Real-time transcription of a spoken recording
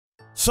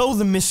So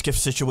the Mizkif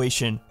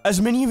situation. As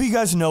many of you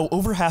guys know,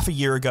 over half a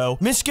year ago,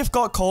 Mizkif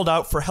got called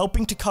out for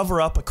helping to cover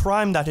up a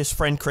crime that his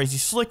friend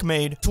CrazySlick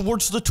made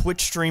towards the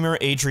Twitch streamer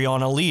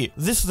Adriana Lee.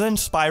 This then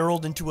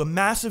spiraled into a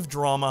massive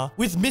drama,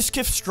 with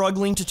Mizkif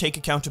struggling to take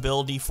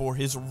accountability for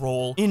his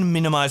role in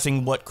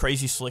minimizing what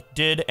CrazySlick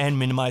did and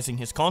minimizing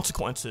his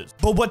consequences.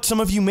 But what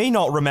some of you may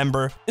not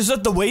remember is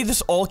that the way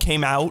this all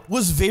came out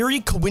was very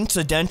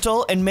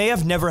coincidental and may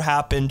have never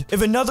happened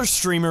if another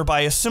streamer by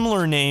a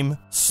similar name,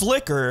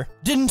 Slicker,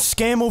 didn't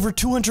scam over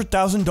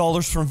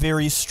 $200,000 from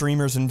various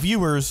streamers and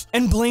viewers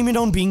and blame it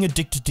on being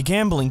addicted to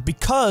gambling,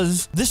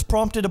 because this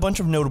prompted a bunch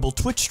of notable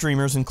Twitch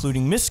streamers,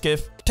 including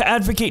Mizkif, to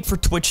advocate for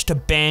Twitch to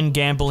ban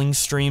gambling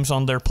streams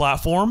on their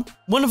platform.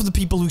 One of the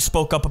people who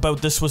spoke up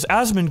about this was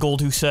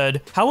Asmongold, who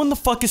said, "How in the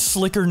fuck is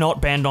Slicker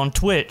not banned on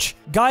Twitch?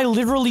 Guy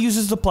literally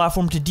uses the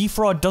platform to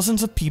defraud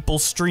dozens of people,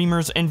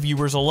 streamers and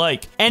viewers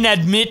alike, and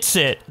admits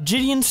it.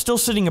 Gideon's still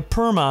sitting a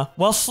perma,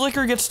 while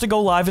Slicker gets to go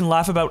live and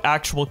laugh about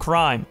actual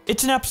crime.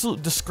 It's an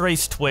absolute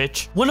disgrace,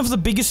 Twitch." One of the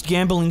biggest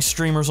gambling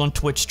streamers on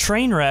Twitch,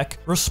 Trainwreck,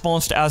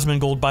 responds to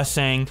Asmongold by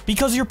saying,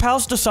 "Because your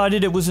pals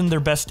decided it was in their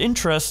best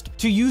interest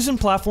to use and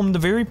platform the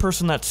very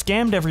person that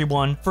scammed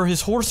everyone for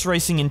his horse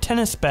racing and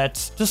tennis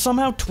bets to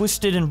somehow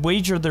twist it and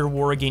wager their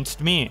war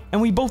against me.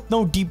 And we both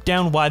know deep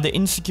down why the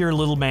insecure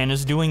little man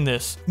is doing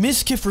this."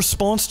 Mizkif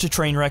responds to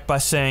Trainwreck by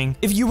saying,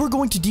 "If you were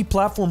going to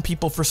deplatform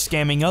people for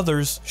scamming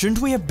others,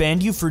 shouldn't we have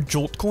banned you for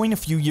Joltcoin a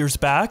few years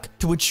back?"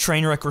 To which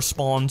Trainwreck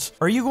responds,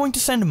 "Are you going to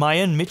send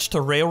Maya and Mitch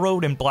to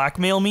railroad and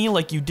blackmail me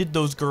like you did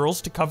those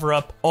girls to cover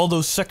up all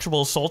those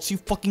sexual assaults, you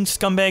fucking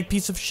scumbag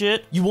piece of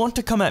shit? You want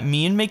to come at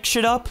me and make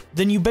shit up?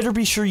 Then you better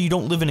be sure you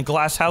don't live in a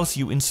glass house,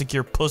 you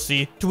insecure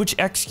pussy." To which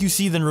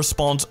XQC then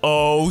responds,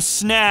 "Oh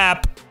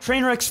snap."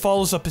 Trainwreck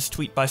follows up his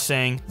tweet by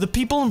saying, "The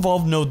people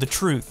involved know the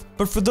truth,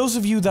 but for those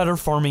of you that are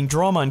farming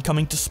drama and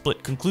coming to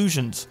split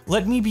conclusions,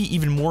 let me be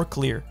even more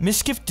clear.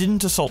 Mizkif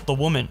didn't assault the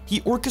woman.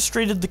 He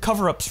orchestrated the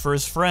cover-ups for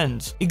his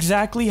friends.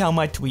 Exactly how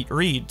my tweet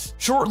reads."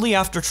 Shortly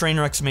after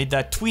Trainwreck made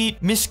that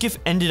tweet, Mizkif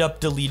ended up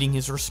deleting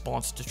his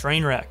response to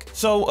Trainwreck.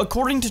 So,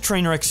 according to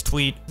Trainwreck's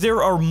tweet,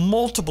 there are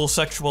multiple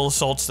sexual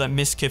assaults that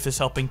Mizkif is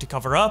helping to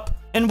cover up,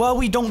 and while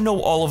we don't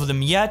know all of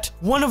them yet,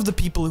 one of the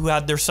people who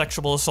had their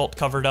sexual assault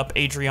covered up,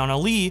 Adriana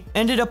Lee,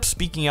 ended up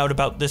speaking out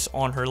about this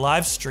on her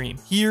live stream.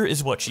 Here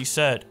is what she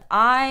said.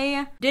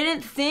 "I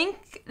didn't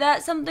think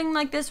that something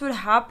like this would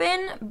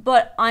happen,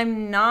 but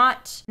I'm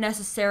not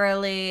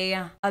necessarily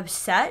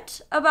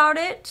upset about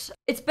it.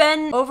 It's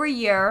been over a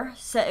year,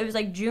 so it was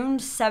like June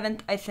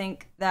 7th, I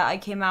think, that I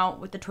came out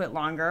with the twit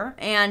longer,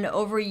 and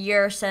over a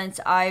year since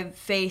I've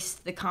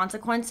faced the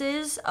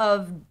consequences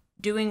of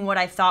doing what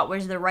I thought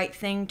was the right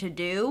thing to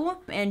do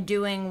and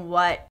doing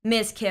what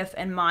Mizkif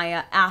and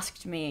Maya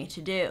asked me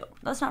to do.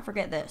 Let's not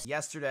forget this.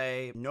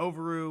 Yesterday,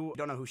 Novaru,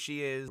 don't know who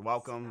she is,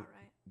 welcome.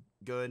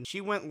 Good. She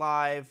went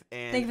live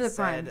and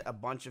said a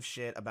bunch of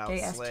shit about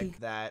Slick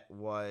that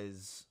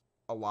was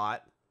a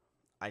lot,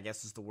 I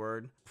guess is the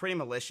word. Pretty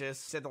malicious.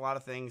 Said a lot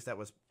of things that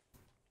was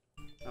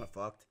kind of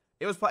fucked.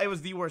 It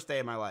was the worst day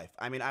of my life.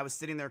 I mean, I was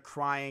sitting there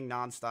crying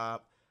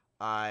nonstop.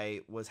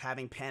 I was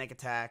having panic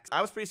attacks.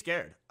 I was pretty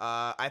scared.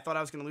 I thought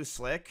I was gonna lose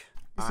Slick.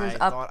 I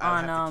thought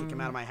I would have to kick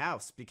him out of my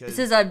house because this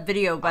is a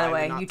video, by the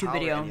way, YouTube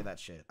video. Any of that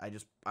shit.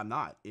 I'm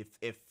not.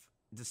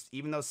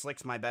 Even though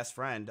Slick's my best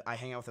friend, I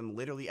hang out with him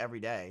literally every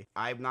day.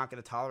 I'm not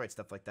gonna tolerate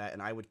stuff like that,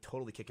 and I would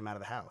totally kick him out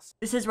of the house.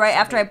 This is right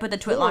after I put the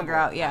twit longer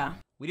out. Yeah.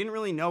 We didn't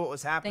really know what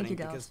was happening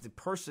because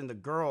the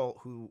girl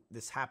who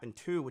this happened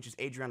to, which is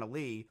Adriana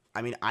Lee,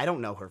 I mean, I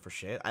don't know her for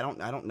shit. I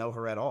don't know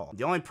her at all.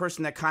 The only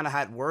person that kind of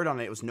had word on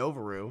it was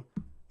Novaru,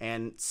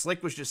 and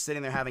Slick was just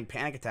sitting there having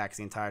panic attacks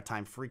the entire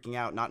time, freaking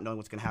out, not knowing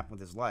what's going to happen with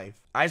his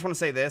life. I just want to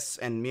say this,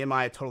 and me and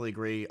Maya totally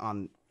agree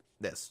on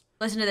this.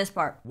 Listen to this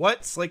part.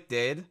 What Slick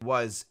did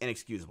was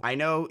inexcusable. I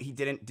know he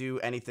didn't do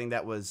anything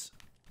that was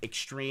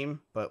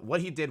extreme, but what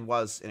he did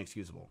was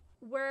inexcusable.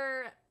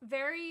 We're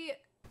very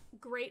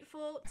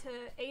grateful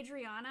to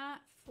Adriana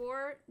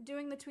for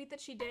doing the tweet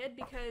that she did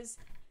because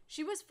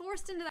she was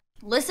forced into that.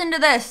 Listen to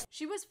this.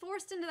 She was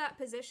forced into that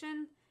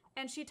position,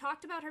 and she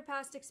talked about her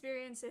past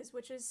experiences,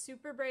 which is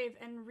super brave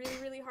and really,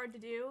 really hard to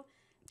do.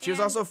 She was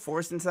also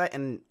forced into that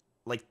in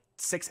like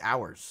 6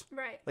 hours.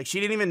 Right. Like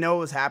she didn't even know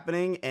what was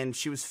happening, and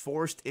she was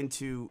forced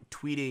into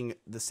tweeting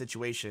the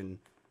situation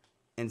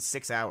in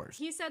 6 hours.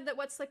 He said that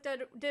what Slick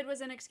did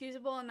was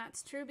inexcusable, and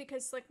that's true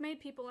because Slick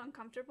made people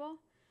uncomfortable,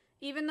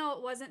 even though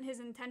it wasn't his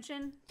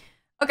intention.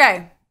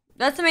 Okay,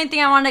 that's the main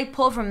thing I wanted to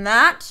pull from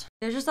that.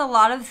 There's just a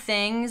lot of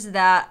things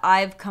that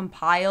I've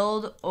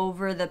compiled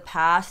over the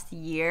past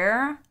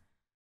year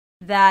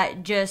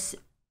that just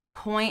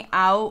point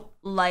out,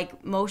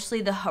 like,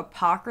 mostly the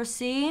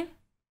hypocrisy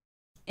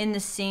in the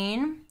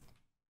scene,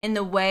 in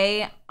the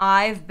way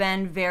I've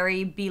been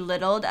very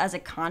belittled as a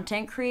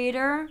content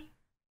creator,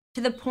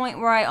 to the point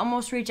where I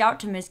almost reached out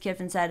to Mizkif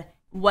and said,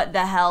 what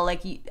the hell,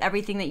 like,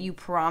 everything that you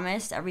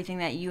promised, everything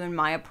that you and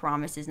Maya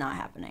promised is not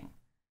happening.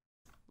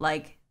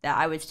 Like, that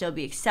I would still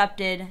be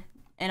accepted,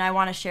 and I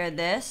want to share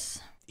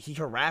this. He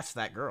harassed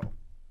that girl.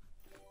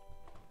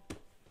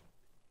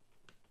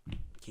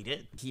 He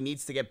did. He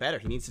needs to get better.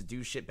 He needs to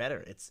do shit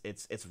better.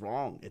 It's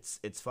wrong.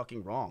 It's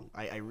fucking wrong.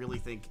 I really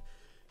think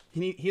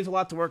he has a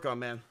lot to work on,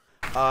 man.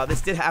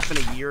 This did happen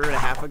a year and a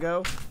half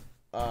ago.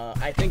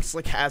 I think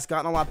Slick has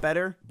gotten a lot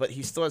better, but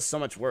he still has so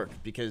much work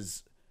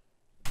because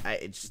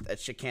that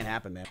shit can't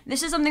happen, man.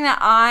 This is something that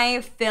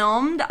I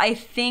filmed, I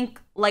think,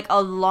 like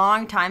a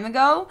long time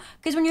ago.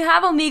 Because when you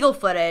have Omegle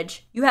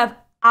footage, you have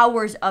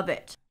hours of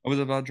it. I was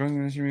about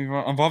drunk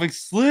involving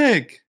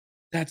Slick.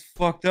 That's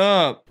fucked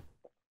up.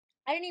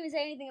 I didn't even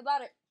say anything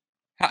about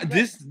it.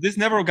 This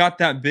never got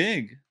that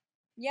big.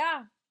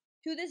 Yeah.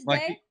 To this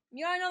day,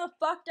 you wanna know the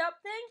fucked up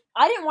thing?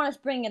 I didn't want to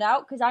bring it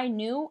out because I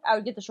knew I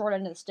would get the short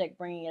end of the stick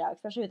bringing it out,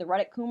 especially with the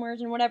Reddit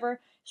coomers and whatever.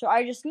 So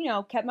I just,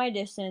 kept my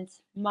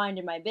distance,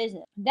 minded my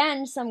business.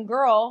 Then some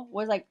girl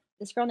was like,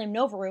 this girl named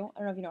Novaru. I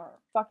don't know if you know her.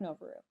 Fuck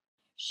Novaru.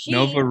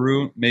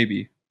 Novaru,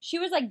 maybe. She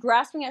was like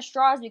grasping at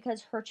straws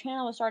because her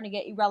channel was starting to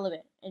get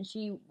irrelevant and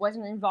she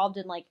wasn't involved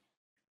in like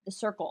the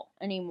circle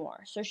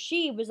anymore. So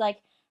she was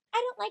like, I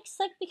don't like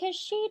Slick because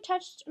she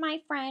touched my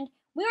friend.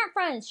 We weren't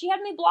friends. She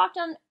had me blocked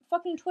on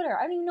fucking Twitter.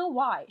 I don't even know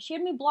why. She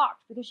had me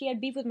blocked because she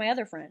had beef with my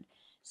other friend.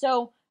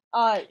 So,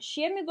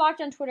 she had me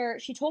blocked on Twitter.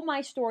 She told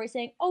my story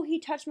saying, oh, he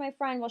touched my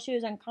friend while she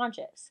was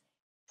unconscious.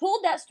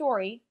 Told that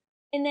story,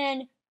 and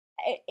then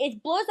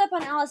it blows up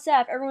on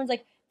LSF. Everyone's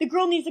like, the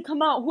girl needs to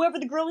come out. Whoever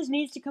the girl is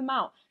needs to come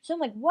out. So I'm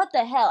like, what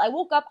the hell? I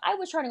woke up. I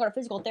was trying to go to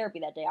physical therapy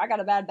that day. I got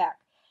a bad back.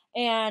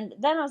 And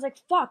then I was like,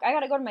 fuck, I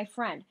gotta go to my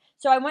friend.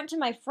 So I went to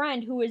my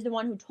friend who was the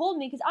one who told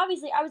me, because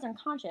obviously I was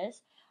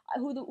unconscious,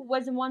 who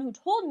was the one who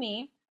told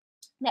me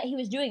that he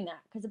was doing that.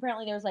 Because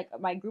apparently there was like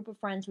my group of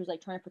friends who was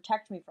like trying to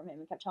protect me from him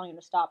and kept telling him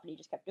to stop, and he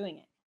just kept doing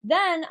it.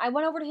 Then I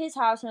went over to his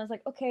house and I was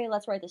like, okay,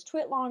 let's write this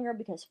tweet longer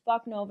because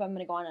fuck Nova. I'm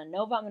gonna go on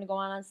Nova. I'm gonna go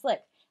on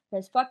Slick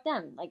because fuck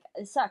them. Like,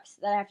 it sucks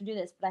that I have to do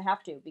this, but I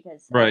have to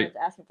because everyone's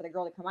asking for the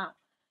girl to come out.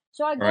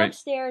 So I go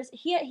upstairs.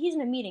 He's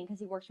in a meeting because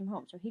he works from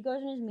home. So he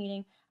goes in his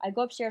meeting. I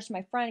go upstairs to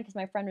my friend because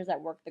my friend was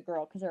at work, the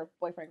girl, because they're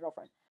boyfriend and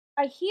girlfriend.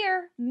 I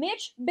hear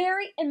Mitch,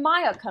 Barry, and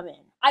Maya come in.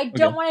 I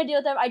don't want to deal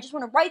with them. I just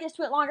want to write this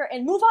tweet longer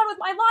and move on with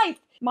my life.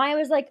 Maya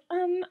was like,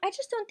 I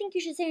just don't think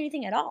you should say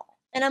anything at all.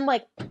 And I'm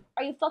like,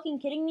 are you fucking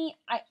kidding me?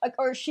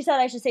 Or she said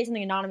I should say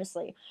something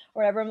anonymously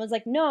or whatever. And was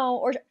like, no.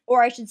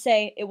 Or I should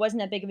say it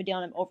wasn't that big of a deal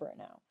and I'm over it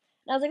now.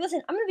 And I was like,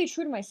 listen, I'm going to be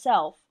true to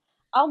myself.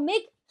 I'll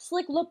make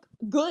Slick look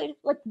good,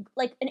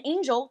 like an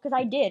angel, because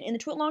I did. In the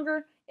tweet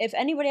longer, if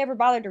anybody ever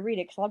bothered to read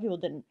it, because a lot of people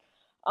didn't,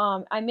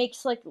 I make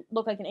Slick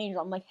look like an angel.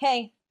 I'm like,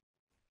 hey,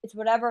 it's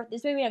whatever.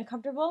 This made me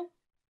uncomfortable,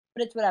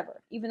 but it's whatever.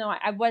 Even though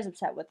I was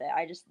upset with it.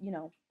 I just,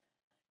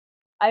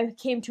 I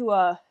came to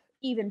a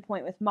even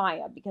point with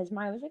Maya, because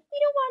Maya was like, we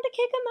don't want to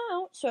kick him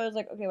out. So I was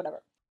like, okay,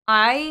 whatever.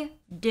 I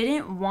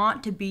didn't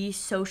want to be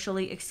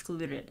socially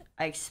excluded.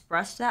 I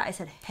expressed that. I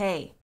said,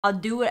 hey, I'll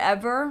do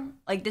whatever.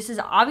 Like, this is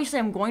obviously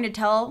I'm going to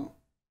tell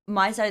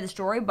my side of the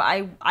story, but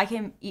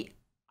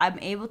I'm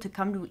able to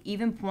come to an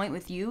even point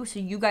with you so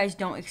you guys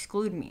don't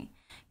exclude me.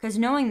 Because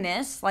knowing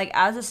this, like,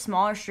 as a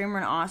smaller streamer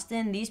in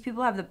Austin, these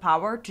people have the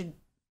power to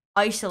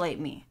isolate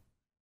me.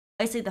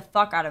 Isolate the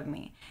fuck out of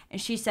me.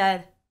 And she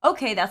said,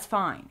 okay, that's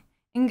fine.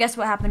 And guess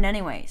what happened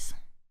anyways?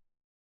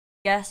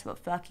 Guess what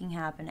fucking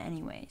happened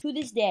anyways? To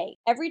this day,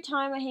 every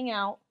time I hang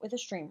out with a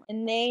streamer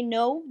and they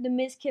know the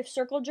Mizkif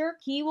circle jerk,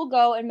 he will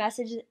go and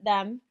message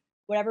them,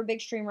 whatever big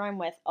streamer I'm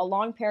with, a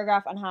long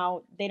paragraph on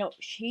how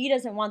he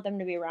doesn't want them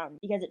to be around me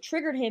because it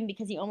triggered him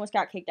because he almost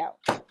got kicked out.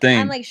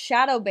 Dang. I'm like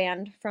shadow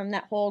banned from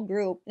that whole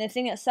group. And the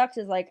thing that sucks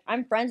is like,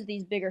 I'm friends with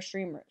these bigger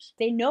streamers.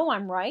 They know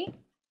I'm right?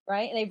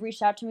 And they've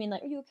reached out to me and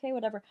like, are you okay,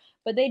 whatever.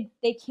 But they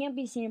can't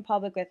be seen in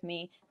public with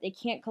me. They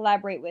can't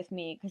collaborate with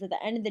me because at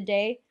the end of the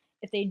day,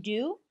 if they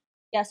do,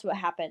 guess what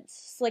happens?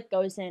 Slick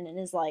goes in and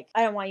is like,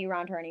 I don't want you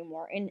around her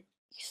anymore. And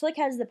Slick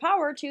has the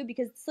power to,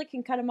 because Slick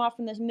can cut him off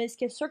from this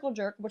Mizkif circle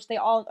jerk, which they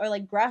all are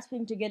like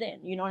grasping to get in.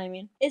 You know what I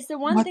mean? It's the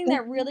one thing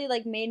that really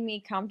like made me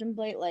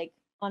contemplate like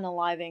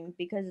unaliving,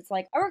 because it's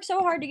like I work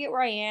so hard to get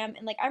where I am,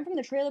 and like I'm from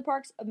the trailer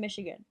parks of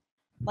Michigan.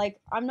 Like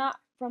I'm not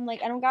from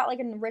like, I don't got like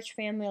a rich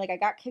family. Like I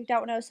got kicked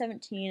out when I was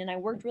 17 and I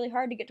worked really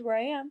hard to get to where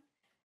I am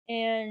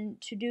and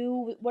to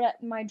do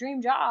my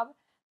dream job.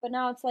 But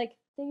now it's like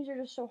things are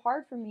just so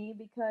hard for me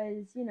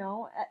because,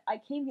 I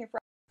came here for...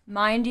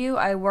 Mind you,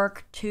 I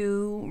work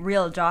 2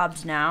 real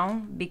jobs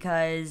now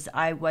because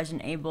I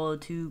wasn't able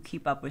to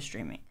keep up with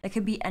streaming. It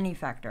could be any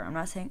factor. I'm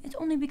not saying it's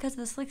only because of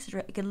the Slick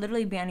situation. It could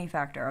literally be any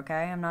factor,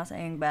 okay? I'm not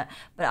saying, but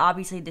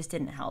obviously this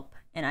didn't help.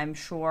 And I'm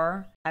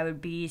sure I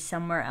would be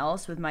somewhere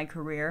else with my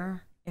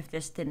career if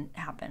this didn't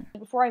happen.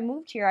 Before I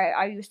moved here,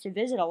 I used to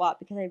visit a lot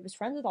because I was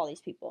friends with all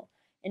these people.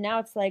 And now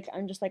it's like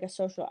I'm just like a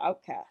social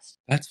outcast.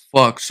 That's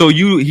fucked. So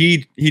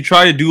he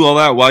tried to do all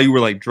that while you were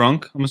like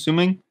drunk, I'm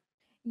assuming?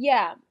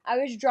 Yeah, I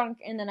was drunk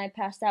and then I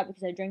passed out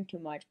because I drank too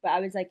much.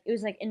 But it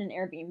was like in an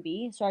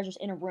Airbnb, so I was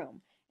just in a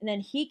room. And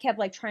then he kept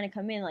like trying to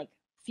come in, like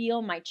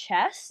feel my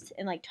chest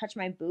and like touch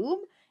my boob.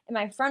 And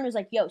my friend was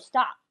like, yo,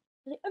 stop.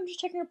 I was like, I'm just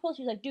checking her pulse.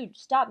 He's like, dude,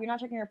 stop. You're not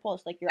checking her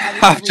pulse. Like, you're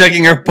obviously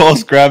checking her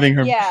pulse, grabbing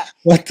her. Yeah.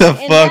 What the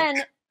fuck?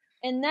 Then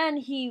And then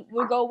he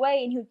would go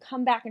away and he would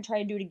come back and try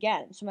to do it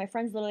again. So my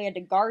friends literally had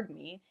to guard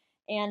me.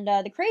 And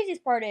the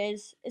craziest part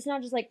is, it's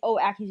not just like, oh,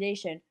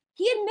 accusation.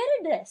 He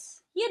admitted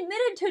this. He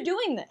admitted to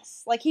doing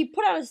this. Like, he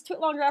put out his tweet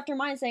longer after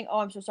mine saying, oh,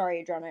 I'm so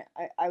sorry, Adriana.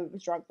 I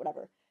was drunk,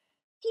 whatever.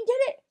 He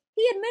did it.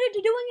 He admitted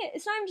to doing it.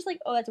 It's not even just like,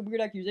 oh, that's a weird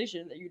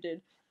accusation that you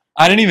did.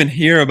 I didn't even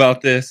hear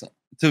about this,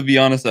 to be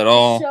honest, at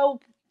all. So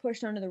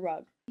pushed under the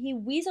rug. He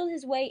weaseled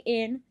his way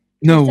in.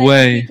 No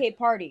way. PK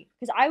party.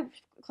 Because I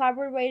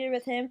collaborated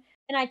with him,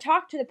 and I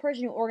talked to the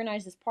person who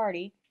organized this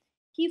party.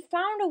 He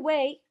found a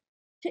way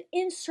to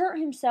insert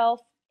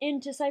himself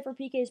into Cypher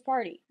PK's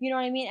party. You know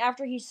what I mean?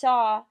 After he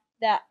saw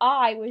that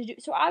I was...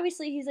 So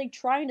obviously he's like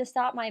trying to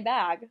stop my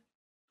bag.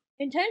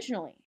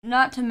 Intentionally.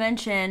 Not to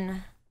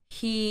mention,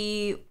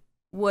 he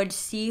would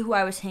see who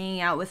I was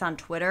hanging out with on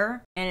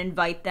Twitter and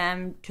invite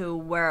them to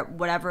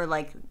whatever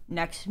like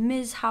next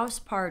Ms. House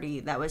party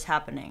that was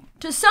happening.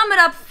 To sum it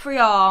up for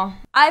y'all,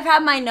 I've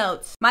had my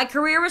notes. My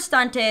career was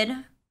stunted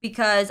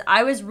because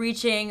I was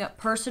reaching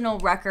personal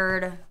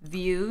record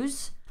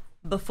views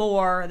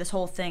before this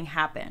whole thing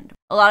happened.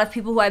 A lot of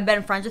people who I've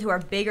been friends with who are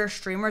bigger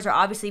streamers are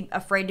obviously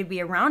afraid to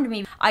be around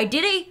me. I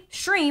did a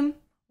stream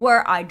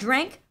where I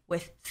drank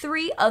with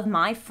 3 of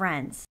my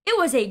friends. It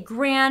was a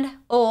grand,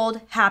 old,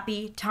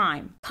 happy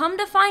time. Come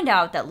to find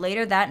out that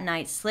later that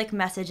night, Slick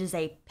messages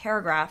a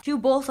paragraph to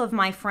both of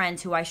my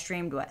friends who I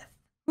streamed with.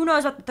 Who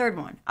knows about the third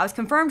one? I was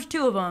confirmed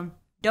 2 of them,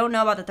 don't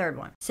know about the third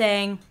one.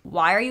 Saying,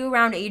 why are you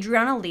around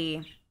Adriana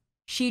Lee?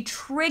 She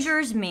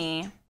triggers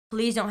me.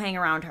 Please don't hang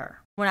around her.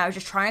 When I was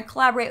just trying to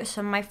collaborate with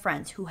some of my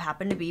friends who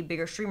happen to be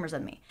bigger streamers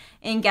than me.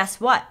 And guess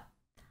what?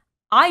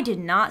 I did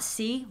not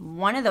see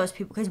one of those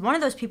people, because one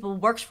of those people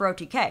works for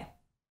OTK.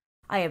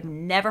 I have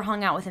never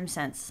hung out with him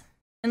since.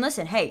 And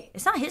listen, hey,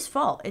 it's not his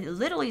fault. It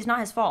literally is not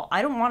his fault.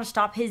 I don't want to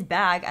stop his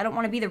bag. I don't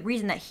want to be the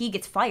reason that he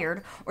gets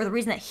fired or the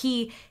reason that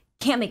he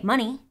can't make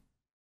money.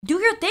 Do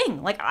your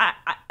thing. Like, I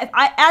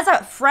as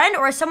a friend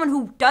or as someone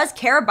who does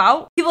care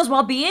about people's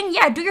well-being,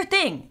 yeah, do your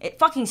thing. It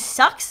fucking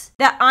sucks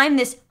that I'm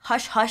this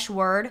hush-hush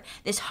word,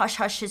 this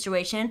hush-hush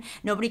situation.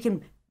 Nobody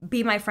can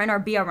be my friend or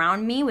be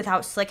around me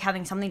without Slick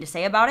having something to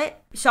say about it.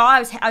 So I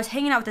was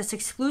hanging out with this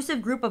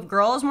exclusive group of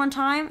girls one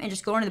time and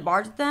just going to the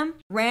bars with them.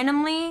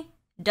 Randomly,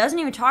 doesn't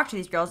even talk to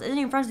these girls, isn't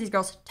even friends with these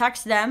girls,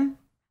 text them,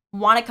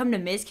 want to come to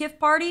Mizkif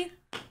party?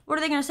 What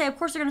are they going to say? Of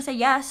course they're going to say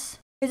yes.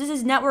 Because this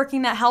is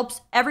networking that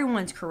helps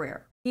everyone's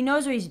career. He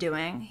knows what he's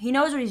doing. He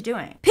knows what he's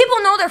doing.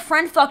 People know their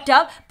friend fucked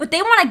up, but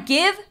they want to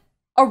give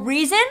a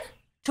reason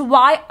to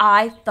why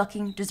I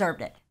fucking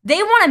deserved it.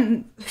 They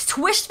want to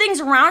twist things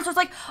around, so it's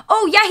like,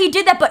 oh yeah, he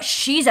did that, but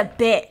she's a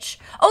bitch.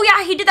 Oh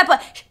yeah, he did that,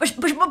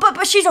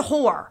 but she's a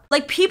whore.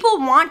 Like, people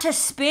want to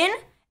spin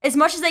as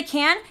much as they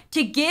can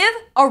to give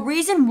a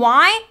reason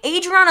why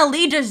Adriana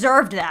Lee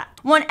deserved that.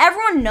 When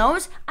everyone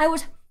knows I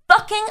was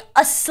fucking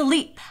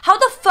asleep. How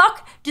the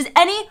fuck does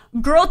any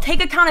girl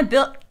take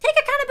accountability? Take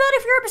accountability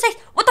for your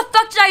mistakes. What the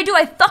fuck did I do?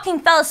 I fucking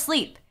fell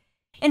asleep.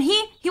 And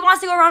he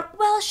wants to go around,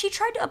 well, she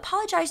tried to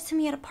apologize to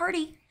me at a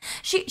party.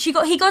 He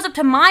goes up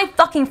to my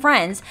fucking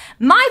friends,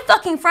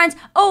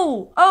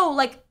 oh,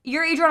 like,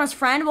 you're Adriana's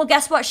friend? Well,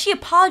 guess what? She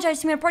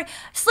apologized to me at a party.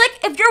 Slick,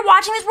 if you're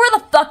watching this, where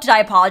the fuck did I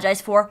apologize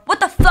for? What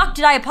the fuck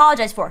did I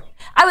apologize for?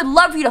 I would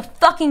love for you to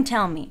fucking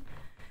tell me.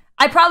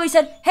 I probably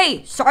said,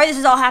 hey, sorry this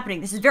is all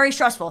happening. This is very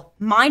stressful.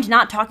 Mind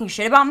not talking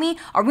shit about me?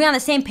 Are we on the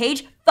same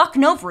page? Fuck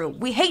Novaru.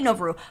 We hate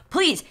Novaru.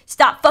 Please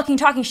stop fucking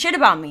talking shit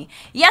about me.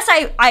 Yes,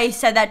 I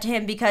said that to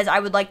him because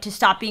I would like to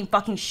stop being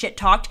fucking shit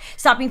talked,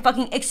 stop being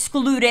fucking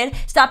excluded,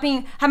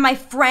 have my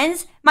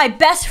friends, my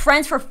best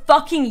friends for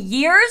fucking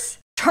years,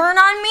 turn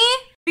on me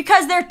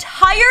because they're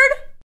tired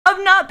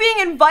of not being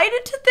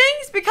invited to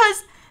things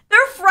because they're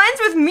friends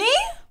with me?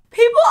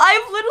 People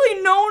I've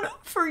literally known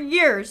for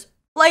years,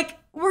 like,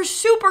 we're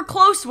super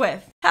close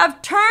with,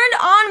 have turned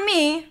on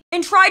me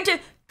and tried to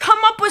come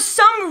up with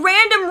some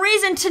random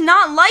reason to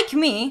not like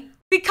me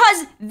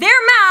because they're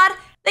mad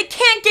they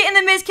can't get in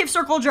the Mizkif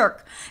circle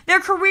jerk. Their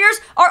careers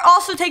are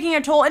also taking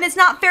a toll, and it's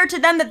not fair to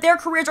them that their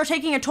careers are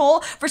taking a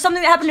toll for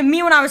something that happened to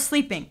me when I was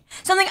sleeping.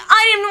 Something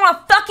I didn't even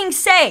want to fucking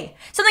say.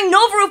 Something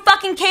Novaru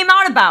fucking came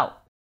out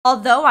about.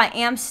 Although I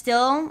am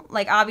still,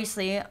 like,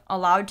 obviously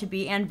allowed to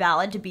be and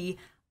valid to be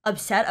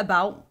upset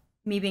about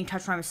me being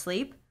touched when I was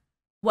asleep,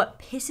 what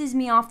pisses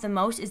me off the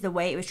most is the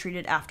way it was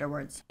treated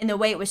afterwards. In the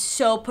way it was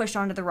so pushed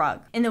onto the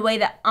rug. In the way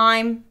that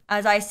I'm,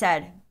 as I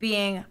said,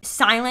 being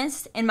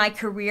silenced and my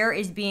career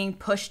is being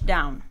pushed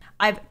down.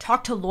 I've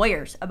talked to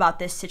lawyers about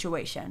this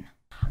situation.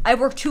 I've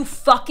worked too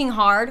fucking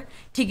hard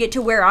to get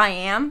to where I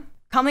am,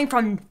 coming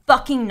from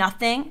fucking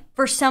nothing,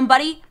 for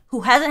somebody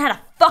who hasn't had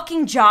a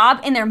fucking job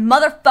in their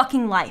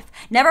motherfucking life,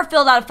 never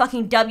filled out a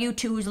fucking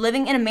W-2, who's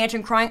living in a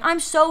mansion crying, I'm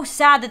so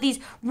sad that these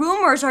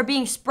rumors are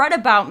being spread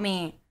about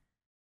me,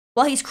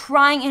 while he's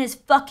crying in his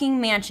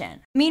fucking mansion.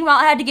 Meanwhile,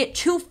 I had to get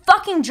 2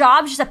 fucking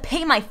jobs just to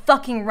pay my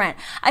fucking rent.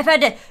 I've had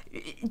to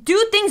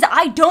do things that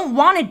I don't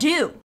want to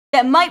do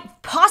that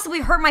might possibly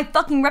hurt my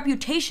fucking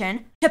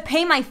reputation to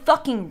pay my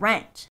fucking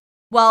rent.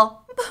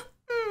 Well,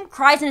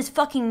 cries in his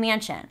fucking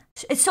mansion.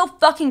 It's so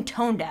fucking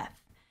tone deaf.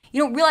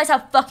 You don't realize how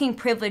fucking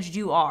privileged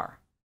you are.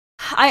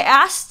 I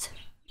asked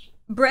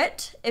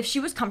Britt if she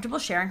was comfortable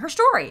sharing her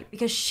story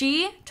because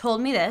she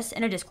told me this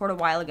in a Discord a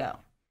while ago.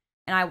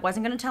 And I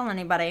wasn't going to tell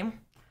anybody.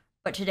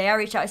 But today I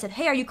reached out. I said,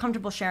 hey, are you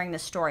comfortable sharing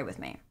this story with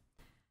me?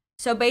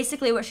 So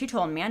basically what she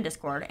told me on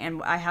Discord,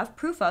 and I have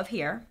proof of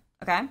here,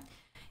 okay,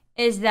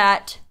 is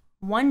that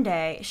one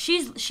day, she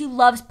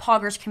loves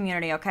Poggers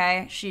community,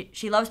 okay?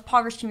 She loves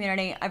Poggers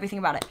community, everything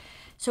about it.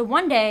 So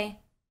one day,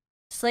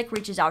 Slick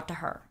reaches out to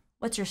her.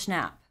 What's your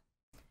snap?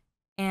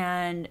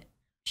 And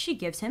she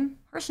gives him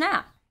her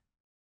snap.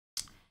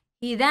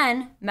 He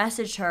then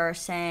messaged her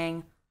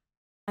saying,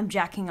 I'm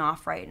jacking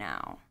off right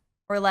now.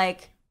 Or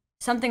like,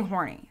 something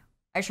horny.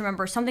 I just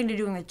remember something to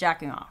do with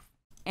jacking off.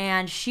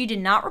 And she did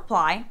not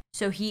reply,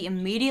 so he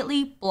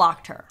immediately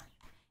blocked her.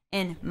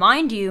 And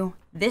mind you,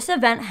 this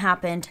event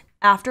happened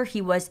after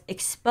he was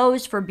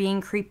exposed for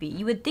being creepy.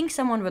 You would think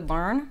someone would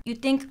learn.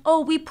 You'd think, oh,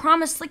 we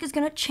promise Slick is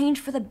gonna change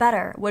for the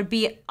better, would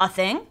be a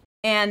thing.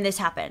 And this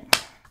happened.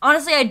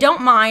 Honestly, I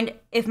don't mind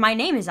if my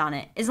name is on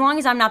it, as long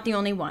as I'm not the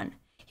only one.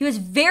 He was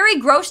very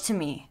gross to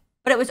me,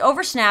 but it was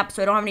over Snap,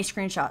 so I don't have any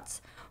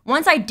screenshots.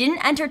 Once I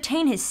didn't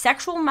entertain his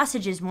sexual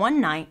messages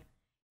one night,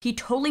 he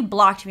totally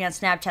blocked me on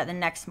Snapchat the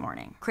next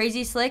morning.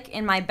 CrazySlick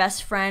in my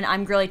best friend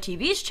I'm Girly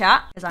TV's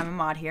chat, because I'm a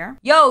mod here.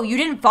 Yo, you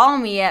didn't follow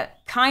me yet.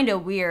 Kinda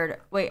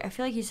weird. Wait, I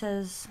feel like he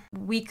says,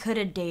 we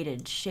coulda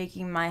dated,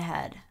 shaking my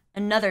head.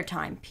 Another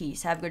time,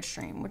 peace, have a good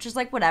stream. Which is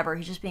like, whatever,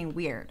 he's just being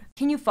weird.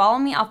 Can you follow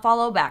me? I'll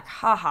follow back.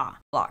 Haha.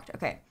 Blocked,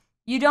 okay.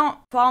 You don't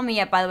follow me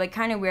yet, by the way,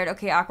 kinda weird.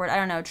 Okay, awkward, I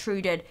don't know, true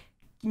you did.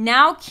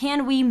 Now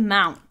can we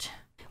mount?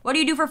 What do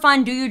you do for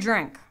fun? Do you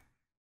drink?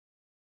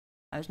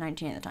 I was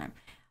 19 at the time.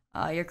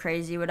 You're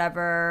crazy,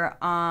 whatever.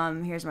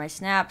 Here's my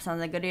snap.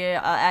 Sounds like a good idea.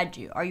 I'll add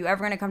you. Are you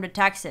ever gonna come to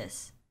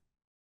Texas?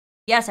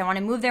 Yes, I want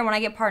to move there when I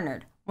get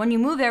partnered. When you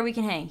move there, we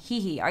can hang. Hee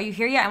hee. Are you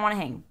here yet? I want to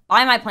hang.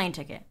 Buy my plane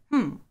ticket.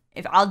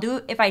 If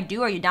I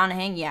do, are you down to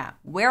hang? Yeah.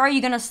 Where are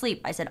you gonna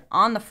sleep? I said,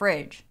 on the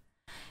fridge.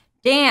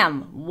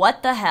 Damn,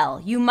 what the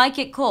hell? You might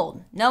get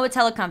cold. No, it's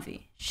hella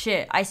comfy.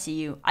 Shit, I see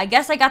you. I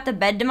guess I got the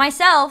bed to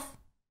myself.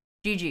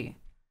 GG.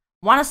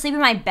 Wanna sleep in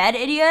my bed,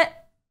 idiot?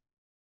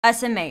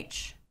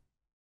 SMH.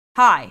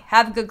 Hi,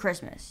 have a good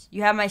Christmas.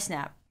 You have my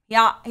snap.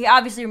 Yeah, he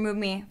obviously removed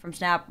me from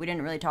Snap. We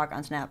didn't really talk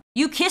on Snap.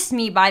 You kissed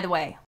me, by the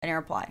way. I didn't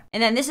reply.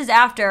 And then this is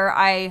after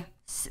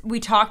we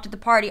talked at the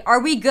party. Are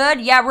we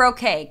good? Yeah, we're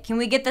okay. Can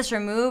we get this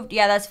removed?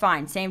 Yeah, that's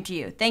fine. Same to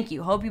you. Thank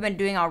you. Hope you've been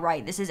doing all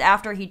right. This is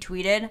after he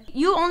tweeted.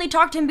 You only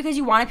talked to him because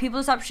you wanted people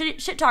to stop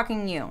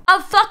shit-talking you.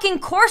 Of fucking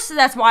course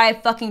that's why I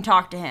fucking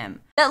talked to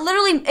him. It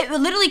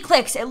literally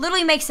clicks. It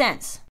literally makes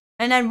sense.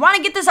 And then, want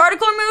to get this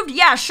article removed?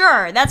 Yeah,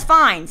 sure. That's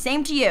fine.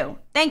 Same to you.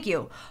 Thank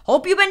you.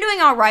 Hope you've been doing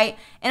all right.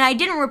 And I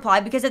didn't reply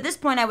because at this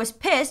point I was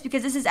pissed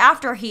because this is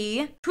after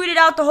he tweeted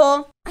out the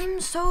whole, I'm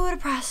so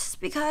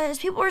depressed because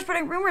people were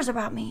spreading rumors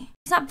about me.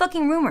 It's not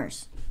fucking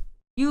rumors.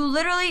 You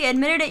literally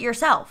admitted it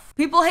yourself.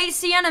 People hate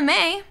Sienna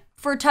May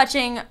for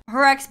touching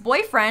her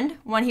ex-boyfriend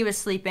when he was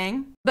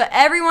sleeping, but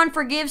everyone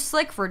forgives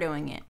Slick for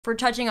doing it. For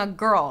touching a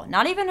girl.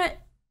 Not even an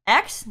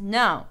ex?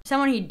 No.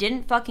 Someone he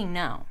didn't fucking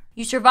know.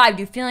 You survived.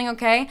 You feeling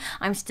okay?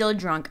 I'm still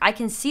drunk. I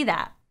can see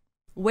that.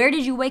 Where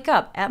did you wake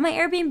up? At my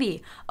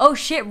Airbnb. Oh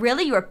shit,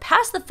 really? You were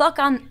passed the fuck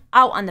out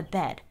on the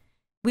bed.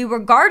 We were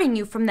guarding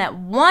you from that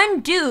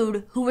one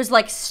dude who was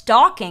like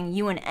stalking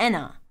you and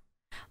Enna.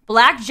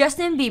 Black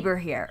Justin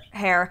Bieber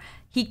hair.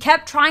 He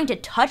kept trying to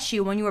touch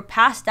you when you were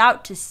passed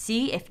out to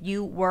see if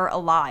you were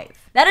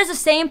alive. That is the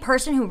same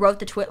person who wrote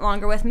the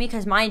twitlonger with me,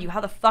 because mind you, how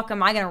the fuck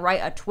am I gonna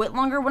write a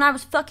twitlonger when I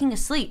was fucking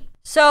asleep?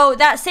 So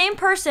that same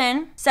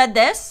person said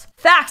this.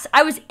 Facts,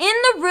 I was in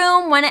the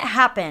room when it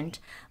happened.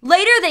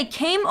 Later, they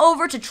came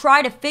over to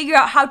try to figure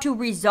out how to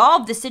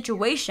resolve the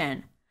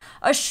situation.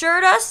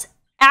 Assured us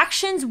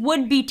actions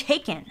would be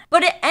taken.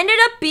 But it ended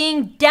up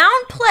being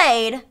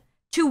downplayed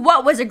to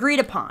what was agreed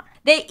upon.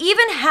 They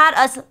even had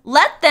us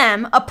let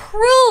them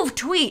approve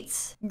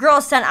tweets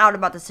girls sent out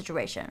about the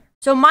situation.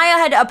 So Maya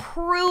had to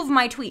approve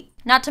my tweet.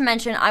 Not to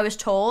mention, I was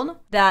told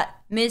that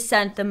Miz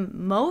sent the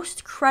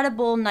most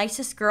credible,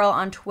 nicest girl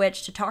on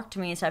Twitch to talk to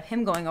me instead of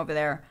him going over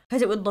there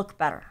because it would look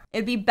better.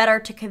 It'd be better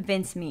to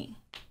convince me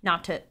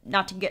not to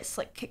get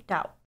Slick kicked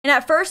out. And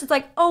at first, it's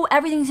like, oh,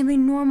 everything's gonna be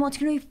normal. It's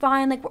gonna be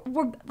fine. Like,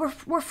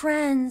 we're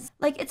friends.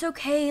 Like, it's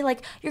okay.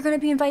 Like, you're gonna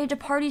be invited to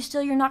parties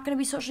still. You're not gonna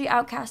be socially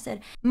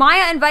outcasted.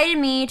 Maya invited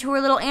me to her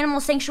little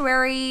animal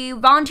sanctuary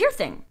volunteer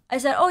thing. I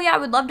said, oh yeah, I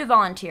would love to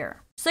volunteer.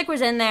 Slick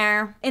was in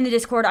there in the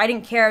Discord. I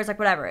didn't care. I was like,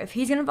 whatever. If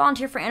he's gonna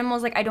volunteer for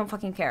animals, like, I don't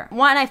fucking care.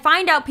 When I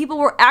find out people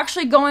were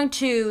actually going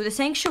to the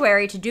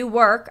sanctuary to do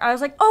work, I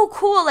was like, oh,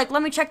 cool. Like,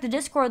 let me check the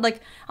Discord.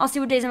 Like, I'll see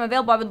what days I'm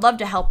available. I would love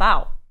to help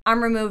out.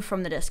 I'm removed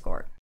from the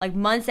Discord. Like,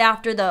 months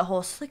after the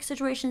whole Slick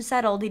situation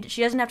settled,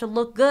 she doesn't have to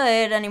look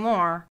good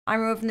anymore.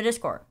 I'm removed from the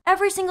Discord.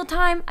 Every single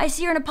time I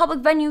see her in a public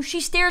venue, she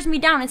stares me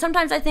down. And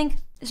sometimes I think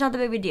it's not that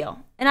big of a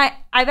deal. And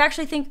I've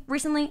actually think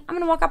recently, I'm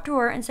going to walk up to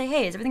her and say,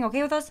 hey, is everything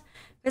okay with us?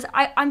 Because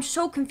I'm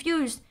so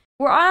confused.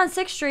 We're on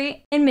 6th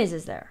Street and Miz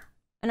is there.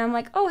 And I'm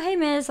like, oh, hey,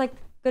 Miz, like,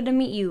 good to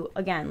meet you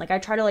again. Like, I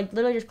try to, like,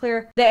 literally just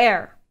clear the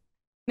air.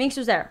 Minx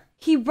was there.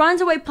 He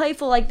runs away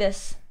playful like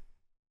this.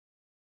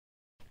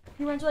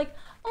 He runs like,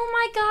 oh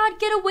my God,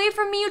 get away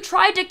from me. You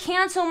tried to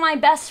cancel my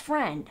best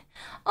friend.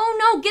 Oh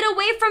no, get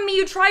away from me.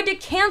 You tried to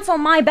cancel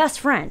my best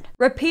friend.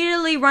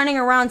 Repeatedly running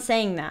around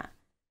saying that.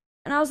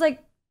 And I was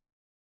like,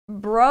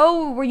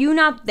 bro, were you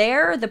not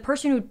there? The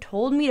person who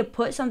told me to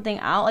put something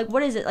out? Like,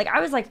 what is it? Like, I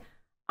was like,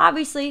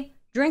 obviously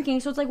drinking.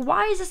 So it's like,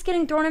 why is this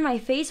getting thrown in my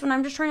face when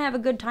I'm just trying to have a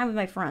good time with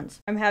my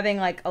friends? I'm having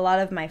like a lot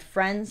of my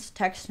friends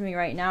text me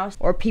right now,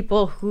 or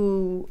people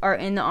who are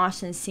in the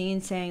Austin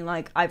scene saying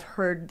like, I've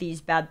heard these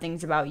bad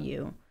things about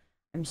you.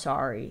 I'm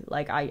sorry.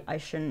 Like, I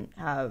shouldn't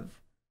have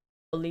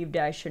believed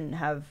it. I shouldn't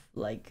have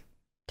like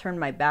turned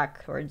my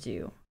back towards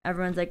you.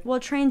 Everyone's like,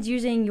 well, Train's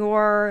using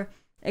your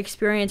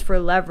experience for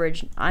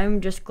leverage. I'm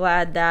just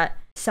glad that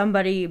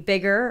somebody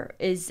bigger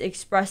is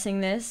expressing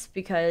this,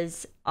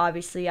 because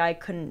obviously I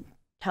couldn't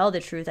tell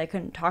the truth. I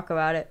couldn't talk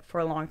about it for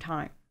a long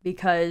time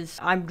because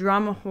I'm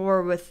drama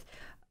whore with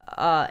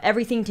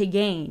everything to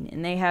gain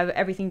and they have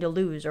everything to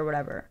lose or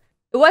whatever.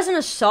 It wasn't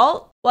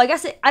assault. Well, I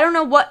guess I don't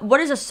know what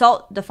is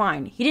assault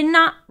defined. He did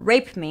not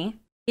rape me.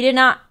 He did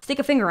not stick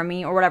a finger on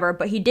me or whatever,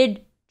 but he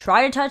did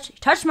try to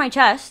touch my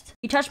chest.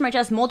 He touched my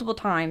chest multiple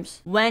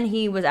times when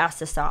he was asked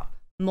to stop.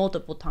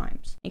 Multiple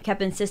times. He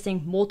kept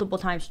insisting multiple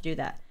times to do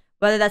that.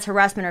 Whether that's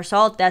harassment or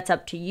assault, that's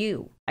up to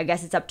you. I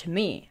guess it's up to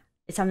me.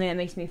 It's something that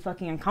makes me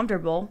fucking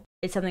uncomfortable.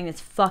 It's something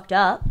that's fucked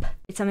up.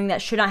 It's something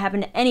that should not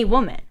happen to any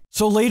woman.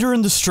 So later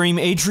in the stream,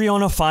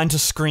 Adriana finds a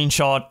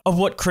screenshot of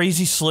what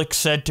CrazySlick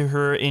said to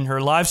her in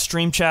her live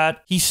stream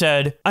chat. He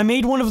said, I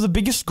made one of the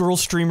biggest girl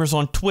streamers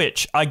on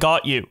Twitch. I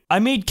got you. I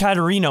made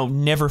Katarino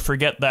never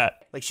forget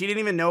that. Like, she didn't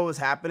even know what was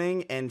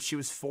happening, and she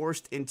was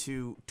forced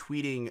into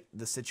tweeting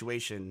the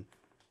situation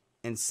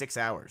in 6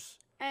 hours.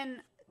 And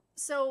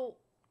so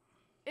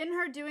in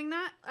her doing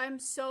that,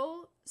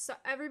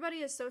 everybody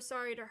is so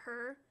sorry to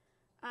her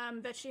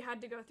that she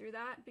had to go through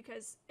that,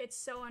 because it's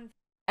so unfair.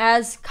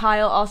 As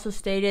Kyle also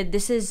stated,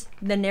 this is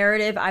the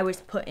narrative I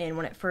was put in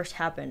when it first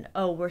happened.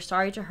 Oh, we're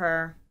sorry to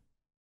her.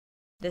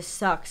 This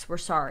sucks. We're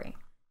sorry.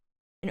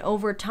 And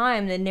over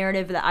time, the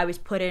narrative that I was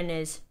put in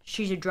is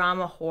she's a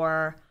drama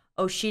whore.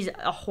 Oh, she's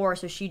a whore,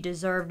 so she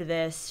deserved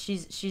this.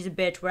 She's a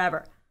bitch,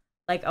 whatever.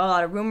 Like, a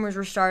lot of rumors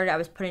were started. I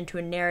was put into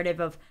a narrative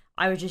of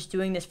I was just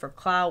doing this for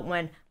clout.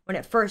 When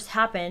it first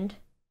happened,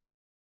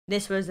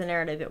 this was the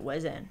narrative it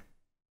was in.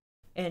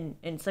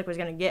 And Slick was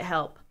going to get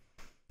help.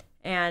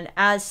 And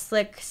as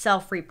Slick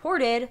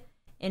self-reported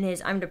in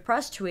his I'm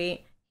depressed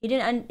tweet, he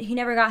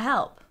never got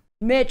help.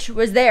 Mitch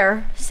was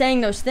there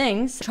saying those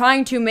things,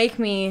 trying to make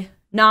me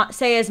not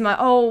say as much,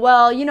 oh,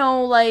 well, you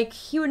know, like,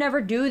 he would never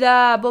do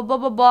that, blah, blah,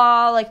 blah,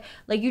 blah.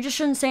 Like you just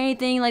shouldn't say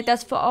anything, like,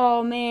 that's for,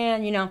 oh,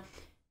 man, you know.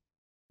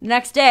 The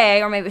next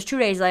day, or maybe it was 2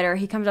 days later,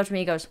 he comes up to me,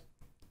 he goes,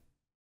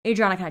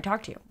 Adriana, can I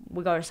talk to you?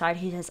 We go aside,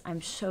 he says,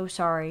 I'm so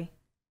sorry.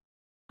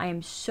 I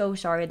am so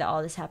sorry that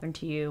all this happened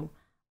to you.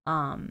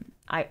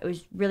 It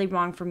was really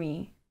wrong for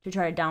me to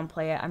try to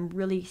downplay it. I'm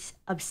really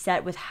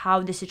upset with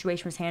how the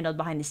situation was handled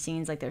behind the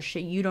scenes. Like, there's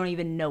shit you don't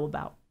even know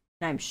about.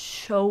 And I'm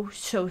so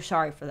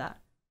sorry for that.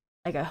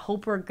 Like, I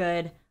hope we're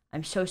good.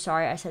 I'm so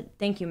sorry. I said,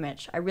 thank you,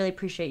 Mitch. I really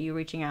appreciate you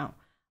reaching out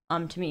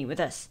to me with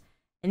this.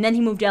 And then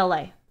he moved to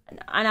LA.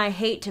 And I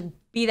hate to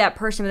be that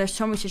person, but there's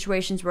so many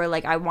situations where,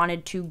 like, I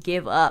wanted to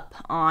give up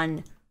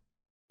on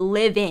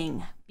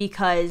living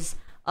because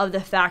of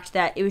the fact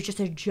that it was just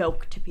a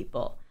joke to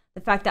people.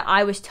 The fact that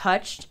I was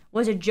touched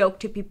was a joke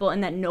to people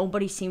and that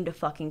nobody seemed to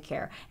fucking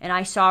care. And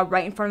I saw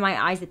right in front of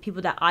my eyes the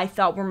people that I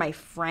thought were my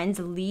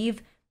friends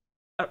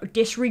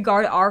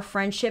disregard our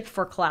friendship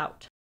for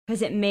clout.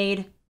 Because it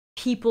made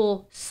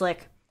people,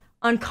 Slick,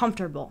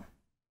 uncomfortable.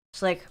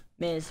 Slick,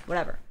 Miz,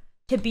 whatever,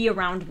 to be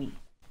around me.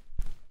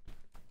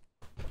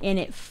 And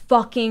it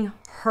fucking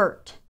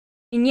hurt.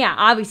 And yeah,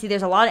 obviously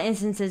there's a lot of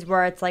instances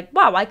where it's like,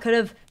 wow, I could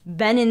have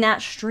been in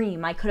that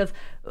stream. I could have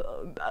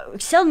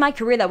excelled my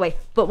career that way.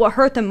 But what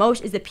hurt the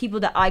most is the people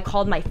that I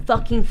called my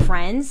fucking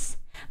friends,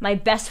 my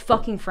best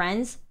fucking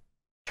friends,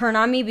 turn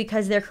on me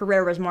because their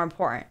career was more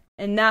important.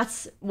 And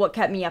that's what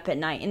kept me up at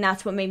night. And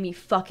that's what made me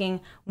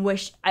fucking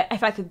wish,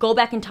 if I could go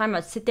back in time,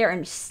 I'd sit there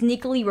and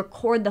sneakily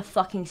record the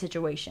fucking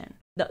situation.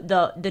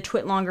 The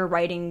Twit Longer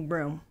writing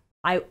room.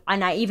 I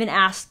even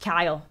asked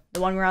Kyle, the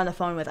one we were on the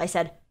phone with, I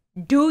said,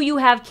 do you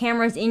have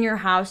cameras in your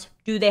house?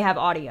 Do they have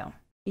audio?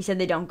 He said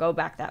they don't go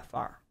back that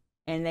far.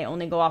 And they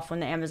only go off when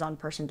the Amazon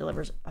person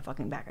delivers a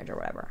fucking package or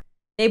whatever.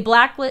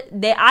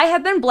 I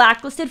have been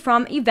blacklisted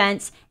from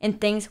events,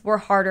 and things were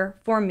harder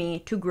for me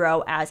to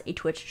grow as a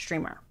Twitch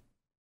streamer.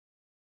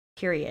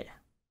 Period.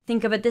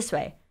 Think of it this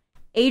way.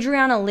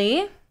 Adriana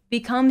Lee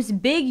becomes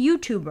big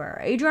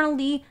YouTuber. Adriana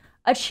Lee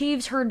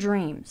achieves her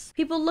dreams.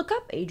 People look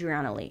up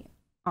Adriana Lee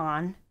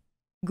on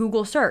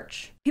Google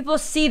search. People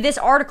see this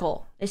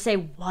article. They say,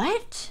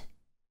 what?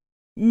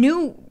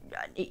 New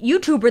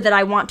YouTuber that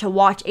I want to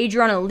watch,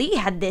 Adriana Lee,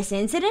 had this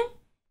incident?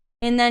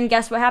 And then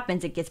guess what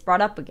happens? It gets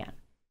brought up again.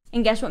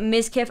 And guess what?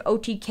 Mizkif,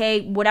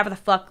 OTK, whatever the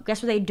fuck,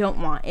 guess what they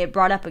don't want? It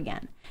brought up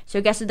again.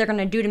 So guess what they're going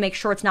to do to make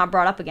sure it's not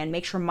brought up again?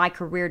 Make sure my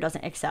career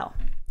doesn't excel.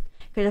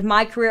 because of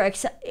my career.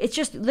 It's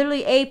just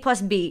literally A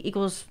plus B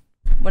equals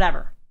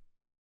whatever.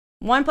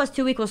 1 plus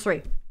 2 equals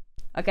 3.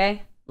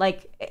 Okay?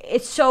 Like,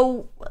 it's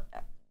so...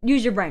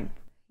 Use your brain.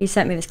 He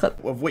sent me this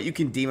clip. Of what you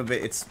can deem of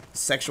it, it's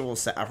sexual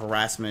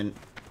harassment,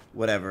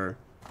 whatever.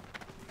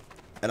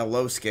 At a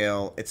low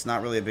scale, it's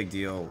not really a big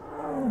deal.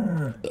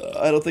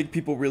 I don't think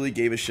people really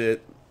gave a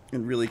shit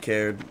and really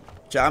cared.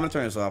 I'm gonna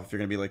turn this off if you're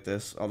gonna be like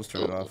this. I'll just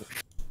turn it off.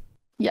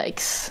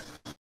 Yikes.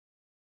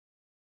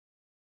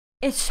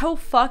 It's so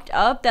fucked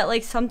up that,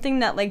 like, something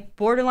that, like,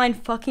 borderline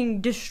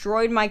fucking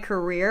destroyed my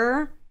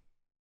career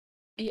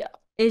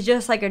is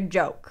just, like, a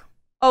joke.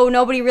 Oh,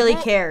 nobody really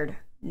cared.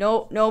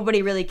 No,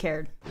 nobody really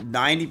cared.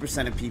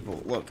 90% of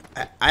people, look,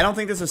 I don't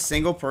think there's a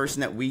single person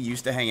that we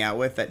used to hang out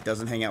with that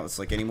doesn't hang out with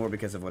Slick anymore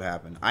because of what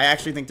happened. I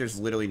actually think there's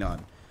literally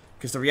none.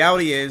 Because the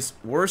reality is,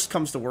 worst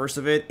comes to worst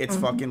of it, it's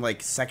fucking,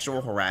 like,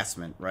 sexual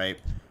harassment, right?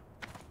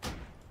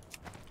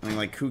 I mean,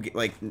 like,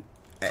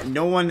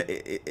 no one,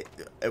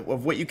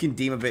 of what you can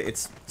deem of it,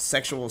 it's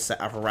sexual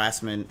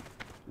harassment,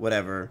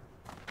 whatever.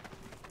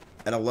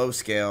 At a low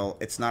scale,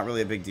 it's not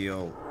really a big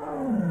deal.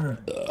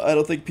 I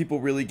don't think people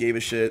really gave a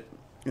shit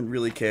and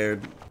really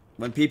cared.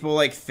 When people,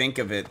 like, think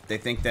of it, they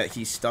think that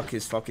he stuck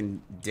his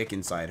fucking dick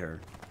inside her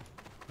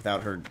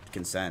without her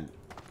consent.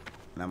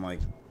 And I'm like,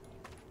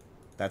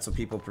 that's what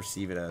people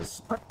perceive it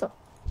as. What the?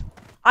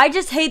 I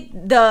just hate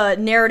the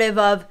narrative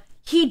of,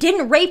 he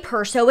didn't rape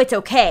her, so it's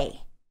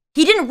okay.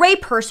 He didn't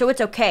rape her, so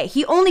it's okay.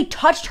 He only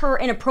touched her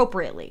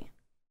inappropriately.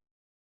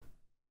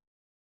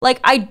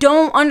 Like, I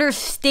don't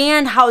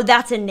understand how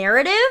that's a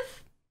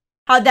narrative.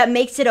 How that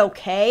makes it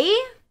okay.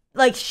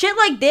 Like, shit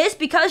like this,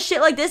 because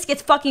shit like this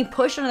gets fucking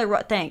pushed under the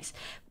rug. Thanks.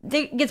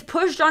 It gets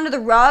pushed under the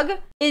rug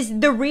is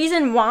the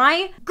reason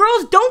why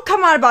girls don't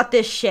come out about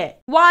this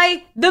shit.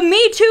 Why the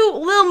Me Too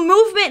little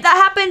movement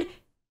that happened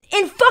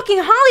in fucking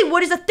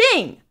Hollywood is a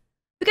thing.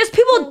 Because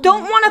people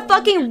don't want to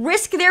fucking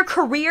risk their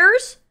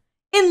careers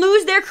and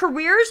lose their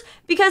careers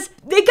because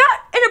they got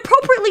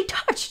inappropriately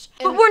touched.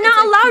 But we're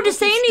not allowed to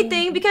say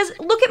anything because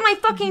look at my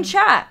fucking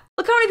chat.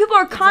 Look how many people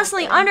are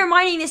constantly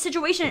undermining this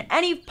situation in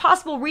any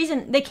possible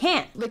reason they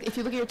can't. Like, if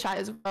you look at your chat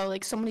as well,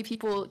 like, so many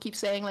people keep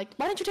saying, like,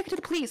 why don't you take it to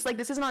the police? Like,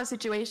 this is not a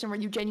situation where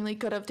you genuinely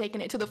could have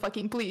taken it to the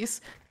fucking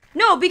police.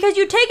 No, because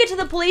you take it to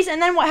the police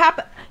and then what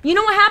happens? You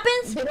know what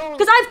happens?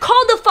 Because I've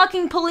called the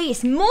fucking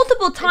police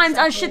multiple times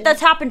on shit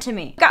that's happened to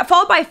me. Got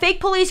followed by a fake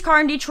police car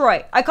in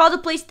Detroit. I called the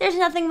police. There's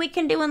nothing we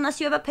can do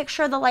unless you have a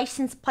picture of the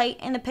license plate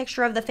and the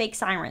picture of the fake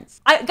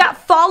sirens. I got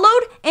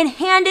followed and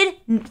handed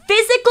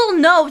physical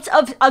notes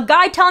of a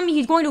guy telling me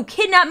he's going to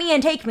kidnap me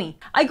and take me.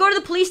 I go to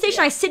the police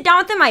station. I sit down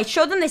with them. I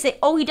show them. They say,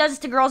 oh, he does this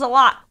to girls a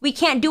lot. We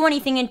can't do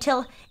anything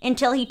until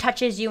he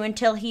touches you,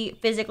 until he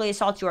physically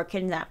assaults you or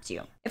kidnaps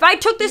you. If I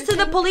took this to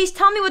the police,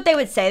 tell me what they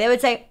would say. They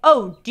would say,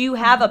 oh, do you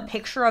have a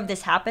picture of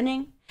this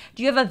happening?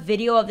 Do you have a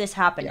video of this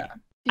happening?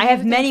 Yeah. I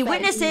have many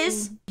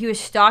witnesses. He was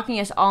stalking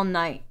us all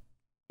night,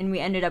 and we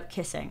ended up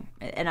kissing.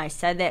 And I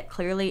said that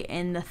clearly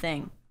in the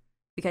thing.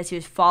 Because he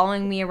was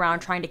following me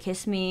around, trying to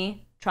kiss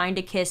me, trying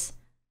to kiss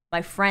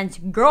my friend's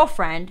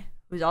girlfriend,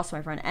 who's also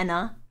my friend,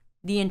 Enna,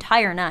 the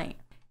entire night.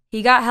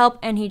 He got help,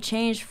 and he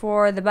changed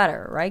for the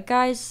better, right,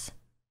 guys?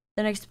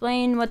 Then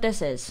explain what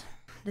this is.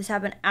 This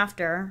happened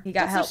after he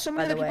got help, so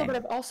by the way. People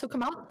that have also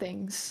come out with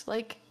things,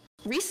 like,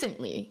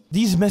 recently.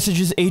 These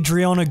messages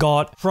Adriana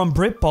got from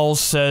Britballs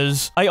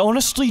says, I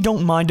honestly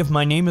don't mind if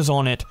my name is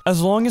on it,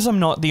 as long as I'm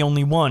not the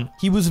only one.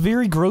 He was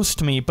very gross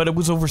to me, but it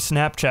was over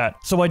Snapchat,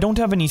 so I don't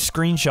have any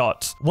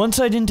screenshots. Once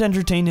I didn't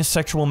entertain his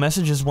sexual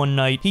messages one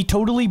night, he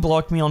totally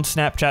blocked me on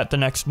Snapchat the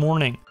next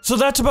morning. So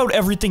that's about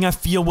everything I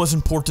feel was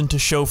important to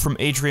show from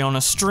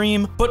Adriana's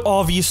stream, but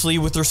obviously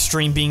with her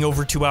stream being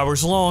over 2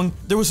 hours long,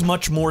 there was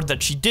much more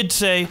that she did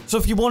say, so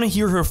if you want to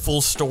hear her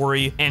full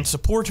story and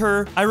support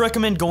her, I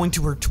recommend going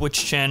to her Twitch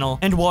channel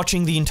and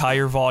watching the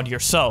entire VOD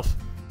yourself.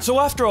 So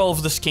after all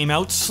of this came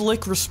out,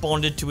 Slick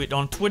responded to it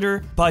on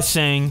Twitter by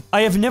saying,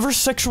 I have never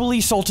sexually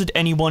assaulted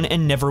anyone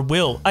and never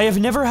will. I have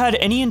never had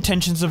any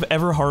intentions of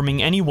ever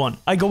harming anyone.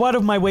 I go out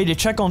of my way to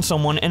check on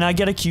someone and I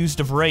get accused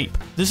of rape.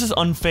 This is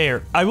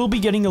unfair. I will be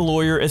getting a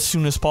lawyer as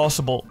soon as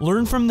possible.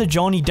 Learn from the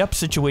Johnny Depp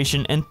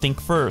situation and think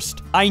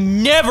first. I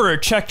never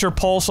checked her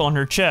pulse on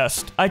her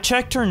chest. I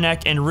checked her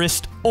neck and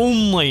wrist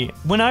only.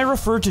 When I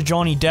refer to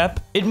Johnny Depp,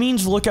 it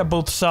means look at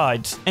both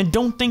sides, and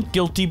don't think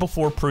guilty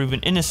before proven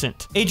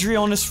innocent.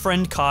 Adriana's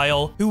friend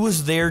Kyle, who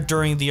was there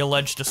during the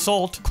alleged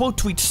assault, quote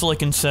tweets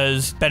Slick and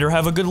says, better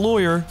have a good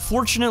lawyer.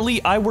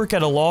 Fortunately, I work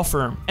at a law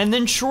firm. And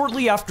then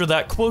shortly after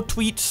that quote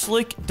tweet,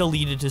 Slick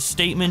deleted his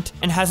statement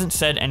and hasn't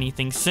said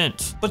anything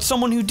since. But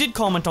someone who did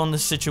comment on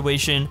this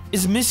situation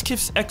is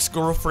Mizkif's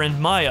ex-girlfriend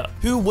Maya,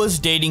 who was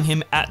dating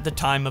him at the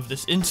time of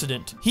this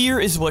incident. Here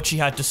is what she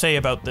had to say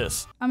about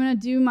this. I'm gonna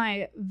do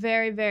my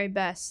very, very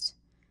best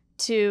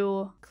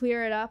to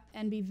clear it up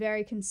and be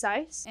very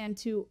concise and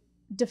to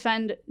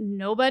defend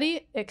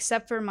nobody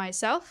except for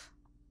myself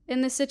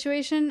in this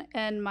situation,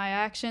 and my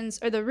actions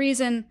are the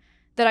reason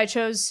that I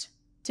chose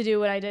to do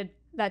what I did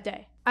that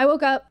day. I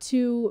woke up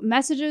to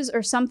messages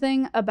or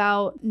something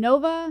about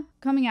Nova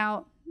coming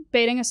out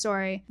baiting a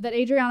story that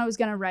Adriana was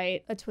going to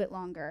write a twit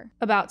longer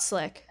about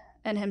Slick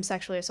and him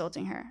sexually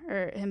assaulting her,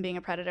 or him being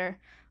a predator,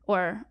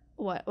 or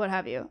what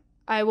have you.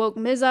 I woke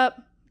Miz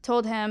up,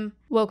 told him,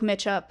 woke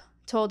Mitch up,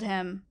 told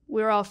him.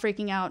 We were all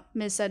freaking out.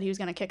 Miz said he was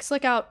going to kick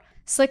Slick out.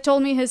 Slick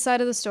told me his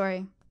side of the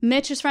story.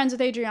 Mitch is friends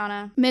with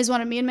Adriana. Miz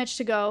wanted me and Mitch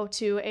to go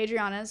to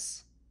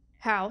Adriana's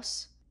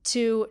house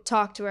to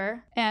talk to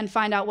her and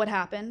find out what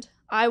happened.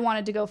 I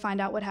wanted to go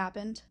find out what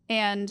happened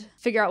and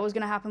figure out what was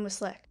going to happen with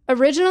Slick.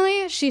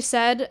 Originally, she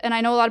said, and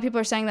I know a lot of people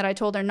are saying that I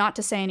told her not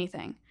to say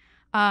anything,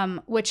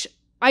 which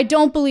I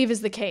don't believe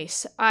is the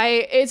case.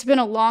 It's been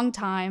a long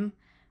time,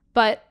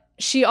 but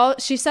she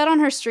said on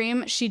her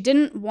stream she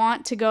didn't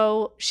want to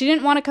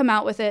come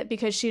out with it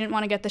because she didn't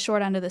want to get the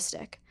short end of the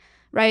stick,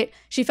 right?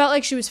 She felt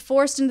like she was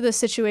forced into this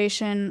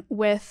situation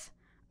with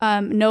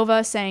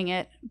Nova saying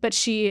it, but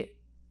she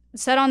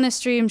said on this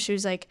stream, she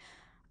was like,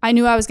 I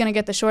knew I was going to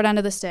get the short end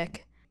of the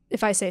stick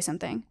if I say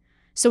something.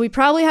 So we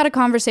probably had a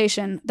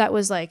conversation that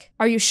was like,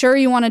 are you sure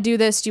you want to do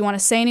this? Do you want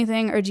to say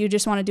anything, or do you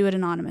just want to do it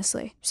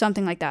anonymously?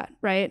 Something like that,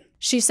 right?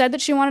 She said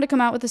that she wanted to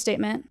come out with a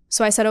statement.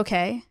 So I said,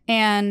 okay.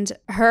 And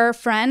her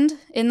friend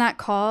in that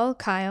call,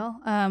 Kyle,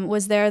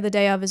 was there the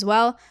day of as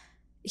well.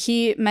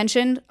 He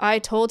mentioned, I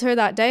told her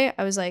that day,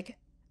 I was like,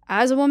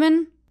 as a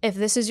woman, if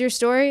this is your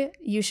story,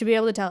 you should be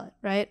able to tell it,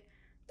 right?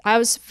 I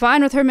was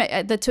fine with her,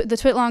 the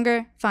twit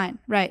longer, fine,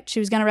 right. She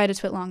was going to write a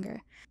twit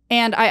longer.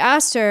 And I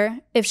asked her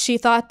if she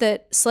thought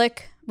that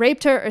Slick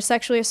raped her or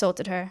sexually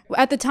assaulted her.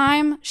 At the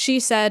time, she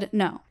said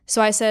no.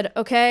 So I said,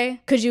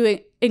 okay, could you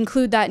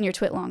include that in your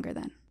twit longer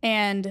then?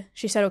 And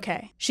she said,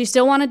 okay. She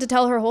still wanted to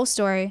tell her whole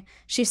story.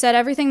 She said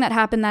everything that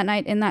happened that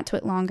night in that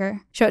twit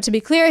longer. To be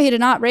clear, he did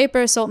not rape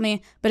or assault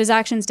me, but his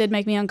actions did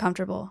make me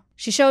uncomfortable.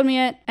 She showed me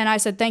it, and I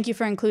said, thank you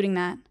for including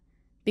that,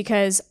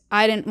 because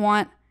I didn't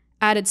want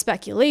added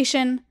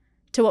speculation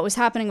to what was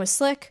happening with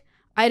Slick.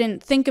 I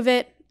didn't think of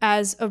it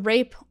as a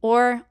rape,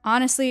 or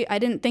honestly, I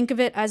didn't think of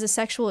it as a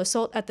sexual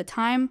assault at the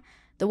time,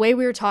 the way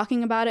we were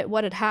talking about it,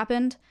 what had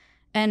happened.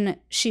 And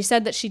she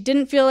said that she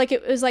didn't feel like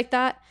it was like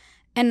that.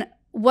 And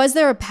was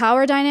there a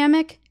power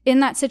dynamic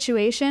in that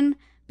situation?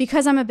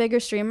 Because I'm a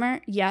bigger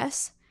streamer,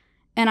 yes.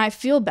 And I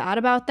feel bad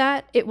about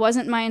that. It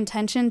wasn't my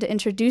intention to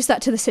introduce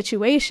that to the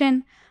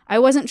situation. I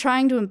wasn't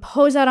trying to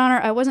impose that on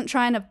her. I wasn't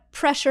trying to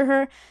pressure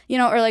her,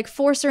 or like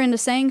force her into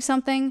saying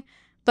something.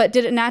 But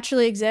did it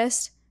naturally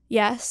exist?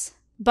 Yes.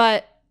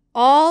 But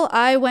all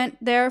I went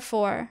there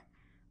for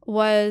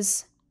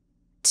was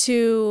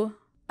to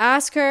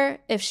ask her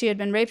if she had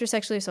been raped or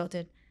sexually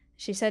assaulted.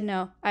 She said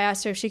no. I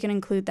asked her if she can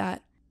include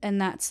that. And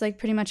that's like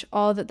pretty much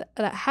all that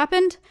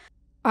happened.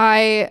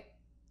 I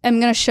am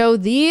going to show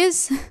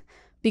these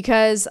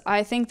because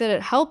I think that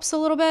it helps a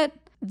little bit.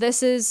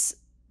 This is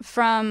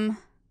from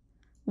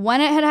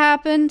when it had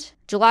happened,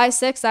 July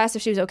 6th. I asked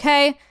if she was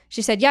okay.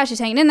 She said, yeah, she's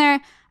hanging in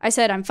there. I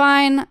said, I'm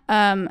fine.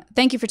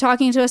 Thank you for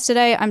talking to us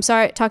today. I'm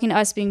sorry, talking to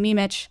us being me,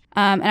 Mitch.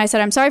 And I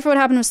said, I'm sorry for what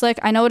happened with Slick.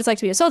 I know what it's like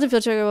to be assaulted,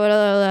 feel triggered, blah,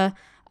 blah,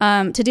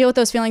 blah. To deal with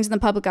those feelings in the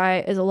public eye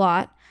is a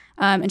lot.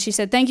 And she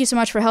said, thank you so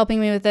much for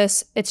helping me with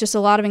this. It's just a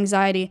lot of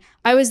anxiety.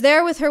 I was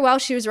there with her while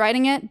she was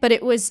writing it, but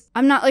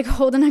I'm not like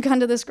holding a gun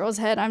to this girl's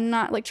head. I'm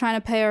not like trying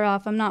to pay her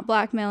off. I'm not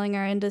blackmailing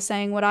her into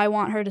saying what I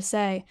want her to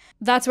say.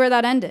 That's where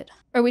that ended.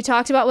 Or we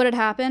talked about what had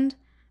happened.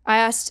 I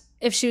asked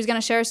if she was going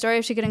to share a story,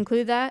 if she could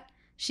include that.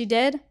 She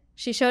did.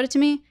 She showed it to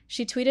me.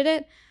 She tweeted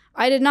it.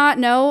 I did not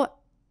know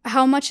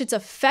how much it's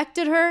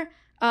affected her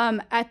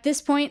at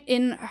this point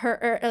in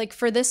her, like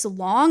for this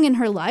long in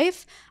her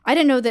life. I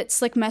didn't know that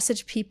Slick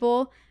messaged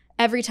people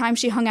every time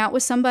she hung out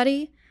with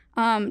somebody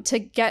to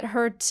get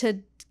her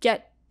to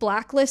get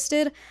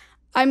blacklisted.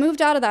 I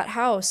moved out of that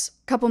house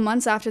a couple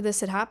months after this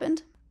had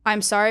happened.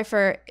 I'm sorry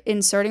for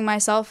inserting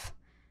myself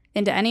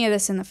into any of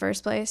this in the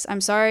first place.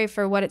 I'm sorry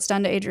for what it's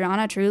done to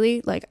Adriana,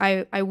 truly. Like,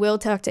 I will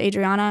talk to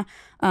Adriana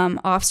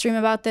off stream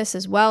about this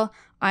as well.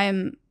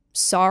 I'm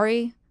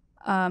sorry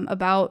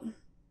about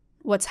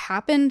what's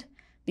happened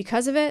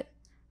because of it.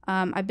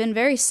 I've been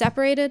very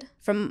separated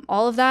from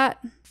all of that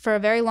for a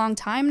very long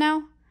time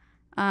now.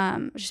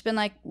 I've just been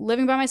like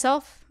living by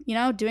myself,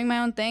 doing my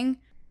own thing.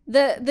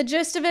 The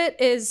gist of it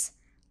is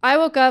I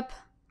woke up,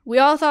 we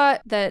all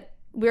thought that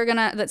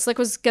that Slick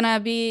was gonna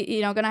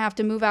be, gonna have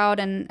to move out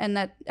and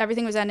that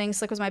everything was ending.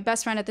 Slick was my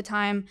best friend at the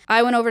time.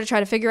 I went over to try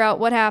to figure out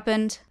what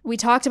happened. We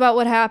talked about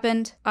what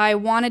happened. I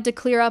wanted to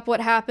clear up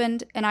what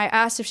happened, and I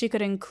asked if she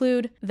could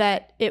include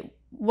that it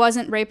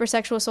wasn't rape or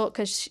sexual assault,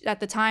 because at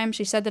the time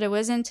she said that it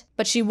wasn't,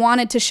 but she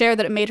wanted to share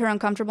that it made her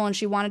uncomfortable and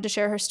she wanted to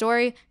share her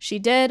story. She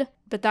did,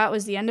 but that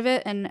was the end of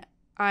it, and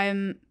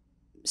I'm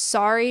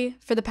sorry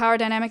for the power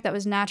dynamic that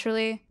was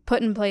naturally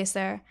put in place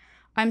there.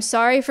 I'm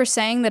sorry for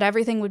saying that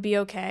everything would be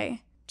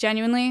okay.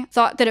 Genuinely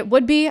thought that it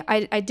would be.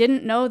 I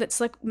didn't know that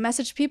Slick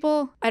messaged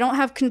people. I don't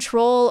have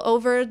control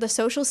over the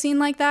social scene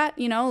like that,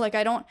 like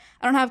I don't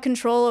have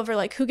control over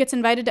like who gets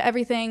invited to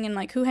everything and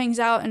like who hangs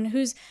out and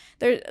who's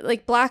they're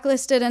like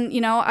blacklisted, and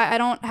I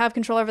don't have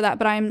control over that.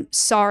 But I'm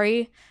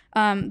sorry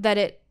that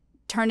it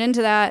turned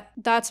into that.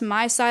 That's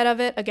my side of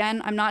it.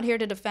 Again, I'm not here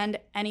to defend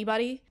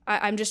anybody.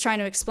 I'm just trying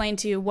to explain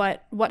to you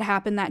what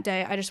happened that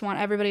day. I just want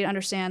everybody to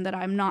understand that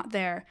I'm not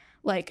there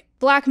like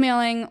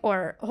blackmailing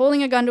or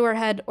holding a gun to her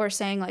head or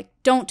saying like,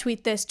 don't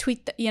tweet this,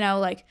 tweet that, you know,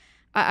 like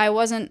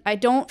I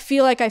don't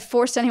feel like I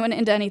forced anyone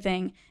into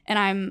anything. And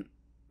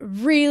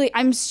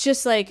I'm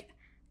just like,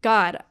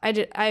 God,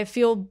 I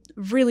feel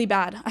really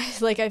bad.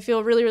 I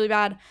feel really, really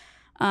bad.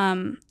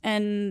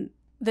 And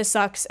this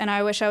sucks. And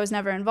I wish I was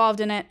never involved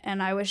in it.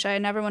 And I wish I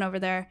never went over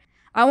there.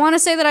 I want to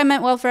say that I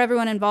meant well for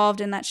everyone involved.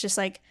 And that's just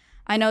like,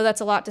 I know that's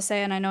a lot to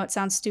say. And I know it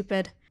sounds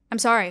stupid. I'm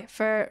sorry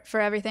for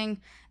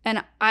everything.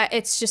 And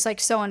it's just like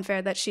so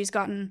unfair that she's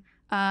gotten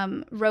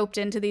roped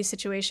into these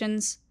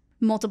situations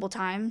multiple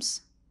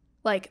times.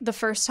 Like the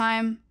first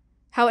time,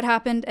 how it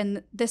happened,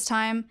 and this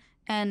time,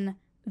 and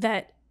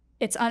that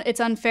it's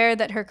unfair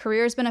that her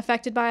career has been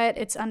affected by it.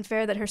 It's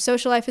unfair that her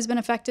social life has been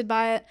affected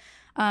by it,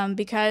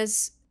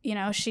 because you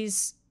know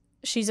she's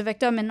a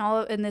victim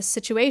in this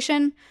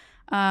situation,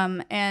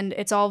 and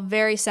it's all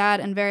very sad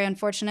and very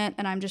unfortunate.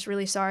 And I'm just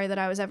really sorry that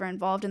I was ever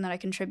involved and that I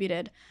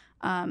contributed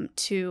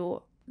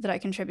to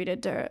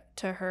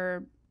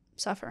her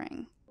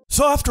suffering.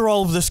 So after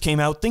all of this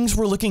came out, things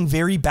were looking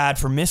very bad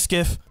for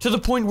Mizkif, to the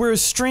point where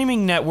his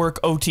streaming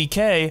network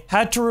OTK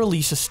had to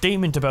release a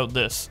statement about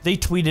this. They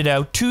tweeted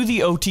out to the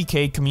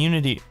OTK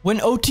community. When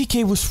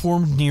OTK was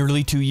formed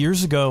nearly 2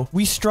 years ago,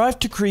 we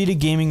strived to create a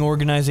gaming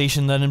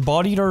organization that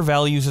embodied our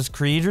values as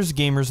creators,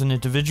 gamers, and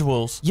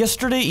individuals.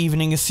 Yesterday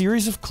evening, a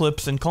series of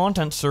clips and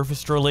content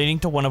surfaced relating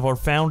to one of our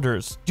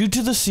founders. Due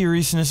to the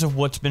seriousness of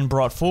what's been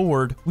brought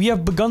forward, we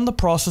have begun the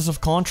process of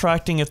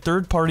contracting a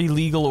third-party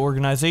legal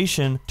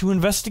organization to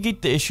investigate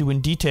the issue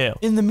in detail.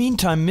 In the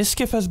meantime,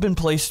 Mizkif has been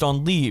placed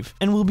on leave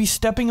and will be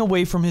stepping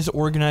away from his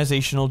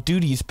organizational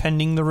duties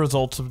pending the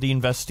results of the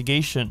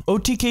investigation.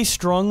 OTK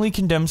strongly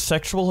condemns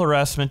sexual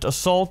harassment,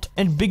 assault,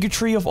 and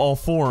bigotry of all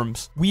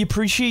forms. We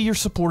appreciate your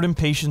support and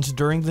patience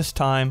during this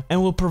time and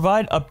will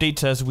provide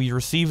updates as we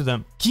receive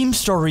them.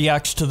 Keemstar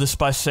reacts to this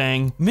by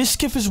saying,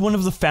 Mizkif is one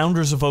of the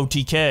founders of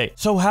OTK,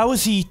 so how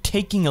is he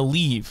taking a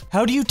leave?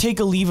 How do you take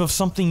a leave of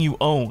something you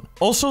own?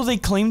 Also, they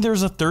claim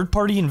there's a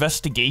third-party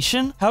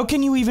investigation? How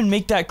can you even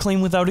make that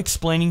claim without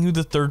explaining who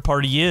the third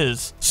party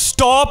is?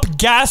 Stop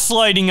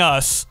gaslighting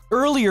us!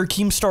 Earlier,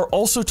 Keemstar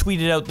also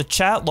tweeted out the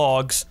chat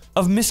logs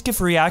of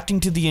Mizkif reacting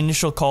to the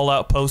initial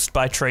call-out post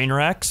by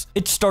Trainwrecks.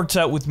 It starts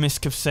out with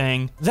Mizkif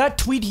saying, that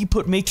tweet he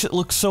put makes it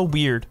look so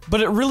weird, but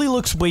it really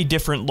looks way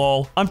different,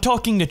 lol. I'm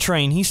talking to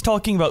Train, he's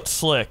talking about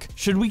Slick.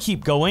 Should we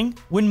keep going?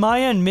 When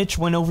Maya and Mitch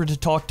went over to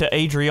talk to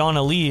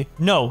Adriana Lee,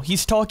 no,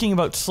 he's talking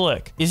about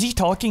Slick. Is he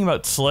talking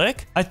about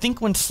Slick? I think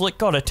when Slick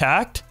got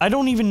attacked? I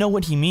don't even know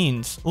what he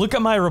means. Look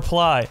at my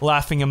reply,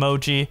 laughing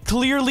emoji.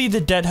 Clearly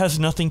the debt has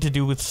nothing to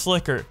do with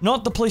Slicker.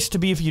 Not the place to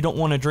be if you don't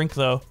want to drink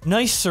though.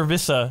 Nice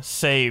Servisa,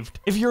 saved.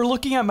 If you're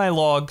looking at my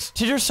logs,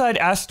 Titterside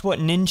asked what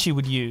nin she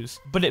would use,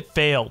 but it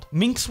failed.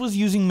 Minx was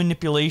using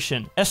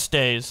manipulation.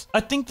 Estays.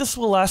 I think this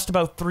will last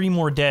about 3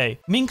 more days.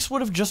 Minx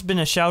would have just been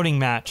a shouting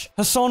match.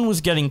 Hassan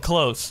was getting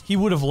close. He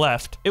would have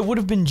left. It would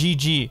have been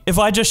GG. If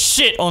I just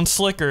shit on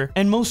Slicker,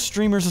 and most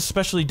streamers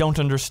especially don't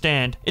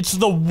understand, it's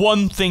the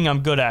one thing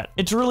I'm good at.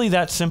 It's really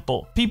that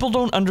simple. People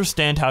don't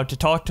understand how to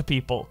talk to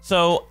people.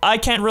 So I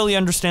can't really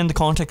understand the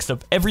context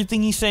of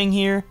everything he's saying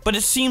here, but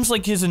it seems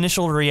like his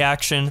initial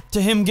reaction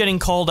to him getting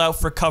called out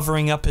for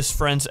covering up his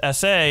friend's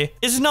SA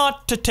is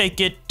not to take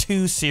it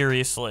too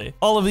seriously.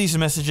 All of these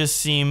messages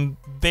seem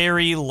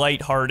very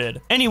lighthearted.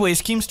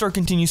 Anyways, Keemstar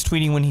continues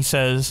tweeting when he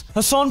says,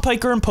 Hassan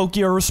Piker and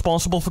Pokey are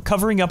responsible for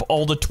covering up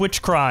all the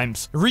Twitch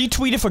crimes.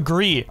 Retweet if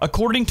agree,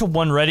 according to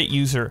one Reddit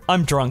user.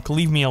 I'm drunk,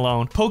 leave me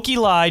alone. Pokey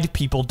lied,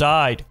 people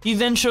died. He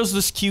then shows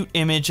this cute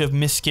image of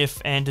Mizkif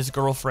and his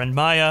girlfriend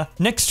Maya,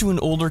 next to an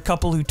older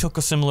couple who took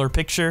a similar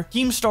picture.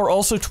 Keemstar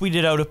also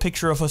tweeted out a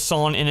picture of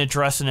Hassan in a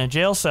dress in a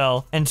jail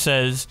cell and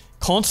says,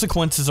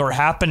 consequences are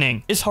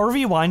happening. Is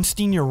Harvey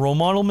Weinstein your role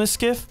model,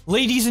 Mizkif?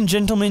 Ladies and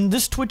gentlemen,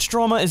 this Twitch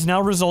drama is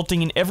now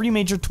resulting in every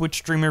major Twitch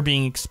streamer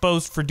being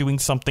exposed for doing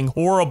something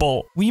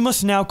horrible. We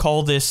must now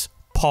call this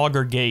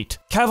Poggergate.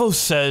 Kavos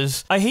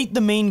says, I hate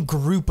the main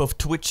group of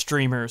Twitch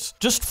streamers,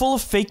 just full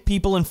of fake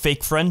people and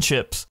fake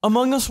friendships.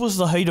 Among Us was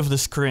the height of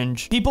this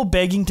cringe. People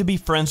begging to be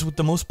friends with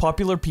the most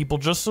popular people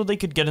just so they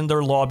could get in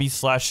their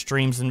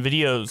lobbies/streams and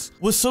videos.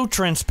 Was so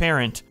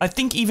transparent. I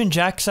think even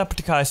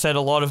Jacksepticeye said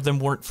a lot of them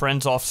weren't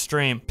friends off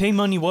stream.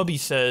 PayMoneyWubby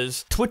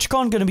says,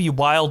 TwitchCon gonna be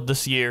wild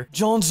this year.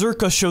 John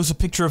Zerka shows a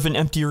picture of an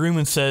empty room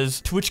and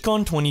says,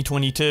 TwitchCon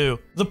 2022.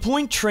 The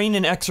point Train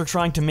and X are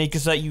trying to make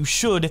is that you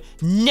should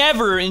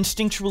never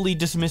instinctually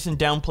dismiss and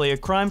downplay a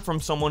crime from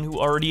someone who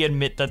already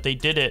admit that they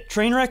did it.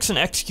 Trainwrecks and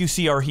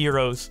XQC are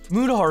heroes.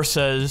 Mudahar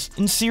says,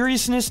 in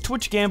seriousness,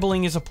 Twitch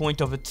gambling is a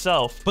point of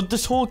itself, but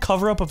this whole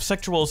cover-up of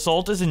sexual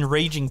assault is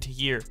enraging to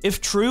hear.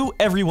 If true,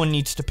 everyone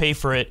needs to pay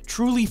for it.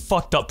 Truly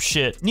fucked up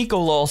shit. Nico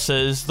Lol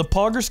says, the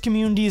Poggers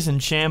community is in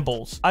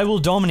shambles. I Will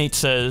Dominate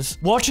says,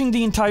 watching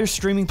the entire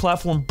streaming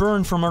platform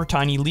burn from our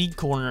tiny league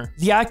corner.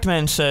 The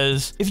Actman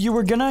says, if you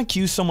were gonna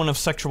accuse someone of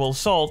sexual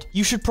assault,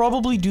 you should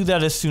probably do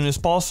that as soon as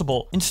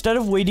possible, instead of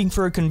of waiting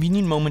for a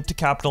convenient moment to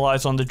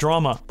capitalize on the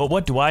drama. But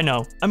what do I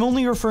know? I'm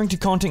only referring to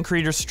content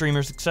creators,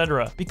 streamers,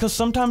 etc. because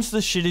sometimes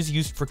this shit is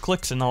used for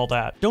clicks and all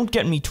that. Don't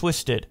get me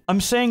twisted.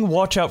 I'm saying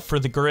watch out for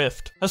the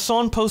grift.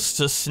 Hassan posts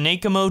a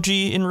snake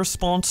emoji in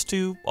response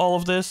to all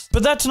of this.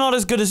 But that's not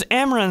as good as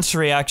Amaranth's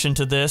reaction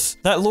to this,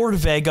 that Lord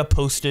Vega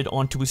posted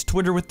onto his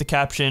Twitter with the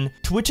caption,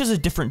 "Twitch is a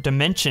different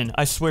dimension,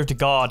 I swear to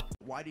God."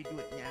 Why do you do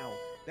it now?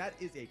 That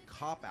is a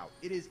cop-out.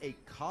 It is a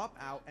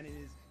cop-out, and it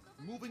is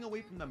moving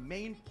away from the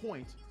main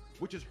point,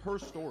 which is her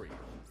story.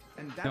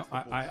 And that's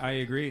I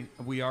agree.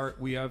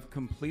 We've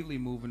completely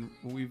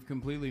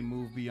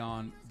moved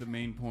beyond the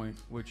main point,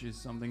 which is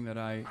something that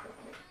I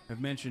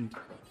have mentioned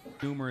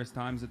numerous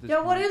times at this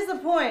point. What is the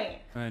point?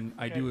 And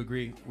I do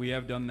agree. We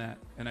have done that,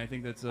 and I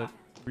think that's a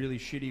really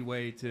shitty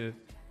way to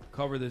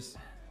cover this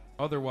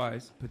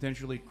otherwise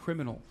potentially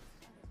criminal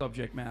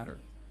subject matter.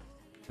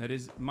 That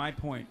is my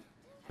point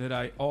that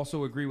I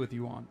also agree with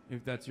you on,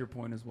 if that's your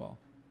point as well.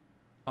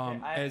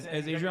 As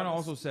Adriana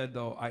also said,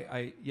 though,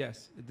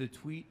 yes, the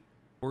tweet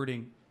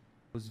wording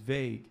was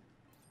vague,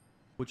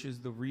 which is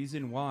the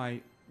reason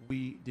why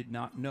we did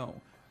not know.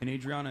 And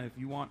Adriana, if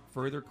you want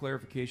further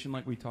clarification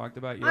like we talked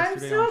about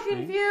yesterday I'm so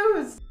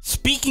confused!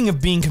 Speaking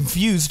of being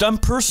confused, I'm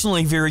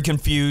personally very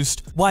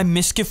confused why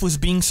Mizkif was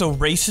being so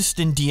racist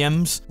in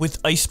DMs with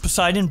Ice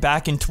Poseidon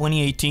back in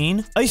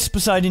 2018. Ice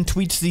Poseidon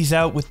tweets these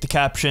out with the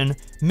caption,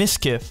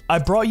 "Mizkif, I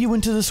brought you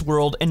into this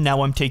world and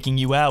now I'm taking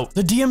you out."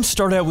 The DMs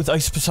start out with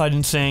Ice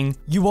Poseidon saying,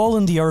 "You all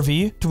in the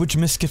RV?" To which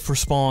Mizkif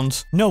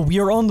responds, "No, we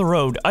are on the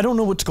road. I don't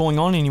know what's going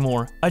on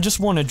anymore. I just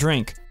want a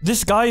drink.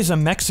 This guy is a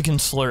Mexican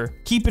slur.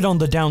 Keep it on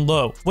the down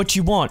low. What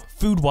you want,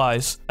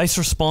 food-wise?" Ice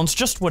responds,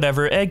 "Just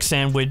whatever, egg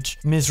sandwich."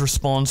 Miz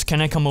responds,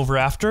 "Can I come over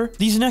after?"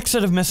 These next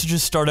set of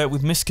messages start out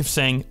with Mizkif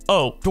saying,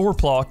 "Oh, door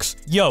blocks.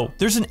 Yo,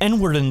 there's an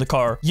N-word in the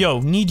car. Yo,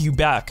 need you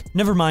back.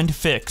 Never mind,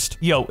 fixed.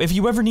 Yo, if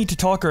you ever need to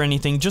talk or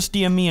anything, just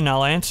DM me and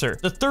I'll answer."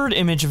 The third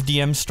image of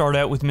DMs start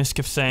out with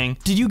Mizkif saying,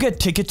 "Did you get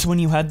tickets when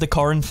you had the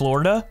car in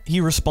Florida?" He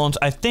responds,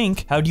 "I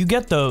think. How do you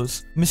get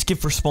those?"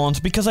 Mizkif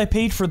responds, "Because I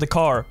paid for the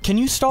car. Can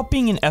you stop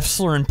being an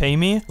F-slur and pay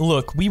me?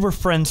 Look, we were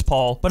friends,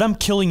 Paul, but I'm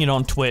killing it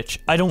on Twitch.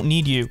 I don't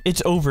need you.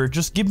 It's over.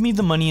 Just give me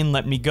the money and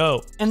let me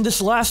go." And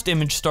this last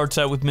image starts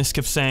out with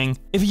Mizkif saying,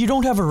 "If you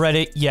don't have a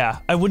Reddit, yeah,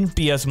 I wouldn't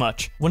be as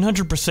much.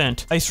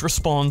 100%. Ice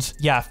responds,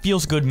 "Yeah,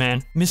 feels good,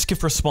 man."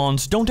 Mizkif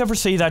responds, "Don't ever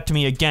say that to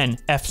me again,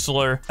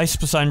 F-slur." Ice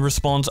Poseidon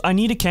responds, "I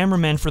need a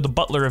cameraman for the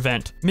Butler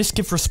event."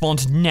 Mizkif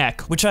responds,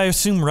 "Neck," which I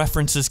assume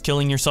references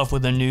killing yourself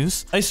with a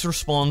noose. Ice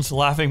responds,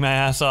 laughing my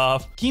ass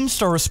off.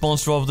 Keemstar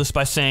responds to all of this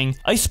by saying,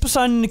 "Ice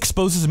Poseidon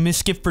exposes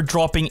Mizkif for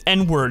dropping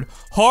N-word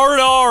hard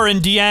R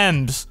in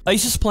DMs."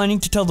 Ice is planning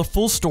to tell the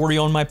full story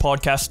on my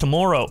podcast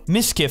tomorrow.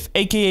 Mizkif,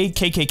 aka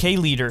KKK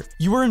leader,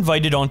 you are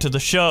invited onto the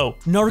show.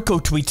 Narco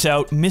tweets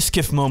out,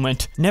 Mizkif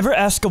moment. Never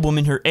ask a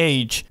woman her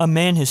age, a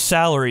man his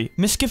salary.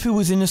 Mizkif, who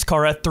was in his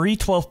car at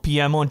 3:12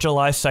 p.m. on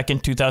July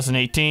 2nd,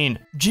 2018.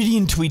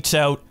 Gideon tweets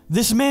out,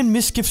 this man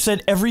Mizkif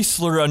said every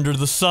slur under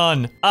the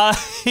sun.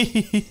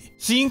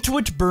 Seeing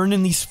Twitch burn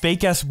and these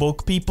fake-ass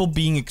woke people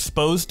being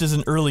exposed is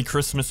an early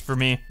Christmas for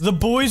me. The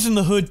Boys in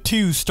the Hood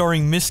 2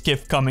 starring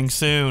Mizkif coming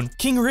soon.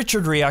 King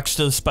Richard reacts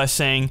to this by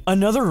saying,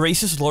 another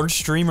racist large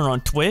streamer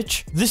on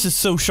Twitch? This is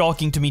so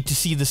shocking to me to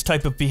see this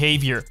type of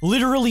behavior.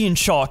 Literally in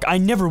shock, I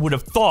never would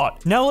have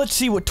thought. Now let's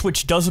see what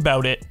Twitch does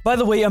about it. By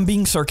the way, I'm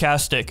being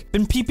sarcastic.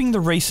 Been peeping the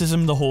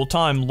racism the whole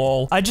time,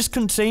 lol. I just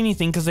couldn't say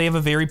anything because they have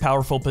a very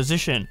powerful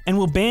position, and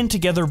will band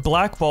together,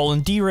 blackball,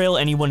 and derail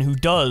anyone who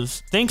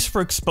does. Thanks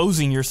for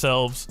exposing yourself.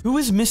 Who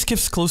is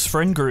Mizkif's close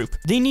friend group?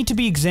 They need to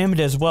be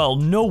examined as well.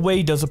 No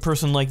way does a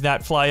person like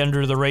that fly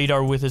under the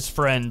radar with his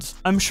friends.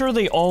 I'm sure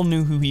they all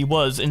knew who he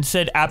was and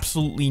said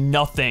absolutely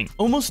nothing.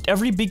 Almost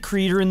every big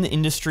creator in the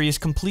industry is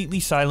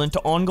completely silent to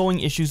ongoing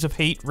issues of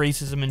hate,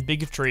 racism, and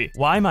bigotry.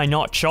 Why am I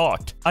not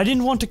shocked? I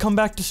didn't want to come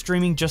back to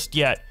streaming just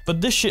yet,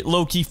 but this shit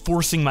low-key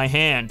forcing my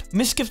hand.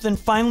 Mizkif then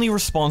finally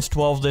responds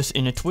to all of this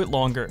in a twit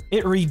longer.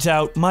 It reads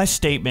out, my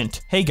statement.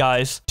 Hey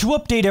guys, to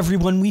update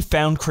everyone, we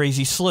found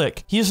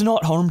CrazySlick. He has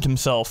not harmed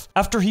himself.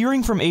 After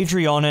hearing from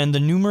Adriana and the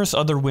numerous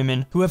other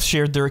women who have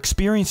shared their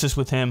experiences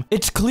with him,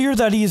 it's clear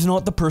that he is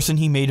not the person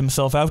he made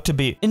himself out to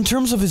be. In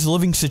terms of his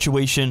living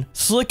situation,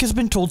 Slick has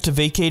been told to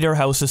vacate our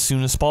house as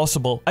soon as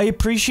possible. I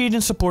appreciate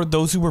and support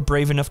those who were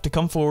brave enough to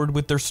come forward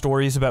with their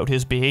stories about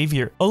his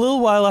behavior. A little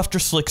while after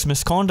Slick's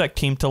misconduct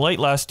came to light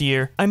last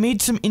year, I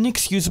made some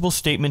inexcusable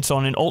statements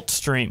on an alt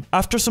stream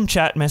after some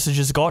chat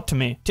messages got to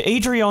me. To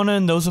Adriana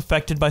and those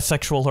affected by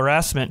sexual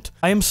harassment,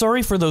 I am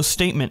sorry for those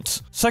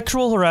statements.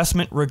 Sexual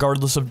harassment,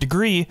 regardless of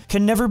degree,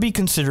 can never be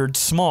considered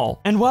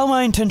small. And while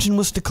my intention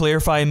was to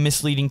clarify a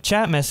misleading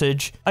chat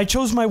message, I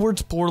chose my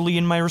words poorly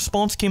and my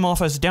response came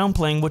off as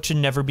downplaying what should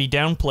never be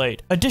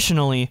downplayed.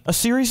 Additionally, a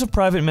series of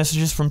private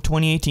messages from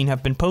 2018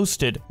 have been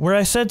posted, where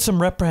I said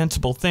some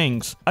reprehensible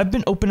things. I've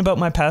been open about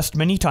my past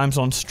many times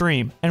on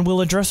stream, and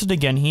will address it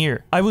again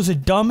here. I was a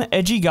dumb,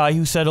 edgy guy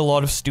who said a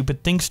lot of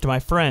stupid things to my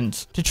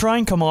friends, to try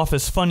and come off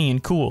as funny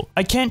and cool.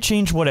 I can't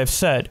change what I've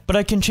said, but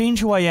I can change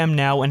who I am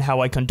now and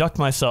how I conduct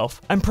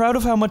myself. I'm proud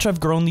of how how much I've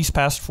grown these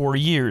past 4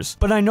 years,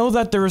 but I know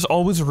that there is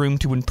always room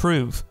to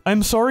improve.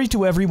 I'm sorry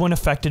to everyone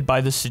affected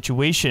by this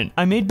situation.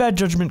 I made bad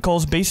judgment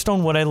calls based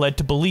on what I led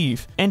to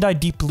believe, and I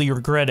deeply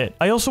regret it.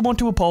 I also want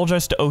to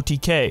apologize to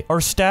OTK, our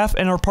staff,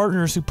 and our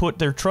partners who put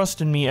their trust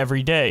in me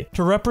every day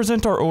to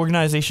represent our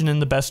organization in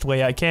the best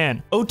way I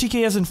can.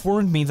 OTK has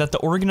informed me that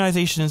the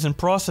organization is in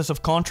process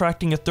of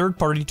contracting a third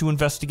party to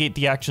investigate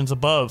the actions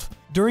above.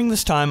 During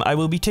this time, I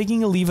will be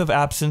taking a leave of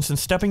absence and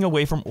stepping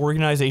away from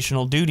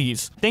organizational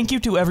duties. Thank you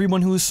to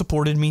everyone who has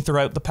supported me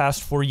throughout the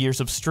past 4 years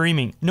of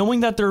streaming. Knowing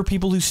that there are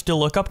people who still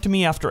look up to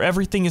me after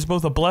everything is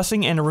both a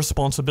blessing and a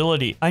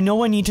responsibility. I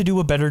know I need to do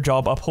a better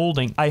job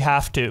upholding. I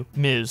have to.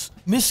 Ms.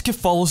 Mizkif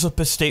follows up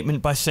his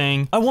statement by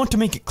saying, I want to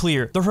make it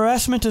clear, the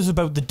harassment is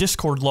about the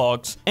Discord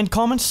logs, and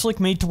comments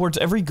Slick made towards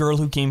every girl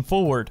who came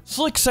forward.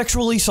 Slick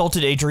sexually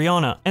assaulted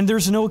Adriana, and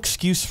there's no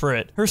excuse for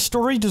it. Her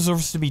story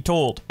deserves to be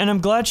told, and I'm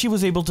glad she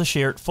was able to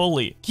share it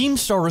fully.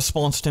 Keemstar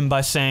responds to him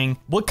by saying,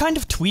 what kind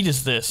of tweet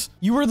is this?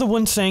 You were the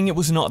one saying it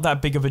was not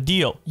that big of a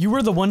deal. You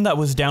were the one that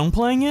was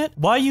downplaying it?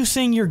 Why are you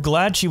saying you're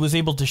glad she was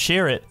able to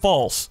share it?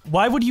 False.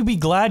 Why would you be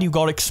glad you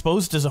got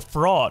exposed as a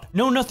fraud?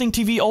 No Nothing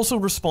TV also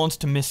responds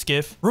to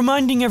Mizkif,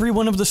 reminding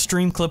everyone of the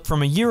stream clip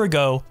from a year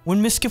ago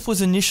when Mizkif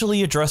was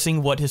initially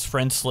addressing what his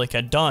friend Slick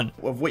had done.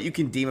 Of what you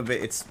can deem of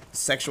it, it's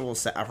sexual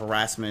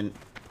harassment,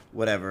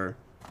 whatever.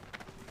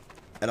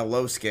 At a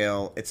low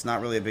scale, it's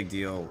not really a big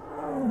deal.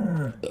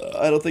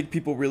 I don't think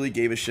people really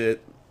gave a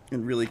shit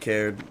and really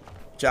cared.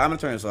 I'm gonna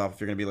turn this off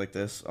if you're gonna be like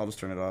this. I'll just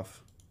turn it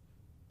off.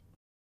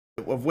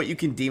 Of what you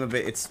can deem of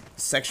it, it's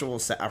sexual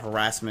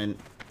harassment,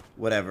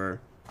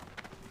 whatever.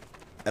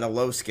 At a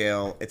low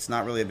scale, it's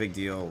not really a big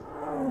deal.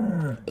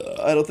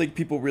 I don't think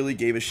people really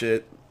gave a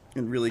shit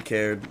and really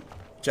cared.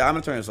 I'm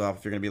gonna turn this off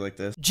if you're gonna be like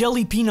this.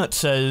 Jelly Peanut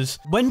says,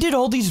 when did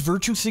all these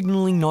virtue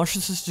signaling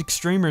narcissistic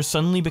streamers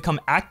suddenly become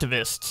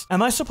activists?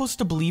 Am I supposed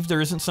to believe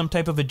there isn't some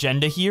type of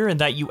agenda here and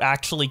that you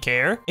actually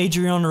care?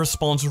 Adriana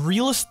responds,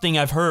 realest thing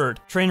I've heard.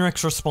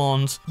 Trainwreck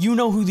responds, you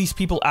know who these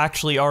people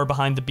actually are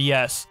behind the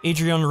BS.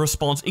 Adriana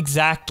responds,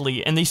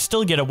 exactly, and they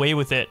still get away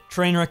with it.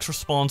 Trainwreck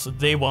responds,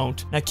 they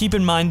won't. Now keep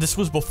in mind this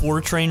was before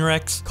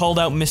Trainwreck called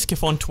out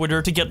Mizkif on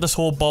Twitter to get this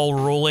whole ball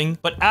rolling,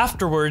 but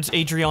afterwards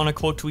Adriana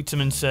quote tweets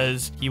him and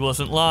says, he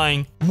wasn't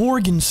lying.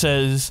 Morgan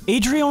says,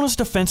 Adriana's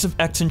defense of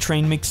X and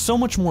Train makes so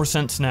much more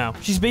sense now.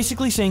 She's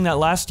basically saying that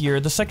last year,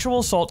 the sexual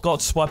assault got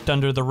swept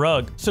under the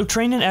rug, so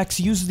Train and X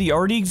used the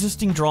already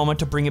existing drama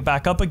to bring it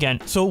back up again,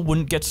 so it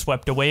wouldn't get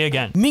swept away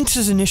again.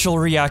 Minx's initial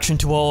reaction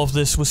to all of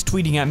this was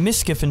tweeting at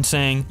Mizkif and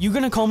saying, you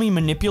gonna call me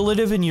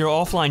manipulative in your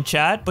offline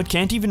chat, but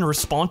can't even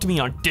respond to me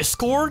on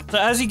Discord? So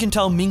as you can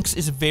tell, Minx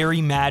is very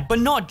mad, but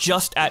not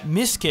just at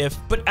Mizkif,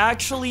 but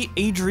actually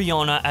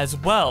Adriana as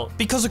well,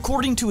 because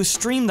according to a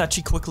stream that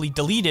she quickly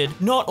deleted,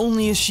 not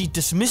only is she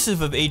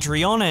dismissive of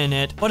Adriana in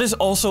it, but is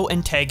also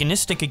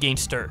antagonistic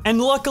against her.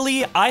 And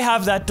luckily, I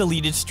have that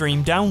deleted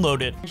stream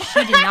downloaded.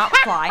 She did not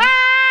fly.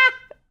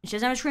 She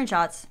doesn't have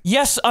screenshots.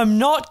 Yes, I'm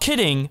not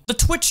kidding. The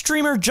Twitch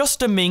streamer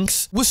Just a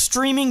Minx was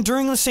streaming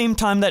during the same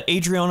time that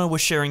Adriana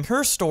was sharing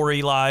her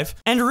story live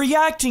and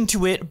reacting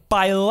to it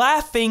by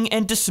laughing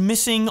and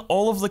dismissing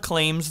all of the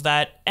claims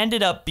that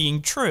ended up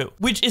being true,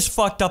 which is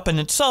fucked up in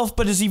itself,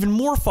 but is even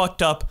more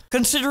fucked up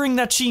considering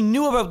that she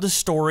knew about the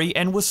story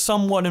and was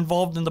somewhat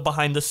involved in the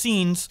behind the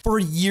scenes for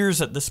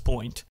years at this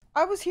point.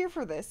 I was here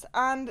for this,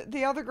 and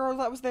the other girl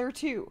that was there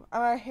too,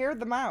 and I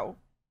heard them out.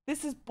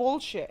 This is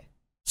bullshit.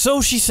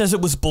 So she says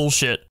it was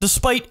bullshit,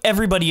 despite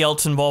everybody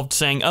else involved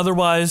saying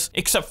otherwise,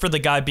 except for the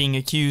guy being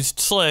accused,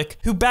 Slick,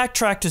 who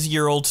backtracked his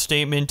year-old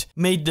statement,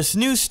 made this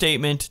new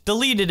statement,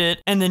 deleted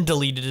it, and then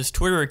deleted his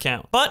Twitter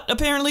account. But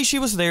apparently she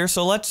was there,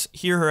 so let's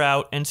hear her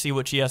out and see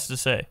what she has to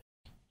say.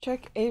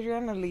 Check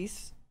Adriana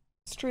Lee's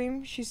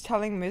stream. She's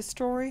telling Miz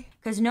story.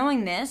 Because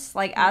knowing this,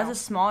 like, as a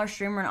smaller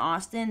streamer in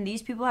Austin,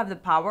 these people have the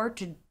power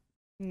to...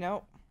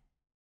 No.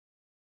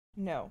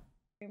 On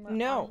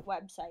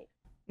website.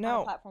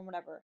 No. Platform,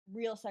 whatever.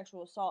 Real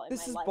sexual assault in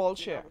this my is life.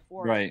 Bullshit.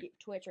 Before right.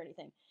 Twitch or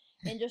anything.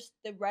 And just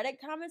the Reddit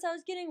comments I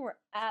was getting were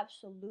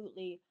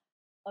absolutely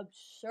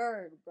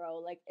absurd, bro.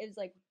 Like, it's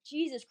like,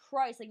 Jesus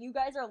Christ. Like, you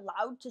guys are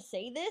allowed to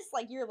say this?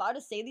 Like, you're allowed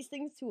to say these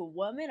things to a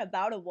woman,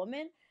 about a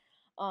woman?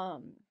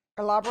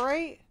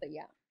 Elaborate? But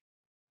yeah.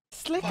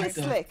 Slick is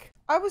slick.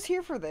 I was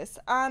here for this,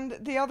 and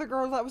the other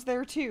girl that was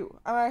there too,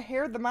 and I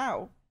heard them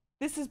out.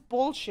 This is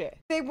bullshit.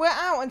 They went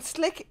out and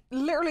Slick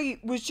literally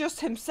was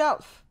just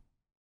himself.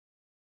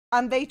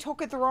 And they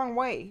took it the wrong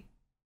way.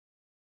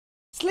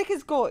 Slick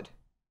is good.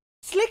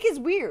 Slick is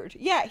weird.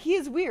 Yeah, he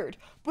is weird.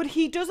 But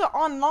he does it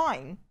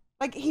online.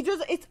 Like, he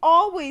does, it's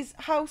always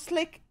how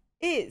Slick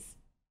is.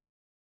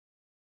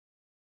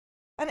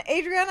 And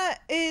Adriana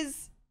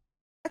is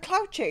a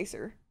clout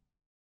chaser.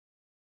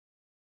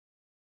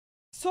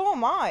 So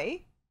am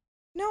I.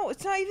 No,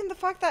 it's not even the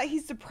fact that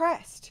he's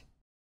depressed.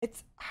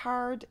 It's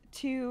hard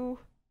to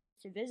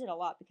visit a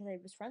lot because I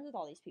was friends with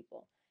all these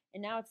people.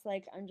 And now it's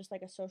like, I'm just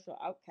like a social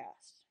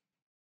outcast.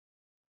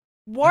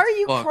 Why are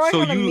you crying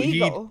on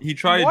Amigo? He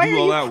tried to do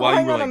all that while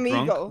you were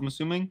like drunk, I'm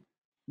assuming?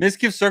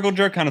 Mizkif circle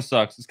jerk kind of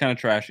sucks. It's kind of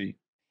trashy.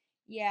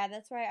 Yeah,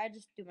 that's why I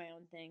just do my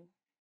own thing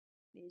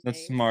these That's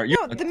days. smart. No,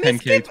 You the 10K,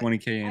 Mizkif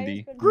 20K,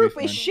 Andy. group You'll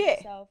be is fine.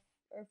 shit.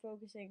 Or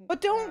focusing But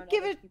don't around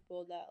give other it-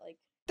 people that like.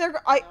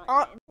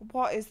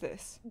 What is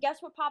this?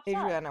 Guess what pops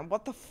up? Adriana,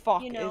 what the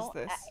fuck You know, is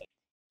this?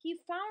 He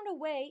found a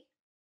way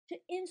to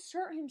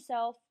insert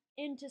himself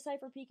into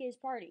Cypher PK's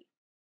party.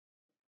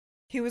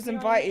 He was You know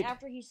what I mean? invited.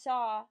 After he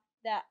saw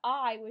that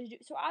I was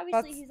so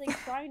obviously he's like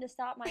trying to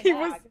stop my He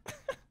was- bag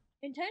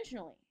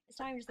intentionally. It's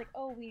not even just like,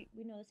 oh, we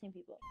know the same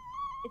people.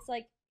 It's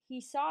like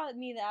he saw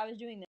me that I was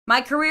doing this.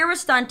 My career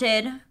was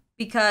stunted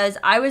because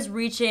I was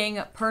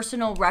reaching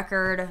personal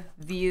record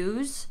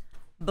views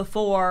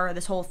before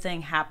this whole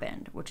thing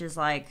happened, which is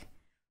like,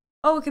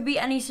 oh, it could be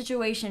any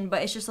situation,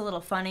 but it's just a little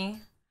funny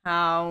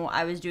how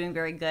I was doing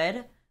very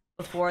good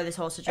before this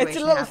whole situation It's a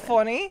little happened.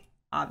 funny.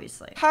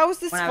 Obviously. How is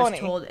this when funny? I was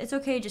told, it's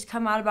okay, just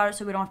come out about it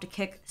so we don't have to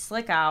kick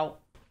Slick out.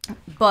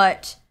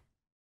 But,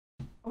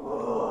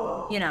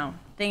 you know,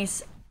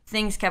 things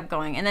kept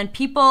going. And then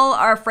people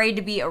are afraid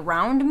to be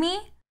around me.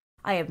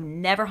 I have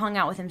never hung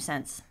out with him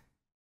since.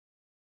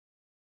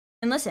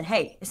 And listen,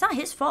 hey, it's not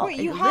his fault. Wait,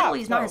 It you literally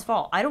have, is not his though.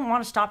 fault. I don't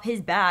want to stop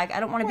his bag. I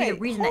don't want to be the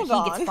Wait, reason that he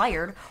hold gets on.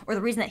 fired or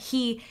the reason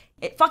that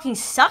it fucking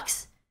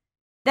sucks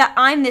that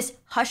I'm this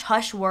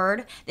hush-hush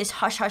word, this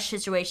hush-hush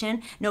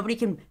situation. Nobody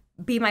can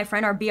be my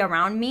friend or be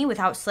around me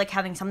without Slick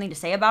having something to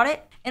say about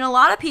it. And a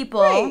lot of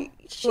people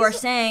who are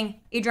saying,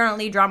 Adriana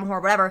Lee, drama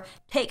whore, whatever,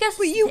 take us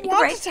But you take a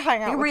wanted break, to hang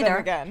take a out with them breather,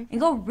 again. and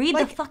go read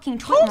Like, the fucking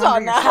tweet hold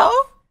on now.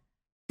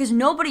 because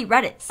nobody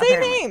read it. Say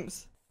apparently.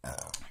 names.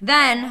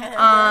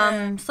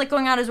 Then, Slick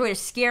going out his way to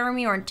scare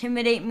me or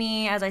intimidate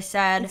me, as I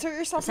said. Insert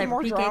yourself the in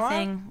more Cyber PK drama.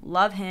 thing,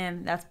 love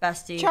him, that's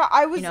bestie. Chat,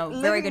 I was you know,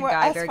 living very good with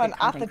guy, very Esfand good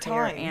at the content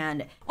creator. time.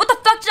 And what the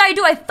fuck did I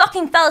do? I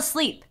fucking fell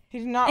asleep. He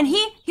did not. And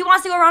he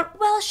wants to go around.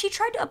 Well, she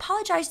tried to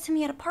apologize to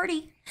me at a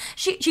party.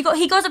 He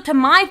goes up to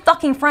my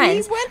fucking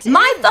friends. He went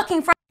my in.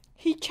 fucking friends.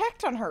 He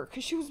checked on her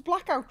because she was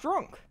blackout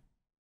drunk.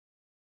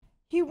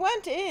 He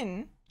went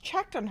in,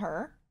 checked on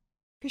her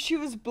because she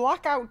was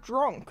blackout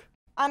drunk,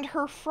 and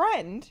her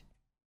friend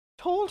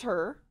told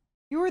her,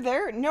 "You were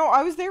there? No,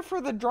 I was there for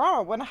the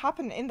drama when it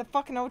happened in the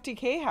fucking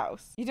OTK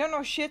house. You don't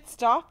know shit.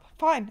 Stop.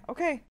 Fine.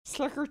 Okay.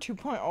 Slicker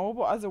 2.0,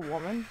 but as a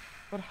woman,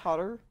 but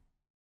hotter."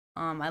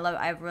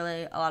 I have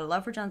really a lot of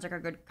love for John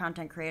Zucker, good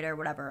content creator,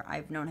 whatever.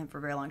 I've known him for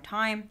a very long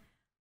time.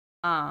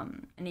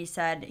 And he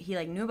said he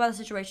like knew about the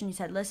situation. He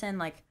said, listen,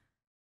 like,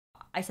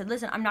 I said,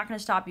 listen, I'm not gonna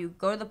stop you.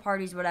 Go to the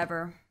parties,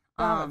 whatever.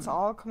 It's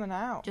all coming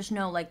out. Just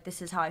know, like,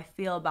 this is how I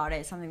feel about it.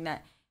 It's something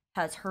that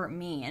has hurt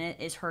me, and it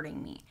is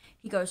hurting me.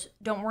 He goes,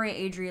 don't worry,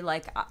 Adri.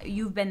 Like,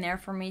 you've been there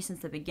for me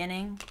since the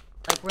beginning.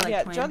 Like, we're like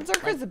Yeah, twins. John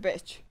Zucker's like, a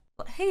bitch.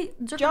 hey,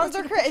 Zucker, John let's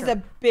take Zucker is a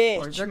picture. bitch,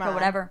 Or Zucker, man.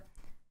 whatever.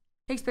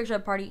 Takes a picture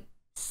of the party.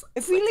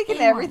 If we leak in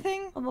Anyone.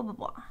 everything, Blah, blah, blah,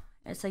 blah.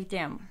 It's like,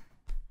 damn.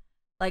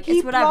 Like, he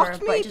it's whatever, blocked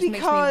but me it just makes me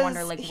because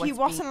wonder, like, what's he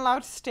wasn't being...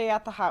 allowed to stay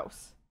at the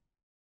house.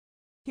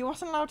 He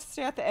wasn't allowed to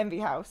stay at the Envy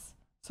house,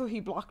 so he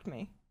blocked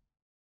me.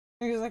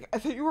 And he was like, "I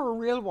thought you were a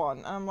real one,"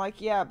 and I'm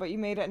like, "Yeah, but you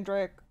made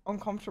Andrea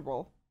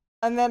uncomfortable."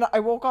 And then I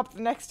woke up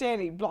the next day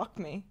and he blocked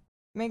me.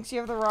 Makes you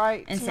have the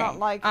right to not Insane.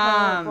 like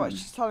her, but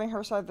she's telling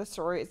her side of the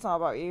story. It's not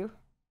about you.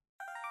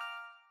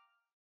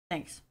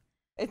 Thanks.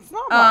 It's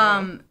not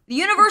about me. The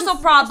universal This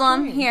is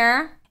problem extreme.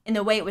 here, in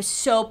the way it was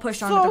so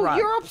pushed under the So rug.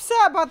 you're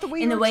upset about the way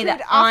in you the were way that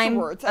treated I'm,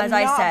 afterwards, as and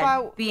I not said,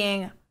 about...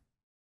 being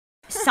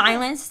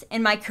silenced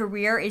in my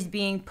career is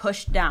being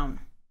pushed down.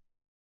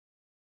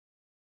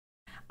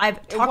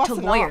 I've talked to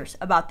wasn't lawyers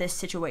about this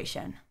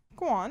situation.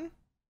 Go on.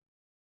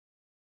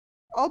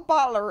 I'll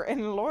battle her in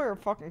a lawyer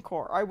fucking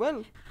court. I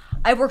will.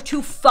 I worked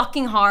too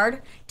fucking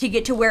hard to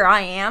get to where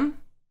I am,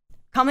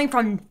 coming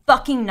from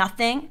fucking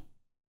nothing,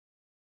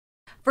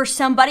 for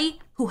somebody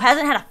who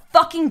hasn't had a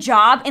fucking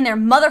job in their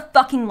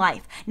motherfucking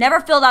life,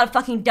 never filled out a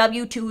fucking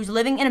W-2s,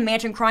 living in a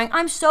mansion crying,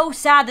 I'm so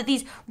sad that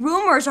these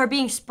rumors are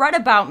being spread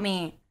about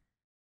me,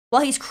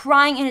 while he's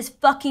crying in his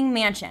fucking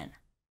mansion.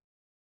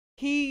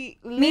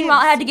 Meanwhile,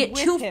 I had to get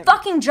two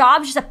fucking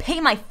jobs just to pay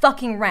my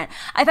fucking rent.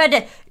 I've had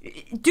to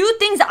do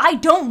things that I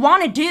don't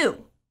want to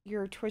do.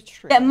 You're a Twitch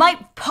streamer. That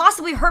might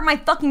possibly hurt my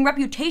fucking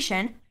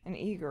reputation. An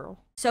e-girl.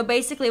 So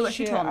basically what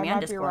she Shit, told me I on might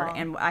be Discord, wrong.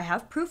 and I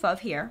have proof of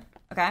here,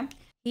 okay?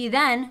 He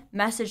then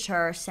messaged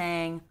her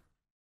saying,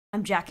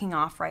 I'm jacking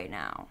off right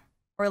now.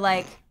 Or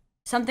like,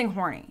 something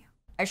horny.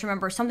 I just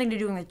remember something to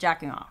do with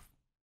jacking off.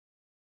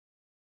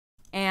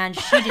 And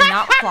she did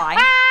not reply.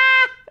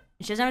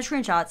 She doesn't have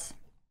screenshots.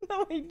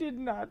 No, he did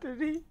not,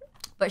 did he?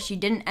 But she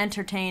didn't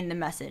entertain the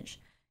message.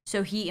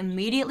 So he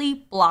immediately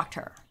blocked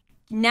her.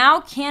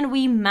 Now can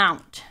we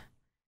mount?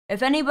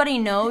 If anybody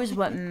knows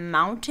what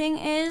mounting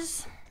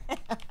is,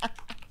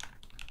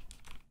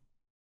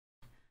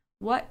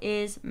 what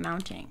is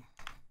mounting?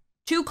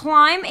 To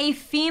climb a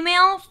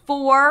female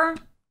for...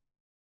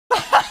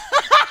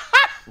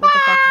 What the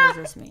fuck does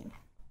this mean?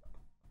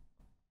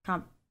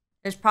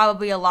 There's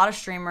probably a lot of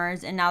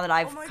streamers, and now that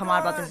I've come out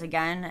about this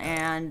again,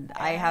 and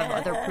I have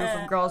other proof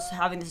of girls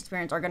having this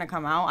experience are gonna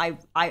come out,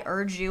 I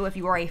urge you, if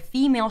you are a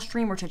female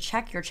streamer, to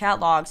check your chat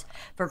logs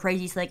for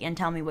CrazySlick and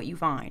tell me what you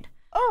find.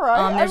 All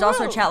right. There's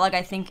also a chat log,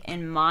 I think,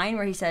 in mine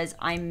where he says,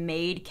 I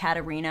made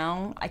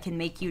Katarino. I can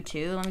make you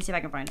too. Let me see if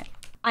I can find it.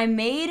 I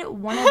made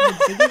one of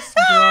the biggest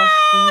girl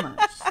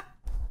streamers.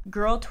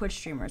 Girl Twitch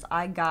streamers.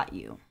 I got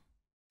you.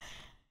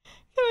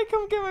 Can I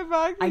come get my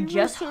bag? I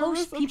just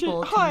host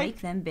people to make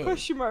them big.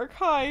 Question mark.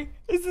 Hi.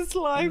 Is this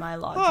live? In my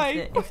logs.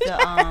 Hi. If the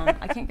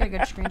I can't get a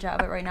good screenshot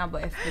of it right now,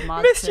 but if the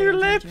mods Miss your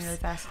lips. really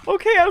fast,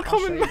 okay, I'll come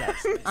show and you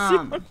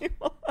guys. miss you.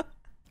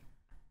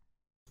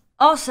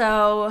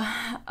 Also,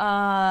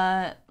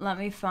 let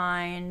me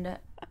find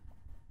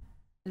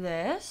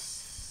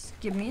this.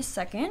 Give me a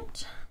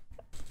second.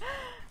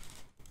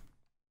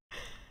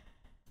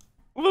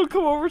 We'll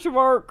come over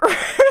tomorrow. Girls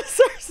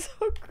are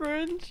so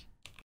cringe.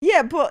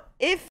 Yeah, but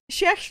if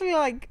she actually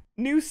like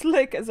knew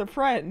Slick as a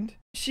friend,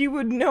 she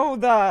would know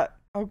that.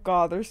 Oh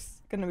god,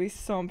 there's gonna be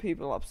some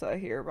people upset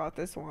here about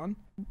this one.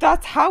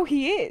 That's how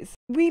he is.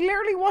 We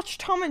literally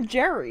watched Tom and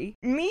Jerry.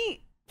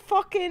 Me,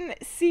 fucking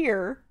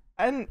Seer,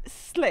 and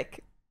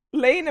Slick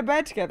lay in a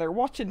bed together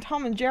watching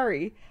Tom and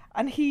Jerry,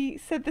 and he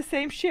said the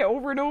same shit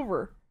over and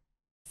over.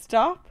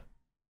 Stop.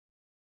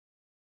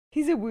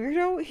 He's a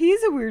weirdo? He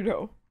is a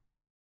weirdo.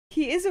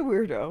 He is a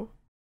weirdo.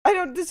 I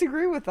don't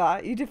disagree with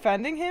that. You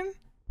defending him?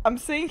 I'm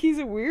saying he's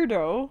a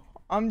weirdo.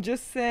 I'm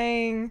just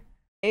saying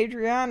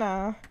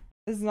Adriana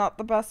is not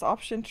the best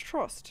option to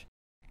trust.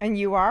 And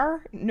you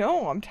are?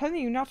 No, I'm telling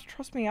you not to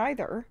trust me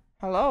either.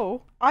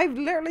 Hello? I've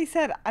literally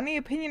said any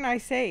opinion I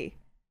say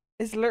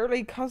is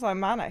literally because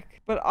I'm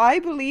manic. But I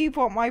believe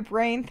what my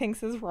brain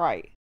thinks is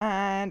right.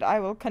 And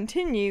I will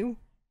continue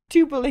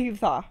to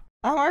believe that.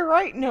 Am I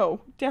right?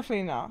 No,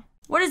 definitely not.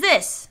 What is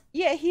this?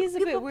 Yeah, he's a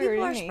bit weird,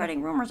 People are isn't he?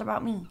 spreading rumors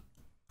about me.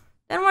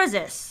 Then what is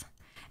this?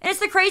 And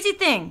it's the crazy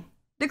thing.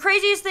 The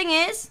craziest thing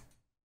is...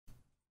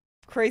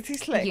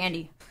 CrazySlick.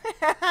 Andy.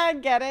 I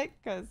get it,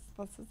 because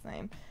that's his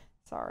name.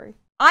 Sorry.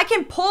 I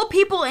can pull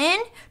people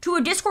in to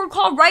a Discord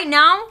call right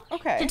now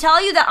to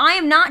tell you that I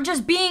am not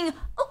just being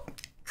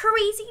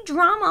crazy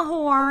drama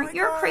whore.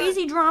 You're a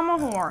crazy drama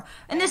whore.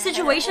 In this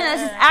situation, this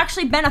has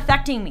actually been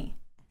affecting me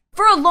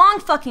for a long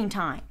fucking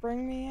time.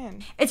 Bring me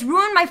in. It's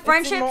ruined my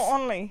friendships. It's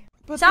only.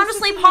 But Sound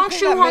asleep, honk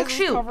shoe, honk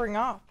shoe. Covering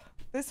up.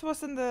 This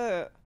wasn't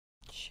the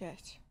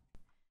shit.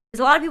 There's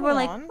a lot of people are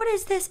like, what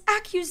is this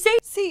accusation?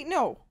 See,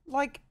 no,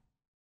 like,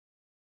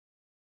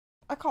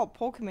 I called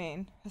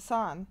Pokemon,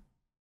 Hassan,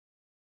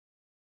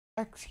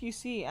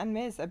 XQC, and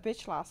Miz a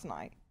bitch last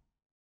night.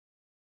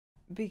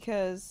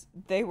 Because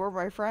they were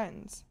my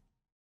friends.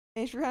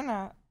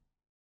 Adriana,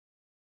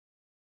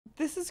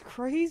 this is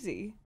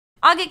crazy.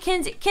 I'll get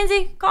Kinsey.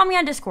 Kinsey, call me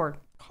on Discord.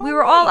 We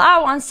were all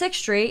out on 6th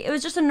Street. It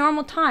was just a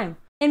normal time.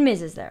 And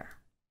Miz is there.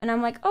 And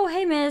I'm like, oh,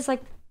 hey, Miz,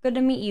 like, good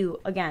to meet you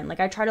again. Like,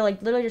 I try to,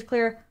 like, literally just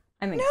clear...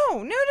 I mean,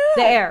 no.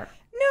 The air.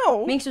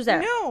 No. Minx was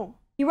there. No.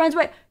 He runs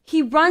away.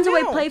 He runs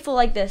away playful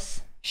like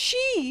this.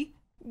 We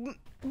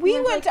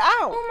went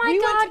out. Oh my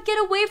god, get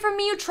away from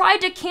me. You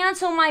tried to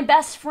cancel my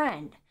best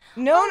friend.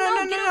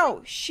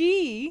 No.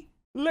 She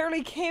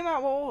literally came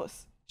out with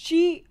us.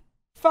 She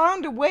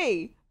found a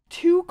way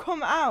to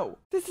come out.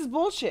 This is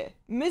bullshit.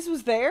 Miz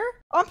was there.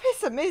 I'm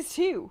pissed at Miz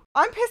too.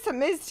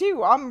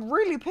 I'm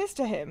really pissed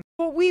at him.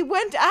 But we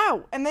went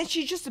out and then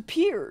she just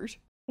appeared.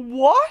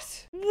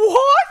 What?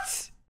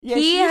 Yeah,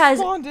 she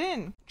spawned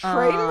in.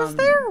 Train was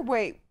there?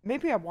 Wait,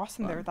 maybe I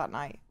wasn't there that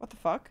night. What the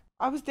fuck?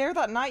 I was there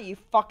that night, you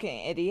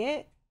fucking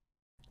idiot.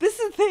 This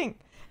is the thing.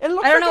 It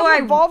looks like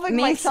I'm involving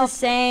myself. Minx is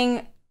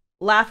saying,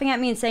 laughing at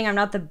me and saying I'm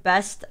not the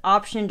best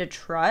option to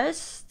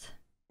trust.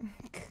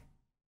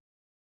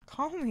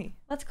 Call me.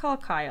 Let's call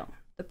Kyle,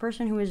 the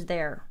person who is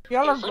there.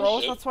 Y'all are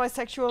gross, that's why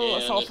sexual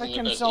assault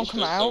victims don't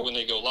come out. When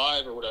they go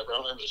live or whatever, I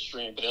don't remember the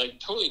stream, but they like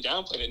totally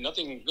downplayed it.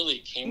 Nothing really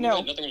came of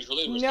it. Nothing was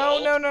really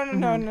resolved.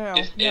 No.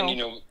 And you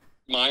know,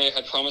 Maya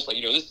had promised, like,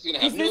 you know, this is gonna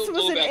have no this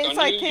was an blowback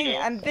inside on thing, you,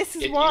 and this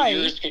is why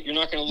you're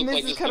not gonna look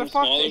like this kind of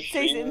some fucked. smaller It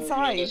stays streamer,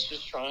 inside. you know, that's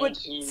just trying but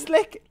to,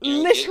 Slick you know,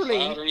 literally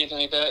get or anything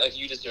like that. Like,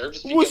 you deserve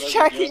to was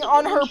checking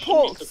on her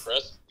pulse.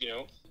 Suppress, you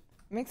know.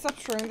 Mix up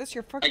stream this,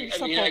 you're fucking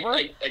yourself over.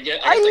 I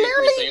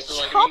literally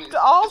chopped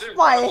off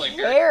my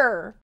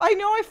hair. I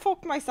know I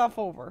fucked myself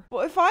over.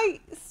 But if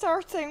I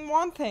start saying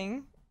one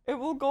thing, it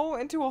will go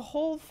into a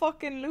whole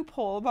fucking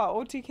loophole about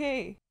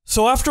OTK.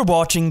 So after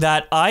watching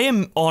that, I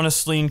am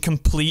honestly in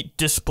complete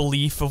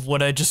disbelief of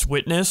what I just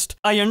witnessed.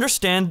 I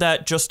understand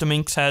that Justa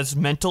Minx has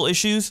mental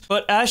issues,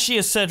 but as she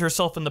has said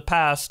herself in the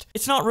past,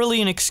 it's not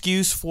really an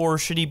excuse for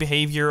shitty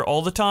behavior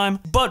all the time.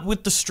 But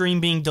with the stream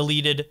being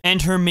deleted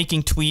and her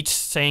making tweets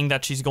saying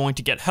that she's going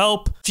to get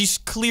help, she's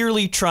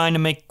clearly trying to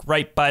make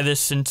right by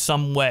this in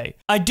some way.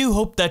 I do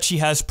hope that she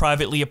has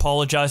privately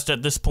apologized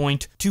at this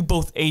point to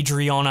both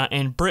Adriana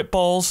and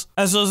Britballs,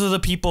 as those are the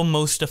people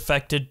most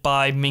affected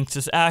by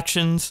Minx's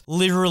actions. fans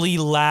literally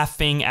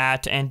laughing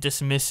at and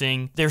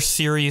dismissing their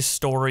serious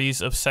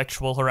stories of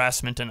sexual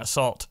harassment and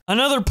assault.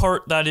 Another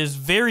part that is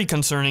very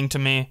concerning to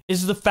me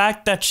is the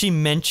fact that she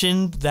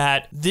mentioned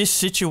that this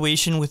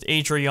situation with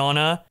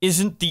Adriana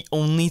isn't the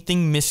only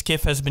thing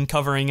Mizkif has been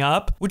covering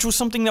up, which was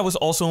something that was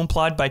also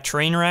implied by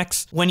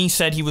Trainwrecks when he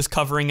said he was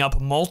covering up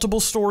multiple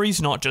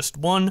stories, not just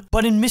one.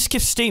 But in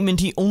Mizkif's statement,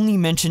 he only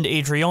mentioned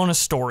Adriana's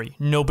story,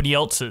 nobody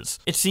else's.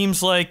 It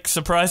seems like,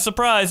 surprise,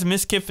 surprise,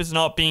 Mizkif is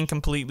not being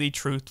completely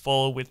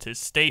truthful with his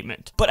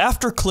statement. But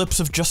after clips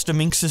of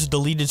Justaminx's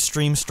deleted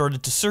stream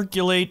started to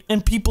circulate,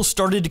 and people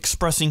started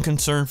expressing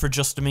concern for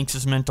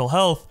Justaminx's mental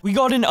health, we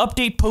got an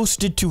update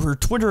posted to her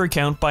Twitter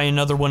account by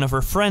another one of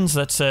her friends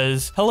that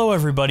says, "Hello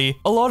everybody,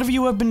 a lot of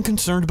you have been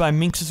concerned by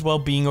Minx's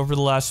well-being over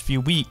the last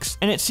few weeks,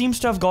 and it seems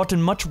to have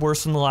gotten much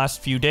worse in the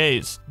last few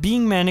days.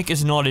 Being manic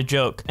is not a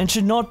joke, and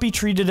should not be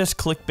treated as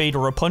clickbait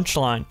or a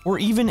punchline, or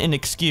even an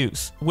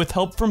excuse. With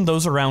help from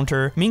those around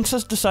her, Minx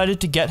has decided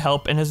to get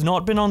help and has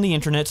not been on the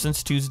internet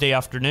since Tuesday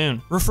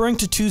afternoon," referring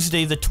to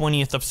Tuesday the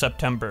 20th of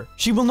September.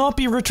 "She will not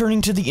be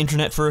returning to the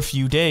internet for a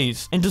few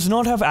days, and does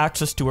not have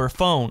access to her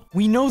phone.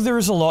 We know there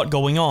is a lot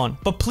going on,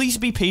 but please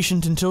be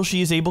patient until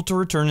she is able to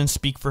return and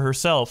speak for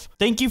herself.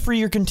 Thank you for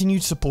your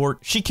continued support.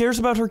 She cares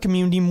about her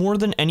community more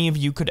than any of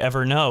you could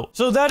ever know."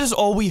 So that is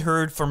all we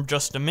heard from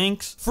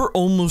Justaminx for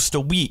almost a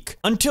week,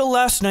 until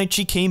last night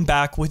she came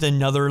back with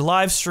another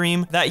live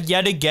stream that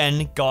yet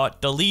again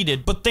got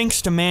deleted. But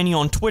thanks to Manny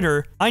on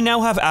Twitter, I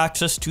now have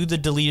access to the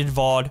deleted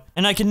VOD,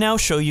 and I can now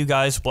show you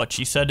guys what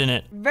she said in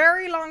it.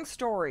 Very long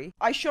story.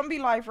 I shouldn't be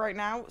live right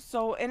now,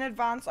 so in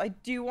advance I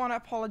do want to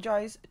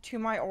apologize to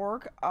my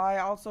org. I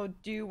also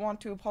do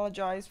want to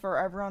apologize for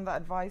everyone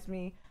that advised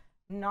me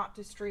not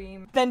to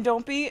stream. Then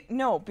don't be.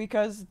 No,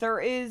 because there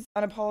is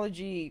an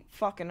apology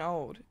fucking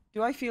owed.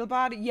 Do I feel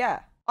bad? Yeah.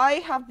 I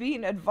have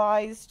been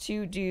advised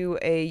to do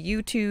a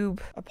YouTube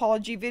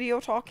apology video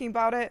talking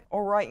about it,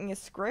 or writing a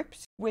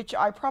script, which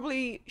I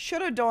probably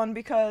should have done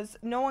because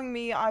knowing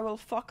me, I will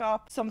fuck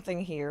up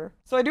something here.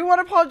 So I do want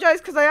to apologize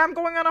because I am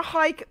going on a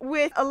hike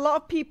with a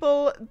lot of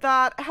people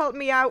that helped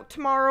me out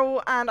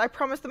tomorrow, and I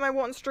promised them I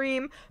won't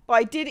stream, but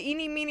I did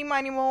eeny, meeny,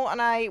 miny, mo,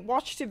 and I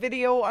watched a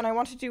video and I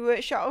want to do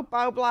it. Shout out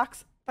Bow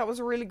Blacks. That was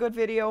a really good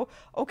video.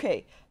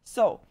 Okay,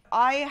 so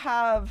I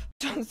have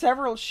done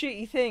several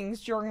shitty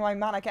things during my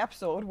manic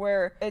episode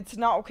where it's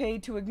not okay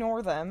to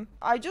ignore them.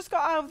 I just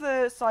got out of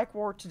the psych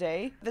ward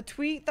today. The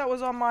tweet that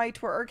was on my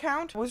Twitter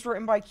account was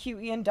written by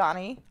Cutie and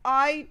Danny.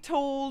 I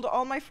told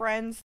all my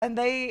friends and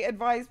they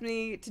advised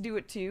me to do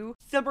it too.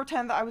 Still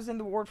pretend that I was in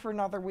the ward for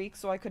another week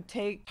so I could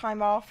take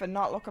time off and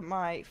not look at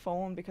my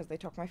phone because they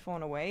took my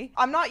phone away.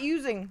 I'm not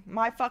using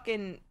my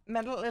fucking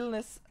mental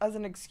illness as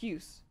an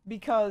excuse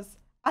because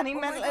any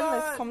mental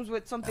illness comes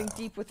with something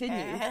deep within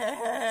you.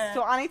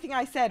 So anything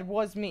I said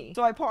was me.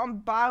 So I put on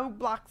Bow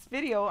Black's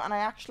video and I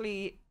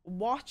actually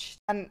watched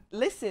and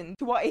listened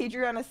to what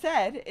Adriana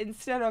said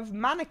instead of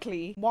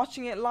manically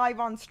watching it live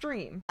on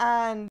stream.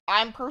 And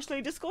I'm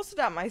personally disgusted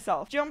at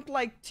myself. Jumped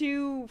like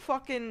 2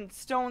 fucking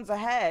stones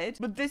ahead.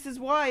 But this is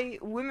why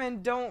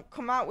women don't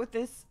come out with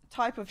this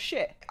type of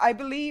shit. I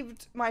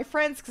believed my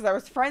friends because I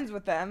was friends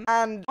with them,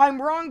 and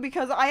I'm wrong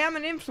because I am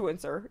an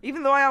influencer.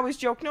 Even though I always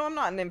joke, no, I'm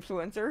not an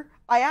influencer.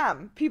 I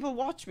am. People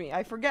watch me.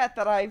 I forget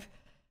that I've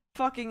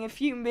fucking a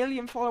few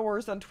million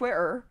followers on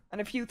Twitter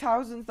and a few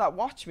thousands that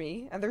watch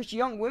me, and there's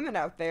young women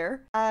out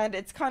there, and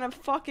it's kind of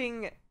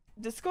fucking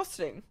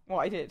disgusting what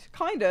I did.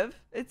 Kind of.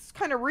 It's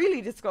kind of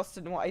really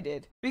disgusting what I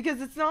did.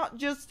 Because it's not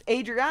just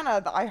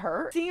Adriana that I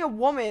hurt. Seeing a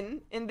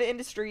woman in the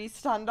industry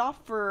stand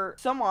up for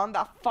someone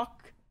that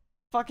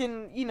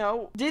fucking, you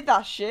know, did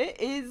that shit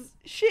is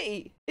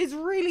shitty. Is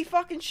really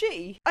fucking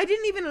shitty. I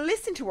didn't even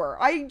listen to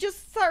her. I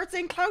just started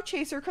saying clout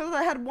chaser because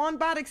I had one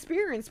bad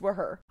experience with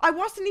her. I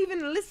wasn't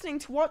even listening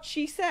to what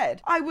she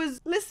said. I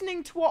was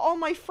listening to what all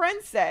my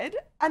friends said,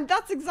 and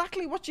that's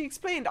exactly what she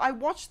explained. I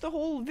watched the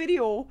whole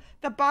video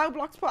that Bow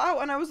Blocks put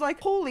out, and I was like,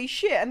 holy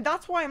shit, and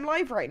that's why I'm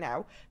live right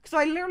now. Because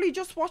I literally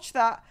just watched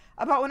that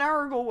about an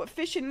hour ago with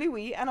Fish and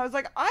Louie, and I was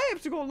like, I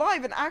have to go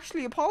live and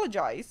actually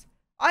apologize.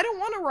 I don't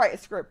want to write a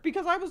script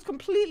because I was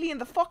completely in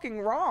the fucking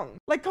wrong.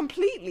 Like,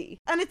 completely.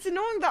 And it's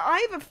annoying that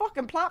I have a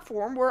fucking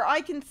platform where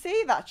I can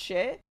say that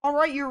shit.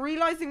 Alright, you're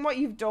realizing what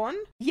you've done?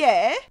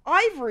 Yeah,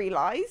 I've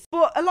realized.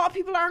 But a lot of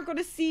people aren't going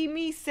to see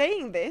me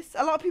saying this.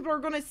 A lot of people are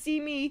going to see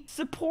me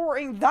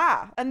supporting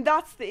that. And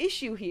that's the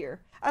issue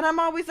here. And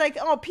I'm always like,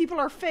 oh, people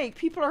are fake.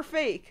 People are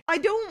fake. I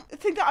don't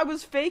think that I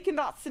was fake in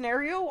that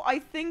scenario. I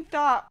think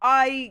that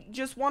I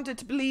just wanted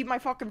to believe my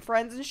fucking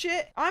friends and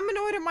shit. I'm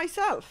annoyed at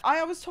myself.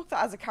 I always took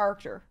that as a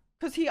character.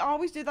 Because he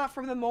always did that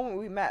from the moment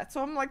we met.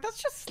 So I'm like,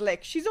 that's just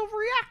slick. She's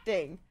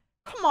overreacting.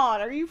 Come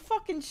on, are you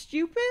fucking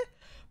stupid?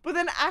 But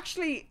then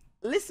actually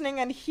listening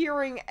and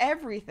hearing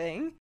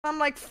everything, I'm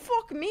like,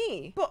 fuck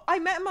me. But I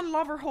met him on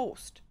Lover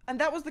Host. And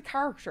that was the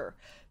character.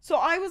 So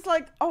I was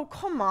like, oh,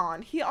 come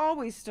on. He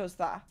always does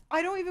that.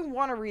 I don't even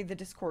want to read the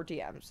Discord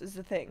DMs is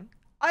the thing.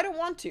 I don't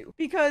want to,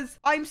 because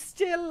I'm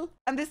still,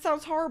 and this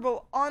sounds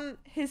horrible, on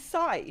his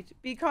side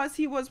because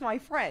he was my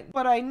friend.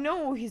 But I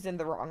know he's in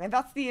the wrong, and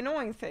that's the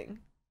annoying thing.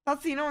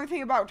 That's the annoying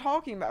thing about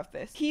talking about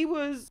this. He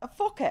was a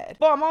fuckhead.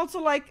 But I'm also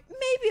like,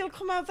 maybe it'll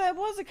come out that it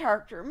was a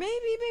character.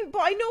 Maybe,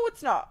 but I know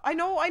it's not. I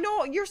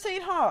know, you're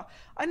saying ha.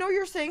 I know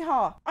you're saying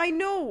ha. I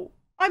know.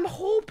 I'm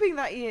hoping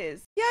that he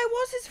is. Yeah, I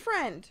was his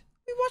friend.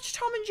 We watched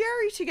Tom and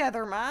Jerry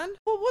together, man.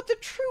 But what the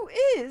truth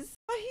is,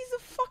 that he's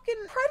a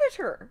fucking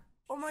predator.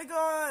 Oh my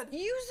god.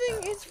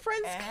 Using his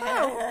friend's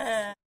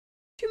clout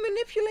to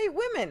manipulate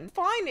women.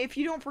 Fine if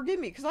you don't forgive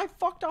me, because I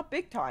fucked up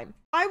big time.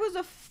 I was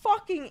a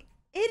fucking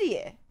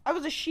idiot. I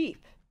was a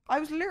sheep. I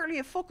was literally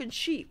a fucking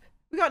sheep.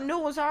 We got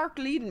Noah's Ark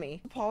leading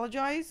me.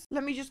 Apologize?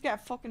 Let me just get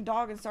a fucking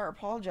dog and start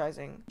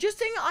apologizing. Just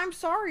saying I'm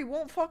sorry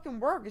won't fucking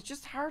work. It's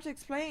just hard to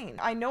explain.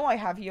 I know I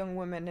have young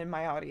women in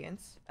my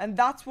audience, and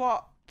that's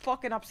what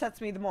fucking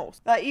upsets me the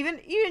most. That even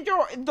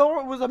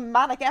though it was a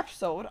manic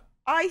episode,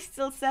 I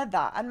still said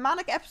that. And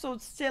manic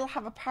episodes still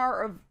have a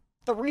part of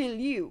the real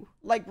you.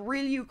 Like,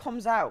 real you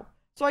comes out.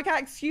 So I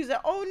can't excuse it.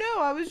 Oh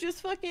no, I was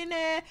just fucking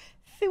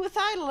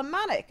suicidal and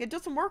manic. It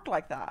doesn't work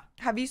like that.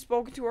 Have you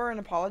spoken to her and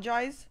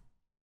apologized?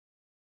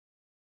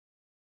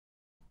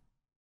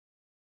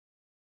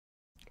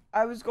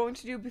 I was going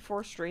to do it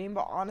before stream,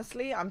 but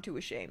honestly, I'm too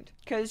ashamed.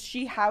 Because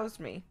she housed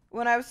me.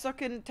 When I was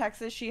stuck in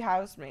Texas, she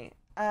housed me.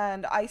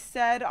 And I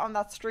said on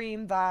that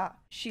stream that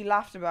she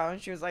laughed about,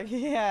 and she was like,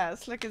 yeah,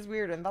 Slick is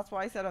weird. And that's what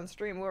I said on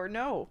stream. Or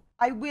no,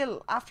 I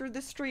will. After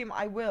this stream,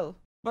 I will.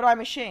 But I'm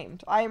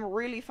ashamed. I am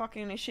really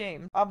fucking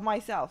ashamed of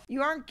myself.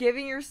 You aren't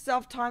giving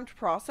yourself time to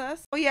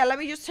process. Oh yeah, let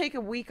me just take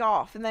a week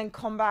off and then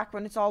come back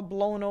when it's all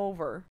blown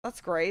over.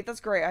 That's great. That's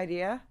a great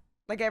idea.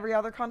 Like every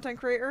other content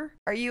creator.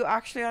 Are you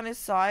actually on his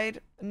side?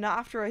 Not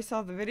after I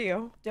saw the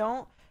video.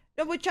 Don't.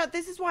 No, but chat,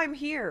 this is why I'm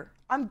here.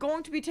 I'm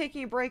going to be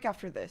taking a break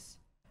after this.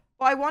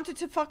 But I wanted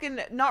to fucking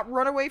not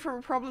run away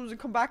from problems and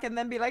come back and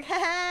then be like,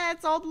 haha,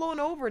 it's all blown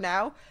over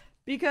now.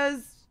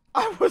 Because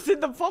I was in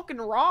the fucking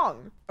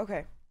wrong.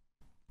 Okay.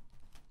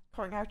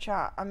 Calling out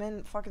chat. I'm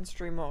in fucking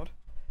stream mode.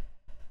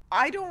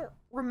 I don't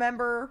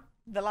remember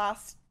the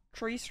last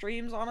 3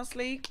 streams,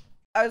 honestly.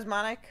 I was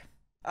manic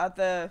at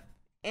the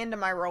end of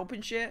my rope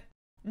and shit.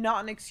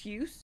 Not an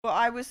excuse, but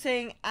I was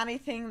saying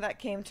anything that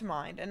came to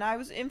mind, and I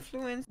was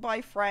influenced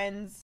by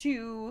friends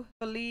to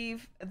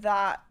believe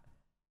that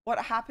what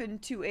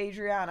happened to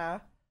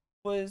Adriana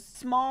was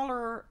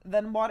smaller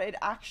than what it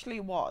actually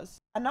was.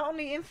 And not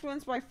only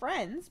influenced by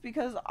friends,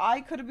 because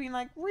I could have been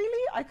like,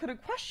 really? I could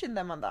have questioned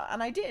them on that,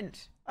 and I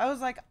didn't. I was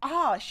like,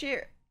 ah,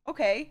 shit,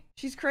 okay,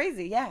 she's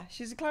crazy, yeah,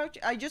 she's a clout.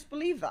 I just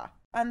believe that,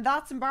 and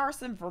that's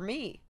embarrassing for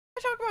me.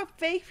 I talk about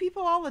fake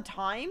people all the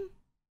time.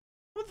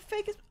 What the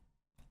fake is?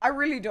 I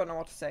really don't know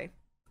what to say.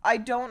 I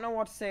don't know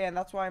what to say, and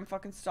that's why I'm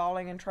fucking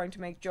stalling and trying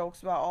to make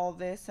jokes about all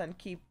this and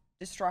keep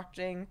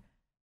distracting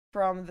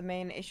from the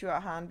main issue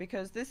at hand,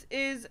 because this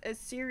is a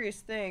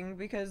serious thing,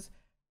 because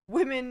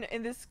women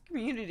in this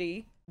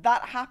community,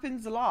 that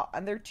happens a lot,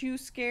 and they're too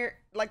scared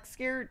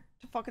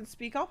to fucking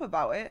speak up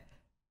about it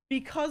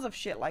because of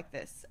shit like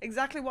this.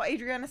 Exactly what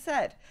Adriana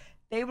said.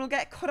 They will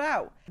get cut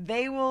out.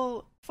 They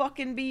will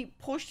fucking be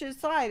pushed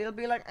aside. It'll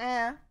be like,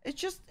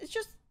 it's just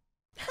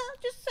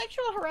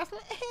sexual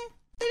harassment.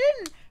 They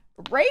didn't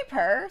rape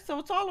her, so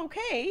it's all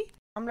okay.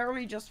 I'm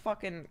literally just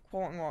fucking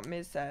quoting what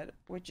Miz said,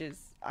 which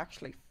is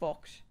actually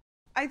fucked.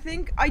 I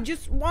think I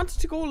just wanted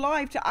to go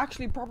live to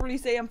actually properly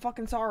say I'm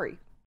fucking sorry.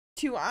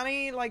 To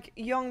any, like,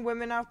 young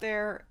women out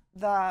there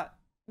that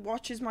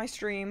watches my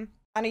stream,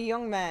 any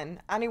young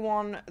men,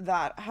 anyone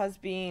that has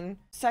been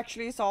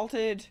sexually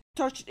assaulted,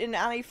 touched in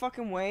any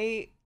fucking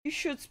way, you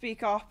should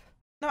speak up.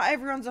 Not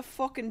everyone's a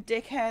fucking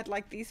dickhead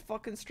like these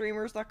fucking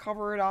streamers that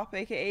cover it up,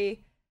 aka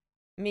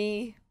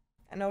me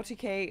and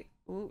OTK.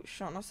 Ooh,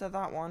 shouldn't have said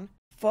that one.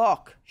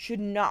 Fuck, should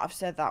not have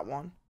said that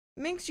one.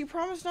 Minx, you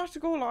promised not to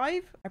go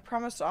live? I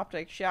promised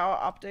Optic. Shout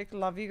out Optic,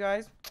 love you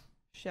guys.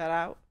 Shout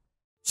out.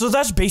 So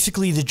that's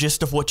basically the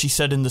gist of what she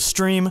said in the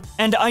stream,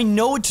 and I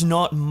know it's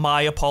not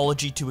my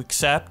apology to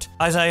accept,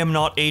 as I am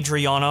not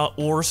Adriana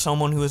or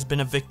someone who has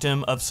been a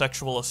victim of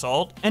sexual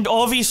assault, and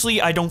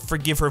obviously I don't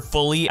forgive her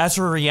fully, as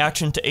her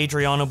reaction to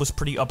Adriana was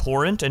pretty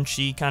abhorrent, and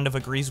she kind of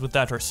agrees with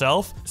that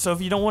herself. So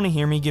if you don't want to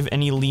hear me give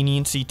any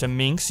leniency to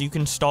Minx, you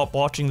can stop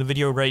watching the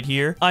video right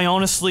here. I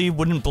honestly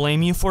wouldn't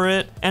blame you for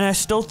it, and I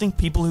still think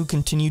people who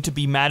continue to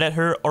be mad at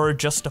her are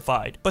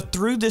justified. But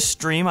through this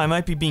stream, I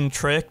might be being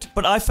tricked,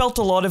 but I felt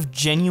a lot of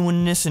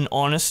genuineness and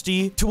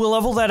honesty to a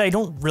level that I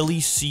don't really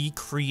see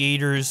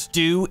creators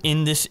do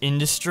in this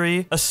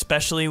industry,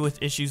 especially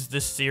with issues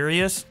this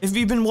serious. If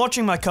you've been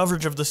watching my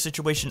coverage of the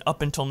situation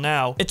up until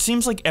now, it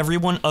seems like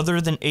everyone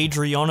other than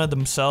Adriana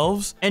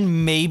themselves,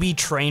 and maybe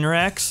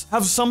Trainwrecks,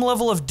 have some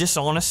level of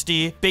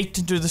dishonesty baked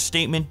into the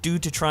statement due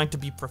to trying to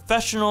be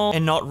professional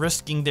and not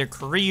risking their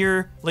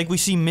career. Like we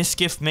see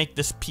Mizkif make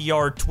this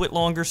PR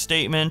Twitlonger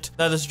statement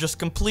that is just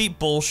complete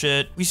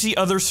bullshit. We see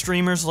other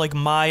streamers like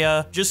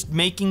Maya just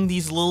making these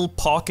these little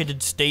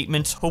pocketed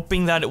statements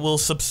hoping that it will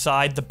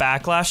subside the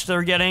backlash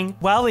they're getting.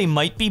 While they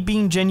might be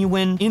being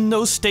genuine in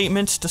those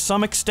statements to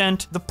some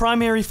extent, the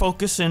primary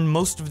focus in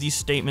most of these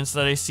statements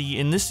that I see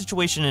in this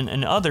situation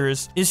and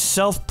others is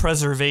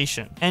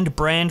self-preservation and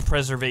brand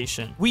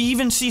preservation. We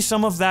even see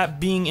some of that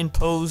being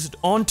imposed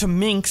onto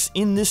Minx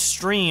in this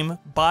stream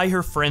by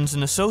her friends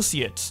and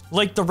associates,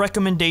 like the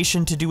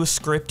recommendation to do a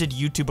scripted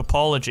YouTube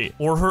apology,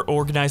 or her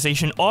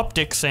organization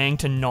Optic saying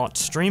to not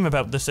stream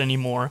about this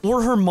anymore,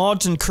 or her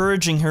mods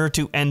encouraging her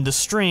to end the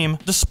stream,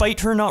 despite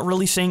her not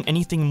really saying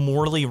anything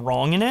morally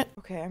wrong in it.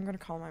 Okay, I'm gonna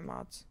call my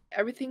mods.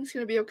 Everything's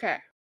gonna be okay,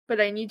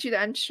 but I need you to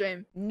end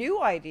stream.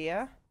 New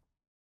idea.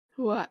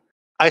 What?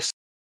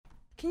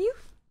 Can you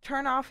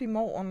turn off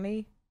emote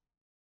only?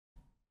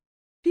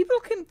 People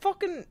can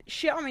fucking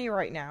shit on me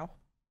right now.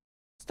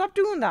 Stop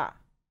doing that.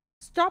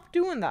 Stop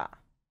doing that.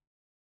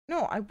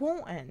 No, I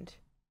won't end.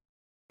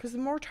 Because the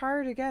more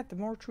tired I get, the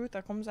more truth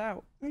that comes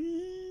out.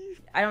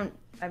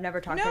 I've never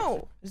talked to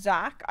No,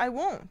 Zach, I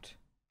won't.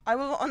 I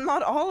will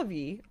unmod all of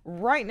you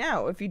right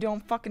now if you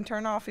don't fucking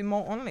turn off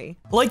emote only.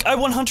 Like, I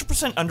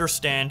 100%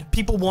 understand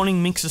people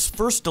wanting Minx's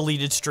first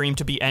deleted stream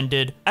to be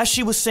ended, as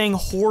she was saying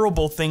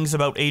horrible things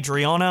about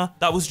Adriana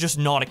that was just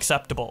not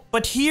acceptable.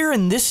 But here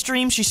in this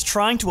stream, she's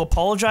trying to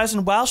apologize,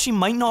 and while she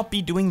might not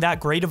be doing that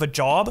great of a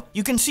job,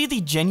 you can see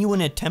the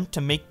genuine attempt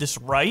to make this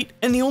right.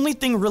 And the only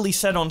thing really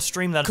said on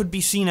stream that could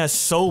be seen as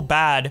so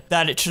bad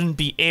that it shouldn't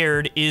be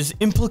aired is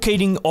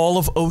implicating all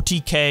of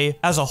OTK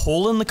as a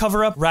whole in the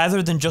cover-up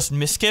rather than just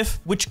Mizkif,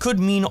 which could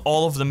mean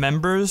all of the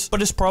members,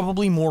 but is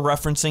probably more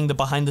referencing the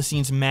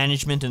behind-the-scenes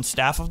management and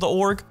staff of the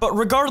org. But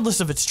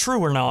regardless if it's true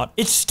or not,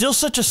 it's still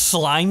such a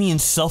slimy and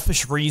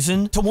selfish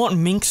reason to want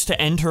Minx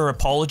to end her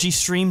apology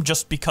stream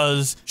just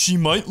because she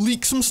might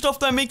leak some stuff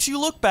that makes you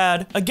look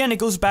bad. Again, it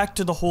goes back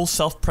to the whole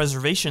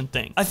self-preservation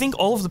thing. I think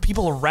all of the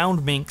people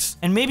around Minx,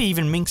 and maybe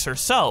even Minx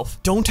herself,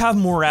 don't have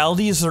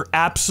morality as their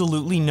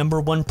absolutely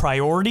 #1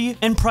 priority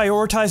and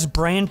prioritize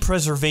brand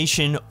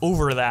preservation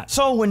over that.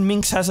 So when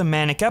Minx has a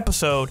manic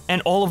episode,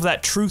 and all of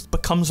that truth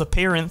becomes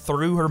apparent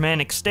through her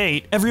manic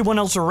state, everyone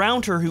else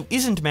around her who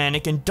isn't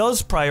manic and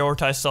does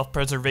prioritize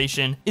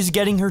self-preservation is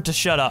getting her to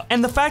shut up.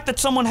 And the fact that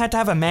someone had to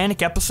have a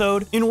manic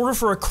episode in order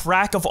for a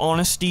crack of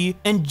honesty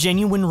and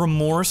genuine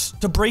remorse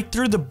to break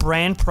through the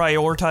brand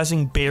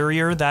prioritizing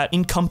barrier that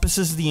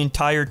encompasses the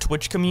entire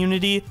Twitch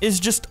community is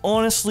just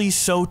honestly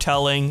so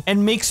telling,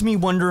 and makes me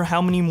wonder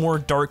how many more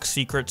dark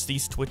secrets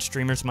these Twitch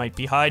streamers might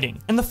be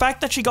hiding. And the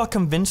fact that she got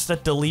convinced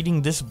that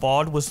deleting this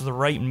VOD was the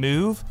right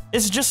move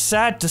is just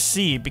sad to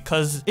see,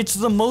 because it's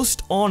the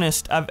most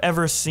honest I've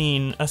ever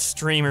seen a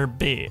streamer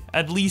be,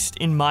 at least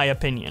in my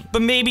opinion.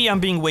 But maybe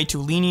I'm being way too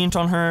lenient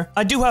on her.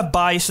 I do have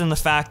bias in the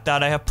fact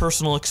that I have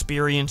personal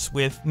experience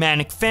with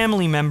manic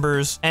family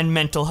members and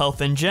mental health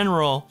in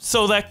general,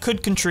 so that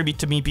could contribute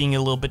to me being a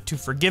little bit too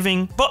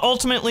forgiving. But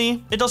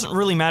ultimately, it doesn't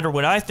really matter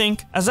what I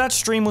think, as that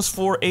stream was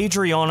for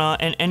Adriana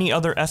and any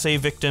other SA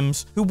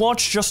victims who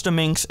watched Just a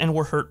Minx and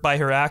were hurt by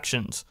her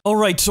actions.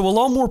 Alright, so a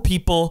lot more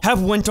people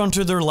have went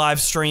onto their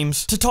live streams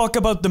to talk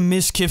about the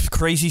Mizkif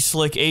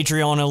CrazySlick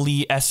Adriana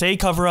Lee SA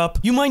cover-up.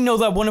 You might know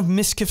that one of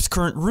Mizkif's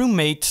current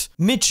roommates,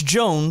 Mitch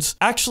Jones,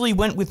 actually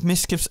went with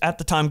Mizkif's at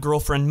the time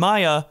girlfriend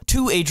Maya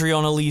to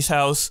Adriana Lee's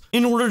house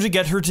in order to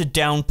get her to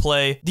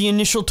downplay the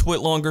initial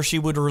twitlonger she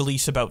would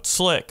release about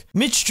Slick.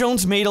 Mitch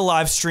Jones made a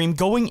live stream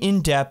going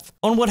in depth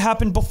on what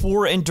happened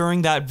before and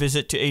during that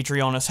visit to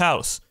Adriana's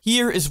house.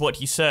 Here is what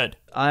he said.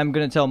 I'm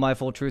going to tell my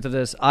full truth of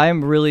this.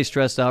 I'm really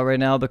stressed out right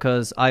now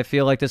because I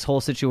feel like this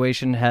whole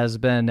situation has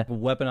been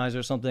weaponized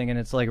or something, and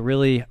it's like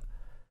really,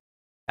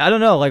 I don't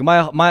know, like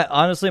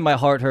honestly, my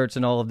heart hurts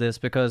in all of this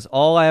because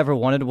all I ever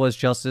wanted was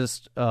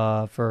justice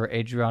for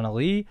Adriana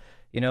Lee.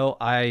 You know,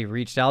 I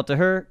reached out to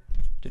her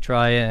to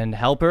try and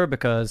help her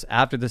because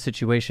after the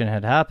situation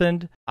had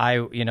happened,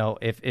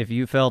 if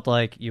you felt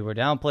like you were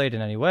downplayed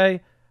in any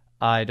way,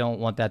 I don't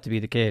want that to be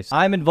the case.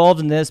 I'm involved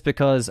in this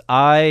because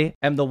I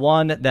am the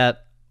one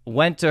that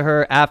went to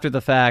her after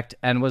the fact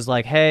and was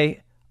like,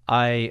 hey,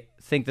 I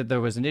think that there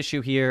was an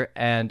issue here,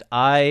 and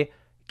I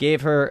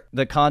gave her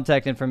the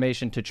contact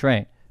information to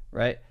Train,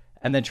 right?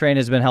 And then Train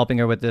has been helping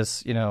her with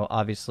this, you know,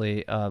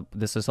 obviously,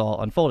 this is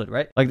all unfolded,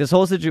 right? Like, this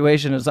whole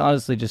situation is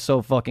honestly just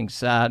so fucking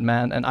sad,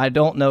 man, and I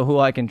don't know who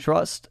I can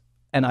trust,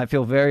 and I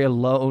feel very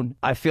alone.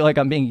 I feel like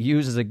I'm being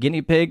used as a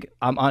guinea pig.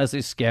 I'm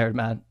honestly scared,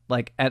 man.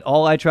 Like, and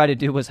all I tried to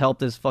do was help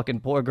this fucking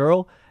poor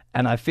girl,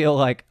 and I feel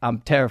like I'm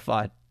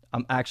terrified.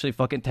 I'm actually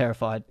fucking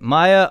terrified.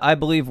 Maya, I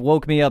believe,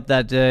 woke me up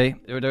that day.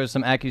 There were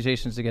some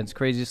accusations against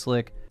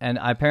CrazySlick, and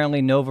apparently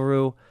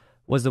Novaru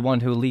was the one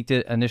who leaked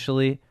it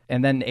initially,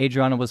 and then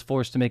Adriana was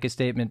forced to make a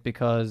statement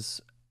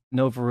because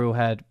Novaru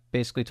had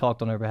basically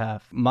talked on her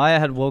behalf. Maya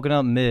had woken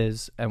up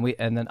Miz, and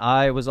then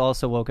I was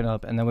also woken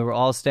up, and then we were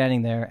all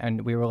standing there,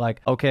 and we were like,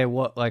 okay,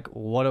 what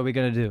are we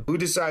gonna do? Who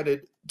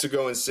decided to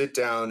go and sit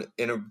down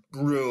in a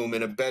room,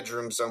 in a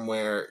bedroom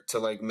somewhere to,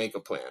 like, make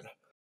a plan?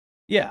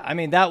 Yeah, I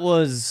mean, that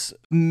was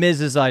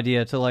Miz's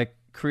idea to, like,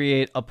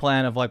 create a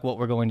plan of like what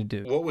we're going to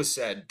do. What was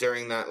said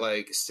during that,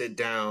 like, sit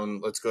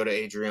down, let's go to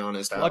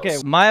Adriana's house? Okay,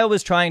 Maya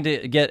was trying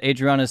to get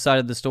Adriana's side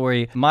of the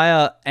story.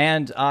 Maya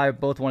and I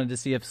both wanted to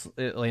see if,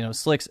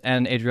 Slick's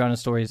and Adriana's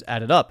stories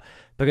added up.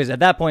 Because at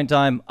that point in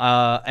time,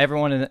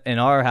 everyone in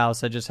our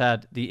house had just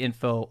had the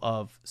info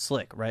of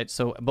Slick, right?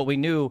 So, but we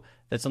knew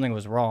that something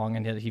was wrong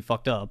and he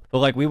fucked up. But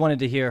like, we wanted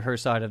to hear her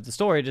side of the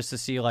story just to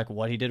see like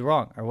what he did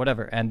wrong or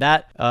whatever. And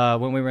that,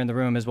 when we were in the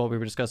room, is what we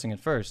were discussing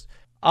at first.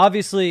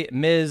 Obviously,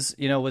 Miz,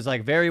 was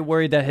like very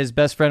worried that his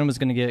best friend was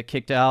going to get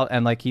kicked out,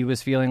 and like he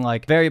was feeling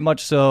like very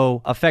much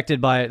so affected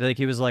by it. Like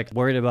he was like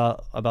worried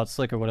about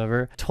Slick or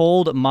whatever.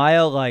 Told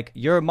Maya like,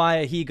 "You're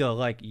Maya Higa,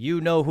 like you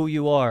know who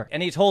you are,"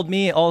 and he told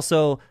me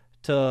also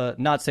to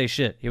not say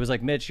shit. He was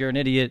like, "Mitch, you're an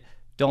idiot.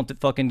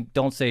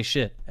 Don't say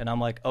shit." And I'm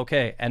like,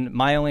 okay. And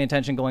my only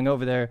intention going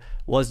over there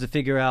was to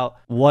figure out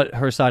what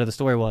her side of the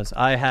story was.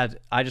 I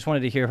just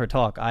wanted to hear her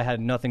talk. I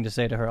had nothing to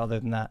say to her other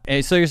than that.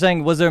 Hey, so you're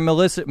saying, was there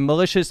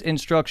malicious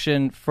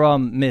instruction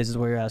from Miz is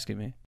what you're asking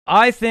me?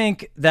 I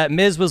think that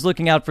Miz was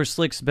looking out for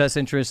Slick's best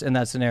interest in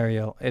that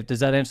scenario. Does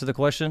that answer the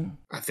question?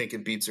 I think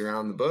it beats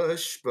around the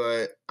bush,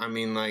 but I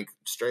mean, like,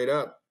 straight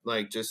up,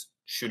 like, just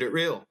shoot it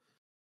real.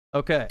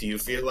 Okay. Do you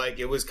feel like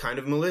it was kind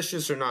of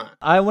malicious or not?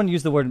 I wouldn't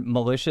use the word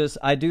malicious.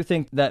 I do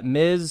think that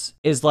Miz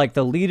is like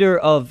the leader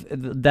of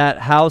that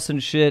house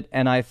and shit,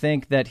 and I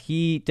think that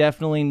he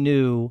definitely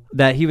knew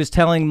that he was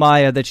telling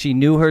Maya that she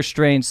knew her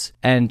strengths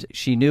and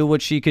she knew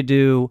what she could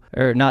do,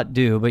 or not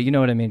do, but you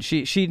know what I mean.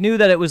 She knew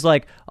that it was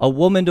like a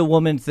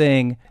woman-to-woman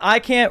thing. I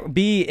can't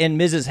be in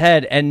Miz's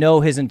head and know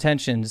his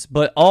intentions,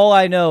 but all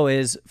I know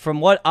is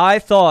from what I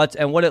thought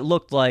and what it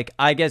looked like,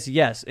 I guess,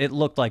 yes, it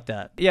looked like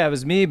that. Yeah, it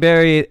was me,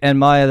 Barry, and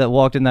Maya that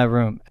walked in that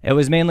room. It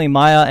was mainly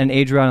Maya and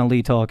Adriana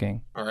Lee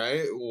talking. All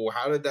right. Well,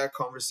 how did that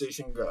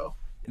conversation go?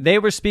 They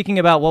were speaking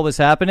about what was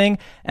happening,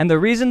 and the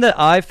reason that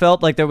I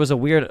felt like there was a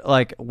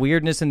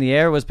weirdness in the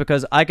air was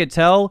because I could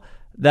tell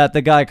that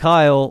the guy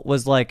Kyle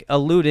was like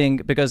alluding,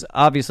 because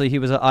obviously he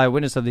was an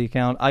eyewitness of the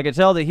account. I could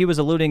tell that he was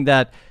alluding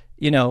that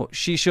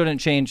she shouldn't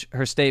change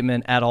her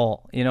statement at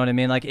all. You know what I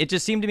mean? Like, it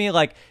just seemed to me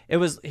like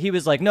he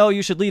was like, no,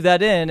 you should leave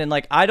that in. And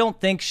like, I don't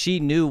think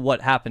she knew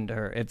what happened to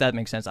her, if that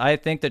makes sense. I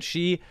think that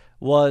she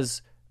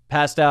was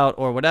passed out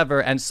or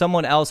whatever, and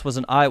someone else was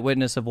an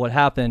eyewitness of what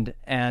happened.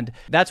 And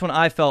that's when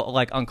I felt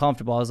like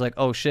uncomfortable. I was like,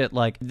 oh shit,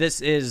 like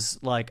this is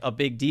like a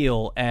big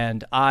deal.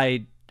 And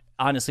I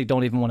honestly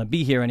don't even want to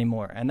be here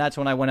anymore. And that's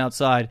when I went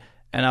outside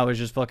and I was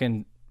just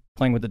fucking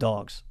playing with the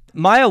dogs.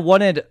 Maya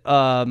wanted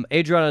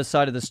Adriana's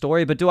side of the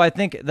story, but do I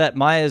think that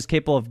Maya is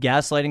capable of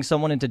gaslighting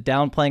someone into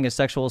downplaying a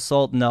sexual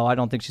assault? No, I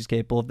don't think she's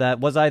capable of that.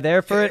 Was I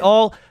there for it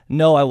all?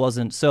 No, I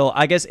wasn't. So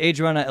I guess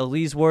Adriana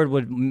Lee's word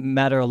would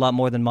matter a lot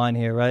more than mine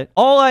here, right?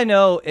 All I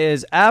know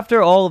is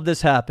after all of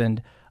this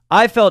happened,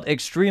 I felt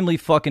extremely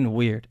fucking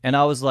weird. And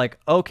I was like,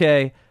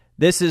 okay,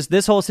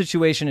 this whole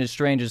situation is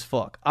strange as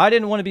fuck. I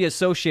didn't want to be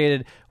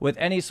associated with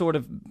any sort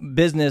of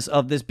business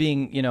of this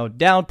being,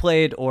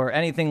 downplayed or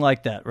anything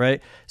like that,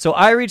 right? So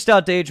I reached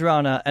out to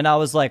Adriana and I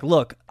was like,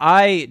 look,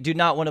 I do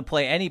not want to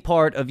play any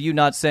part of you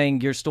not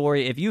saying your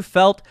story. If you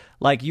felt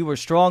like you were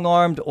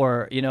strong-armed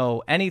or,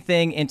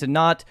 anything into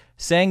not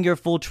saying your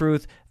full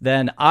truth,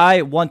 then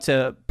I want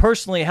to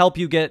personally help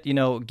you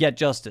get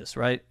justice,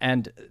 right?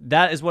 And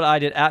that is what I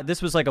did.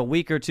 This was like a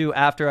week or two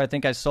after I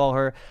think I saw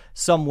her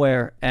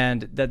somewhere,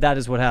 and that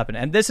is what happened.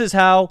 And this is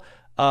how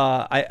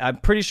I'm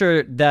pretty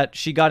sure that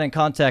she got in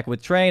contact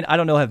with Train. I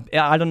don't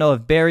know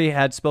if Barry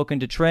had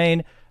spoken to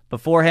Train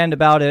beforehand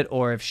about it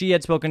or if she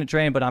had spoken to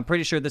Train, but I'm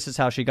pretty sure this is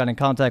how she got in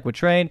contact with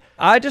Train.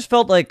 I just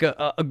felt like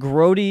a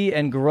grody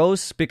and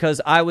gross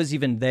because I was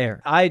even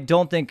there. I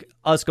don't think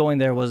us going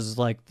there was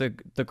like the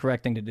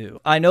correct thing to do.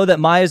 I know that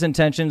Maya's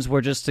intentions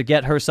were just to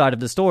get her side of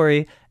the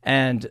story,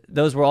 and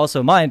those were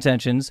also my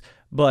intentions,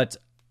 but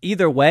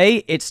either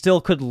way, it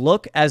still could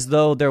look as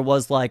though there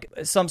was like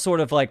some sort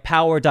of like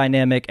power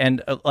dynamic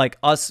and like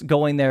us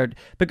going there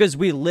because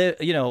we live,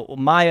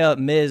 Maya,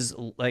 Miz,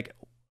 like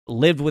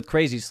lived with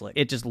CrazySlick.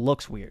 It just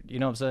looks weird. You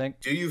know what I'm saying?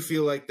 Do you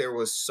feel like there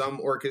was some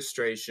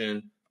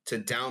orchestration to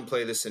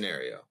downplay the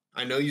scenario?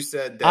 I know you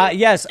said that.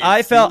 Yes,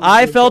 I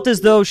felt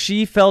as though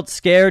she felt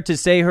scared to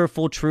say her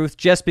full truth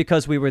just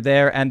because we were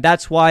there, and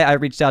that's why I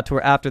reached out to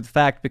her after the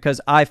fact, because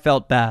I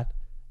felt bad.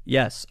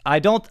 Yes, I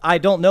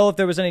don't know if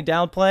there was any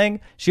downplaying.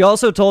 She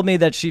also told me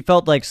that she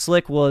felt like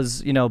Slick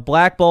was,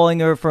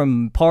 blackballing her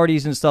from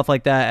parties and stuff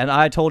like that, and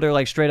I told her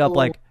like straight up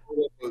like.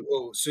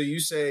 So you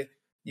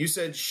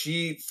said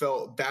she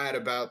felt bad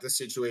about the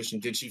situation.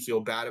 Did she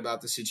feel bad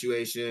about the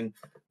situation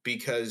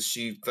because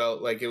she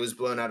felt like it was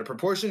blown out of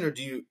proportion,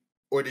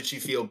 or did she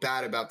feel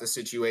bad about the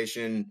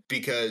situation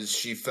because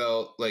she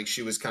felt like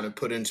she was kind of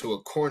put into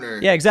a corner?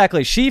 Yeah,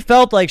 exactly. She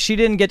felt like she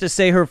didn't get to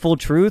say her full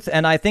truth,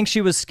 and I think she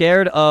was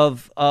scared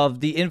of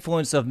the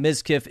influence of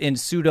Mizkif in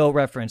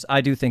pseudo-reference. I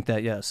do think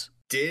that, yes.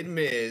 Did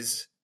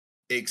Miz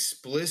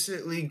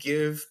explicitly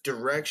give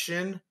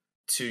direction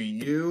to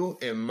you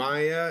and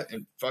Maya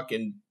and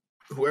fucking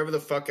whoever the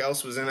fuck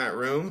else was in that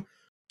room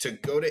to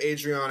go to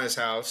Adriana's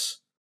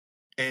house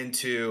and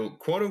to,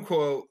 quote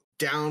unquote,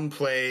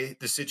 downplay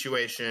the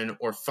situation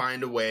or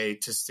find a way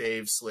to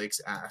save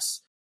Slick's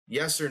ass?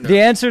 Yes or no?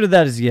 The answer to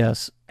that is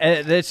yes.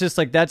 It's just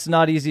like, that's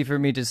not easy for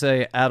me to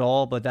say at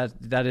all, but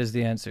that is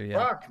the answer.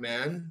 Yeah. Fuck,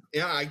 man.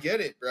 Yeah, I get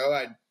it,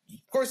 bro.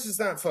 Of course it's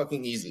not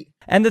fucking easy.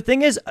 And the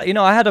thing is, you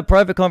know, I had a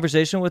private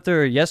conversation with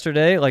her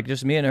yesterday, like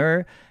just me and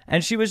her,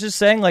 and she was just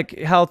saying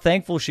like how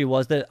thankful she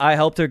was that I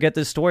helped her get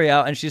this story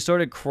out, and she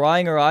started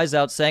crying her eyes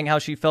out, saying how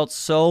she felt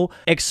so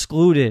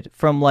excluded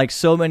from like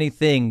so many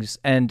things,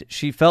 and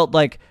she felt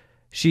like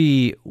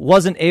she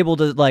wasn't able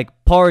to like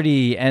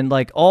party and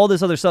like all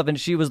this other stuff, and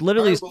she was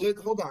literally... All right,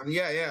 well, hold on.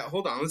 Yeah,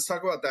 hold on. Let's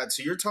talk about that.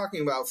 So you're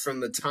talking about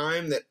from the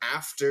time that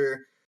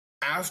after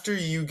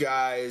you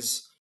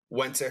guys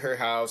went to her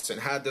house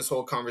and had this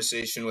whole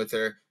conversation with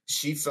her,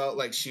 she felt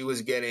like she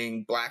was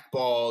getting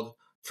blackballed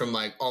from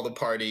like all the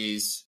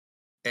parties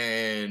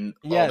and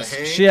all the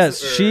hangs?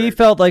 Yes, she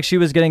felt like she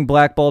was getting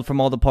blackballed from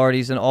all the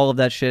parties and all of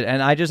that shit.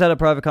 And I just had a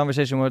private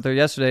conversation with her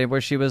yesterday where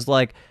she was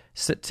like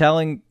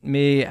telling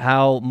me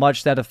how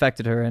much that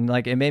affected her, and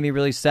like it made me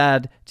really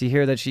sad to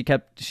hear that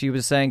she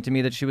was saying to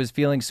me that she was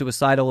feeling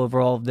suicidal over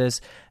all of this.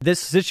 This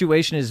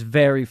situation is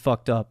very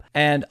fucked up,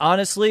 and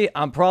honestly,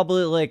 I'm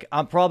probably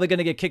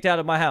gonna get kicked out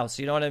of my house,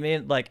 you know what I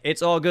mean? Like,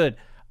 it's all good.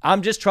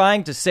 I'm just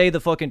trying to say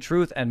the fucking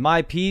truth and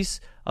my piece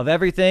of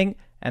everything,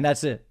 and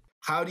that's it.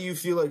 How do you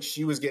feel like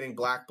she was getting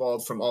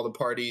blackballed from all the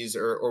parties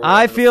or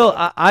I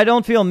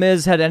don't feel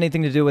Miz had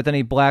anything to do with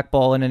any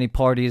blackball in any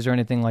parties or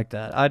anything like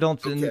that.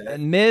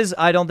 Miz,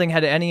 I don't think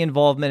had any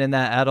involvement in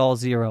that at all.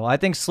 Zero. I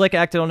think Slick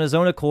acted on his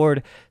own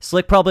accord.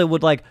 Slick probably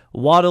would like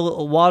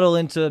waddle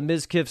into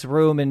Mizkif's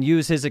room and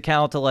use his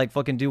account to like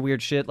fucking do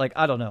weird shit. Like,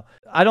 I don't know.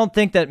 I don't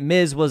think that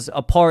Miz was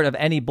a part of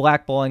any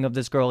blackballing of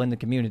this girl in the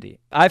community.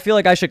 I feel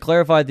like I should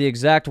clarify the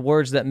exact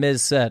words that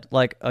Miz said,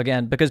 like,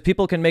 again, because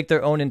people can make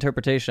their own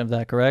interpretation of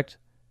that, correct?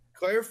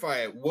 Clarify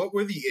it. What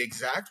were the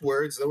exact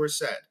words that were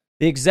said?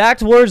 The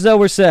exact words that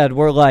were said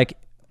were like,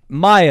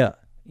 Maya,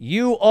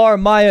 you are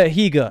Maya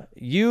Higa.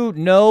 You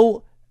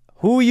know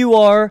who you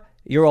are.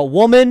 You're a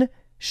woman.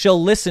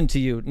 She'll listen to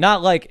you.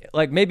 Not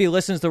like maybe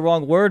listen's the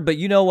wrong word, but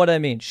you know what I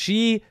mean.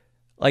 She,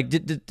 like,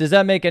 does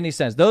that make any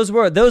sense? Those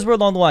were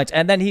along the lines.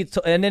 And then he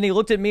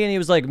looked at me and he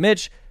was like,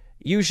 Mitch,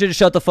 you should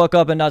shut the fuck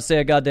up and not say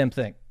a goddamn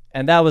thing.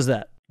 And that was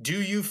that.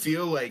 Do you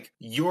feel like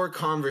your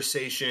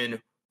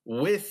conversation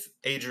with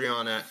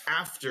Adriana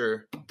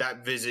after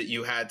that visit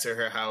you had to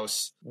her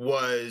house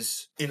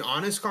was an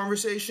honest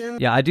conversation?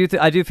 Yeah, I do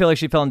feel like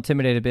she felt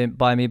intimidated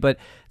by me, but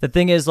the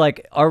thing is,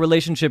 like, our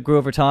relationship grew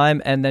over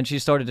time, and then she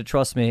started to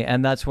trust me,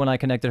 and that's when I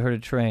connected her to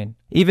train.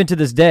 Even to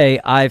this day,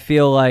 I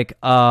feel like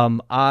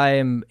I'm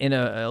in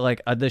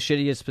the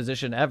shittiest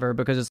position ever,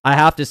 because I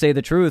have to say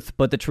the truth,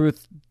 but the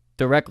truth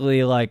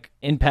directly like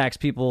impacts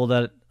people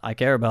that I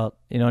care about,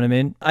 you know what I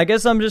mean? I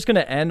guess I'm just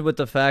gonna end with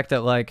the fact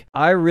that, like,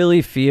 I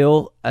really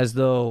feel as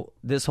though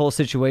this whole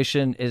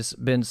situation has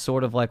been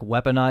sort of like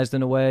weaponized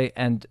in a way,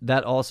 and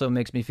that also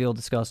makes me feel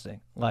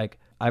disgusting. Like,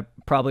 I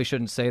probably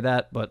shouldn't say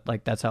that, but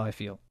like, that's how I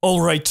feel.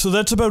 Alright, so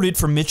that's about it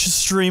for Mitch's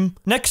stream.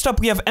 Next up,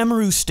 we have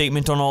Emaru's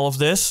statement on all of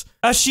this,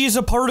 as she is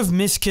a part of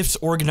Mizkif's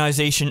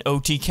organization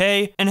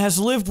OTK, and has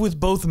lived with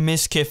both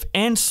Mizkif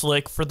and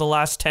Slick for the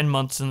last 10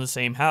 months in the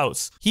same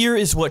house. Here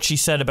is what she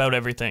said about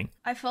everything.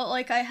 I felt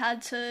like I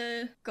had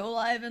to go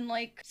live and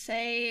like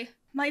say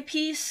my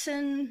piece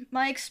and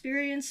my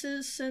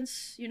experiences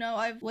since, you know,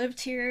 I've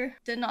lived here.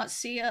 Did not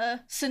see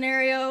a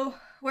scenario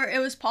where it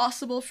was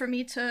possible for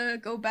me to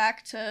go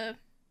back to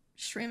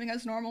streaming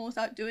as normal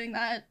without doing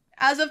that.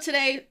 As of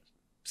today,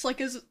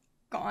 Slick is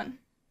gone.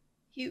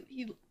 He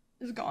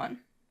is gone,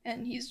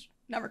 and he's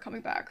never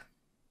coming back,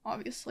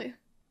 obviously.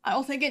 I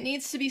don't think it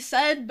needs to be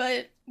said,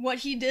 but what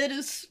he did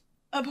is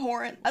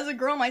abhorrent. As a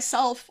girl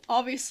myself,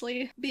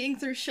 obviously, being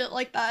through shit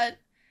like that,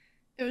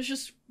 it was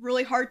just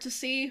really hard to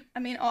see. I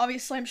mean,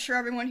 obviously, I'm sure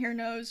everyone here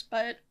knows,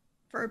 but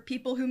for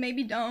people who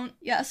maybe don't,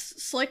 yes,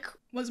 Slick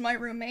was my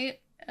roommate,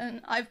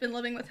 and I've been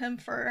living with him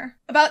for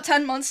about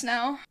 10 months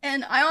now,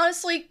 and I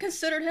honestly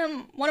considered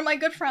him one of my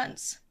good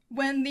friends.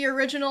 When the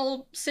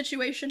original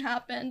situation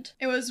happened,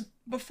 it was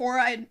before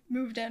I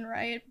moved in,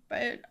 right?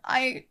 But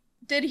I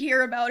did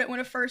hear about it when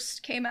it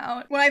first came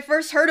out. When I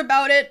first heard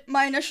about it,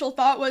 my initial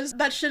thought was,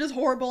 that shit is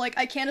horrible, like,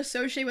 I can't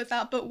associate with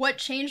that, but what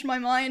changed my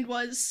mind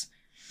was,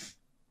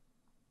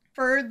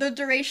 for the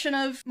duration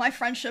of my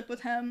friendship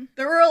with him,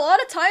 there were a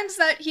lot of times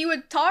that he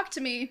would talk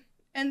to me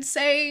and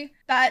say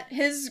that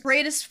his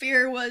greatest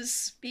fear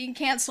was being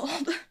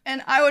canceled.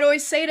 And I would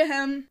always say to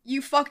him,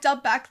 you fucked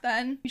up back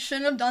then. You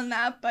shouldn't have done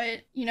that,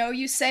 but, you know,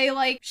 you say,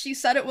 like, she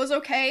said it was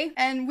okay.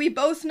 And we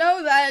both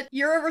know that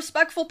you're a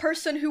respectful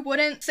person who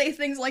wouldn't say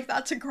things like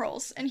that to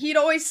girls. And he'd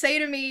always say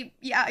to me,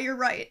 yeah, you're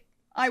right.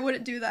 I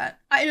wouldn't do that.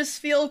 I just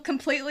feel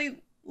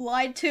completely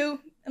lied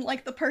to, and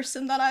like the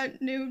person that I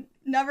knew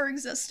never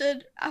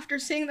existed after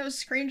seeing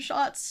those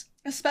screenshots.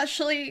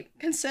 especially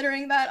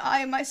considering that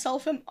I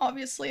myself am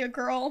obviously a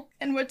girl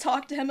and would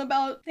talk to him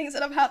about things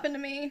that have happened to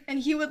me, and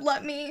he would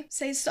let me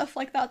say stuff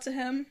like that to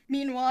him.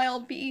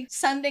 Meanwhile, be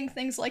sending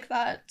things like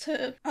that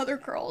to other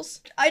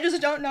girls. I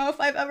just don't know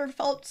if I've ever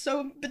felt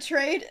so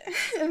betrayed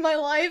in my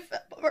life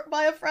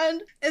by a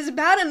friend. It's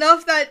bad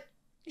enough that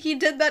he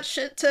did that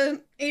shit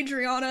to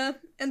Adriana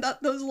and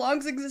that those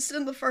logs existed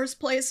in the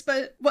first place,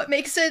 but what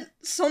makes it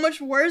so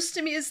much worse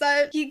to me is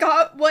that he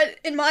got what,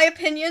 in my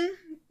opinion,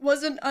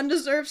 was an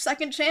undeserved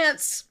second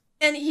chance,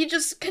 and he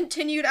just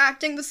continued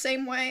acting the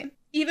same way.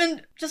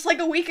 Even just like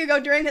a week ago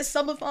during his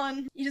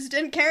subathon, he just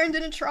didn't care and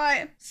didn't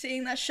try.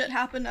 Seeing that shit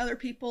happen to other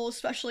people,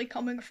 especially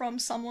coming from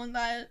someone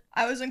that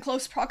I was in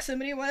close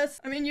proximity with.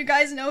 I mean, you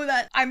guys know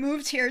that I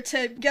moved here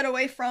to get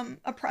away from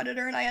a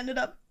predator, and I ended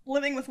up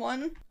living with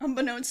one,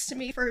 unbeknownst to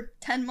me, for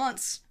 10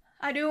 months.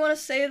 I do want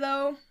to say,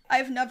 though,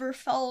 I've never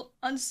felt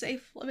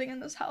unsafe living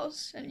in this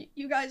house, and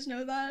you guys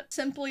know that.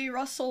 Simply,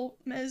 Russell,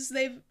 Miz,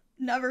 they've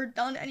never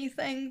done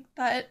anything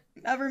that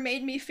ever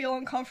made me feel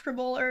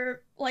uncomfortable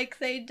or like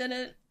they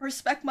didn't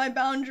respect my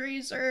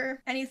boundaries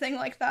or anything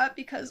like that,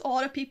 because a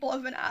lot of people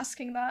have been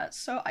asking that,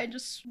 so I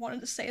just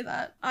wanted to say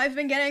that. I've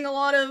been getting a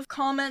lot of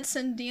comments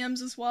and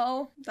DMs as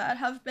well that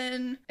have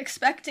been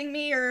expecting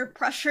me or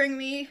pressuring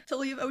me to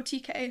leave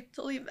OTK,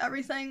 to leave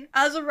everything.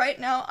 As of right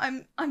now,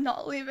 I'm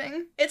not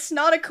leaving. It's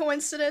not a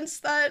coincidence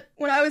that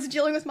when I was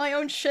dealing with my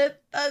own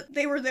shit that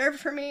they were there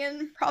for me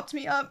and propped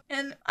me up,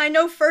 and I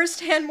know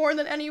firsthand more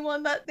than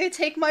anyone that they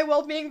take my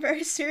well-being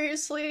very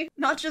seriously.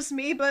 Not just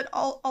me, but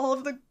all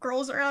of the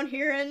girls around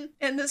here and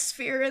in this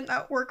sphere and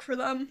that work for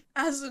them.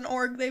 As an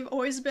org, they've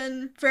always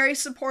been very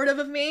supportive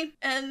of me,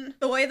 and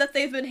the way that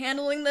they've been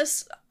handling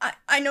this,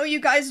 I know you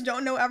guys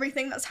don't know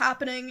everything that's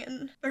happening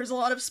and there's a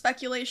lot of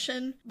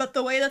speculation, but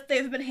the way that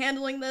they've been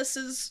handling this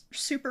is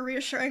super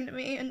reassuring to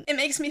me, and it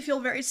makes me feel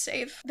very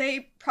safe.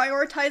 They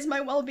prioritize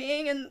my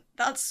well-being, and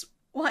that's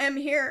why I'm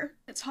here.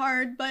 It's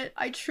hard, but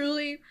I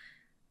truly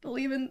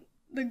believe in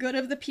the good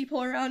of the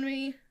people around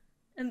me,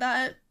 and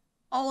that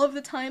all of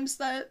the times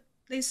that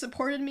they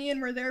supported me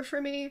and were there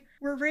for me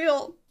were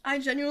real. I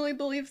genuinely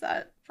believe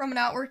that. From an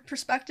outward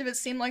perspective, it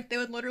seemed like they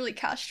would literally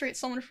castrate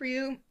someone for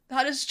you.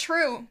 That is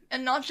true,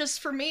 and not just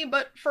for me,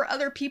 but for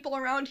other people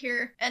around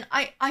here, and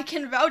I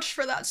can vouch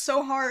for that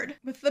so hard.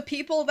 With the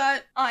people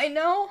that I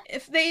know,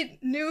 if they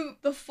knew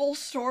the full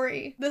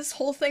story, this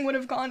whole thing would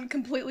have gone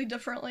completely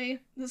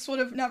differently. This would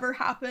have never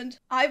happened.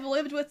 I've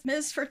lived with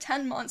Miz for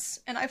 10 months,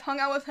 and I've hung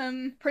out with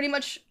him pretty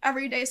much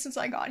every day since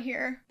I got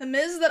here. The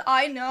Miz that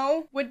I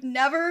know would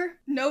never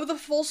know the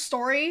full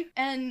story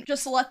and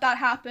just let that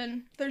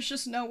happen. There's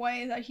just no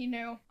way that he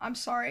knew. I'm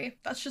sorry.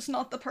 That's just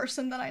not the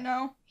person that I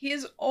know. He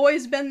has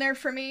always been there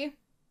for me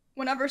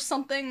whenever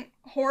something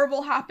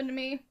horrible happened to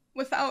me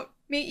without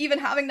me even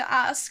having to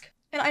ask.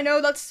 And I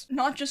know that's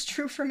not just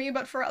true for me,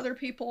 but for other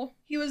people.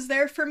 He was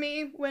there for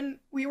me when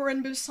we were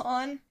in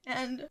Busan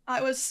and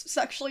I was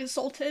sexually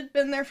assaulted.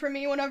 Been there for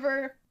me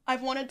whenever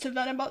I've wanted to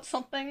vent about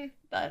something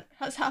that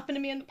has happened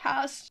to me in the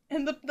past.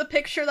 And the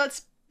picture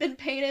that's been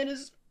painted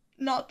is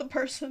not the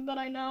person that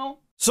I know.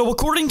 So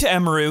according to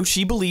Emaru,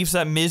 she believes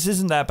that Miz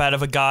isn't that bad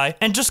of a guy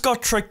and just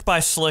got tricked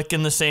by Slick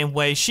in the same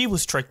way she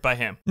was tricked by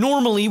him.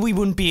 Normally, we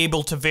wouldn't be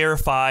able to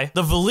verify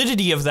the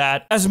validity of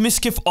that, as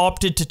Mizkif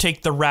opted to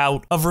take the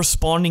route of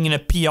responding in a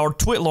PR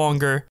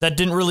twitlonger that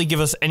didn't really give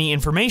us any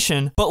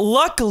information, but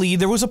luckily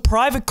there was a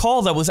private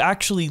call that was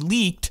actually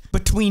leaked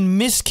between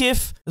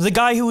Mizkif, the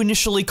guy who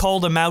initially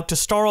called him out to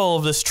start all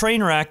of this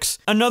train wrecks,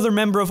 another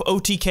member of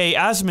OTK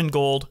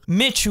Asmongold,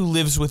 Mitch, who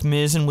lives with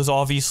Miz and was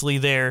obviously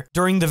there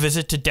during the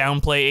visit to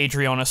downplay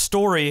Adriana's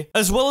story,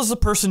 as well as the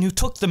person who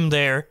took them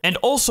there and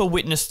also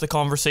witnessed the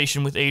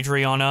conversation with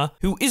Adriana,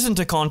 who isn't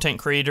a content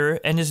creator,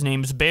 and his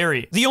name's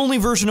Barry. The only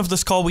version of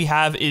this call we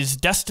have is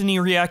Destiny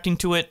reacting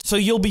to it, so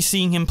you'll be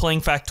seeing him playing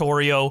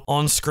Factorio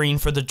on screen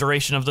for the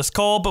duration of this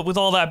call, but with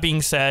all that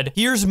being said,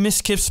 here's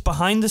Mizkif's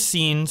behind the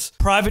scenes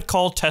private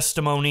call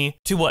testimony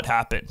to what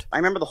happened. I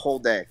remember the whole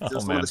day. It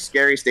was one of the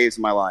scariest days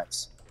of my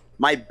lives.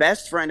 My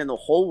best friend in the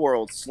whole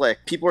world, Slick,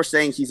 people are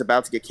saying he's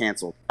about to get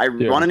canceled. I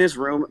run in his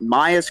room.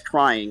 Maya's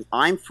crying.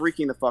 I'm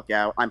freaking the fuck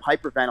out. I'm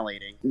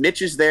hyperventilating.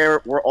 Mitch is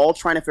there. We're all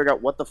trying to figure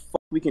out what the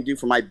fuck we can do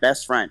for my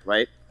best friend,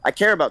 right? I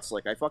care about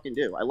Slick. I fucking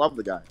do. I love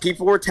the guy.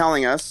 People were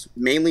telling us,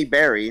 mainly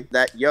Barry,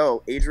 that,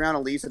 yo,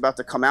 Adriana Lee's about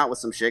to come out with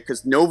some shit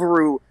because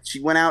Novaru, she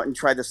went out and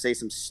tried to say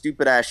some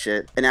stupid ass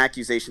shit and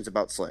accusations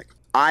about Slick.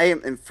 I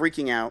am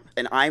freaking out,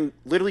 and I'm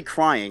literally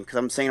crying because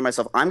I'm saying to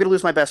myself, I'm going to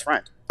lose my best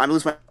friend. I'm going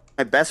to lose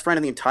my best friend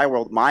in the entire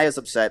world. Maya's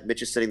upset.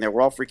 Mitch is sitting there.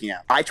 We're all freaking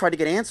out. I tried to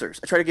get answers.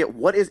 I tried to get,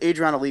 what is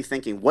Adriana Lee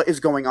thinking? What is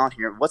going on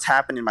here? What's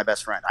happening to my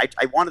best friend?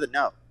 I wanted to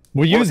know.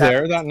 Were you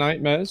there that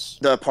night, Mez?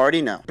 The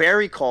party? No.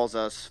 Barry calls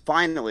us,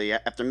 finally,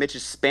 after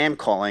Mitch's spam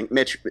calling.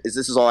 Mitch, this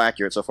is all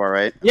accurate so far,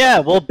 right? Yeah,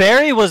 well,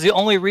 Barry was the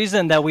only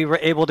reason that we were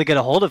able to get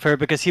a hold of her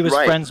because he was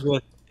friends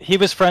with... He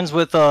was friends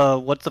with,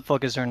 what the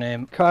fuck is her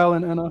name? Kyle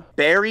and Anna.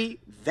 Barry,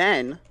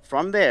 then,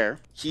 from there,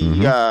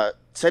 he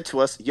said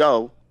to us,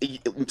 yo,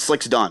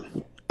 Slick's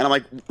done. And I'm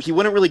like, he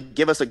wouldn't really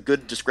give us a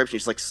good description.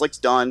 He's like, Slick's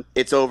done.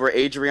 It's over.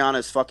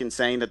 Adriana's fucking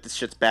saying that this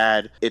shit's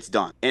bad. It's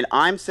done. And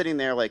I'm sitting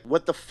there like,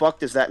 what the fuck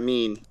does that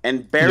mean?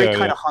 And Barry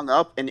kind of hung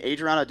up, and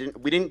Adriana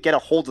we didn't get a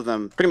hold of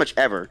them pretty much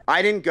ever.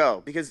 I didn't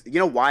go because you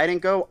know why I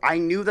didn't go? I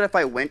knew that if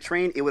I went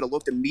Train, it would have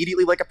looked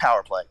immediately like a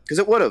power play. Because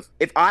it would have.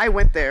 If I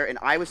went there and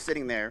I was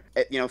sitting there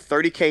at,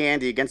 30K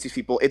Andy against these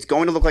people, it's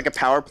going to look like a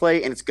power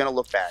play and it's going to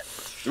look bad.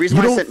 The reason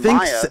why I said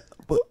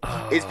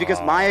Maya is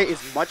because Maya is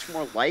much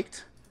more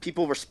liked.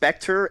 People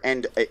respect her,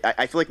 and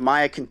I feel like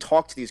Maya can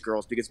talk to these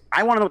girls because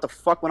I want to know what the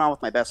fuck went on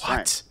with my best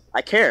friend.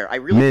 I care. I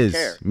really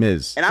care.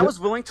 Miz. And I was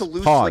willing to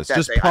lose Pause. that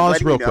Just day.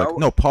 pause real quick.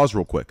 No, pause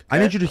real quick. Okay. I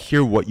need you to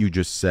hear what you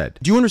just said.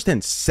 Do you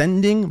understand?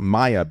 Sending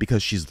Maya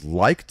because she's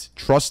liked,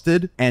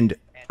 trusted, and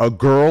a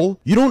girl,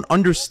 you don't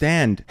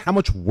understand how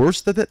much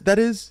worse that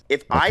is.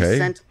 If I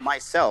sent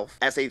myself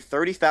as a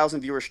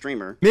 30,000 viewer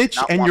streamer, Mitch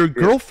and your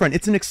girlfriend,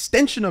 it's an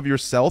extension of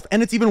yourself,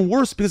 and it's even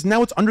worse because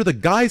now it's under the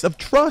guise of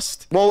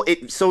trust. Well,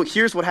 so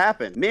here's what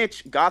happened.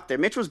 Mitch got there.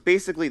 Mitch was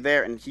basically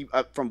there, and he,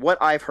 from what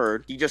I've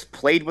heard, he just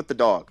played with the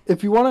dog.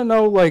 If you want to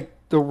know, like,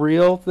 the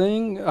real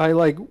thing, I,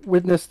 like,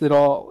 witnessed it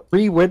all.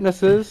 3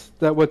 witnesses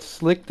that what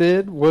Slick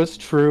did was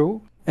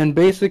true. And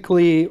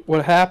basically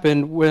what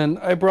happened when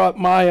I brought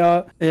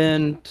Maya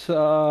and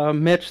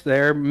Mitch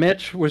there,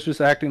 Mitch was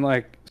just acting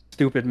like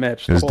stupid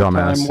Mitch the whole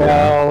dumbass, time.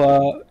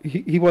 While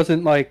he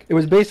wasn't like, it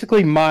was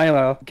basically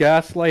Maya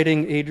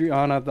gaslighting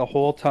Adriana the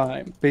whole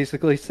time.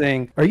 Basically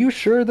saying, are you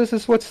sure this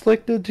is what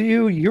Slick did to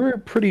you? You're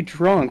pretty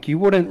drunk. You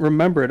wouldn't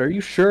remember it. Are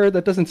you sure?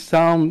 That doesn't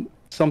sound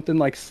something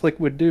like Slick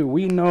would do.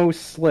 We know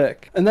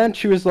Slick. And then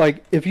she was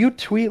like, if you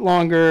tweet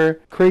longer,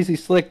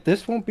 CrazySlick,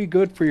 this won't be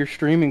good for your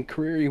streaming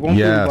career. You won't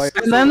be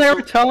invited. And then they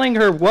were telling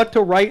her what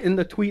to write in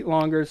the tweet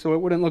longer so it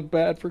wouldn't look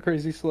bad for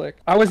CrazySlick.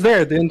 I was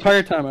there the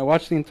entire time. I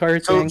watched the entire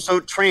thing. So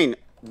Train,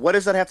 what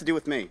does that have to do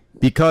with me?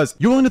 Because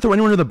you're willing to throw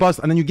anyone under the bus,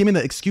 and then you give me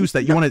the excuse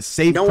that you want to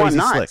save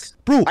CrazySlick.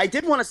 Bro, I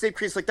did want to save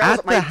CrazySlick. That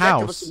was my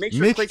objective, was to make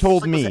sure Mitch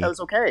told me, was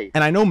okay.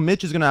 And I know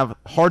Mitch is going to have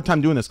a hard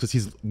time doing this because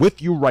he's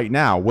with you right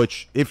now,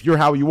 which, if you're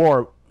how you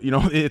are,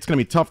 it's going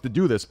to be tough to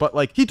do this. But,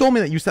 like, he told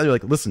me that you said, you're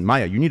like, listen,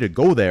 Maya, you need to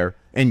go there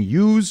and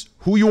use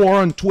who you are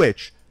on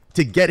Twitch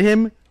to get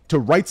him to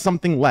write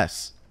something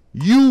less.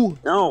 You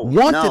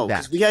wanted that.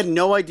 Because we had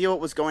no idea what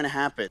was going to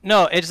happen.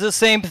 No, it's the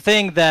same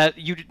thing that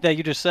you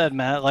just said,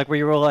 Matt. Like, where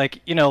you were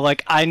like,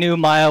 like I knew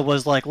Maya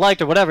was like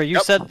liked or whatever. You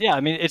said, yeah. I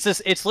mean,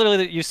 it's literally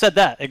that you said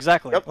that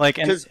exactly. Yep. Like,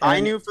 because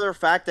I knew for a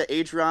fact that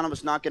Adriana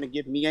was not going to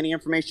give me any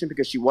information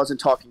because she wasn't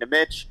talking to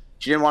Mitch.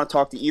 She didn't want to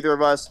talk to either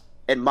of us.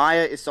 And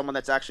Maya is someone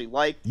that's actually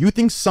liked. You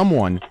think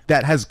someone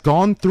that has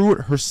gone through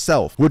it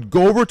herself would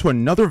go over to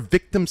another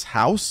victim's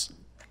house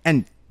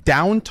and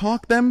down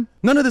talk them?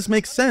 None of this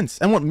makes sense.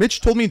 And what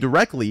Mitch told me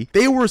directly,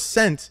 they were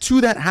sent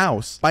to that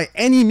house by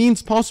any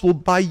means possible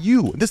by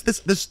you.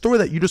 This story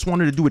that you just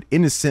wanted to do it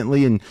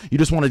innocently and you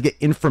just wanted to get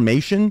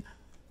information,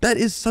 that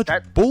is such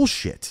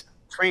bullshit.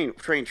 Train.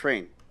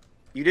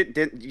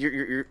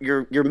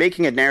 You're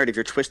making a narrative.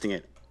 You're twisting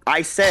it.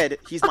 I said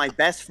he's my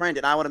best friend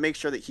and I want to make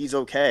sure that he's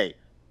okay.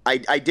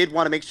 I did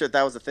want to make sure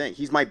that was the thing.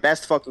 He's my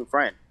best fucking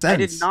friend. I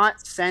did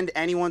not send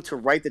anyone to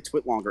write the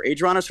tweet longer.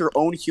 Adriana's her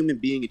own human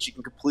being, and she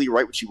can completely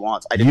write what she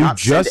wants. I did not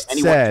send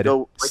anyone to go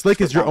write Slick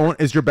is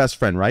your best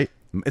friend, right?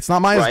 It's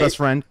not Maya's best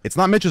friend. It's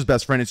not Mitch's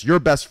best friend. It's your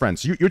best friend.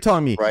 So you're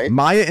telling me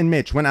Maya and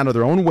Mitch went out of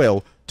their own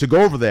will to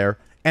go over there,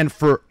 and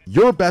for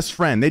your best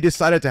friend, they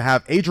decided to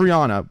have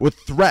Adriana with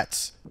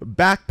threats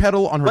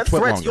backpedal on her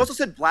tweet longer. You also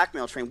said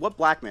blackmail, Train. What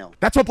blackmail?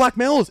 That's what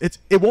blackmail is.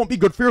 It won't be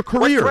good for your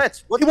career. What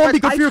threats? It won't be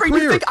good for your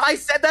career. You think I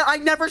said that? I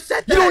never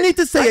said that. You don't need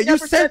to say it. You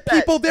sent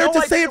people there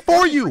to say it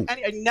for you.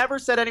 I never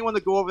said anyone to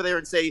go over there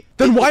and say.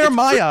 Then why are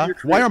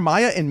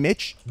Maya and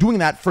Mitch doing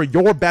that for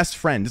your best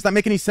friend? Does that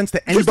make any sense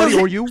to anybody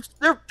or you?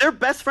 They're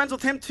best friends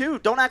with him too.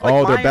 Don't act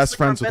like they're best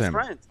friends with him.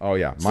 Oh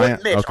yeah, Maya.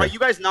 Mitch, are you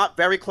guys not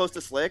very close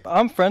to Slick?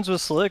 I'm friends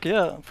with Slick,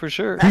 yeah, for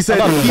sure. He said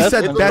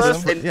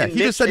best. Yeah, he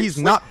just said he's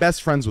not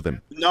best friends with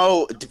him.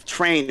 No.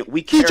 Train.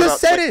 We care just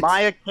said Slick. it.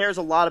 Maya cares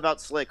a lot about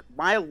Slick.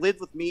 Maya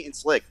lived with me and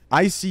Slick.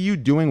 I see you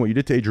doing what you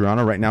did to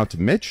Adriana right now to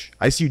Mitch.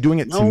 I see you doing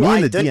it to me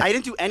in the DM. I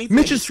didn't do anything.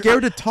 Mitch is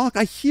scared to talk.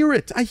 I hear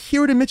it. I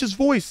hear it in Mitch's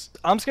voice.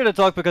 I'm scared to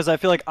talk because I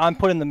feel like I'm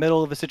put in the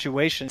middle of a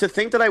situation. To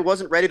think that I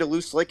wasn't ready to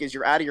lose Slick is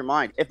you're out of your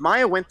mind. If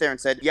Maya went there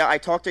and said, yeah, I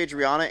talked to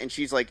Adriana and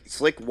she's like,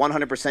 Slick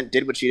 100%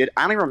 did what she did,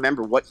 I don't even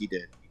remember what he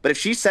did. But if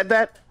she said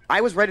that, I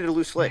was ready to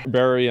lose Slick.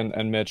 Barry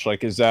and Mitch,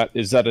 like, is that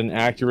an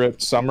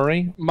accurate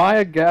summary?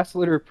 Maya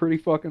gaslit her pretty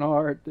fucking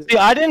hard. See,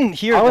 I didn't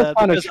hear that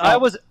because I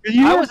was outside.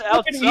 I was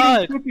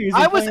outside, dude.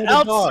 I listened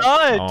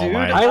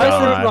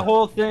to the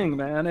whole thing,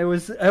 man. It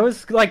was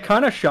like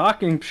kind of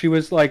shocking. She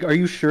was like, "Are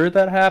you sure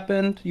that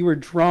happened? You were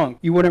drunk.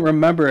 You wouldn't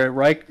remember it,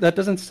 right? That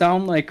doesn't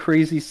sound like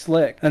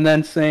CrazySlick." And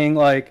then saying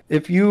like,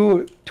 "If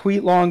you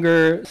tweet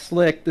longer,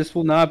 Slick, this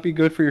will not be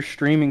good for your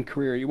streaming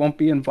career. You won't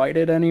be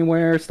invited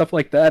anywhere," stuff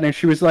like that. And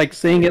she was like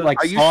saying it like.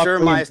 Are you sure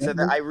Maya said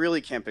that? I really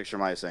can't picture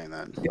Maya saying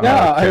that.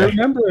 Yeah, I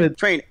remember it.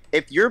 Train,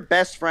 if your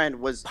best friend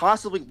was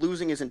possibly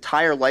losing his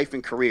entire life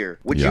and career,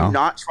 would you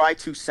not try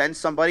to send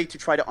somebody to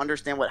try to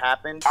understand what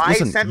happened?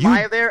 Listen, I sent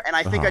Maya there, and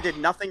I think I did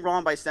nothing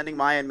wrong by sending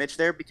Maya and Mitch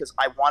there because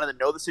I wanted to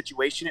know the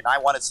situation and I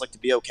wanted Slick to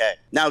be okay.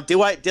 Now, did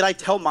I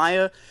tell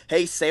Maya,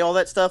 hey, say all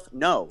that stuff?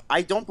 No,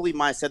 I don't believe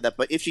Maya said that,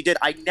 but if she did,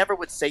 I never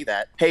would say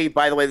that. Hey,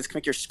 by the way, this can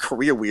make your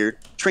career weird.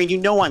 Train, you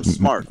know I'm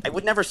smart. I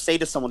would never say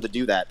to someone to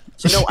do that.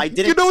 So no, I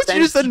didn't. You know what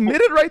you just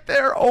admitted right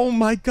there? Oh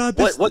my god.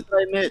 What did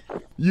I admit?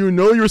 You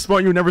know you're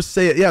smart, you would never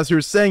say it. Yes,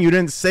 you're saying you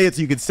didn't say it,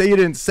 so you could say you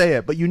didn't say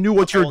it, but you knew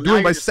what you're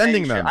doing by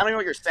sending them. I don't know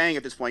what you're saying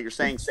at this point. You're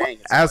saying.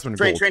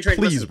 Asmongold, please,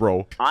 listen.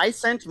 bro. I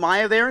sent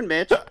Maya there and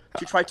Mitch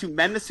to try to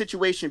mend the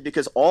situation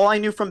because all I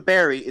knew from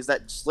Barry is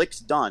that Slick's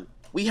done.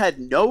 We had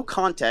no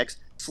context.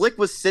 Slick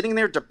was sitting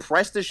there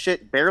depressed as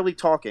shit, barely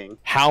talking.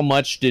 How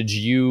much did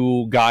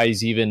you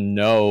guys even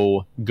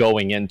know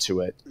going into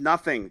it?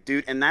 Nothing,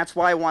 dude, and that's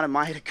why I wanted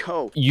Maya to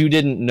go. You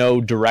didn't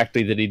know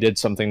directly that he did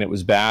something that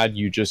was bad,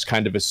 you just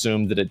kind of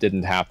assumed that it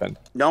didn't happen.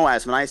 No,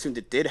 Asmon, I assumed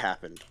it did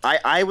happen.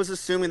 I was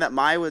assuming that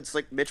Maya and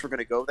Slick Mitch were going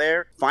to go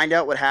there, find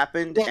out what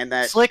happened, and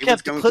that Slick it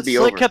was going to be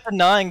over. Slick kept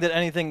denying that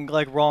anything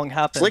like wrong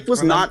happened. Slick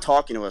was not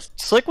talking to us.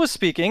 Slick was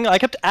speaking. I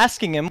kept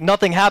asking him,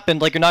 nothing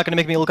happened, like you're not going to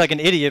make me look like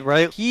an idiot,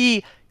 right?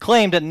 He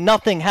claimed that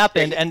nothing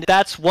happened, and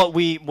that's what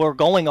we were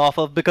going off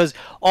of because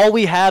all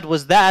we had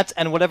was that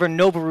and whatever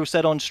Noboru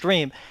said on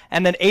stream.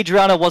 And then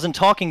Adriana wasn't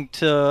talking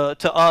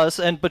to us,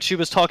 but she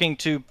was talking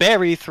to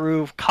Barry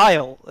through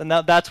Kyle, and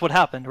that's what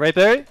happened, right,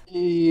 Barry?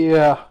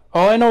 Yeah.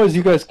 All I know is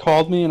you guys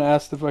called me and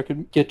asked if I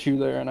could get you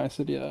there, and I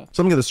said yeah.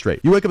 So let me get this straight.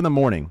 You wake up in the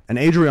morning, and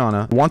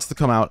Adriana wants to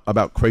come out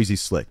about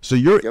CrazySlick. So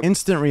your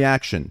instant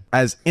reaction,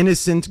 as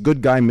innocent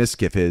good guy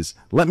Mizkif is,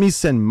 let me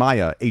send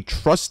Maya, a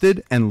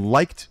trusted and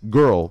liked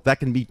girl that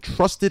can be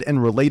trusted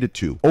and related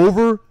to,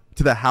 over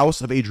to the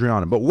house of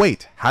Adriana. But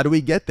wait, how do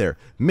we get there?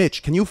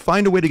 Mitch, can you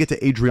find a way to get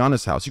to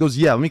Adriana's house? He goes,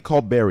 yeah, let me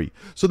call Barry.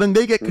 So then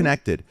they get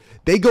connected.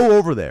 They go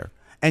over there.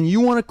 And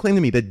you want to claim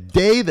to me the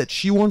day that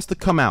she wants to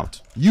come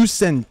out, you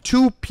send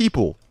 2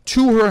 people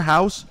to her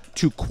house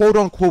to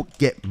quote-unquote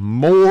get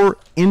more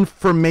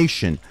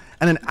information.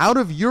 And then out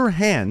of your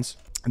hands,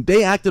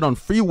 they acted on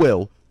free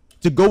will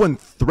to go and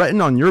threaten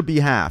on your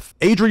behalf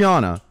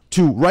Adriana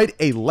to write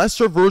a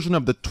lesser version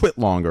of the twit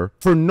longer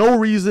for no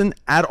reason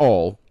at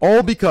all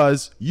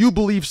because you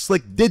believe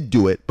Slick did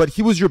do it, but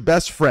he was your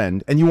best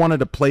friend and you wanted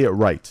to play it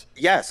right.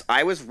 Yes,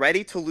 I was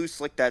ready to lose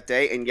Slick that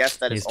day, and yes,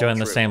 that He's is doing all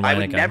the true. same line I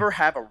would again. never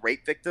have a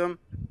rape victim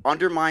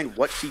undermine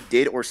what she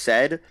did or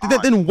said.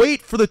 Then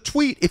wait for the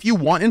tweet if you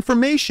want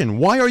information.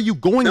 Why are you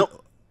going?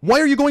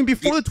 Why are you going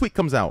before the tweet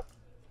comes out?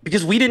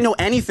 Because we didn't know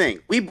anything.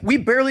 We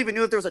barely even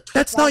knew that there was a tweet.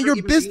 That's not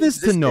your business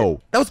to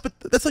know.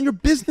 That's not your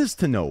business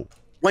to know.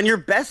 When your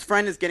best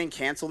friend is getting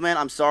canceled, man,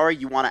 I'm sorry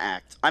you want to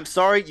act. I'm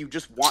sorry you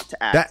just want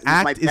to act. That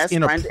act is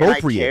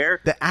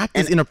inappropriate. The act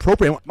is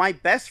inappropriate. My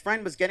best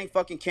friend was getting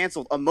fucking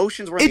canceled.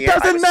 Emotions were in the It air.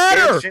 doesn't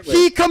matter.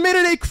 He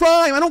committed a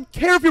crime. I don't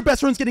care if your best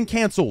friend's getting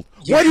canceled.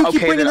 Why do you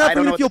keep bringing it up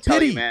for me to feel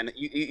pity? Man,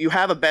 you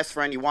have a best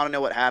friend. You want to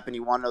know what happened.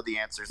 You want to know the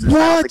answers. I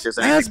don't think there's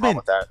anything wrong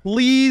with that.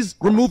 Please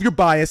remove your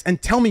bias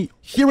and tell me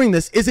hearing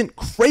this isn't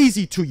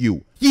crazy to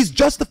you. He's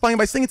justifying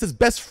by saying it's his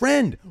best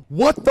friend.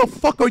 What the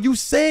fuck are you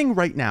saying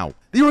right now?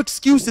 Your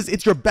excuse is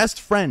it's your best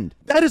friend.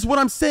 That is what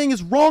I'm saying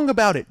is wrong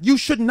about it. You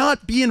should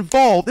not be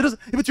involved. If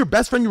it's your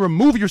best friend, you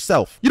remove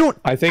yourself. You don't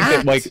I think act.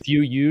 that like if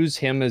you use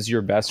him as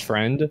your best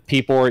friend,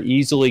 people are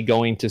easily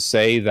going to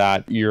say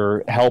that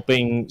you're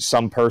helping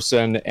some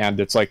person and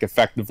it's like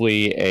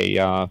effectively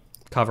a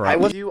cover up.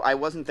 I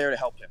wasn't there to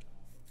help him.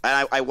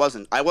 And I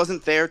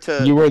wasn't there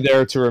to. You were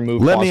there to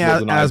remove. Let me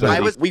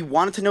ask. We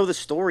wanted to know the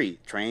story,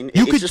 Train.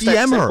 You could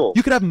DM her.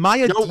 You could have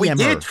Maya DM her. No, we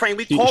did, Train.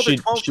 We called her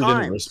 12 times. She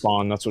didn't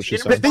respond. That's what she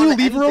said. Then you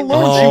leave her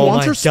alone. She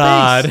wants her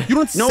space. You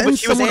don't send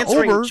someone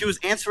over. She was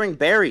answering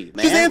Barry.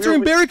 Man. She's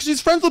answering Barry because she's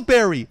friends with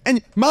Barry,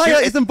 and Maya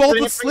is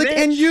involved with Slick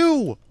and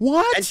you.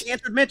 What? And she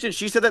answered Mitch, and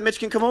she said that Mitch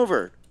can come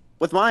over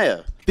with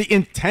Maya. The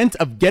intent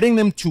of getting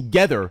them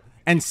together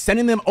and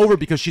sending them over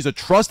because she's a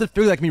trusted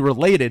figure that can be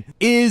related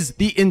is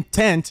the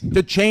intent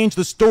to change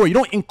the story. You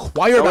don't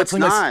inquire about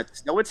something.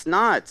 No, it's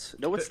not.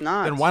 No, it's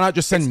not. Then why not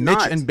just send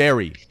Mitch and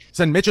Barry?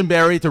 Send Mitch and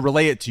Barry to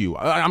relay it to you.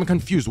 I'm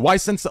confused. Why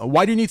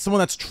do you need someone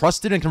that's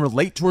trusted and can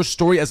relate to her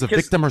story as a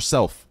victim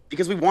herself?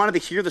 Because we wanted to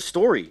hear the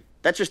story.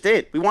 That's just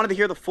it. We wanted to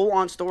hear the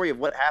full-on story of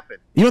what happened.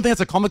 You don't think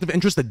that's a conflict of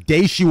interest? The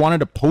day she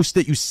wanted to post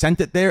it, you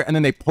sent it there, and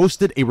then they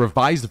posted a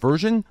revised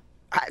version?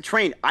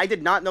 Train, I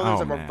did not know there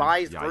was a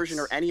revised version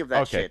or any of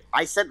that shit.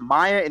 I sent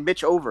Maya and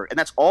Mitch over, and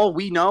that's all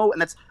we know,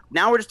 and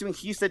now we're just doing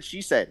he said, she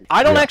said.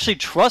 I don't actually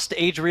trust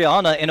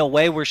Adriana in a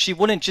way where she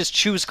wouldn't just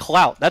choose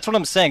clout. That's what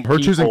I'm saying. Her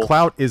choosing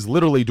clout is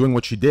literally doing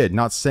what she did,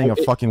 not saying a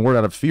fucking word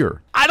out of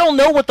fear. I don't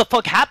know what the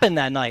fuck happened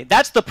that night.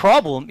 That's the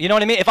problem. You know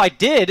what I mean? If I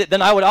did,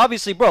 then I would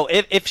obviously, bro,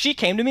 if she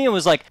came to me and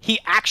was like, he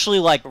actually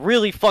like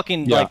really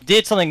fucking like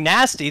did something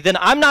nasty, then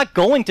I'm not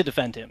going to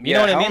defend him. You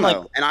know what I mean? Like,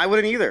 and I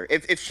wouldn't either.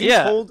 If she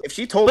told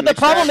but me the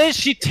problem is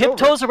she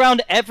tiptoes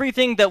around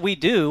everything that we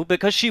do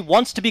because she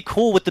wants to be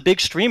cool with the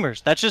big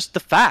streamers. That's just the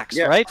facts,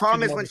 right? The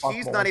problem is when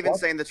she's not even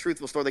saying the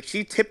truthful story. Like,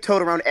 she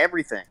tiptoed around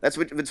everything. That's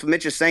what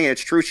Mitch is saying, and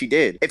it's true, she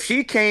did. If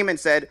she came and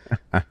said,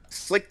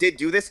 Slick did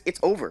do this,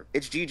 it's over.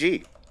 It's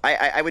GG.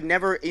 I would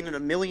never in a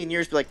million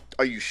years be like,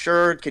 are you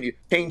sure? Can you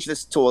change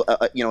this to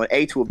an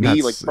A to a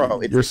B? Like,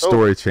 bro, your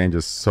story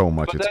changes so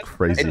much. It's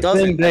crazy. It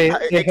doesn't.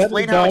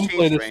 Explain how it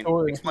changed,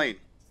 Rain. Explain.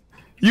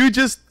 You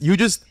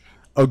just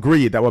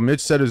agreed that what Mitch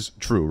said is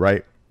true,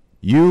 right?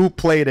 You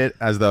played it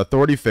as the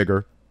authority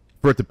figure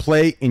for it to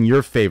play in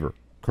your favor,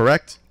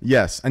 correct?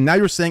 Yes. And now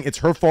you're saying it's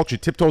her fault. She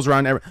tiptoes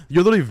around.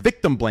 You're literally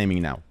victim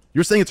blaming now.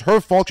 You're saying it's her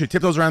fault. She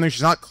tiptoes around there.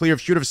 She's not clear. If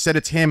she would have said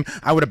it's him,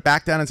 I would have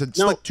backed down and said,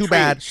 Slick, too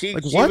bad. She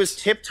what? was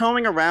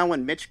tiptoeing around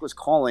when Mitch was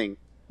calling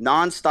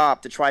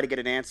nonstop to try to get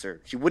an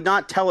answer. She would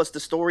not tell us the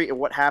story of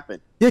what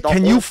happened. Yeah,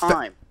 can you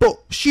time. Bro,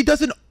 she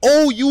doesn't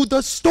owe you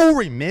the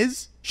story,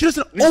 Miz. She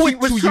doesn't owe it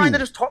to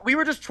you. We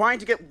were just trying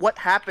to get what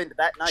happened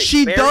that night.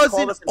 She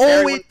doesn't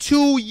owe it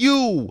to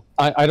you.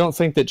 I don't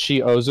think that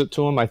she owes it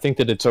to him. I think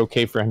that it's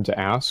okay for him to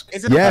ask.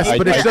 Yes,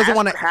 but if she doesn't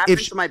want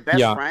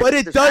to, but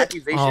it does.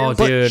 Oh,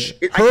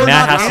 dude, her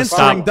not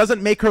answering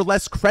doesn't make her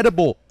less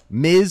credible,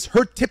 Miz.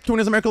 Her tiptoeing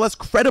doesn't make her less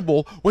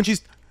credible when she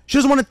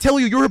doesn't want to tell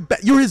you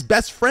you're his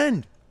best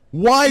friend.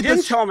 Why she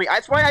didn't tell me?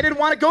 That's why I didn't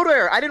want to go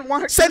there. I didn't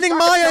want her. Sending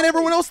Maya and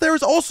everyone else there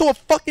is also a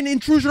fucking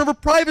intrusion of her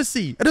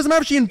privacy. It doesn't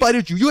matter if she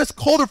invited you. You guys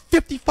called her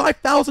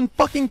 55,000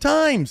 fucking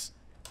times.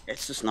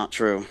 It's just not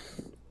true.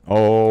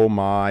 Oh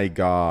my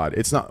god.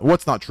 It's not.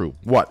 What's not true?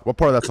 What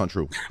part of that's not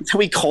true?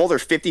 We called her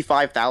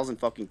 55,000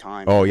 fucking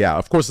times. Oh yeah,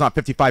 of course it's not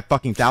 55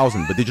 fucking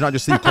thousand. But did you not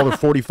just say you called her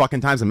 40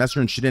 fucking times and messaged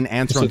her and she didn't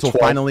answer until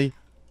finally?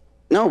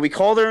 No, we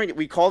called her.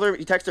 We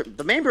texted her.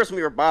 The main person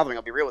we were bothering,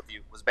 I'll be real with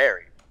you, was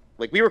Barry.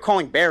 Like, we were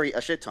calling Barry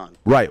a shit ton.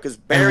 Right. Because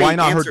Barry and why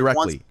not her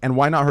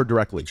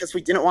directly? Because we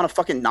didn't want to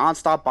fucking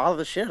nonstop bother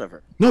the shit out of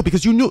her. No,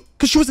 because you knew,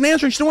 because she wasn't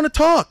answering. She didn't want to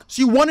talk.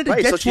 So you wanted to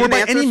get to her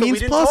by any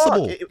means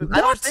possible.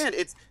 I understand.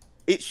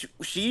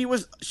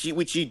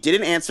 She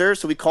didn't answer,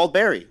 so we called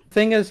Barry.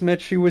 Thing is,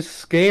 Mitch, she was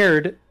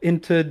scared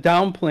into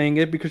downplaying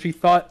it because she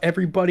thought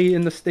everybody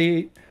in the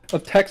state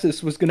of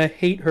Texas was gonna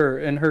hate her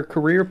and her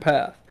career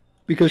path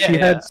because she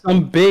had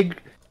some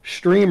big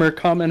streamer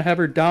come and have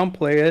her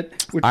downplay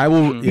it, which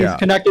is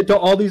connected to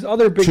all these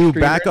other big streamers. To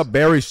back up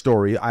Barry's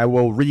story, I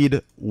will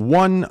read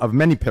one of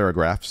many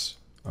paragraphs,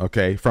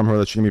 okay, from her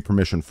that she gave me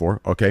permission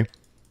for, okay?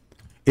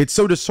 It's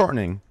so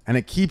disheartening, and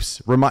it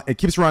keeps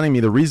reminding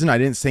me the reason I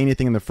didn't say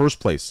anything in the first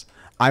place.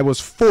 I was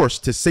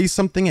forced to say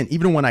something, and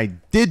even when I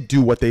did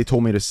do what they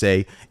told me to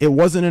say, it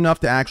wasn't enough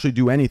to actually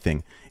do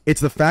anything. It's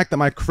the fact that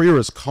my career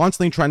is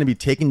constantly trying to be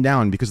taken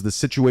down because of the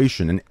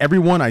situation, and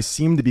everyone I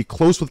seem to be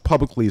close with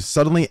publicly is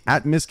suddenly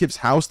at Mizkif's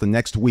house the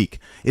next week.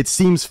 It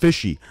seems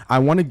fishy. I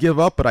want to give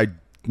up, but I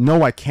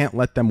know I can't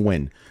let them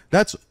win.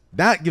 That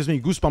gives me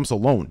goosebumps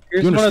alone.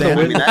 You understand?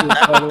 I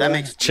mean, that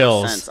makes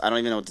no sense. I don't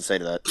even know what to say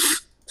to that.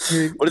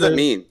 What does that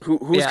mean?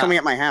 Who's coming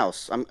at my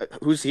house?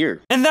 Who's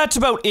here? And that's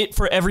about it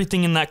for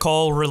everything in that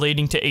call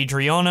relating to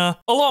Adriana.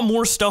 A lot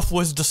more stuff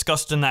was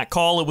discussed in that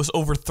call. It was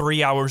over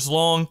 3 hours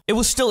long. It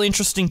was still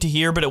interesting to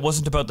hear, but it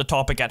wasn't about the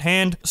topic at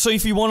hand. So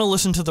if you want to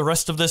listen to the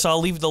rest of this,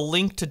 I'll leave the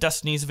link to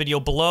Destiny's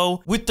video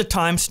below with the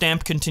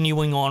timestamp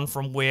continuing on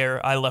from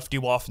where I left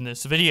you off in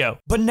this video.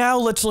 But now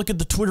let's look at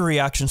the Twitter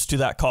reactions to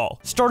that call.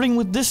 Starting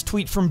with this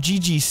tweet from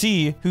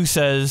GGC, who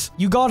says,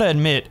 "You gotta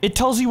admit, it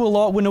tells you a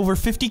lot when over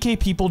 50k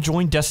people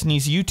join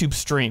Destiny's YouTube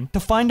stream to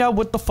find out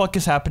what the fuck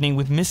is happening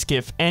with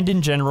Mizkif and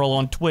in general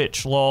on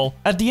Twitch, lol.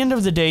 At the end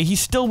of the day,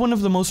 he's still one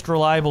of the most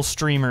reliable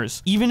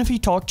streamers, even if he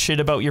talked shit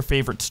about your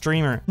favorite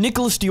streamer."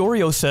 Nicholas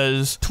Diorio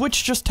says,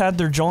 "Twitch just had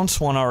their John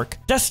Swan arc.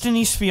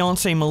 Destiny's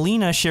fiance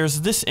Melina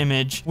shares this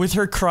image with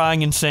her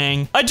crying and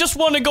saying, 'I just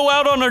want to go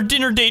out on our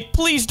dinner date,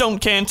 please don't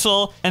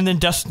cancel.' And then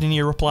Destiny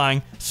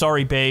replying,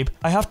 'Sorry babe,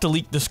 I have to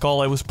leak this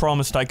call I was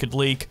promised I could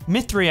leak.'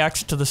 Myth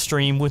reacts to the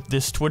stream with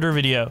this Twitter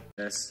video.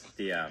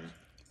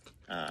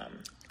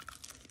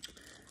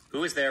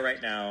 Who is there right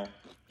now?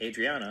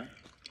 Adriana.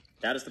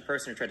 That is the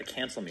person who tried to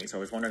cancel me, so I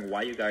was wondering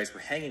why you guys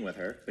were hanging with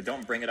her, but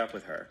don't bring it up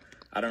with her.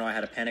 I don't know, I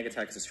had a panic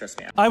attack because it stressed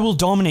me out." I Will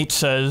Dominate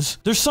says,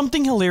 "There's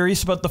something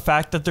hilarious about the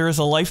fact that there is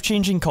a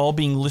life-changing call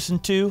being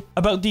listened to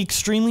about the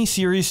extremely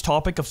serious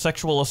topic of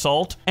sexual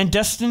assault, and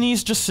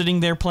Destiny's just sitting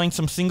there playing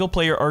some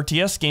single-player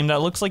RTS game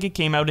that looks like it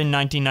came out in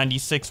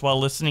 1996 while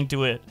listening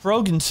to it."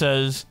 Rogan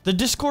says, "The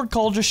Discord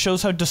call just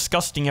shows how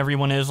disgusting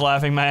everyone is,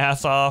 laughing my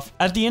ass off.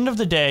 At the end of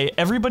the day,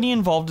 everybody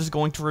involved is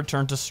going to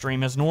return to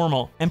stream as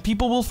normal, and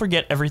people will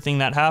forget everything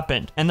that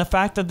happened, and the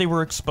fact that they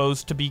were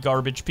exposed to be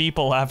garbage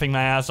people, laughing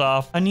my ass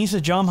off." Anisa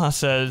Jamha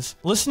says,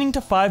 listening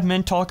to 5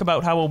 men talk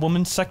about how a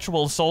woman's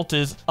sexual assault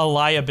is a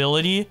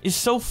liability is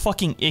so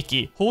fucking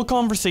icky. Whole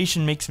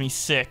conversation makes me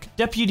sick.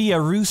 Deputy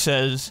Aru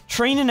says,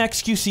 Train and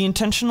XQC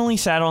intentionally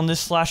sat on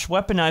this /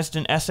 weaponized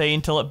an essay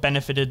until it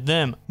benefited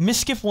them.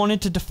 Mizkif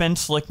wanted to defend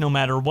Slick no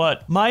matter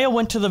what. Maya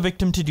went to the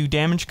victim to do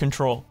damage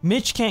control.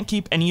 Mitch can't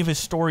keep any of his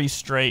stories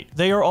straight.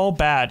 They are all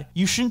bad.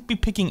 You shouldn't be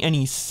picking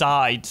any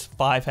sides,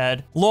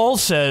 5head. Lol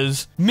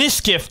says,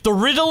 Mizkif, the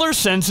Riddler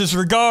sends his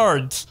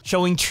regards,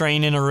 showing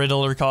Train in a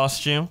Riddler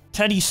costume.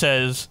 Teddy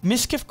says,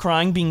 Mizkif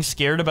crying being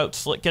scared about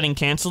Slick getting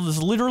cancelled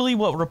is literally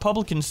what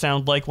Republicans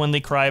sound like when they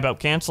cry about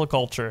cancel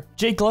culture.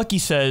 Jake Lucky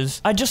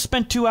says, I just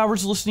spent 2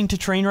 hours listening to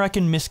Trainwreck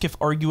and Mizkif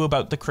argue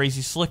about the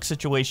CrazySlick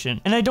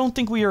situation, and I don't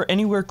think we are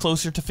anywhere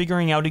closer to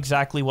figuring out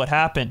exactly what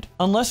happened,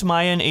 unless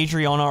Maya and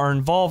Adriana are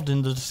involved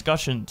in the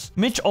discussions.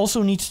 Mitch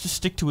also needs to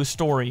stick to his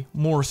story,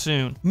 more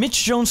soon.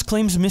 Mitch Jones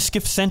claims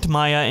Mizkif sent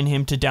Maya and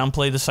him to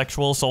downplay the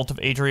sexual assault of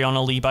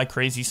Adriana Lee by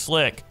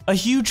CrazySlick. A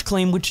huge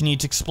claim which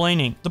needs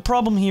explaining. The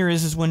problem here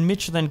is when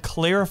Mitch then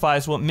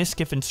clarifies what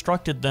Mizkif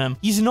instructed them,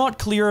 he's not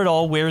clear at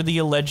all where the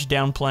alleged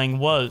downplaying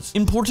was.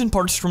 Important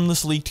parts from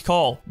this leaked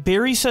call.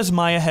 Barry says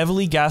Maya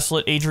heavily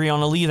gaslit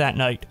Adriana Lee that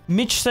night.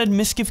 Mitch said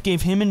Mizkif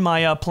gave him and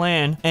Maya a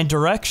plan and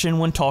direction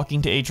when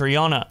talking to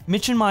Adriana.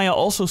 Mitch and Maya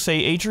also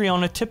say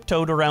Adriana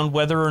tiptoed around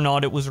whether or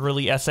not it was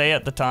really SA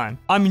at the time.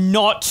 I'm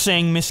not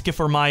saying Mizkif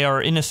or Maya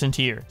are innocent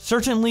here.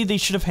 Certainly they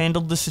should have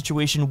handled the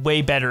situation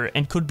way better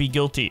and could be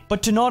guilty.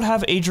 But to not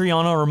have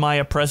Adriana or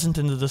Maya present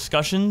in the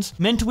discussions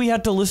meant we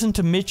had to listen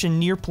to Mitch and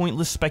near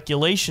pointless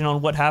speculation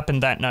on what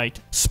happened that night.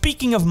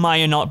 Speaking of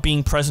Maya not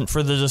being present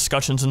for the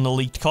discussions in the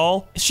leaked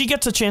call, she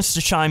gets a chance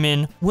to chime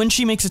in when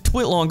she makes a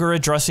twit longer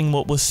addressing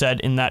what was said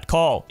in that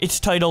call.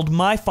 It's titled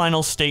My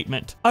Final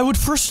Statement. I would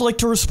first like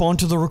to respond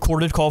to the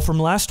recorded call from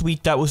last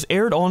week that was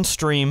aired on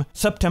stream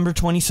September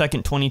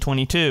 22nd,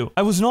 2022.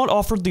 I was not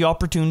offered the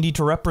opportunity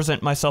to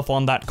represent myself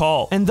on that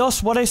call, and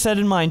thus what I said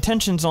in my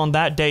intentions on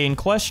that day in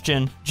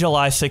question,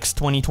 July 6,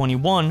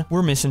 2021,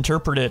 were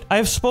misinterpreted. I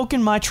have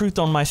spoken my truth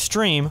on my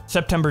stream,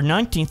 September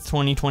 19th,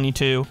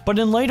 2022, but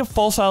in light of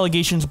false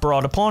allegations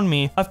brought upon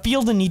me, I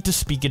feel the need to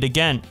speak it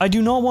again. I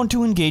do not want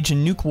to engage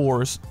in nuke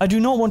wars. I do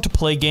not want to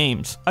play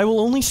games. I will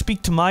only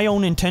speak to my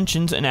own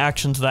intentions and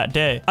actions that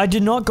day. I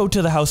did not go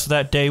to the house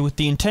that day with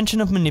the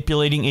intention of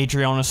manipulating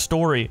Adriana's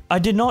story. I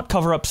did not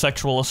cover up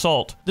sexual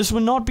assault. This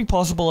would not be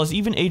possible as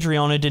even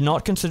Adriana did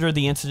not consider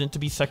the incident to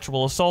be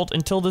sexual assault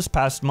until this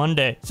past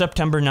Monday,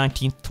 September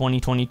 19th,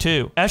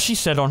 2022, as she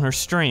said on her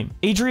stream.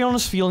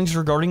 Adriana's feelings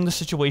regarding the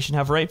situation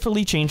have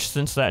rightfully changed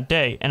since that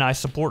day, and I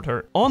support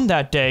her. On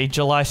that day,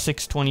 July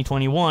 6,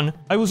 2021,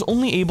 I was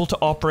only able to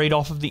operate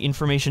off of the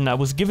information that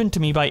was given to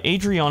me by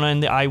Adriana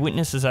and the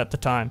eyewitnesses at the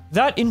time.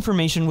 That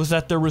information was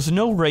that there was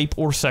no rape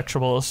or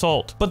sexual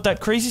assault, but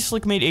that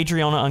CrazySlick made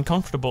Adriana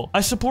uncomfortable.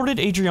 I supported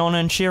Adriana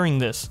in sharing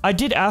this. I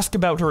did ask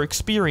about her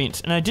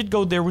experience, and I did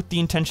go there with the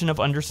intention of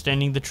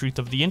understanding the truth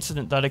of the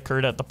incident that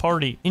occurred at the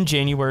party in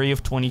January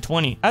of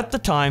 2020. At the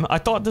time, I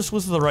thought this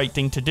was the right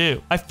thing to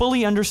do. I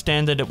fully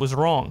understand that it was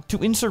wrong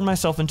to insert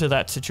myself into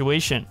that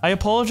situation. I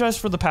apologize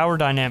for the power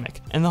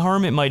dynamic and the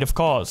harm it might have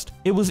caused.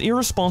 It was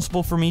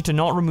irresponsible for me to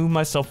not remove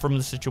myself from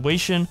the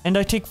situation, and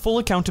I take full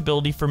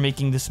accountability for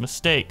making this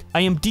mistake.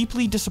 I am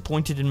deeply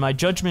disappointed in my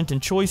judgment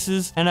and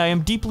choices, and I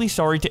am deeply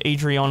sorry to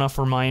Adriana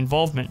for my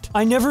involvement.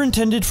 I never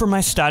intended for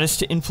my status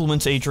to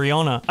influence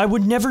Adriana. I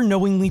would never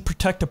knowingly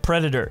protect a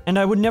predator, and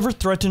I would never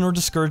threaten or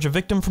discourage a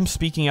victim from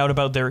speaking out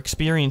about their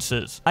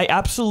experiences. I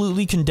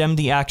absolutely condemn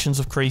the actions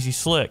of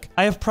CrazySlick.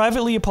 I have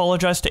privately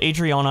apologized to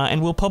Adriana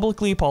and will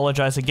publicly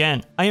apologize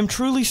again. I am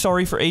truly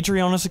sorry for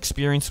Adriana's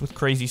experience with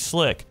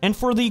CrazySlick, and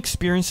for the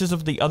experiences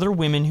of the other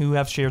women who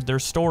have shared their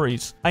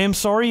stories. I am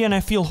sorry, and I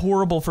feel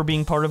horrible for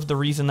being part of the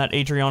reason that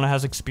Adriana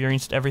has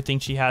experienced everything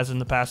she has in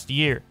the past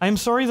year. I am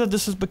sorry that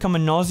this has become a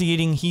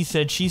nauseating he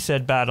said she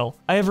said battle.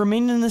 I have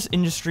remained in this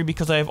industry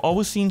because I have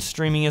always seen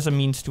streaming as a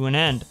means to an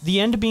end, the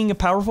end being a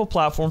powerful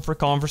platform for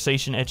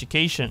conversation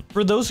education.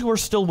 For those who are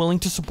still willing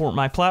to support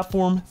my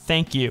platform,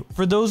 thank you.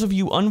 For those of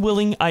you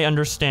unwilling, I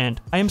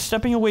understand. I am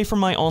stepping away from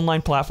my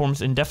online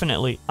platforms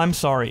indefinitely. I'm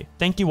sorry.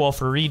 Thank you all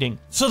for reading.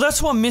 So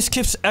that's what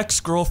Mizkif's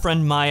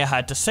ex-girlfriend Maya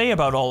had to say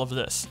about all of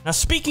this. Now,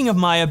 speaking of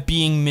Maya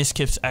being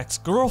Mizkif's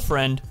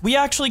ex-girlfriend, we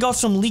actually got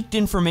some leaked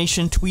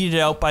information tweeted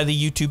out by the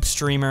YouTube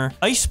streamer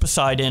Ice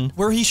Poseidon,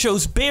 where he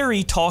shows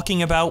Barry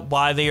talking about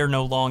why they are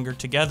no longer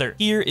together.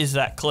 Here is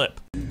that clip.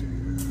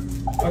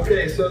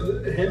 Okay,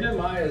 so him and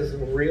Maya's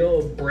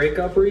real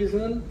breakup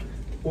reason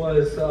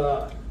was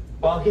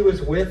while he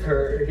was with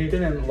her, he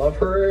didn't love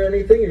her or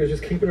anything. He was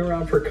just keeping her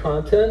around for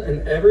content,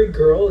 and every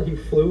girl he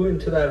flew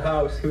into that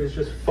house, he was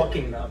just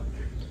fucking them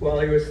while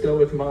he was still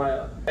with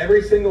Maya.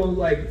 Every single,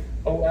 like,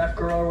 OF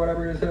girl or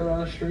whatever he was having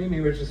on the stream,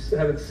 he was just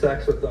having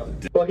sex with them.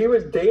 Well, he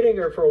was dating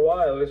her for a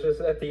while. It was just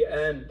at the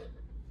end,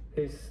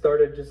 he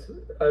started just,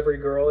 every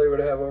girl he would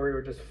have over, he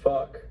would just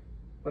fuck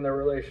when their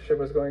relationship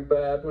was going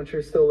bad, when she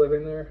was still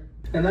living there.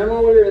 And then when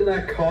we were in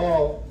that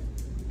call,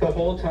 the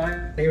whole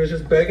time, he was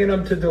just begging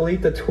him to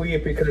delete the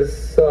tweet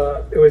because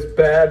it was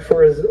bad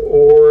for his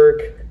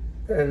org,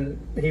 and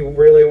he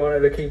really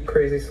wanted to keep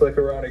CrazySlick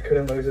around. He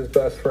couldn't lose his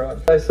best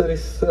friend. I said he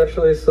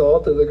sexually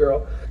assaulted the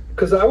girl.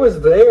 Because I was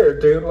there,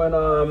 dude, when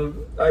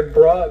I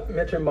brought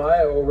Mitch and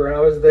Maya over, and I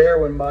was there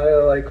when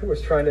Maya, like,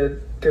 was trying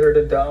to get her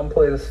to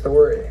downplay the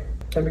story.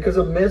 And because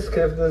of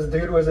Mizkif, this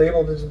dude was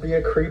able to just be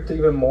a creep to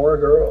even more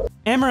girls.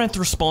 Amaranth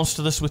responds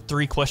to this with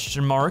 3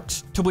 question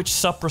marks, to which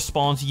Sup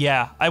responds,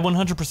 yeah, I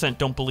 100%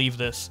 don't believe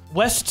this.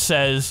 West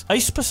says,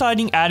 Ice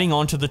Poseidon adding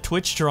on to the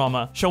Twitch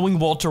drama, showing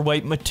Walter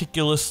White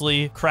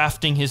meticulously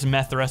crafting his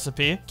meth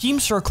recipe.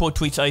 Keemstar quote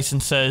tweets Ice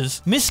and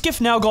says,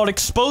 Mizkif now got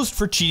exposed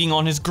for cheating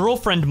on his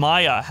girlfriend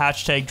Maya,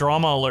 hashtag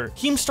drama alert.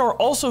 Keemstar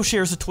also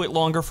shares a twit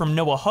longer from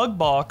Noah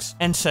Hugbox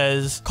and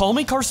says, Call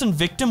Me Carson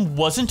victim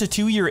wasn't a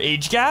 2-year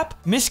age gap?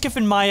 Mizkif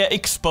and Maya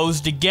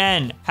exposed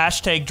again,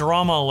 hashtag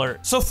drama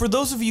alert. So for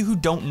those of you who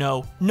don't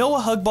know,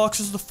 Noah Hugbox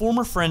is the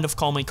former friend of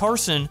Call Me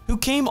Carson who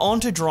came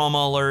onto Drama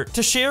Alert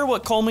to share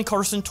what Call Me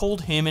Carson told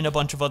him and a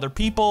bunch of other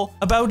people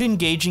about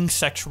engaging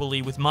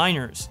sexually with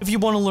minors. If you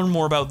want to learn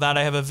more about that,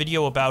 I have a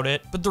video about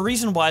it, but the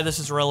reason why this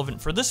is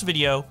relevant for this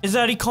video is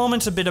that he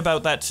comments a bit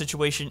about that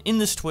situation in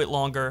this twit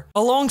longer,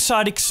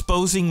 alongside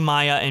exposing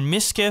Maya and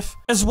Mizkif,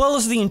 as well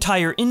as the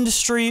entire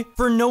industry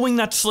for knowing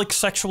that Slick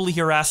sexually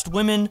harassed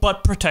women,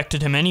 but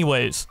protected him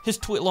anyways. His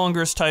twit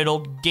longer is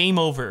titled, Game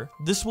Over.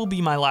 This will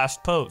be my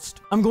last post.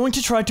 I'm going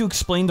to try to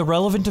explain the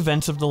relevant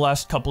events of the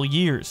last couple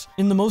years,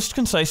 in the most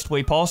concise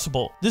way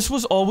possible. This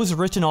was always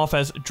written off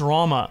as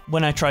drama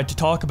when I tried to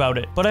talk about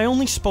it, but I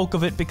only spoke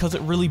of it because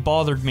it really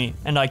bothered me,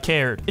 and I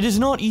cared. It is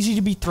not easy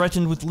to be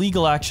threatened with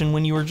legal action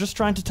when you are just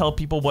trying to tell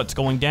people what's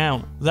going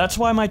down. That's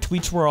why my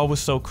tweets were always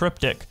so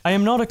cryptic. I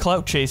am not a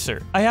clout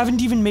chaser. I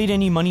haven't even made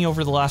any money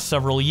over the last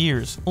several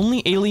years,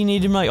 only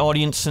alienated my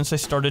audience since I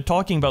started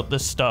talking about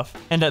this stuff,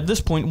 and at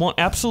this point want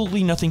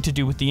absolutely nothing to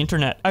do with the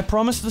internet. I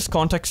promise this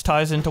context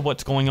ties into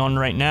what's going on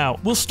right now.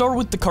 We'll start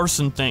with the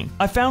Carson thing.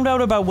 I found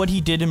out about what he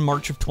did in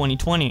March of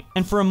 2020,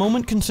 and for a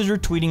moment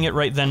considered tweeting it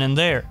right then and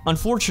there.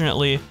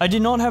 Unfortunately, I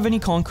did not have any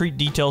concrete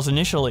details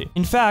initially.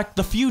 In fact,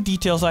 the few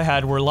details I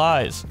had were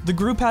lies. The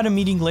group had a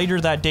meeting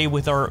later that day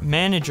with our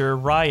manager,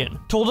 Ryan,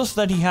 told us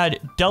that he had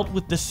dealt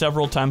with this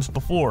several times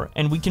before,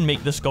 and we can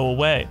make this go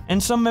away.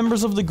 And some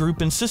members of the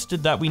group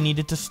insisted that we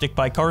needed to stick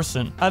by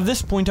Carson. At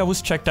this point, I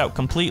was checked out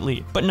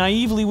completely, but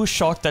naively was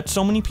shocked that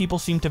so many people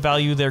seemed to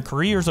value their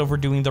careers over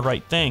doing the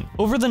right thing.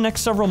 Over the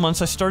next several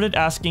months, I started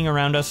asking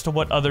around as to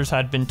what others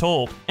had been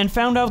told, and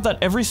found out that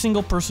every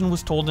single person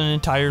was told an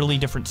entirely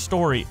different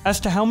story as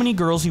to how many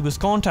girls he was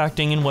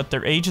contacting and what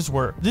their ages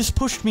were. This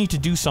pushed me to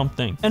do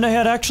something, and I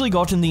had actually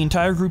gotten the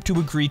entire group to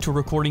agree to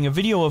recording a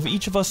video of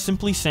each of us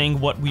simply saying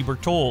what we were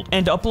told,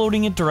 and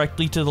uploading it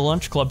directly to the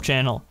Lunch Club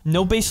channel.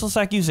 No baseless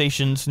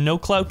accusations, no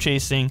clout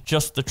chasing,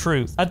 just the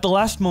truth. At the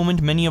last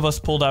moment, many of us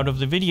pulled out of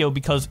the video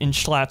because, in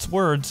Schlatt's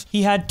words,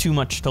 he had too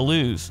much to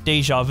lose.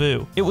 Deja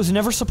vu. It was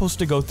never supposed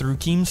to go through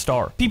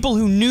Keemstar. People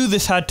who knew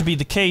this had to be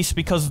the case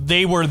because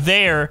they were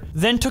there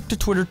then took to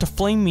Twitter to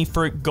flame me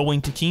for it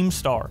going to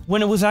Keemstar,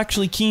 when it was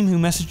actually Keem who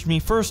messaged me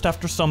first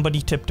after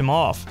somebody tipped him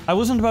off. I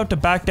wasn't about to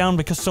back down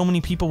because so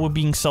many people were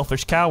being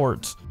selfish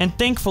cowards, and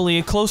thankfully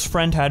a close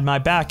friend had my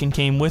back and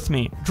came with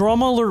me.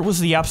 Drama Alert was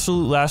the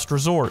absolute last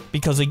resort,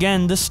 because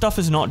again, this stuff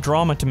is not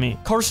drama to me.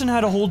 Carson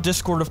had a whole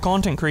Discord of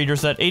content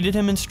creators that aided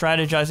him in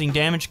strategizing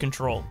damage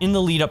control in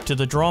the lead up to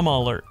the Drama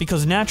Alert,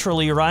 because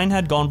naturally Ryan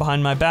had gone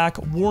behind my back,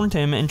 warned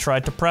him, and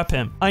tried to prep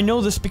him. I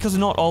know this because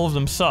not all of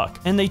them suck,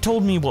 and they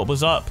told me what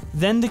was up.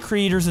 Then the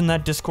creators in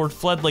that Discord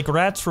fled like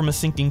rats from a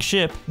sinking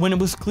ship when it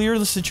was clear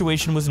the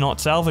situation was not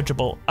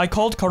salvageable. I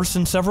called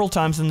Carson several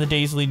times in the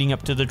days leading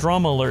up to the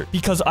Drama Alert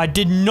because I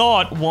did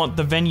not want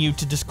the venue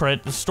to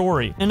discredit the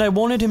story, and I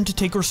wanted him to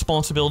take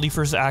responsibility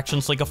for his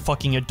actions like a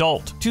fucking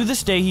adult. To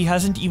this day, he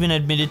hasn't even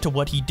admitted to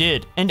what he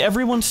did, and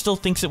everyone still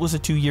thinks it was a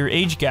 2-year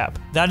age gap.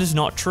 That is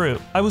not true.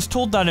 I was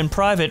told that in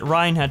private,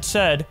 Ryan had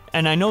said,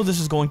 and I know this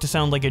is going to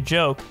sound like a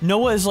joke,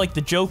 Noah is like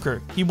the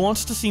Joker. He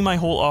wants to see my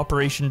whole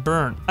operation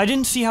burn. I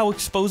didn't see how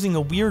exposing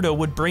a weirdo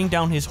would bring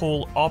down his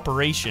whole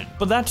operation,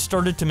 but that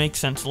started to make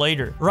sense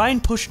later.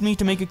 Ryan pushed me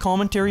to make a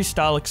commentary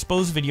style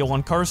expose video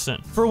on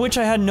Carson, for which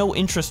I had no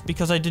interest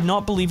because I did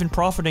not believe in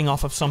profiting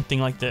off of something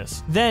like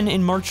this. Then,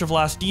 in March of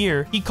last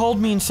year, he called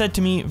me and said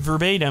to me,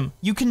 verbatim,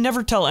 "You can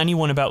never tell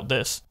anyone about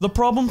this. The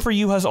problem for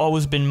you has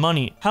always been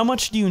money. How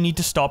much do you need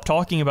to stop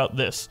talking about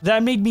this?"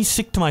 That made me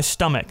sick to my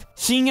stomach,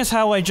 seeing as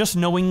how I just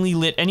knowingly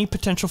lit any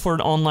potential for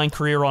an online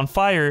career on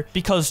fire,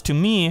 because to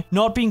me,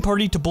 not being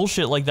party to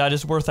bullshit like that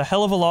is worth a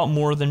hell of a lot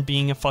more than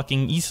being a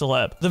fucking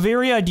e-celeb. The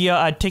very idea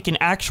I'd take an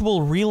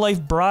actual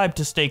real-life bribe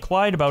to stay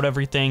quiet about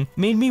everything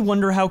made me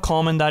wonder how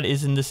common that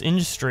is in this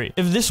industry.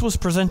 If this was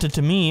presented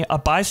to me, a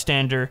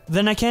bystander,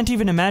 then I can't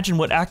even imagine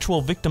what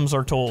actual victims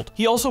are told.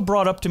 He also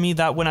brought up to me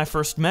that when I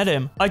first met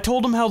him, I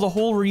told him how the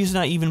whole reason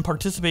I even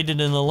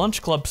participated in the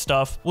Lunch Club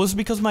stuff was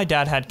because my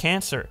dad had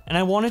cancer, and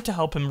I wanted to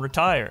help him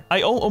retire.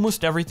 I owe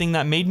almost everything everything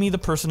that made me the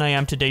person I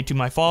am today to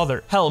my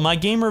father. Hell, my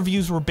game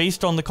reviews were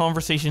based on the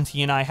conversations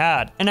he and I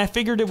had, and I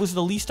figured it was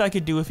the least I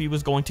could do if he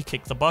was going to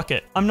kick the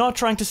bucket. I'm not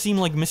trying to seem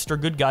like Mr.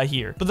 Good Guy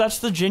here, but that's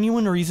the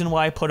genuine reason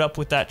why I put up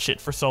with that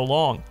shit for so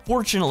long.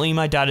 Fortunately,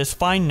 my dad is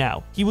fine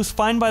now. He was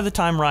fine by the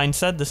time Ryan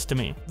said this to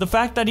me. The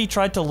fact that he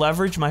tried to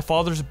leverage my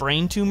father's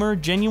brain tumor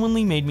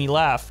genuinely made me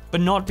laugh, but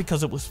not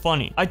because it was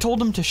funny. I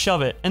told him to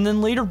shove it, and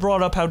then later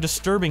brought up how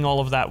disturbing all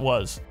of that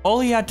was. All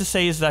he had to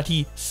say is that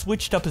he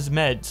switched up his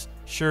meds.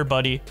 Sure,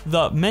 buddy.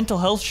 The mental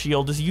health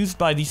shield is used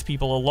by these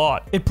people a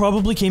lot. It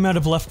probably came out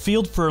of left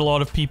field for a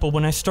lot of people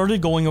when I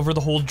started going over the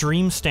whole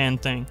dream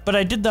stand thing. But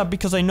I did that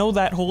because I know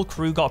that whole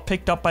crew got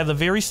picked up by the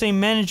very same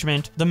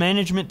management, the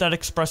management that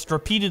expressed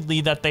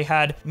repeatedly that they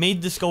had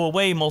made this go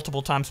away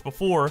multiple times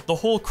before. The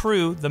whole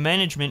crew, the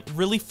management,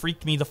 really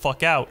freaked me the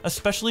fuck out,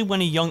 especially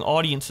when a young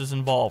audience is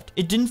involved.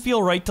 It didn't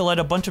feel right to let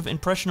a bunch of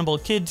impressionable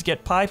kids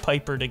get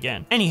pie-pipered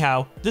again.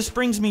 Anyhow, this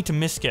brings me to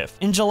Mizkif.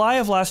 In July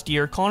of last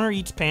year, Connor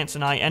Eats Pants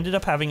and I ended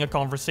up having a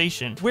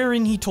conversation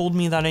wherein he told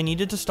me that I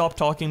needed to stop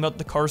talking about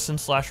the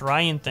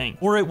Carson/Ryan thing,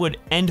 or it would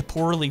end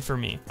poorly for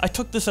me. I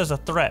took this as a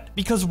threat,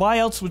 because why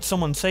else would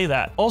someone say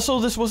that? Also,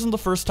 this wasn't the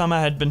first time I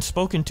had been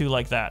spoken to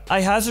like that. I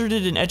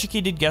hazarded an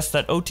educated guess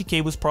that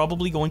OTK was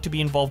probably going to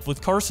be involved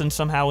with Carson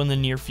somehow in the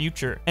near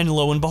future, and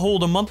lo and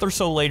behold, a month or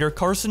so later,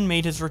 Carson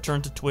made his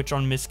return to Twitch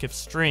on Mizkif's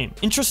stream.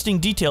 Interesting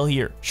detail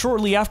here.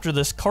 Shortly after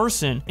this,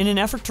 Carson, in an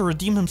effort to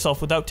redeem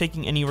himself without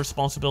taking any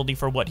responsibility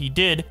for what he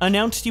did,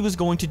 announced he was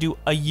going to do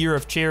a year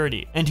of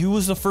charity. And who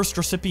was the first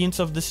recipients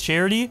of this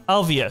charity?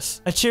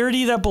 Alvius, a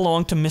charity that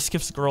belonged to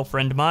Mizkif's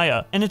girlfriend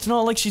Maya. And it's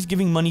not like she's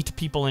giving money to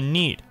people in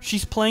need.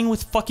 She's playing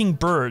with fucking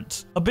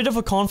birds. A bit of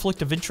a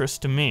conflict of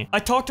interest to me. I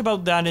talked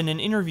about that in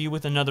an interview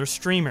with another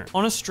streamer,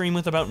 on a stream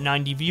with about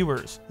 90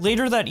 viewers.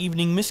 Later that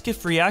evening,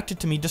 Mizkif reacted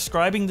to me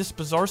describing this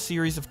bizarre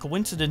series of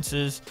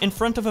coincidences in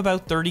front of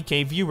about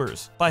 30k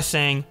viewers, by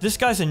saying, "This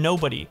guy's a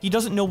nobody, he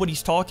doesn't know what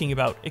he's talking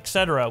about,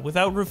 etc.,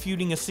 without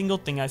refuting a single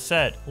thing I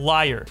said.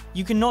 Liar.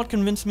 You cannot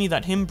convince me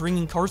that him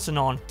bringing Carson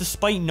on,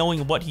 despite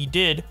knowing what he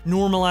did,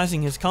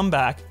 normalizing his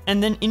comeback,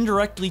 and then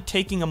indirectly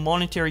taking a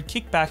monetary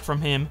kickback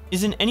from him,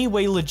 is in any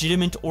way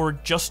legitimate or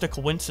just a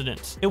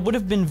coincidence. It would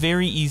have been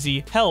very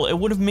easy, hell, it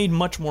would have made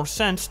much more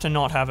sense to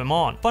not have him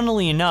on."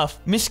 Funnily enough,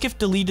 Mizkif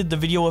deleted the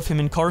video of him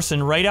and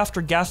Carson right after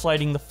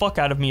gaslighting the fuck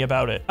out of me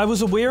about it. I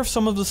was aware of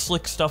some of the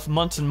slick stuff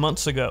months and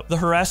months ago, the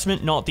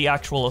harassment, not the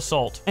actual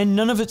assault, and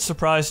none of it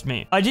surprised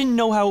me. I didn't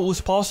know how it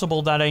was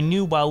possible that I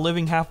knew while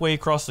living halfway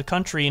across the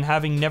country and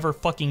having never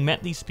fucking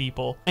met these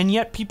people, and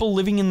yet people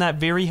living in that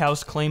very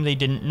house claim they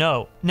didn't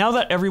know. Now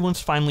that everyone's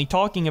finally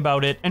talking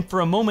about it, and for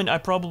a moment I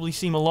probably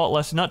seem a lot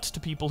less nuts to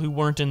people who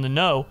weren't in the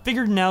know,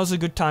 figured now's a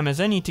good time as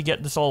any to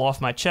get this all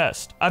off my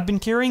chest. I've been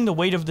carrying the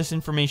weight of this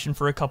information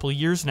for a couple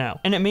years now,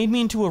 and it made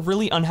me into a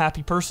really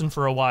unhappy person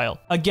for a while.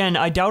 Again,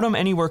 I doubt I'm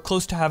anywhere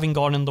close to having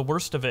gotten the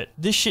worst of it.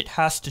 This shit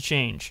has to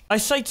change. I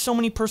cite so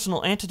many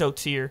personal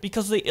antidotes here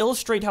because they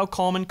illustrate how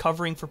common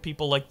covering for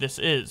people like this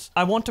is.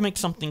 I want to make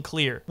something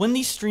clear. When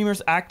these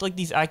streamers act like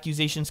these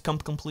accusations come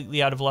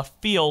completely out of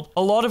left field,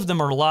 a lot of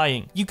them are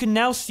lying. You can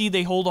now see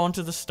they hold on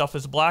to this stuff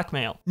as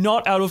blackmail,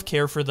 not out of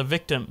care for the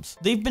victims.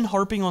 They've been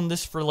harping on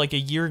this for like a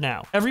year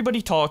now.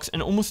 Everybody talks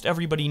and almost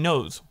everybody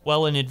knows,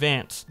 well in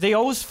advance. They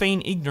always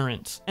feign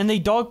ignorance, and they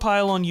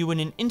dogpile on you in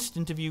an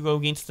instant if you go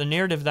against the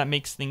narrative that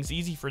makes things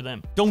easy for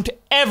them. Don't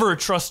ever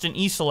trust an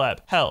e-celeb.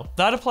 Hell,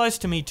 that applies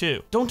to me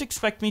too. Don't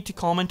expect me to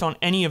comment on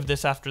any of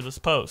this after this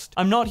post.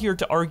 I'm not here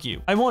to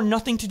argue. I want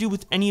nothing to do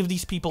with any of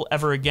these people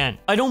ever again.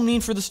 I don't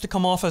mean for this to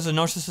come off as a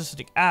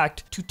narcissistic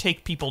act to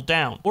take people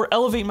down, or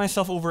elevate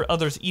myself over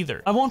others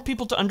either. I want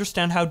people to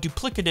understand how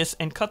duplicitous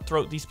and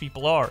cutthroat these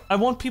people are. I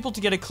want people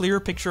to get a clearer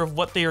picture of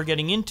what they are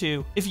getting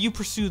into if you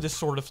pursue this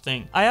sort of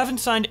thing. I haven't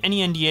signed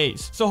any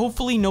NDAs, so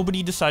hopefully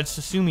nobody decides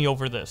to sue me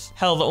over this.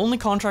 Hell, the only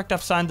contract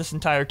I've signed this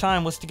entire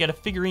time was to get a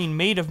figurine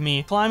made of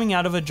me climbing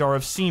out of a jar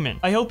of semen.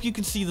 I hope you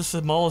can see the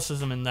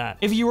symbolicism in that.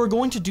 If you are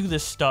going to do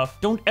this stuff,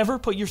 don't ever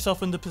put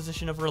yourself in the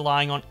position of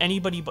relying on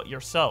anybody but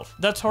yourself.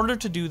 That's harder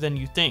to do than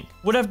you think.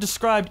 What I've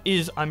described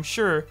is, I'm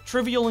sure,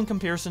 trivial in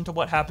comparison to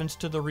what happens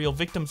to the real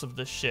victims of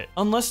this shit.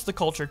 Unless the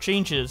culture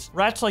changes,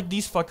 rats like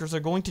these fuckers are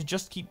going to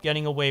just keep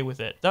getting away with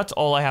it. That's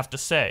all I have to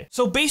say.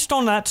 So based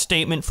on that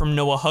statement from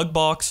Noah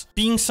Hugbox,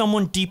 being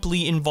someone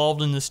deeply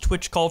involved in this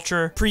Twitch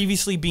culture,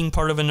 previously being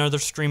part of another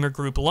streamer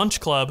group Lunch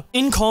Club,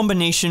 in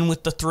combination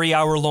with the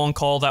 3-hour-long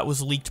call that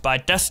was leaked by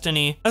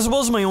Destiny, as well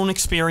as my own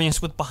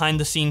experience with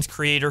behind-the-scenes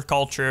creator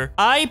culture,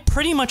 I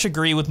pretty much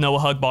agree with Noah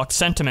Hugbox's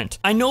sentiment.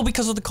 I know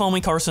because of the Call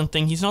Me Carson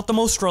thing, he's not the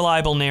most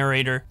reliable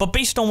narrator, but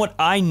based on what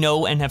I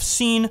know and have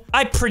seen,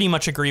 I pretty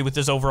much agree with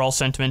his overall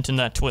sentiment in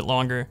that twit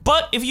longer.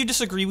 But if you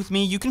disagree with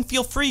me, you can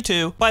feel free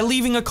to by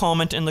leaving a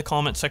comment in the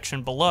comment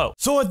section below.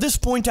 So at this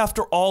point,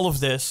 after all of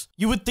this,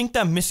 you would think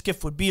that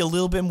Mizkif would be a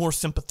little bit more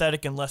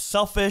sympathetic and less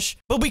selfish,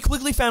 but we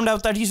quickly found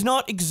out that he's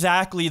not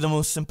exactly the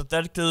most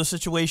sympathetic to the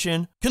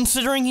situation,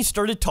 considering he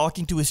started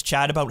talking to his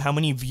chat about how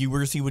many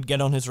viewers he would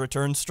get on his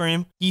return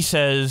stream. He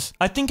says,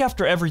 "I think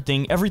after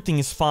everything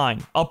is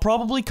fine. I'll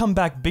probably come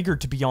back bigger,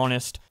 to be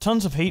honest. honest.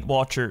 Tons of hate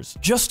watchers.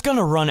 Just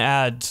gonna run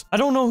ads. I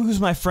don't know who's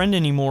my friend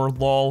anymore,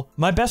 lol.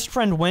 My best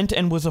friend went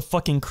and was a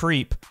fucking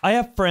creep. I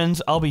have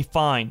friends, I'll be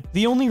fine.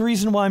 The only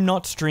reason why I'm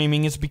not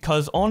streaming is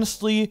because,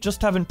 honestly,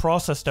 just haven't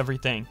processed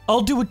everything.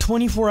 I'll do a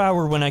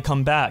 24-hour when I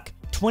come back.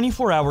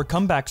 24-hour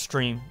comeback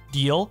stream.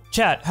 Deal?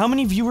 Chat, how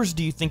many viewers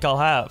do you think I'll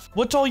have?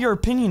 What's all your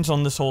opinions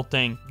on this whole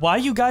thing? Why are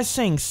you guys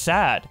saying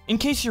sad? In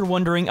case you're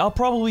wondering, I'll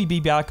probably be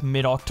back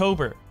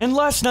mid-October. And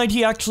last night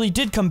he actually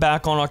did come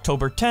back on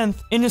October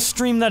 10th in a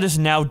stream that is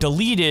now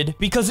deleted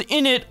because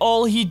in it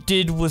all he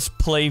did was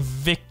play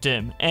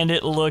victim and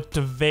it looked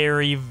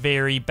very,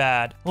 very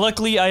bad.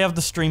 Luckily I have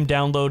the stream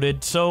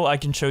downloaded so I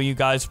can show you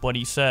guys what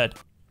he said.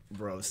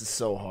 Bro, this is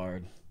so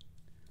hard.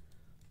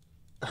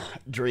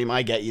 Dream,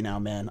 I get you now,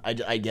 man.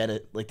 I get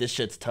it. Like, this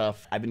shit's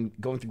tough. I've been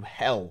going through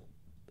hell.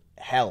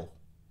 Hell.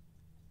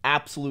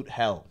 Absolute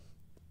hell.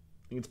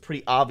 I think it's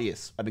pretty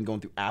obvious I've been going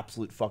through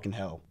absolute fucking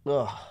hell.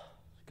 Ugh.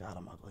 God,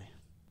 I'm ugly.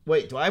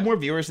 Wait, do I have more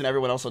viewers than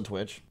everyone else on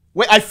Twitch?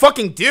 Wait, I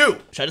fucking do!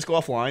 Should I just go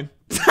offline?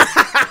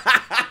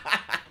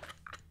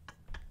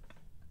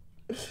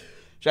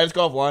 Should I just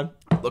go offline?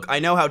 Look, I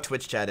know how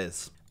Twitch chat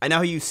is. I know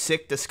how you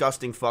sick,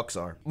 disgusting fucks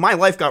are. My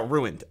life got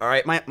ruined,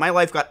 alright? My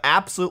life got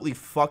absolutely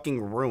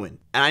fucking ruined.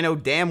 And I know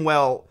damn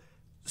well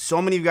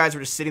so many of you guys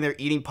were just sitting there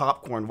eating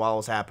popcorn while it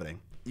was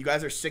happening. You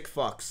guys are sick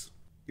fucks.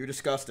 You're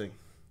disgusting.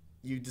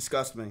 You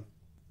disgust me.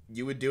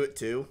 You would do it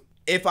too.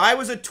 If I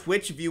was a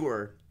Twitch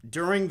viewer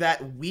during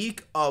that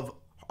week of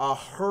a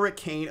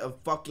hurricane of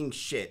fucking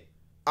shit,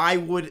 I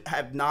would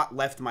have not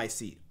left my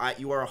seat.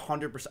 You are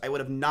 100%. I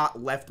would have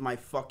not left my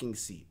fucking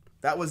seat.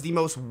 That was the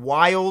most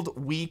wild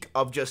week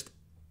of just...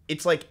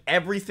 It's like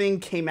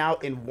everything came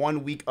out in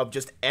 1 week of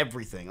just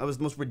everything. That was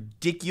the most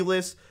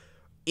ridiculous,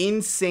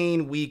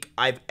 insane week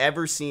I've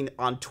ever seen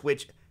on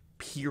Twitch,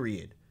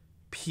 period.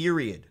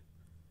 Period.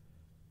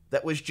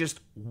 That was just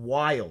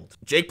wild.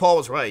 Jake Paul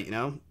was right, you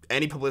know?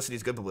 Any publicity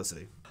is good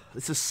publicity.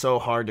 This is so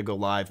hard to go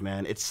live,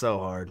 man. It's so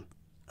hard.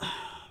 Oh,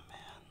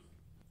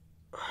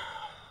 man.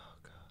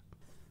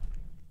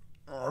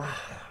 Oh,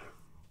 God.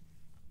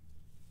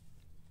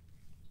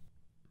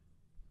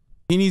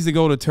 He needs to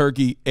go to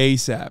Turkey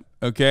ASAP,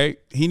 okay?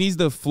 He needs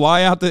to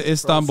fly out to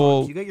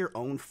Istanbul. Bro, you get your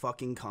own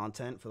fucking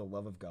content, for the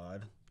love of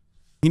God.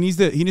 He needs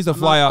to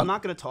fly out. I'm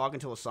not going to talk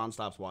until Hassan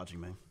stops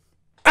watching me.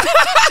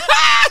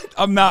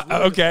 I'm not,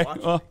 okay.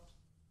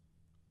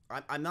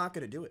 I'm not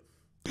going to do it.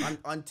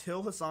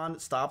 Until Hassan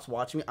stops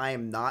watching me, I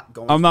am not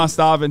going I'm not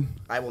stopping.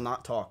 I will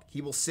not talk. He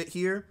will sit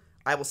here.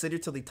 I will sit here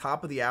till the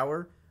top of the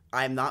hour.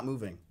 I am not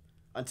moving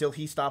until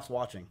he stops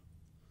watching.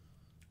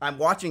 I'm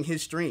watching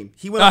his stream.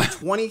 He went up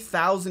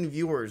 20,000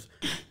 viewers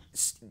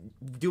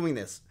doing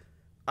this.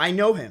 I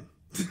know him.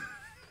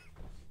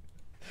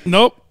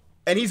 Nope.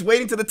 And he's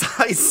waiting to the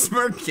top. He's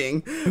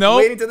smirking. Nope.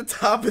 Waiting to the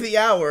top of the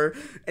hour.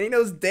 And he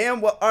knows damn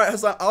well. All right,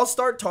 Hassan, I'll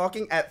start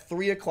talking at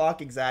 3 o'clock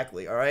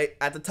exactly. All right.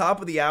 At the top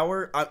of the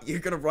hour, you're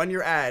gonna run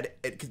your ad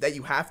that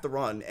you have to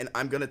run, and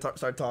I'm gonna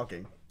start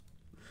talking.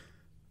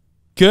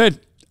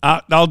 Good.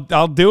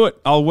 I'll do it.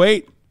 I'll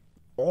wait.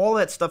 All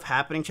that stuff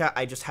happening, chat,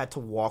 I just had to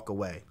walk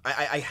away.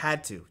 I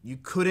had to.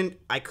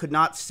 I could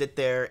not sit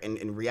there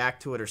and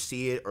react to it or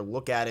see it or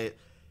look at it.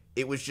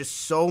 It was just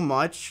so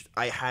much,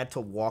 I had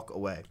to walk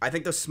away. I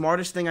think the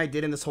smartest thing I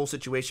did in this whole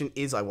situation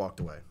is I walked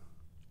away.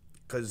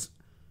 Because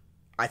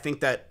I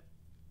think that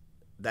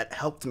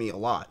helped me a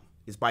lot,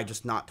 is by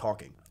just not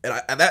talking.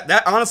 And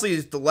that honestly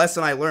is the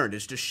lesson I learned,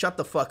 is just shut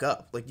the fuck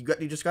up. Like,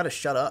 you just gotta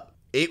shut up.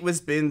 It was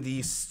been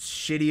the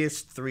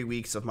shittiest 3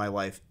 weeks of my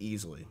life,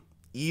 easily.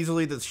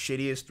 Easily the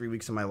shittiest 3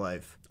 weeks of my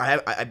life.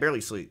 I barely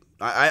sleep.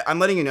 I'm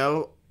letting you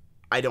know,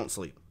 I don't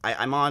sleep.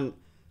 I'm on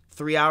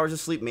 3 hours of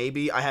sleep,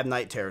 maybe. I have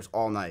night terrors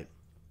all night.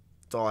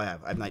 That's all I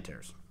have. I have night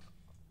terrors.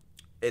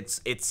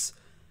 It's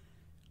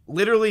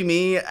literally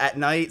me at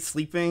night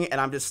sleeping,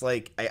 and I'm just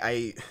like,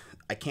 I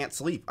can't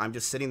sleep. I'm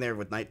just sitting there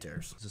with night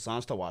terrors. Is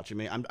Hassan still watching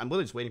me? I'm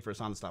literally just waiting for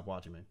Hassan to stop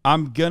watching me.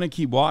 I'm gonna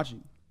keep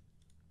watching.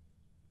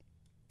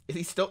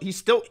 He's still,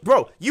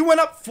 bro, you went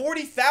up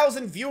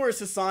 40,000 viewers,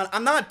 Hassan.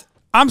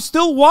 I'm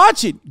still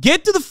watching.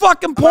 Get to the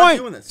fucking point. I'm not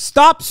doing this.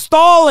 Stop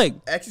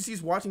stalling.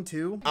 XCC's watching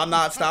too. I'm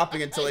not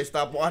stopping until they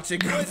stop watching.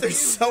 They're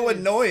so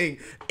annoying.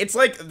 It's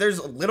like there's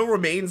little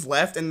remains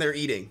left and they're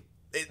eating.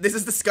 This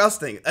is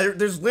disgusting.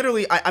 There's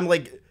literally, I'm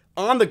like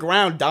on the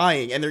ground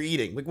dying and they're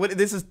eating. Like, what?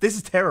 This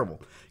is terrible.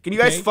 Can you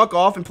guys fuck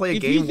off and play a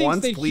game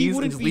once, please,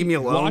 and just leave me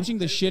alone? Watching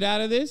the shit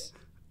out of this.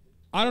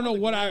 I don't know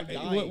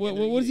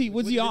what's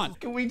he on?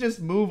 Can we just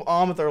move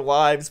on with our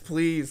lives,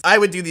 please? I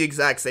would do the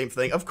exact same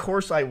thing. Of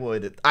course I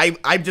would.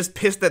 I'm just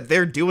pissed that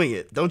they're doing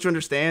it. Don't you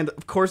understand?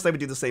 Of course I would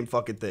do the same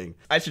fucking thing.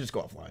 I should just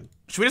go offline.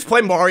 Should we just play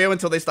Mario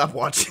until they stop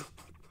watching?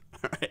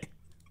 Alright.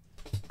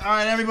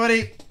 Alright,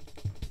 everybody.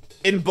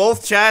 In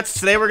both chats,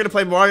 today we're gonna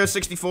play Mario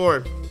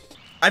 64.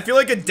 I feel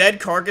like a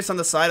dead carcass on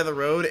the side of the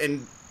road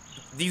and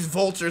these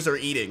vultures are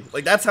eating.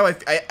 Like, that's how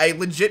I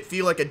legit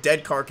feel like a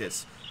dead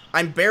carcass.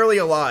 I'm barely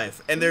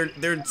alive, and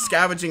they're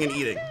scavenging and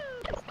eating.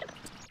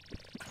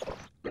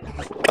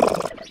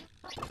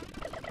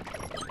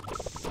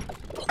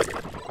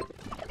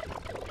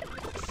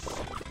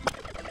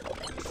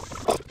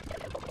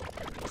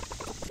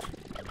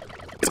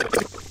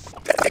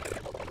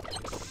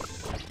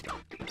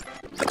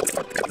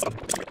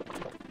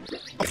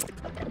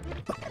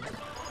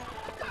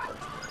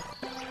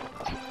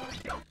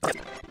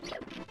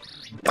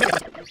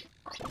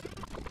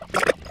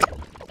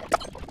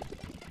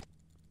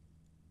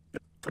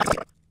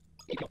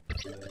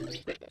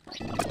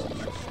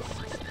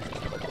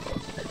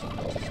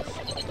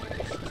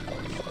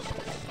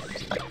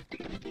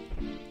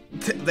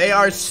 They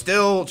are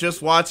still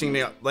just watching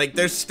me. Like,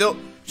 they're still...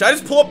 Should I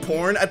just pull up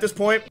porn at this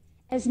point?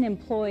 As an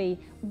employee,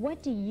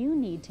 what do you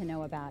need to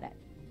know about it?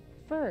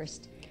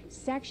 First,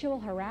 sexual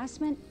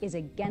harassment is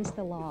against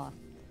the law.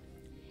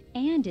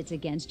 And it's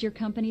against your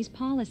company's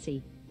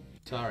policy.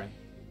 Sorry.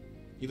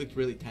 You looked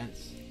really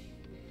tense.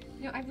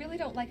 You know, I really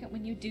don't like it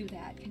when you do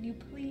that. Can you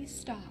please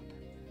stop?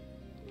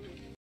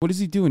 What is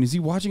he doing? Is he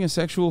watching a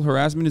sexual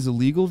harassment is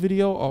illegal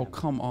video? Oh,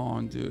 come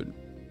on, dude.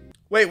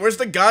 Wait, where's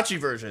the gotchi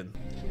version?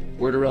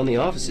 Word around the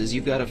office is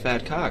you've got a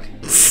fat cock.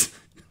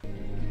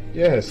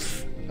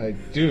 Yes, I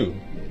do.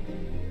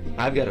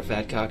 I've got a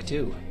fat cock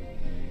too.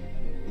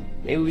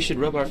 Maybe we should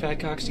rub our fat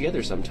cocks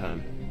together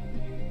sometime.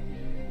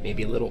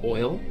 Maybe a little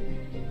oil.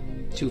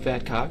 2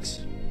 fat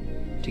cocks.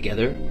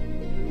 Together.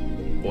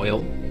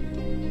 Oil.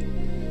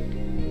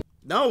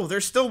 No,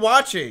 they're still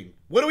watching.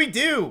 What do we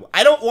do?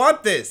 I don't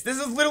want this. This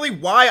is literally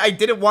why I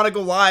didn't want to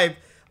go live.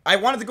 I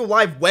wanted to go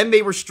live when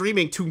they were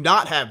streaming to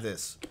not have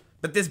this.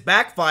 But this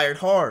backfired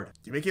hard.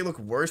 Do you make it look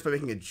worse by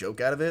making a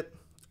joke out of it?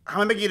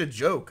 How am I making it a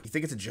joke? You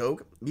think it's a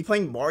joke? Me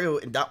playing Mario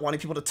and not wanting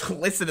people to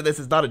listen to this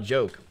is not a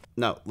joke.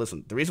 No,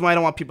 listen. The reason why I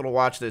don't want people to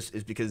watch this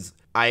is because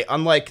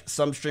unlike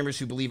some streamers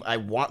who believe I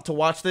want to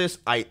watch this,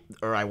 I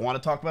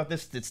want to talk about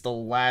this, it's the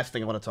last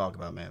thing I want to talk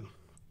about, man.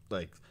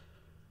 Like,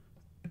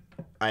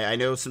 I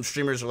know some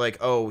streamers are like,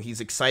 oh,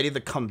 he's excited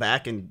to come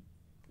back and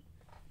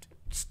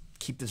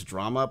keep this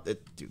drama up.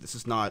 Dude, this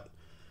is not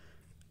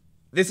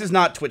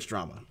Twitch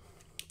drama.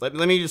 Let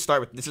me just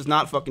start with, this is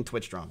not fucking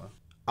Twitch drama.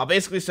 I'll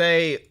basically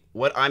say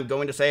what I'm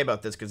going to say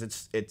about this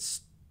because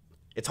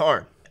it's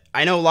hard.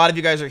 I know a lot of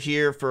you guys are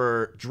here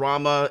for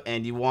drama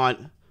and you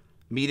want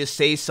me to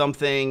say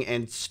something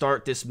and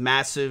start this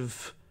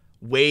massive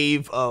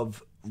wave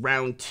of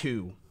round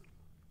 2,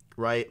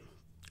 right?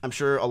 I'm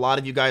sure a lot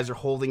of you guys are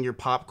holding your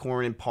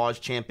popcorn and pause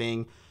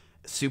champing,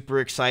 super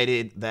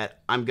excited that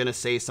I'm going to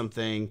say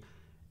something,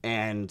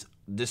 and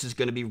this is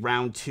going to be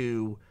round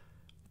 2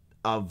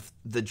 of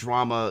the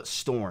drama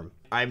storm.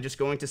 I'm just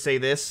going to say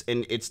this,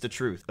 and it's the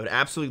truth. I would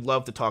absolutely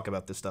love to talk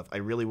about this stuff. I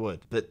really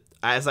would. But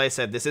as I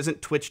said, this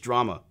isn't Twitch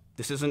drama.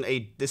 This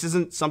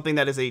isn't something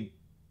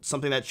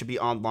that should be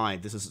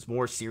online. This is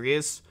more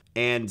serious,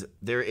 and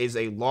there is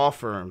a law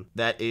firm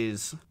that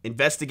is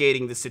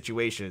investigating this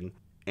situation,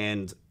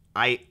 and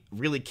I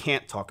really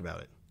can't talk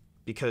about it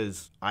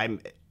because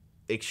I'm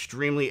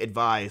extremely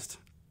advised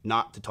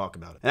not to talk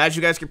about it. And as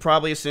you guys could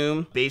probably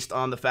assume, based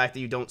on the fact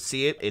that you don't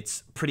see it,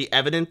 it's pretty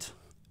evident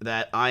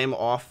that I am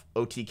off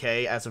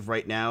OTK as of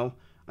right now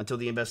until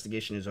the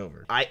investigation is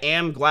over. I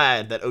am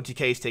glad that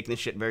OTK is taking this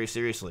shit very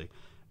seriously.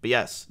 But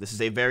yes, this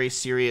is a very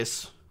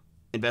serious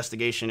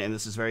investigation, and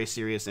this is very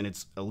serious, and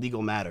it's a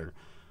legal matter.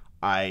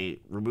 I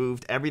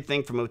removed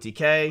everything from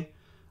OTK.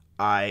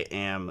 I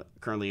am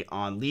currently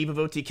on leave of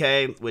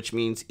OTK, which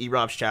means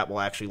eRob's chat will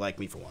actually like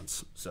me for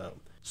once.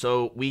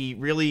 So we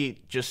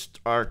really just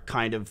are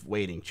kind of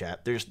waiting,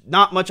 chat. There's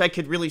not much I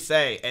could really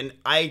say, and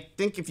I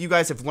think if you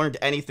guys have learned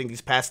anything these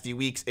past few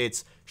weeks,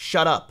 it's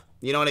shut up.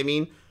 You know what I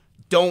mean?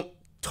 Don't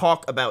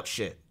talk about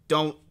shit.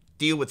 Don't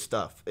deal with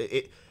stuff.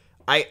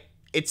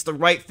 It's the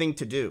right thing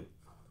to do,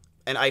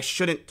 and I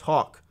shouldn't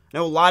talk. I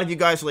know a lot of you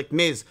guys are like,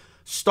 Miz,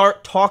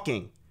 start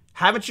talking.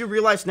 Haven't you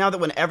realized now that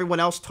when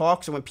everyone else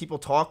talks and when people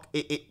talk,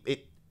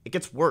 it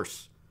gets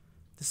worse?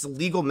 This is a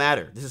legal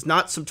matter. This is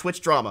not some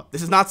Twitch drama.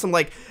 This is not some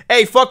like,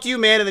 hey, fuck you,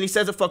 man, and then he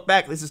says a fuck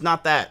back. This is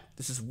not that.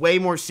 This is way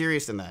more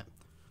serious than that.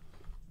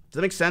 Does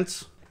that make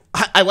sense?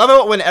 I love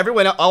it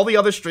when all the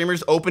other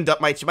streamers opened up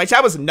my chat. My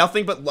chat was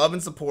nothing but love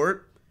and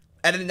support,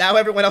 and then now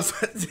everyone else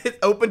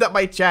opened up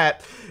my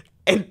chat,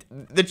 and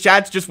the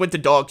chats just went to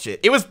dog shit.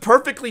 It was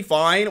perfectly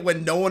fine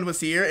when no one was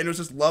here, and it was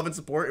just love and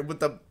support. And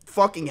what the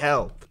fucking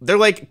hell? They're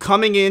like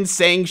coming in,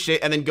 saying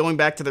shit, and then going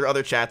back to their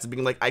other chats and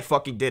being like, I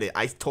fucking did it.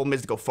 I told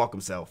Miz to go fuck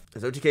himself.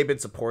 Has OTK been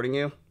supporting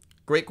you?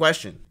 Great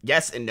question.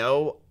 Yes and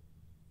no.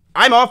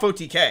 I'm off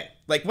OTK.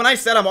 Like, when I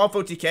said I'm off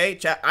OTK,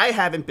 chat, I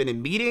haven't been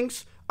in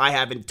meetings. I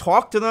haven't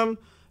talked to them.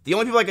 The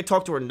only people I could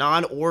talk to are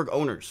non-org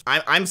owners.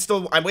 I'm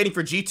waiting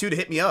for G2 to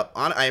hit me up.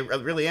 I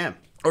really am.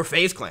 Or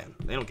FaZe Clan.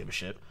 They don't give a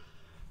shit.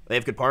 They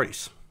have good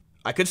parties.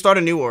 I could start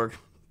a new org.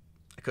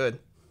 I could.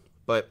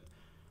 But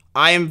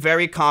I am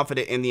very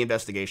confident in the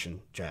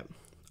investigation, chat.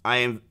 I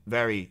am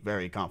very,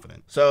 very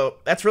confident. So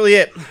that's really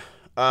it.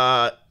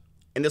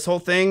 In this whole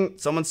thing,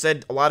 someone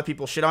said a lot of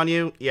people shit on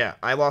you. Yeah,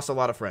 I lost a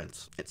lot of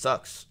friends. It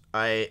sucks.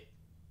 I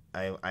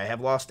have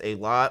lost a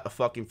lot of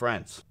fucking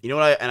friends. You know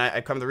what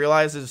I come to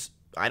realize is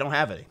I don't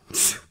have any.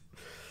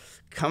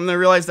 Come to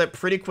realize that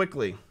pretty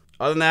quickly.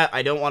 Other than that,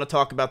 I don't want to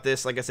talk about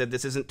this. Like I said,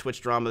 this isn't Twitch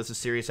drama. This is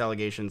serious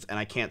allegations, and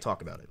I can't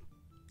talk about it.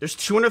 There's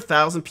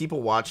 200,000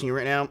 people watching you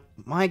right now.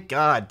 My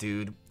God,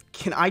 dude.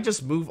 Can I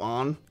just move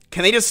on?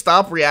 Can they just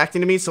stop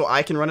reacting to me so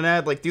I can run an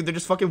ad? Like, dude, they're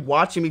just fucking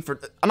watching me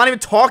for... I'm not even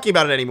talking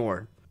about it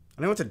anymore.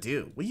 I don't know what to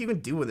do. What do you even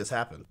do when this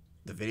happened?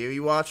 The video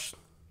you watched?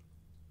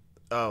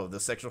 Oh, the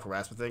sexual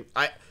harassment thing?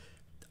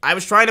 I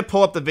was trying to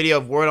pull up the video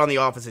of word on the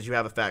office that you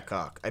have a fat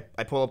cock.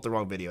 I pulled up the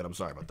wrong video, and I'm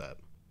sorry about that.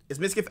 Is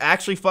Mizkif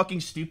actually fucking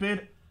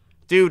stupid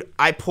Dude,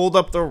 I pulled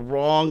up the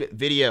wrong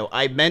video.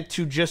 I meant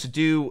to just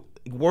do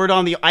word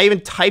on the... I even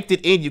typed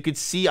it in. You could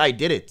see I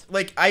did it.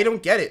 Like, I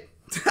don't get it.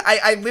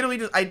 I literally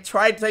just... I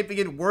tried typing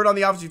in word on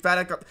the office, you fat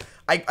ass.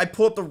 I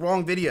pulled up the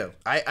wrong video.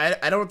 I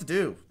don't know what to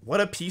do.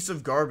 What a piece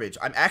of garbage.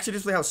 I'm actually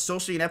just like how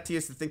socially inept he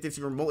is to think this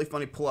is remotely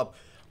funny pull up.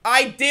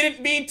 I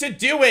didn't mean to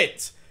do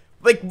it.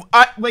 Like,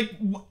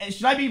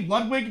 should I be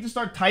Ludwig to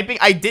start typing?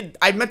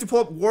 I meant to pull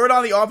up word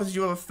on the office,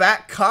 you have a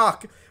fat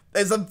cock.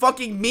 As a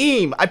fucking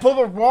meme. I pulled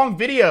the wrong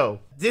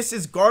video. This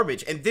is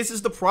garbage, and this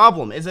is the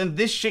problem, is then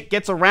this shit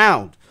gets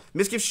around.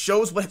 Mizkif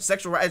shows what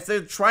sexual rights, they're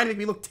trying to make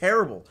me look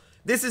terrible.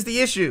 This is the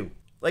issue.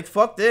 Like,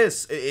 fuck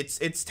this.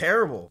 It's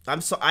terrible.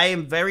 I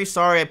am very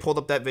sorry I pulled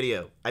up that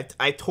video.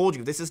 I told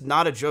you, this is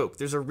not a joke.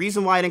 There's a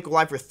reason why I didn't go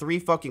live for 3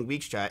 fucking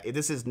weeks, chat.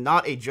 This is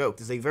not a joke.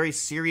 This is a very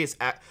serious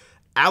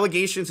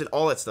allegations and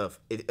all that stuff.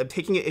 I'm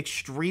taking it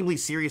extremely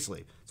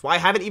seriously. That's why I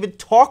haven't even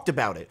talked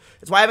about it.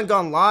 That's why I haven't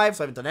gone live,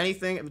 so I haven't done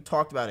anything. I haven't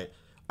talked about it.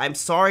 I'm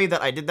sorry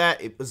that I did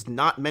that. It was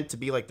not meant to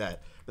be like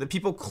that. But then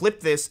people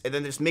clip this and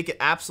then just make it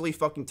absolutely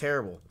fucking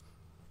terrible.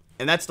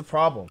 And that's the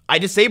problem. I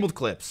disabled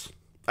clips.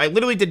 I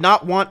literally did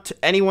not want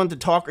anyone to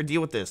talk or deal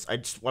with this. I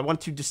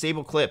want to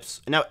disable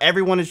clips. And now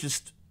everyone is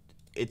just...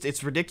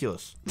 It's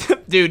ridiculous.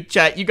 Dude,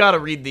 chat, you gotta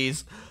read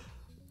these.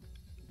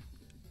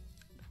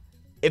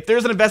 If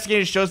there's an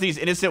investigation that shows that he's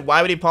innocent,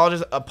 why would he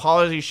apologize?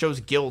 Apology shows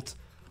guilt.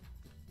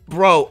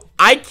 Bro,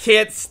 I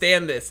can't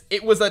stand this.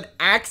 It was an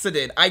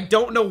accident. I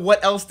don't know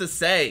what else to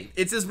say.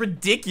 It's just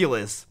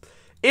ridiculous.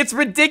 It's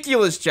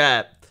ridiculous,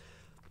 chat.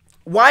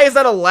 Why is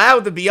that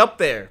allowed to be up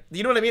there?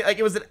 You know what I mean? Like,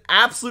 it was an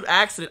absolute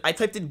accident. I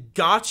typed in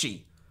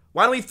gotchi.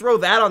 Why don't we throw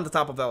that on the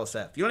top of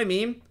LSF? You know what I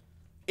mean?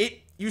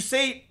 You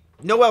say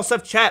no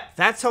LSF chat.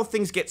 That's how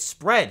things get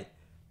spread.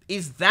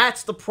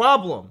 That's the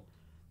problem.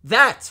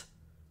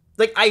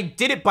 Like, I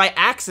did it by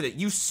accident.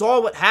 You saw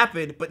what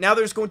happened, but now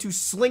they're just going to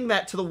sling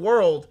that to the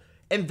world,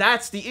 and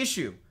that's the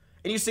issue.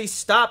 And you say,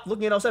 stop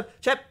looking at LSF.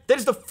 Chat, that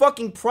is the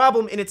fucking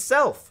problem in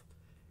itself.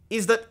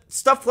 Is that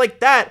stuff like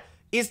that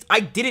is,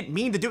 I didn't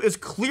mean to do it. It was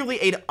clearly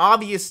an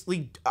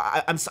obviously,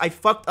 I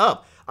fucked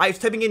up. I was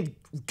typing in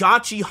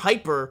gotchi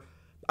hyper.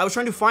 I was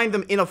trying to find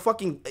them in a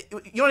fucking,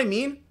 you know what I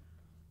mean?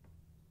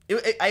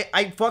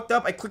 I fucked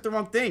up. I clicked the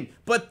wrong thing.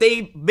 But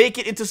they make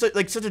it into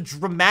such a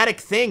dramatic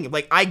thing.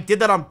 Like, I did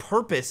that on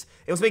purpose.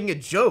 It was making a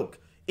joke.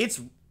 It's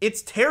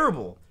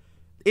terrible.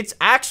 It's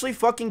actually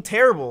fucking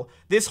terrible.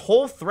 This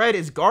whole thread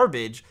is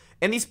garbage,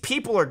 and these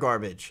people are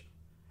garbage.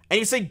 And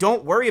you say,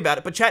 don't worry about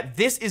it. But chat,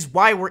 this is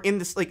why we're in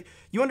this. Like,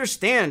 you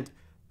understand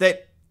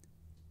that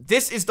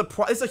this is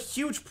it's a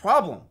huge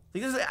problem.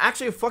 Like, this is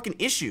actually a fucking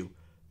issue.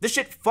 This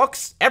shit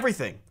fucks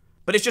everything.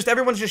 But it's just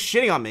everyone's just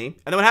shitting on me.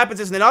 And then what happens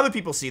is then other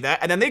people see that,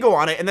 and then they go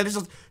on it, and then it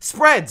just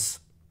spreads.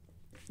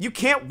 You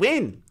can't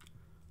win.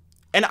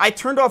 And I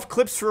turned off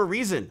clips for a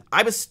reason.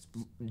 I was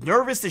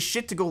nervous as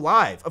shit to go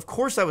live. Of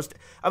course I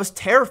was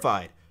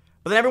terrified.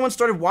 But then everyone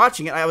started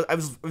watching it. I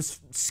was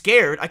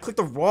scared. I clicked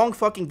the wrong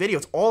fucking video.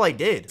 It's all I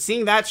did.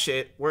 Seeing that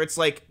shit where it's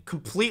like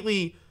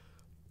completely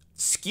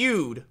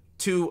skewed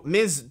to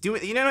Miz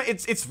doing, you know,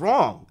 it's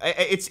wrong.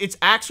 It's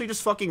actually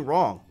just fucking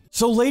wrong.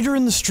 So later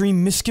in the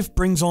stream, Mizkif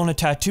brings on a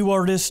tattoo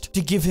artist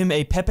to give him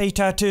a Pepe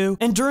tattoo,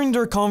 and during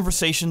their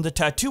conversation, the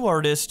tattoo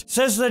artist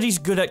says that he's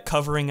good at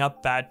covering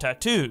up bad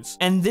tattoos.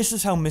 And this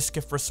is how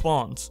Mizkif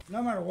responds.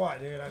 No matter what,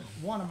 dude,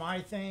 one of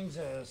my things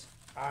is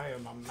I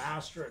am a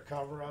master at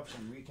cover-ups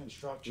and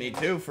reconstruction. Me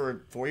too,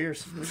 for 4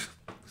 years.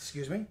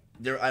 Excuse me?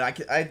 I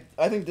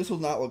think this will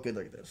not look good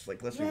like this.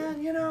 Like, let's be real.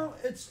 You know,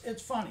 it's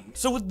funny.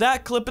 So with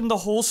that clip and the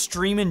whole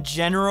stream in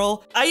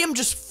general, I am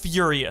just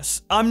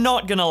furious. I'm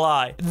not gonna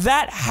lie.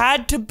 That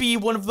had to be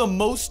one of the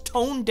most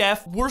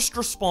tone-deaf, worst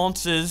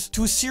responses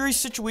to a serious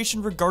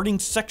situation regarding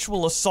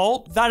sexual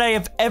assault that I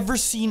have ever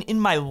seen in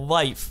my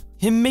life.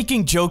 Him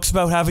making jokes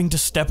about having to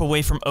step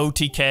away from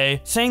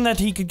OTK, saying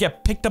that he could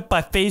get picked up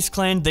by FaZe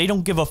Clan, they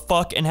don't give a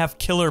fuck, and have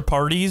killer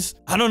parties.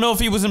 I don't know if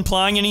he was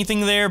implying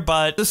anything there,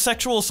 but the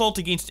sexual assault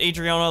against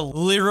Adriana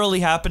literally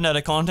happened at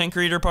a content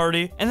creator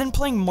party. And then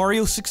playing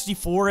Mario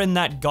 64 in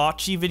that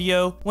gotchi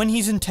video, when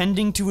he's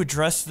intending to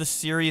address the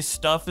serious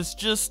stuff, is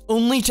just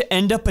only to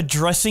end up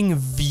addressing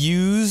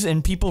views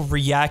and people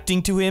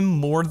reacting to him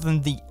more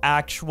than the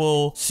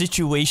actual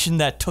situation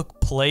that took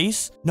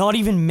place. Not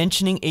even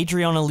mentioning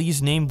Adriana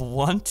Lee's name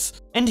once,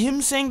 and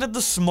him saying that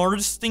the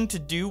smartest thing to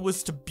do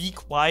was to be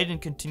quiet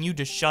and continue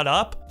to shut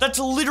up. That's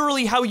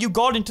literally how you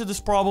got into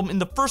this problem in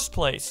the first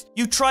place.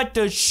 You tried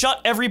to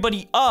shut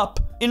everybody up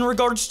in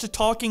regards to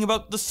talking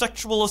about the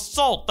sexual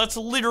assault. That's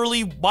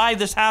literally why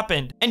this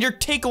happened. And your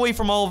takeaway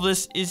from all of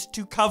this is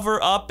to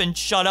cover up and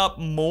shut up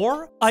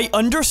more? I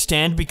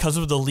understand because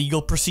of the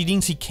legal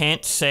proceedings he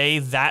can't say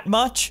that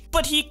much,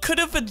 but he could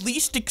have at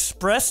least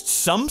expressed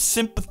some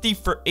sympathy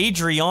for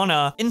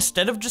Adriana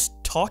instead of just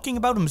talking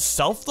about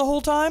himself the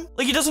whole time?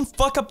 Like, he doesn't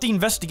fuck up the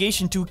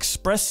investigation to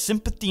express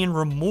sympathy and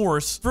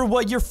remorse for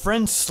what your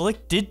friend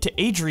Slick did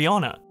to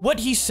Adriana. What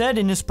he said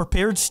in his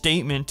prepared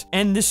statement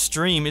and this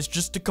stream is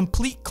just a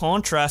complete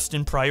contrast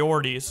in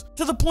priorities,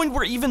 to the point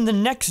where even the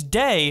next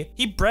day,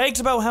 he brags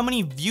about how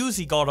many views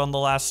he got on the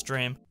last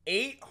stream.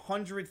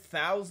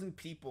 800,000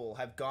 people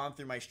have gone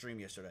through my stream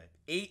yesterday.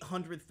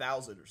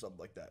 800,000 or something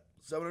like that.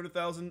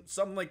 700,000,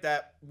 something like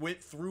that,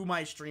 went through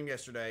my stream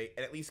yesterday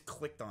and at least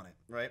clicked on it,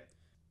 right?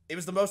 It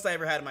was the most I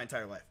ever had in my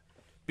entire life.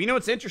 But you know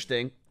what's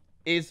interesting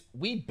is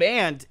we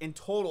banned in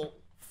total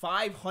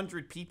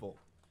 500 people.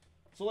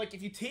 So like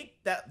if you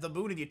take the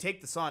moon and you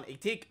take the sun, you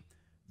take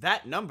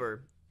that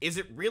number, is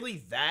it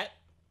really that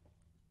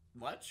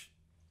much?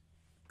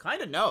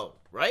 Kind of no,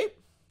 right?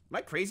 Am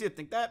I crazy to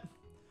think that?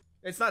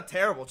 It's not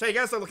terrible. So you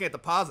gotta start looking at the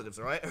positives,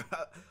 all right?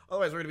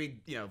 Otherwise, we're gonna be,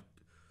 you know,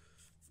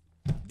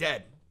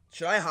 dead.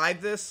 Should I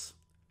hide this?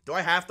 Do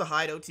I have to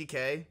hide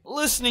OTK?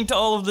 Listening to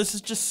all of this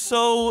is just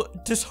so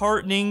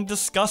disheartening,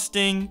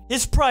 disgusting.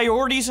 His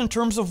priorities in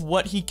terms of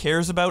what he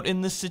cares about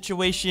in this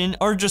situation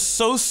are just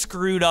so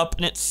screwed up,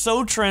 and it's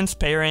so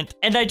transparent,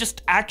 and I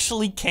just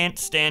actually can't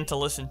stand to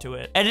listen to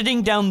it.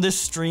 Editing down this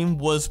stream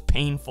was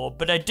painful,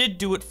 but I did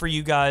do it for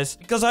you guys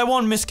because I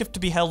want Mizkif to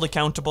be held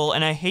accountable,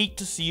 and I hate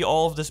to see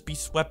all of this be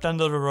swept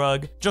under the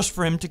rug just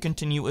for him to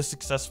continue a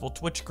successful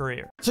Twitch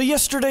career. So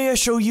yesterday I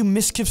show you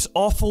Mizkif's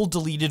awful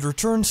deleted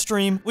return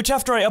stream, which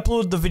after I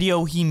uploaded the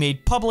video he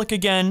made public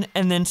again,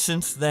 and then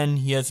since then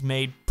he has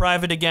made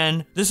private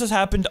again. This has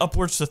happened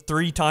upwards to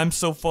 3 times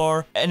so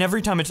far, and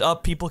every time it's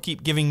up, people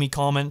keep giving me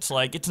comments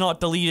like, it's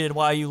not deleted,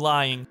 why are you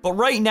lying? But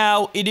right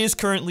now, it is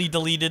currently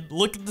deleted.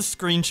 Look at the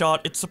screenshot,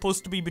 it's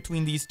supposed to be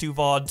between these 2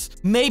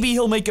 VODs. Maybe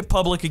he'll make it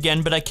public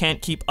again, but I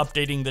can't keep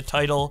updating the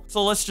title,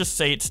 so let's just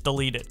say it's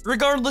deleted.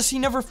 Regardless, he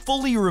never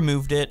fully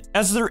removed it,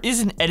 as there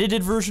is an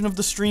edited version of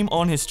the stream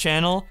on his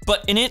channel,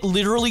 but in it,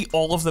 literally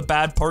all of the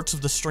bad parts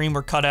of the stream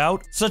were cut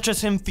out, such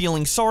as him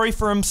feeling sorry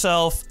for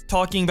himself,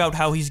 talking about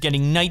how he's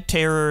getting night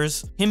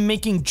terrors, him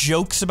making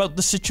jokes about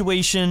the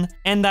situation,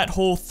 and that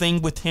whole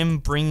thing with him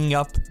bringing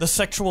up the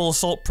sexual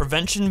assault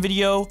prevention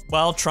video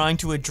while trying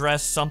to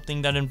address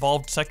something that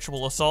involved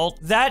sexual assault.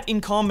 That in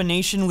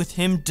combination with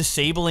him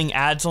disabling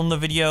ads on the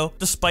video,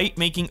 despite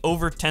making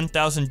over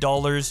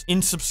 $10,000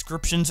 in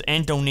subscriptions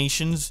and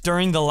donations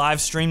during the live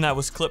stream that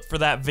was clipped for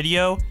that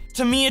video,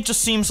 to me, it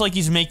just seems like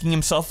he's making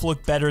himself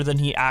look better than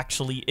he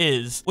actually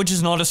is, which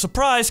is not a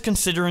surprise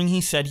considering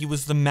he said he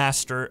was the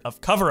master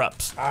of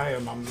cover-ups. I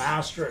am a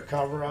master at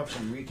cover-ups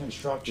and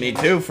reconstruction. Me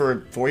too,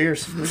 for 4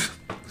 years.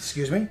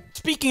 Excuse me?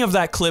 Speaking of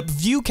that clip,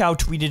 ViewCow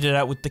tweeted it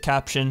out with the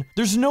caption,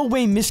 "There's no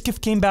way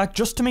Mizkif came back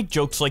just to make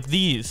jokes like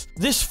these."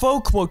 This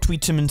faux quote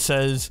tweets him and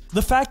says,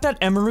 "The fact that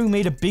Emaru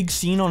made a big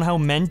scene on how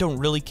men don't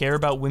really care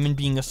about women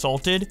being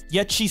assaulted,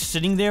 yet she's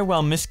sitting there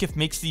while Mizkif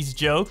makes these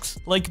jokes?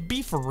 Like,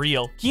 be for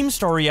real."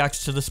 Keemstar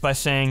reacts to this by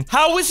saying,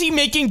 "How is he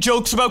making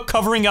jokes about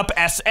covering up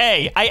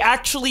SA? I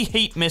actually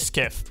hate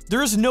Mizkif.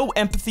 There is no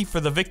empathy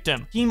for the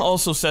victim." Keem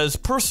also says,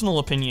 "Personal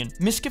opinion,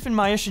 Mizkif and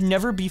Maya should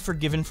never be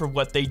forgiven for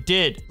what they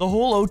did. The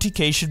whole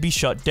OTK should be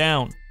shut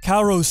down."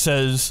 Caro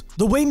says,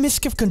 "The way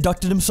Mizkif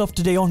conducted himself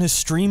today on his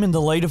stream in the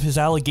light of his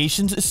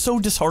allegations is so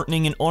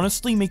disheartening and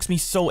honestly makes me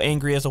so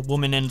angry as a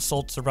woman and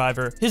assault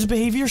survivor. His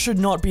behavior should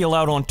not be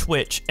allowed on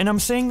Twitch, and I'm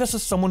saying this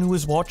as someone who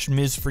has watched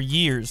Miz for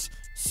years.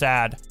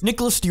 Sad."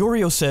 Nicholas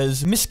Diorio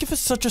says, "Mizkif is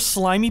such a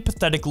slimy,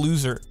 pathetic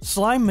loser."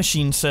 Slime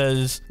Machine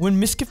says, "When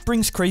Mizkif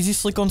brings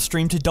CrazySlick on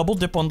stream to double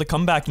dip on the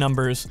comeback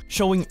numbers,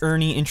 showing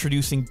Ernie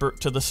introducing Bert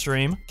to the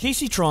stream."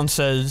 CaseyTron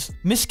says,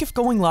 "Mizkif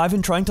going live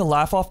and trying to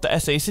laugh off the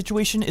SA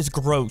situation is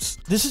gross.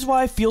 This is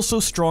why I feel so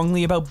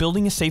strongly about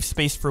building a safe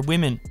space for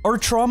women. Our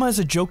trauma is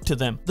a joke to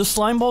them. The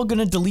slimeball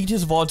gonna delete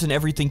his VODs and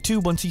everything too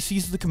once he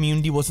sees the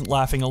community wasn't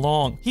laughing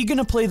along. He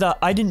gonna play the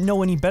I didn't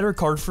know any better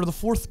card for the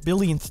 4th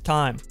billionth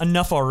time.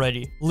 Enough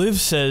already."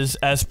 Liv says,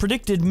 "As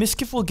predicted,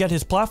 Mizkif will get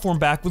his platform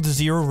back with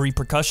 0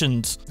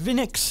 repercussions."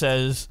 Vinix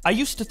says, "I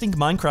used to think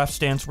Minecraft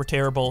stands were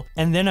terrible,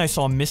 and then I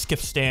saw Mizkif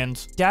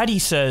stands." Daddy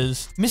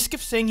says, "Mizkif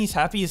saying he's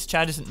happy his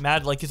chat isn't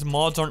mad like his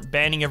mods aren't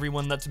banning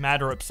everyone that's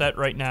mad or upset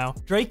right now."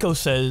 Draco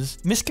says,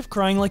 "Mizkif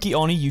crying like he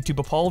on a YouTube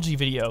apology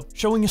video,"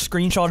 showing a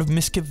screenshot of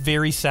Mizkif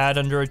very sad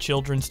under a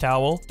children's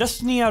towel.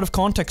 Destiny Out of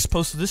Context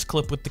posts this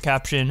clip with the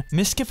caption,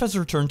 "Mizkif has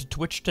returned to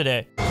Twitch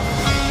today."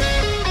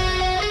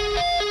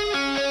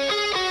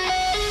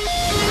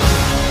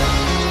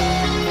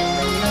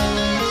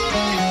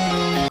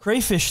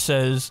 Crayfish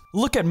says,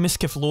 "Look at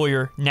Mizkif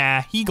lawyer.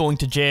 Nah, he going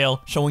to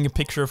jail," showing a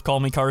picture of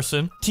Call Me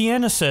Carson.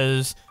 Tiana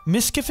says,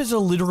 "Mizkif is a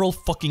literal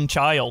fucking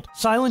child."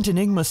 Silent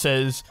Enigma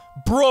says,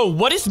 "Bro,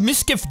 what is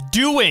Mizkif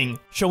doing?"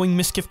 showing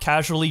Mizkif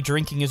casually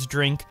drinking his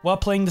drink while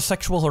playing the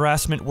sexual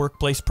harassment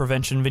workplace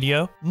prevention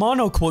video.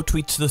 Mono quote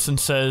tweets this and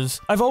says,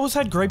 "I've always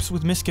had gripes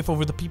with Mizkif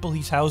over the people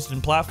he's housed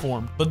and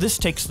platformed, but this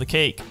takes the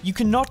cake. You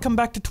cannot come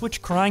back to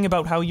Twitch crying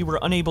about how you were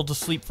unable to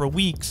sleep for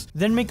weeks,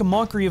 then make a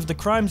mockery of the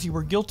crimes you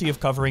were guilty of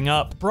covering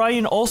up."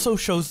 Brian also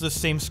shows this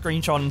same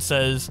screenshot and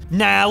says,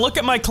 "Nah, look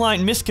at my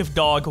client Mizkif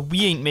dog,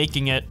 we ain't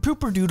making it."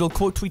 Pooper Doodle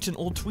quote retweets an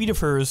old tweet of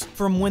hers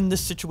from when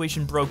this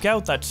situation broke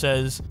out that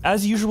says,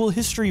 "As usual,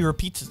 history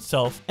repeats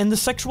itself, and the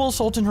sexual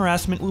assault and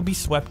harassment will be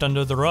swept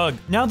under the rug.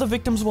 Now the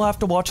victims will have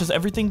to watch as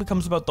everything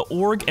becomes about the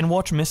org and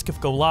watch Mizkif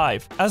go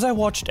live, as I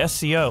watched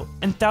SCO,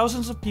 and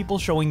thousands of people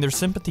showing their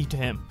sympathy to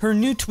him." Her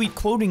new tweet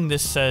quoting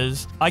this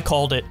says, "I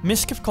called it.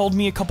 Mizkif called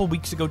me a couple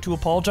weeks ago to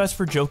apologize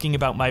for joking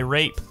about my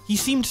rape. He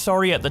seemed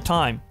sorry at the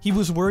time. He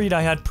was worried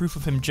I had proof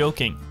of him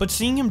joking. But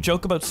seeing him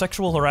joke about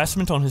sexual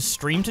harassment on his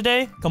stream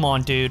today? Come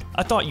on, dude.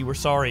 I thought you were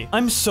sorry.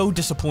 I'm so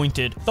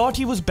disappointed. Thought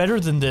he was better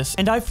than this,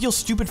 and I feel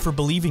stupid for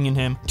believing in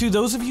him. To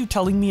those of you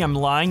telling me I'm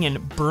lying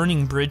and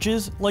burning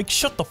bridges, like,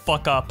 shut the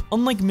fuck up.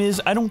 Unlike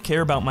Miz, I don't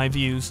care about my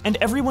views. And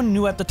everyone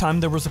knew at the time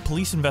there was a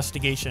police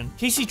investigation."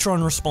 Casey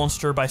Tron responds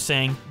to her by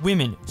saying,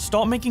 "Women,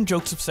 stop making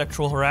jokes of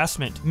sexual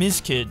harassment.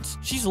 Miz kids.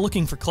 She's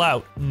looking for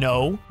clout.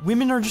 No.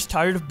 Women are just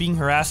tired of being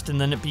harassed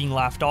and then it being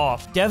laughed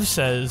off." Dev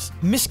says,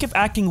 "Mizkif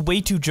acting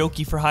way too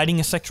jokey for hiding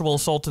a sexual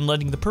assault and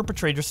letting the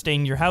perpetrator stay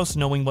in your house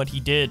knowing what he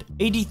did."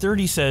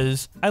 8030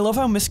 says, "I love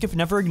how Mizkif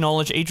never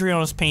acknowledged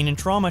Adriana's pain and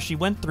trauma she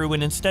went through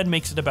and instead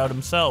makes it about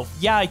himself.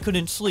 Yeah, I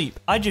couldn't sleep.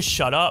 I just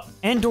shut up."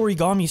 And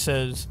Origami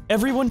says,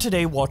 "Everyone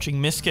today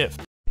watching Mizkif."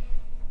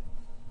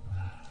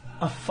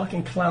 A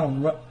fucking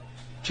clown.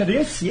 Chat, do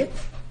you see it?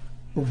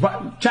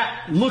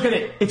 Chat, look at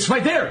it. It's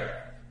right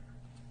there.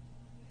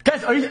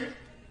 Guys, are you...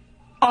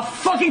 A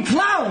fucking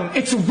clown!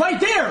 It's right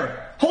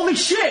there! Holy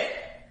shit!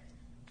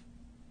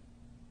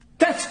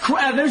 That's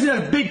I've never seen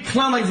a big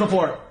clown like this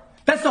before.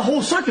 That's the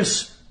whole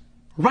circus.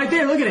 Right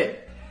there, look at it.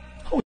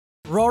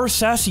 Rar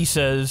Sassy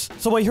says,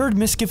 "So I heard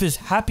Mizkif is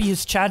happy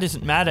his chat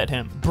isn't mad at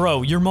him.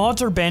 Bro, your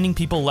mods are banning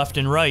people left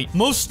and right.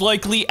 Most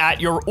likely at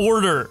your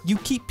order. You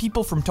keep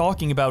people from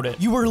talking about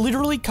it. You are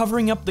literally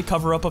covering up the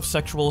cover-up of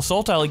sexual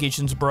assault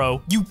allegations,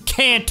 bro. You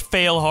can't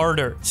fail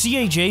harder."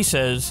 CAJ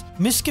says,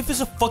 "Mizkif is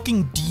a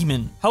fucking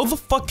demon. How the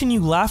fuck can you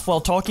laugh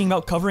while talking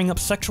about covering up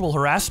sexual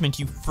harassment,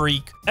 you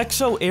freak?"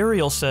 Exo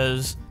Ariel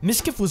says,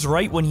 "Mizkif was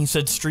right when he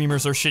said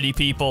streamers are shitty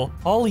people."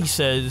 Ollie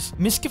says,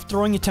 "Mizkif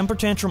throwing a temper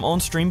tantrum on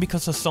stream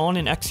because Hassan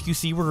and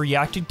XQC were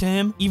reacting to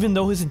him, even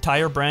though his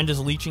entire brand is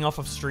leeching off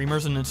of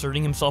streamers and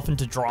inserting himself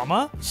into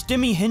drama?"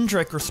 Stimmy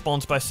Hendrick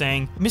responds by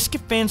saying,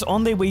 "Mizkif fans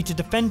on their way to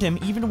defend him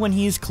even when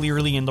he is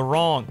clearly in the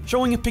wrong,"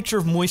 showing a picture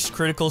of Moist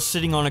Critical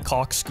sitting on a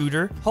cock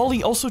scooter.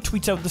 Holly also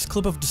tweets out this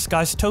clip of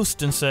Disguised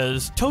Toast and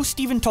says, "Toast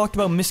even talked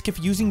about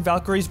Mizkif using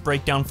Valkyrie's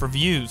breakdown for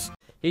views."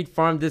 He'd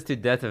farm this to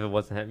death if it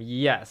wasn't him.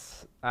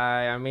 Yes.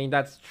 I mean,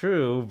 that's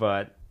true,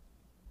 but...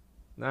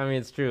 I mean,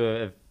 it's true.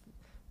 If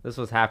this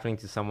was happening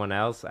to someone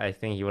else, I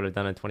think he would have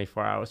done a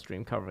 24-hour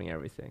stream covering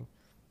everything.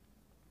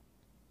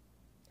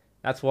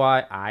 That's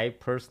why I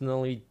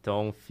personally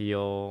don't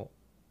feel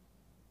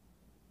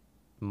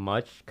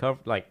much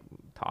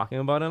talking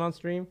about it on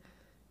stream.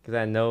 Because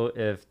I know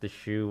if the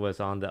shoe was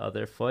on the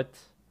other foot,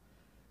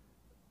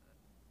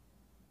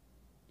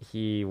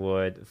 he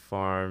would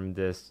farm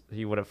this.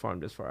 He would have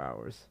farmed this for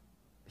hours,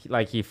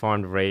 like he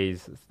farmed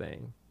Ray's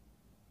thing.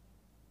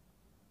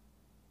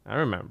 I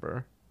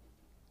remember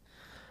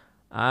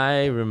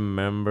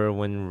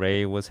when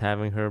Ray was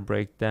having her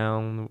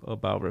breakdown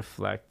about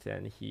Reflect,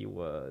 and he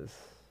was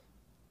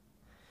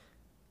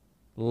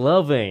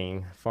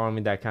loving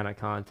farming that kind of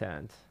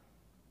content,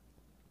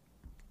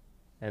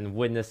 and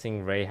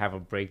witnessing Ray have a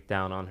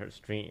breakdown on her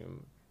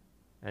stream,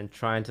 and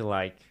trying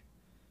to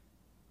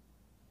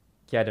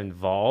get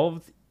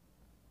involved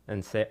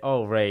and say,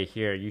 "Oh, Ray,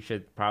 here, you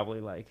should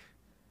probably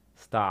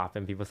stop,"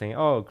 and people saying,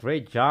 "Oh,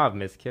 great job,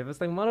 Mizkif." It's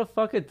like,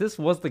 motherfucker, this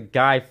was the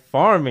guy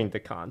farming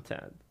the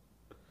content.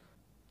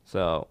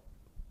 So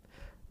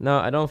no,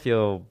 I don't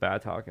feel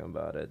bad talking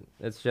about it.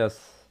 It's just,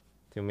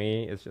 to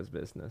me, it's just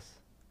business.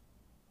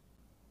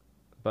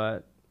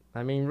 But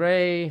I mean,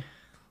 Ray,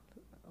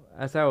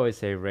 as I always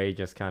say, Ray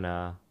just kind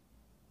of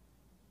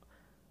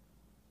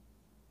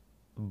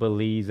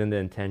believes in the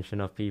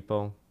intention of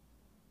people.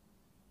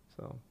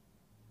 So,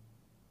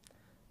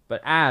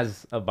 but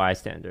as a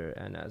bystander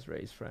and as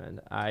Ray's friend,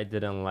 I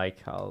didn't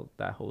like how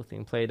that whole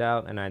thing played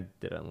out, and I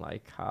didn't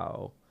like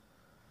how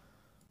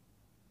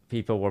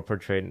people were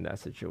portrayed in that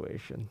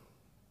situation.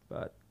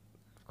 But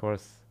of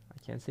course, I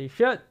can't say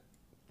shit,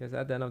 because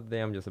at the end of the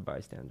day, I'm just a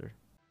bystander.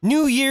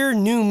 New year,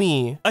 new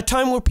me. A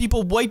time where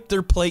people wipe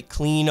their plate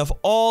clean of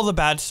all the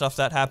bad stuff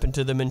that happened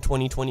to them in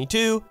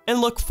 2022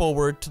 and look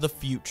forward to the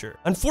future.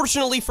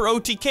 Unfortunately for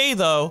OTK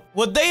though,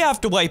 what they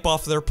have to wipe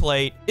off their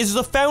plate is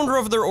the founder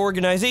of their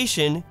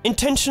organization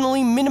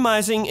intentionally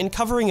minimizing and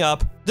covering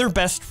up their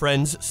best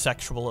friend's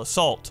sexual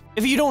assault.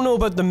 If you don't know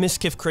about the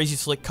Mizkif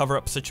CrazySlick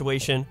cover-up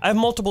situation, I have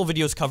multiple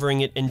videos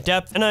covering it in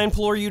depth, and I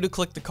implore you to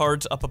click the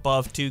cards up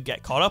above to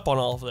get caught up on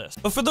all of this.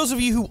 But for those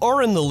of you who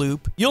are in the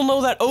loop, you'll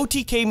know that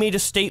OTK made a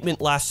statement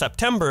last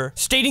September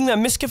stating that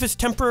Mizkif is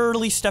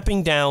temporarily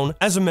stepping down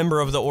as a member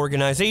of the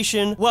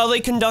organization while they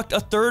conduct a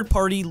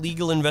third-party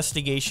legal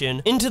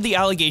investigation into the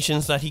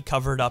allegations that he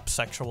covered up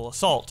sexual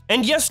assault.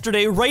 And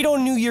yesterday, right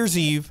on New Year's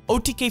Eve,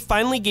 OTK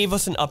finally gave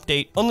us an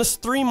update on this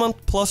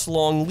 3-month-plus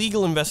long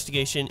legal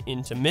investigation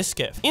into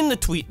Mizkif. In the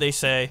tweet, they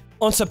say,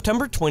 On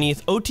September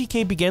 20th,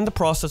 OTK began the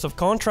process of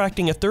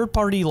contracting a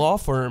third-party law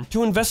firm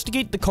to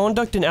investigate the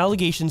conduct and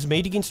allegations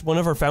made against one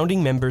of our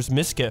founding members,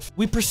 Mizkif.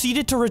 We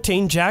proceeded to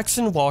retain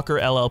Jackson Walker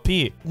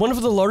LLP, one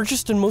of the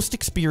largest and most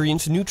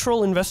experienced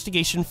neutral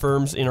investigation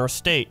firms in our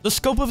state. The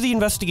scope of the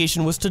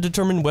investigation was to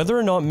determine whether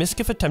or not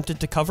Mizkif attempted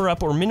to cover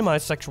up or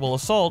minimize sexual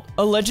assault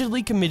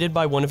allegedly committed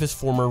by one of his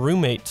former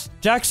roommates.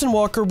 Jackson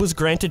Walker was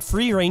granted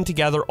free rein to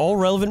gather all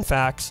relevant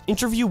facts,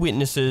 interview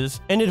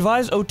witnesses, and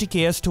advise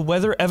OTK as to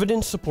whether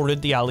evidence supported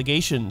the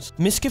allegations.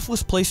 Mizkif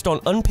was placed on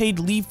unpaid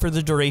leave for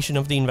the duration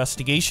of the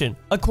investigation.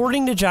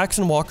 According to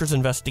Jackson Walker's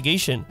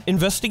investigation,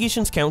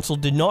 Investigations Counsel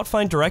did not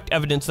find direct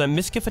evidence that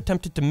Mizkif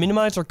attempted to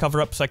minimize or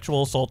cover up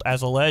sexual assault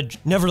as alleged.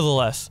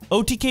 Nevertheless,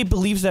 OTK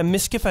believes that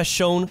Mizkif has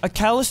shown a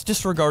callous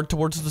disregard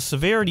towards the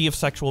severity of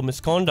sexual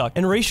misconduct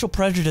and racial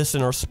prejudice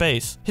in our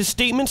space. His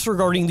statements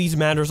regarding these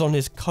matters on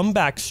his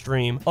comeback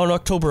stream on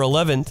October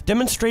 11th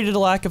demonstrated a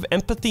lack of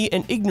empathy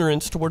and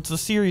ignorance towards the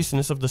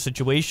seriousness of the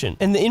situation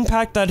and the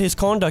impact that his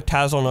conduct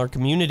has on our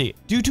community.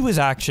 Due to his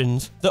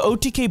actions, the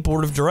OTK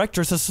Board of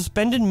Directors has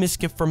suspended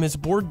Mizkif from his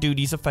board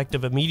duties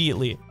effective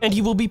immediately, and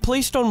he will be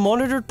placed on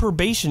monitored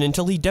probation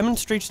until he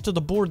demonstrates to the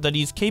board that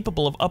he is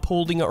capable of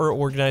upholding our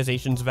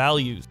organization's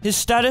values. His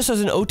status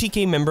as an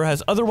OTK member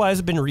has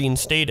otherwise been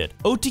reinstated.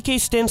 OTK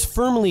stands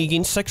firmly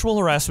against sexual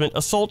harassment,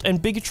 assault,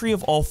 and bigotry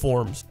of all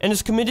forms, and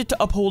is committed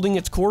to upholding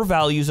its core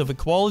values of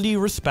equality,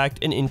 respect,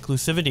 and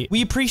inclusivity.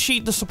 We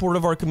appreciate the support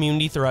of our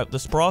community throughout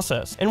this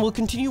process, and will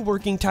continue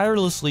working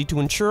tirelessly to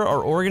ensure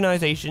our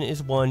organization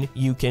is one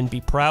you can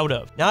be proud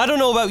of. Now, I don't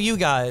know about you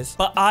guys,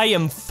 but I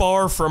am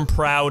far from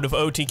proud of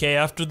OTK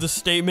after this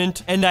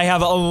statement, and I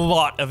have a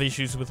lot of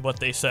issues with what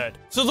they said.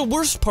 So the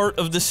worst part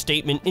of this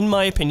statement, in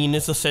my opinion,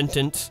 is the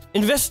sentence,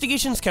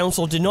 Investigations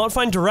Counsel did not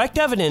find direct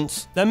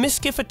evidence that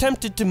Mizkif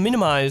attempted to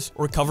minimize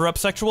or cover up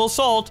sexual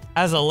assault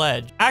as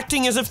alleged,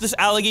 acting as if this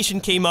allegation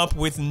came up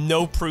with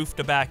no proof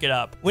to back it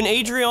up. When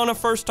Adriana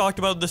first talked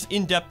about this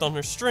in depth on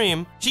her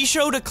stream, she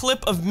showed a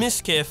clip of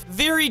Mizkif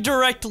very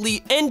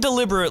directly and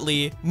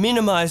deliberately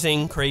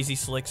minimizing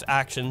CrazySlick's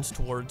actions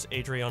towards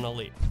Adriana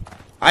Lee.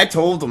 I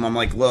told him, I'm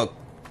like, look,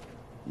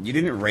 you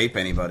didn't rape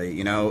anybody,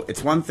 you know?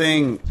 It's one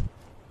thing,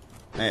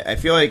 I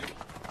feel like,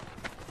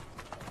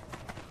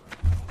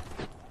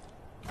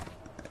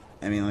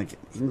 I mean, like,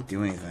 he didn't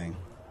do anything.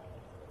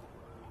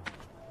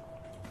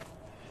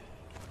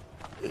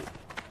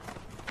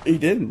 He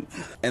didn't.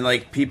 And,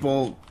 like,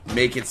 people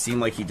make it seem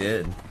like he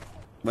did.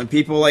 When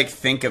people, like,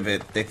 think of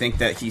it, they think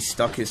that he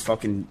stuck his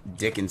fucking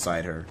dick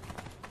inside her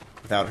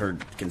without her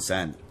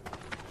consent.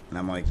 And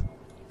I'm like,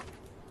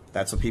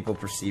 that's what people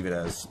perceive it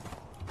as.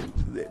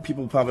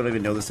 People probably don't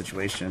even know the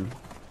situation.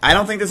 I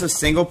don't think there's a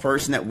single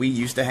person that we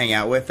used to hang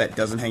out with that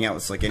doesn't hang out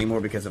with Slick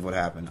anymore because of what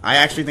happened. I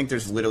actually think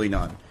there's literally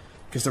none.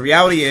 Because the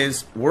reality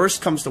is,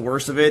 worst comes to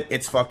worst of it,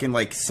 it's fucking,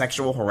 like,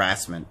 sexual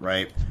harassment,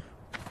 right?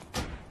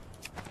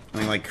 I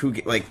mean, like, who,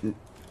 like,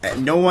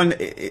 no one,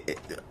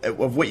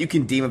 of what you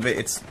can deem of it,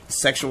 it's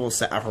sexual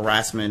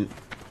harassment,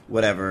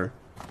 whatever.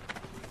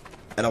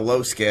 At a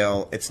low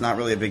scale, it's not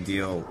really a big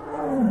deal.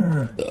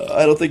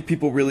 I don't think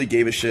people really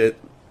gave a shit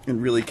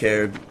and really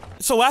cared.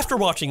 So after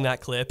watching that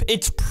clip,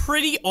 it's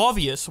pretty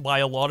obvious why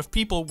a lot of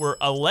people were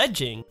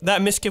alleging that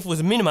Mizkif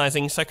was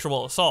minimizing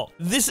sexual assault.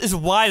 This is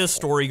why the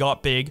story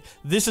got big.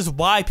 This is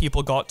why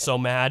people got so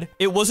mad.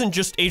 It wasn't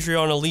just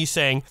Adriana Lee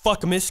saying,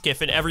 fuck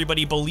Mizkif, and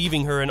everybody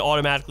believing her and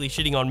automatically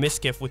shitting on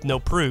Mizkif with no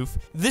proof.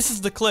 This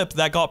is the clip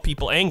that got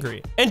people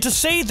angry. And to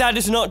say that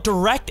is not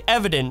direct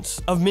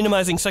evidence of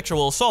minimizing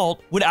sexual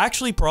assault would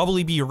actually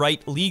probably be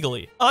right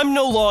legally. I'm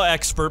no law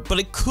expert, but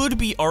it could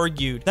be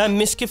argued that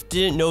Mizkif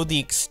didn't know the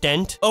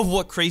extent of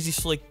what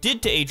CrazySlick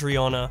did to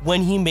Adriana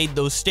when he made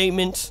those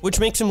statements, which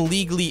makes him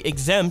legally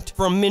exempt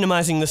from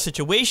minimizing the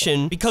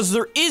situation because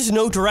there is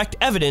no direct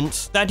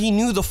evidence that he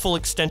knew the full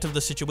extent of the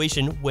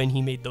situation when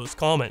he made those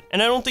comments.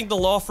 And I don't think the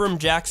law firm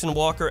Jackson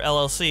Walker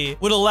LLC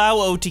would allow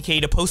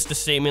OTK to post a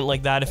statement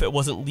like that if it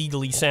wasn't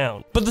legally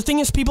sound. But the thing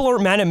is, people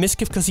aren't mad at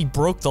Mizkif because he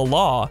broke the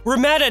law. We're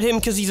mad at him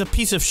because he's a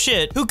piece of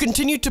shit who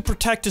continued to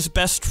protect his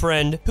best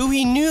friend, who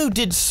he knew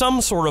did some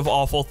sort of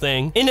awful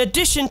thing, in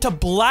addition to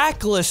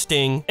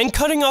blacklisting and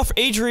cutting off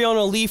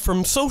Adriana Lee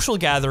from social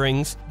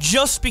gatherings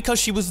just because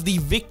she was the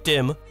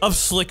victim of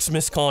Slick's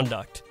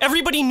misconduct.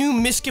 Everybody knew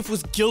Mizkif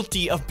was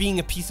guilty of being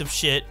a piece of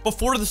shit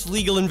before this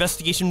legal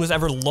investigation was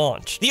ever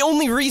launched. The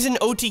only reason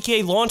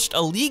OTK launched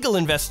a legal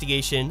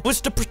investigation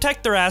was to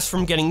protect their ass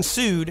from getting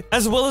sued,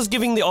 as well as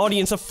giving the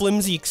audience a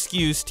flimsy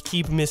excuse to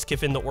keep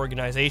Mizkif in the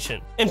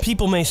organization. And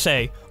people may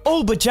say,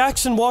 oh, but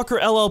Jackson Walker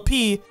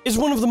LLP is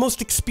one of the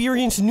most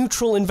experienced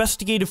neutral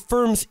investigative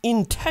firms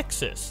in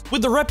Texas.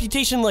 With a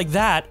reputation like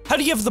that, how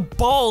do you have have the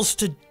balls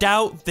to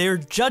doubt their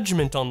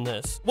judgment on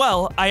this?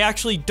 Well, I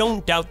actually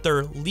don't doubt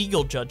their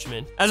legal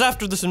judgment, as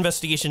after this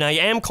investigation I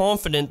am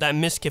confident that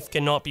Mizkif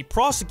cannot be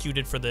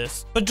prosecuted for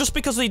this, but just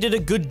because they did a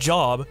good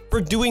job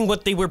for doing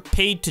what they were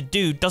paid to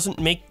do doesn't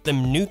make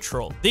them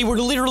neutral. They were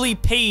literally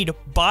paid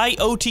by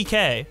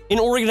OTK, an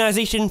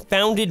organization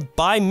founded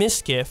by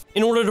Mizkif,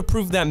 in order to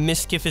prove that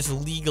Mizkif is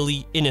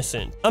legally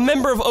innocent. A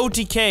member of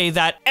OTK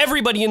that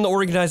everybody in the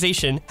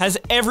organization has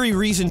every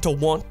reason to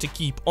want to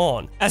keep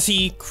on, as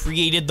he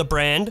created the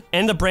brand,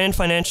 and the brand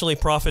financially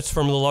profits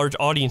from the large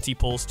audience he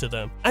pulls to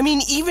them. I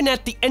mean, even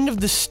at the end of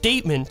the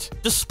statement,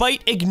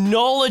 despite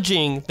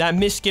acknowledging that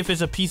Mizkif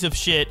is a piece of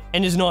shit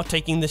and is not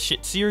taking this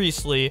shit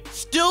seriously,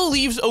 still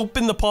leaves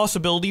open the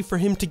possibility for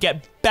him to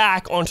get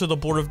back onto the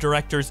board of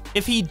directors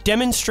if he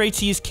demonstrates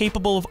he is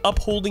capable of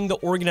upholding the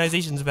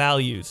organization's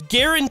values.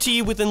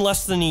 Guarantee within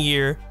less than a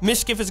year,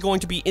 Mizkif is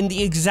going to be in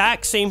the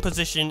exact same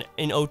position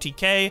in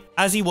OTK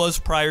as he was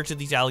prior to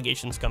these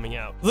allegations coming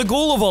out. The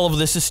goal of all of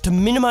this is to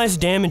minimize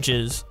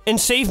damages and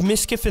save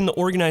Mizkif and the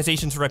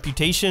organization's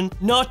reputation,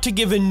 not to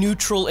give a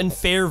neutral and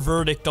fair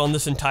verdict on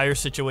this entire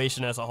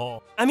situation as a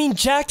whole. I mean,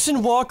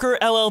 Jackson Walker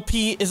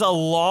LLP is a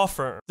law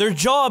firm. Their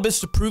job is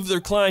to prove their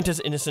client as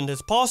innocent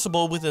as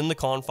possible within the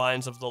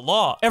confines of the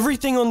law.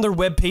 Everything on their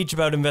webpage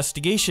about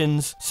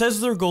investigations says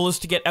their goal is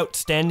to get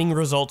outstanding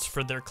results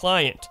for their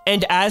client.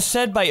 And as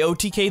said by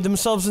OTK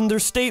themselves in their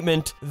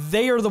statement,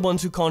 they are the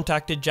ones who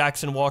contacted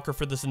Jackson Walker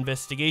for this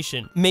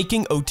investigation,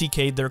 making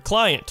OTK their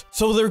client.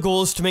 So their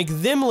goal is to make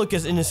them look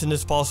as innocent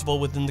as possible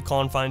within the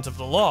confines of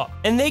the law.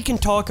 And they can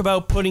talk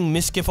about putting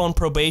Mizkif on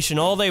probation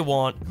all they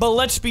want, but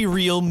let's be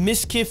real,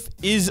 Mizkif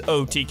is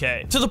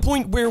OTK. To the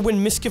point where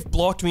when Mizkif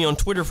blocked me on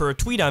Twitter for a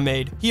tweet I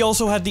made, he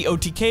also had the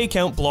OTK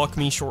account block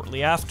me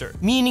shortly after.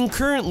 Meaning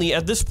currently,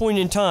 at this point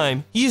in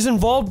time, he is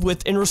involved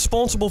with and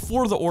responsible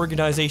for the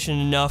organization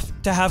enough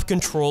to have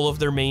control of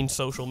their main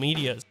social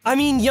medias. I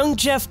mean, young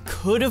Jeff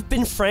could have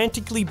been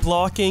frantically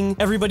blocking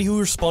everybody who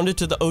responded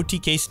to the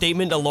OTK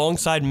statement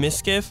alongside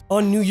Mizkif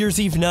on New Year's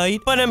Eve night,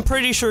 but I'm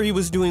pretty sure he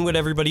was doing what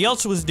everybody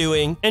else was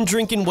doing and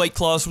drinking White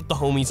Claws with the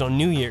homies on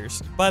New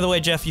Year's. By the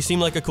way, Jeff, you seem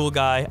like a cool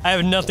guy. I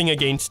have nothing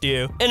against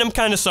you, and I'm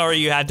kind of sorry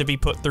you had to be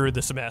put through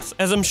this mess,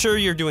 as I'm sure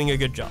you're doing a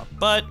good job.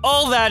 But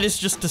all that is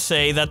just to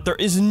say that there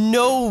is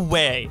no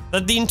way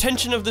that the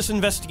intention of this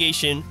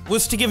investigation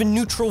was to give a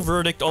neutral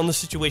verdict on the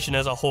situation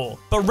as a whole,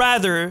 but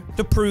rather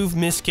to prove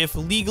Mizkif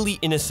legally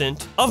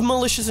innocent of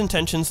malicious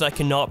intentions that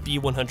cannot be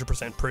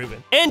 100%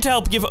 proven, and to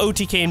help give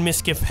OTK and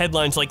Mizkif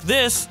headlines like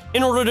this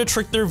in order to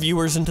trick their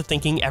viewers into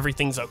thinking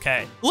everything's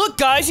okay. Look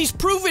guys, he's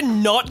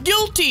proven not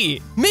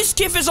guilty!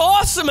 Mizkif is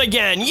awesome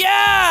again,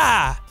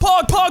 yeah!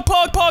 Pog, pog,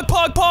 pog, pog,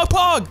 pog, pog,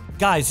 pog!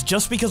 Guys,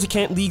 just because it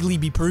can't legally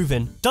be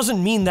proven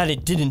doesn't mean that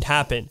it didn't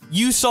happen.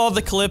 You saw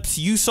the clips,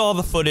 you saw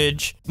the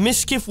footage.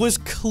 Mizkif was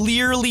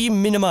clearly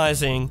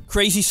minimizing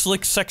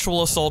CrazySlick's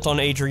sexual assault on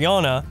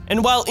Adriana,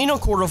 and while in a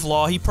court of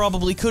law, he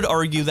probably could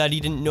argue that he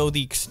didn't know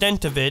the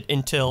extent of it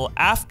until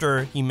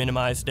after he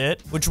minimized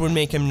it, which would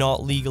make him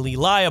not legally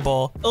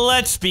liable.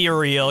 Let's be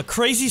real,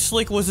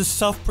 CrazySlick was his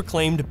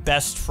self-proclaimed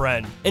best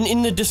friend, and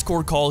in the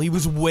Discord call, he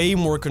was way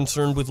more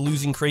concerned with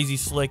losing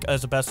CrazySlick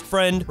as a best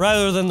friend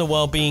rather than the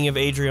well-being of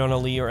Adriana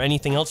Lee or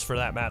anything else for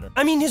that matter.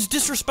 I mean, his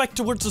disrespect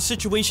towards the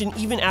situation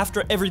even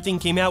after everything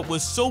came out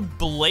was so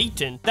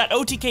blatant that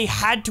OTK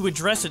had to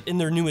address it in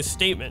their newest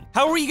statement.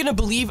 How are you gonna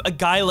believe a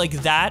guy like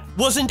that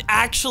wasn't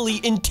actually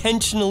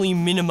intentionally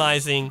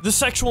minimizing the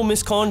sexual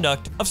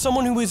misconduct of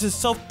someone who is his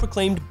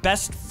self-proclaimed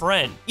best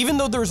friend? Even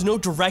though there is no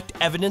direct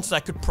evidence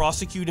that could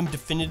prosecute him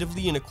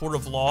definitively in a court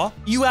of law,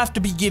 you have to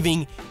be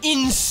giving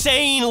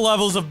insane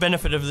levels of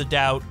benefit of the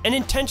doubt and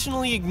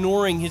intentionally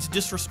ignoring his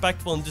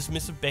disrespectful and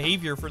dismissive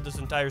behavior for this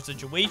entire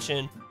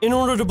situation in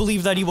order to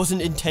believe that he wasn't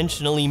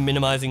intentionally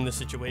minimizing the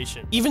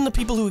situation. Even the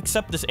people who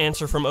accept this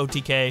answer from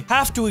OTK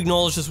have to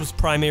acknowledge this was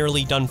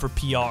primarily done for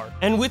PR.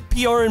 And with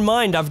PR in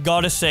mind, I've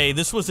gotta say,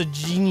 this was a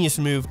genius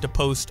move to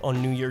post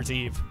on New Year's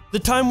Eve. The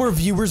time where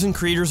viewers and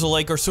creators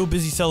alike are so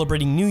busy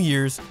celebrating New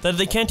Year's that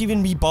they can't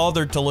even be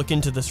bothered to look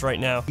into this right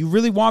now. You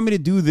really want me to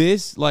do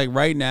this, like,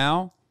 right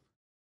now?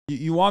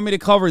 You want me to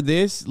cover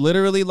this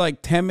literally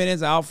like 10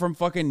 minutes out from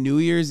fucking New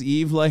Year's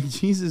Eve? Like,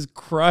 Jesus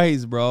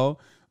Christ, bro.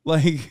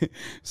 Like,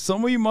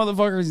 some of you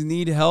motherfuckers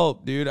need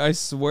help, dude. I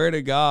swear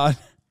to God.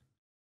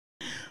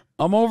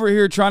 I'm over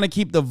here trying to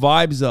keep the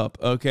vibes up,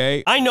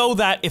 okay? I know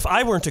that if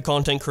I weren't a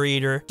content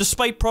creator,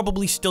 despite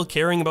probably still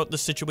caring about the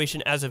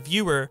situation as a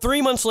viewer,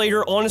 3 months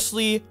later,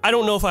 honestly, I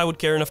don't know if I would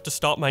care enough to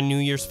stop my New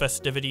Year's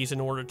festivities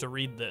in order to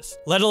read this,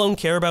 let alone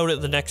care about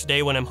it the next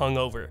day when I'm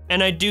hungover.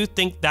 And I do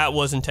think that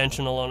was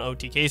intentional on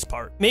OTK's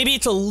part. Maybe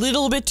it's a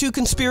little bit too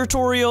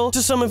conspiratorial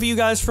to some of you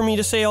guys for me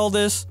to say all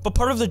this, but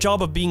part of the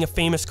job of being a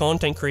famous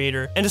content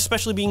creator, and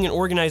especially being an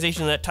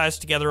organization that ties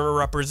together and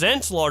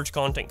represents large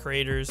content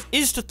creators,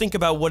 is to think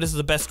about what is is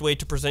the best way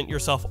to present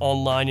yourself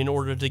online in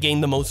order to gain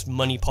the most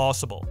money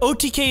possible.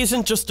 OTK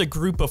isn't just a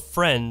group of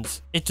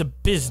friends, it's a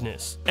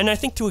business. And I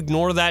think to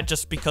ignore that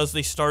just because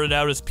they started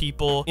out as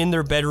people in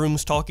their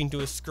bedrooms talking to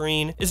a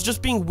screen is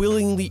just being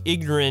willingly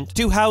ignorant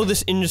to how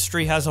this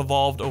industry has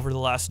evolved over the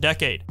last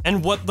decade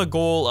and what the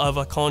goal of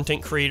a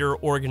content creator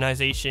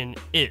organization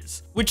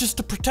is, which is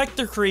to protect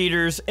their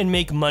creators and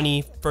make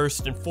money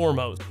first and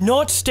foremost,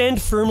 not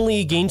stand firmly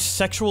against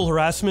sexual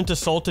harassment,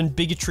 assault, and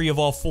bigotry of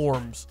all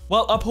forms,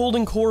 while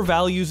upholding core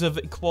values of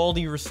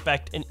equality,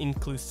 respect, and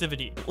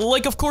inclusivity.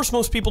 Like, of course,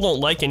 most people don't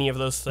like any of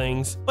those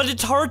things, but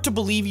it's hard to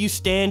believe you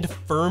stand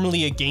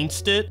firmly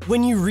against it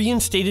when you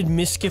reinstated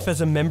Mizkif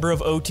as a member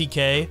of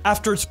OTK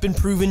after it's been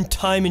proven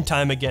time and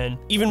time again,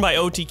 even by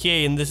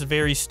OTK in this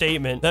very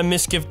statement, that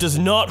Mizkif does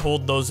not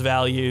hold those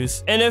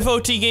values. And if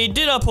OTK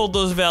did uphold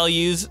those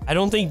values, I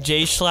don't think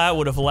Jay Schlatt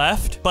would have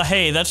left, but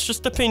hey, that's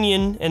just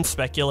opinion and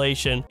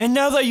speculation. And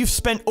now that you've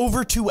spent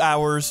over 2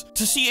 hours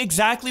to see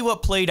exactly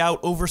what played out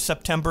over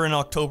September and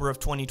October of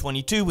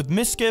 2022 with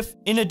Mizkif,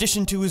 in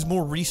addition to his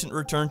more recent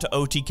return to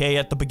OTK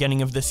at the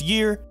beginning of this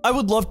year, I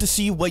would love to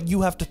see what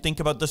you have to think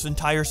about this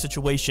entire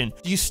situation.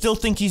 Do you still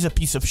think he's a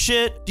piece of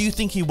shit? Do you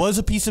think he was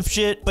a piece of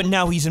shit, but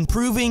now he's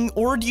improving?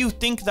 Or do you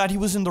think that he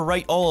was in the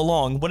right all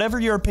along? Whatever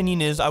your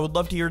opinion is, I would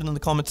love to hear it in the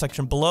comment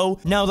section below,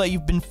 now that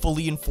you've been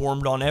fully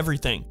informed on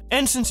everything.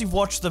 And since you've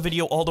watched the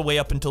video all the way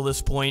up until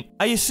this point,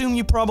 I assume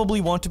you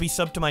probably want to be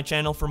subbed to my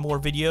channel for more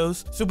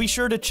videos, so be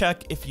sure to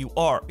check if you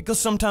are, because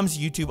sometimes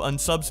YouTube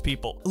unsubs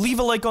people. Leave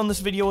a like on this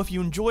video if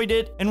you enjoyed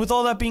it, and with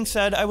all that being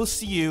said, I will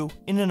see you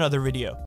in another video.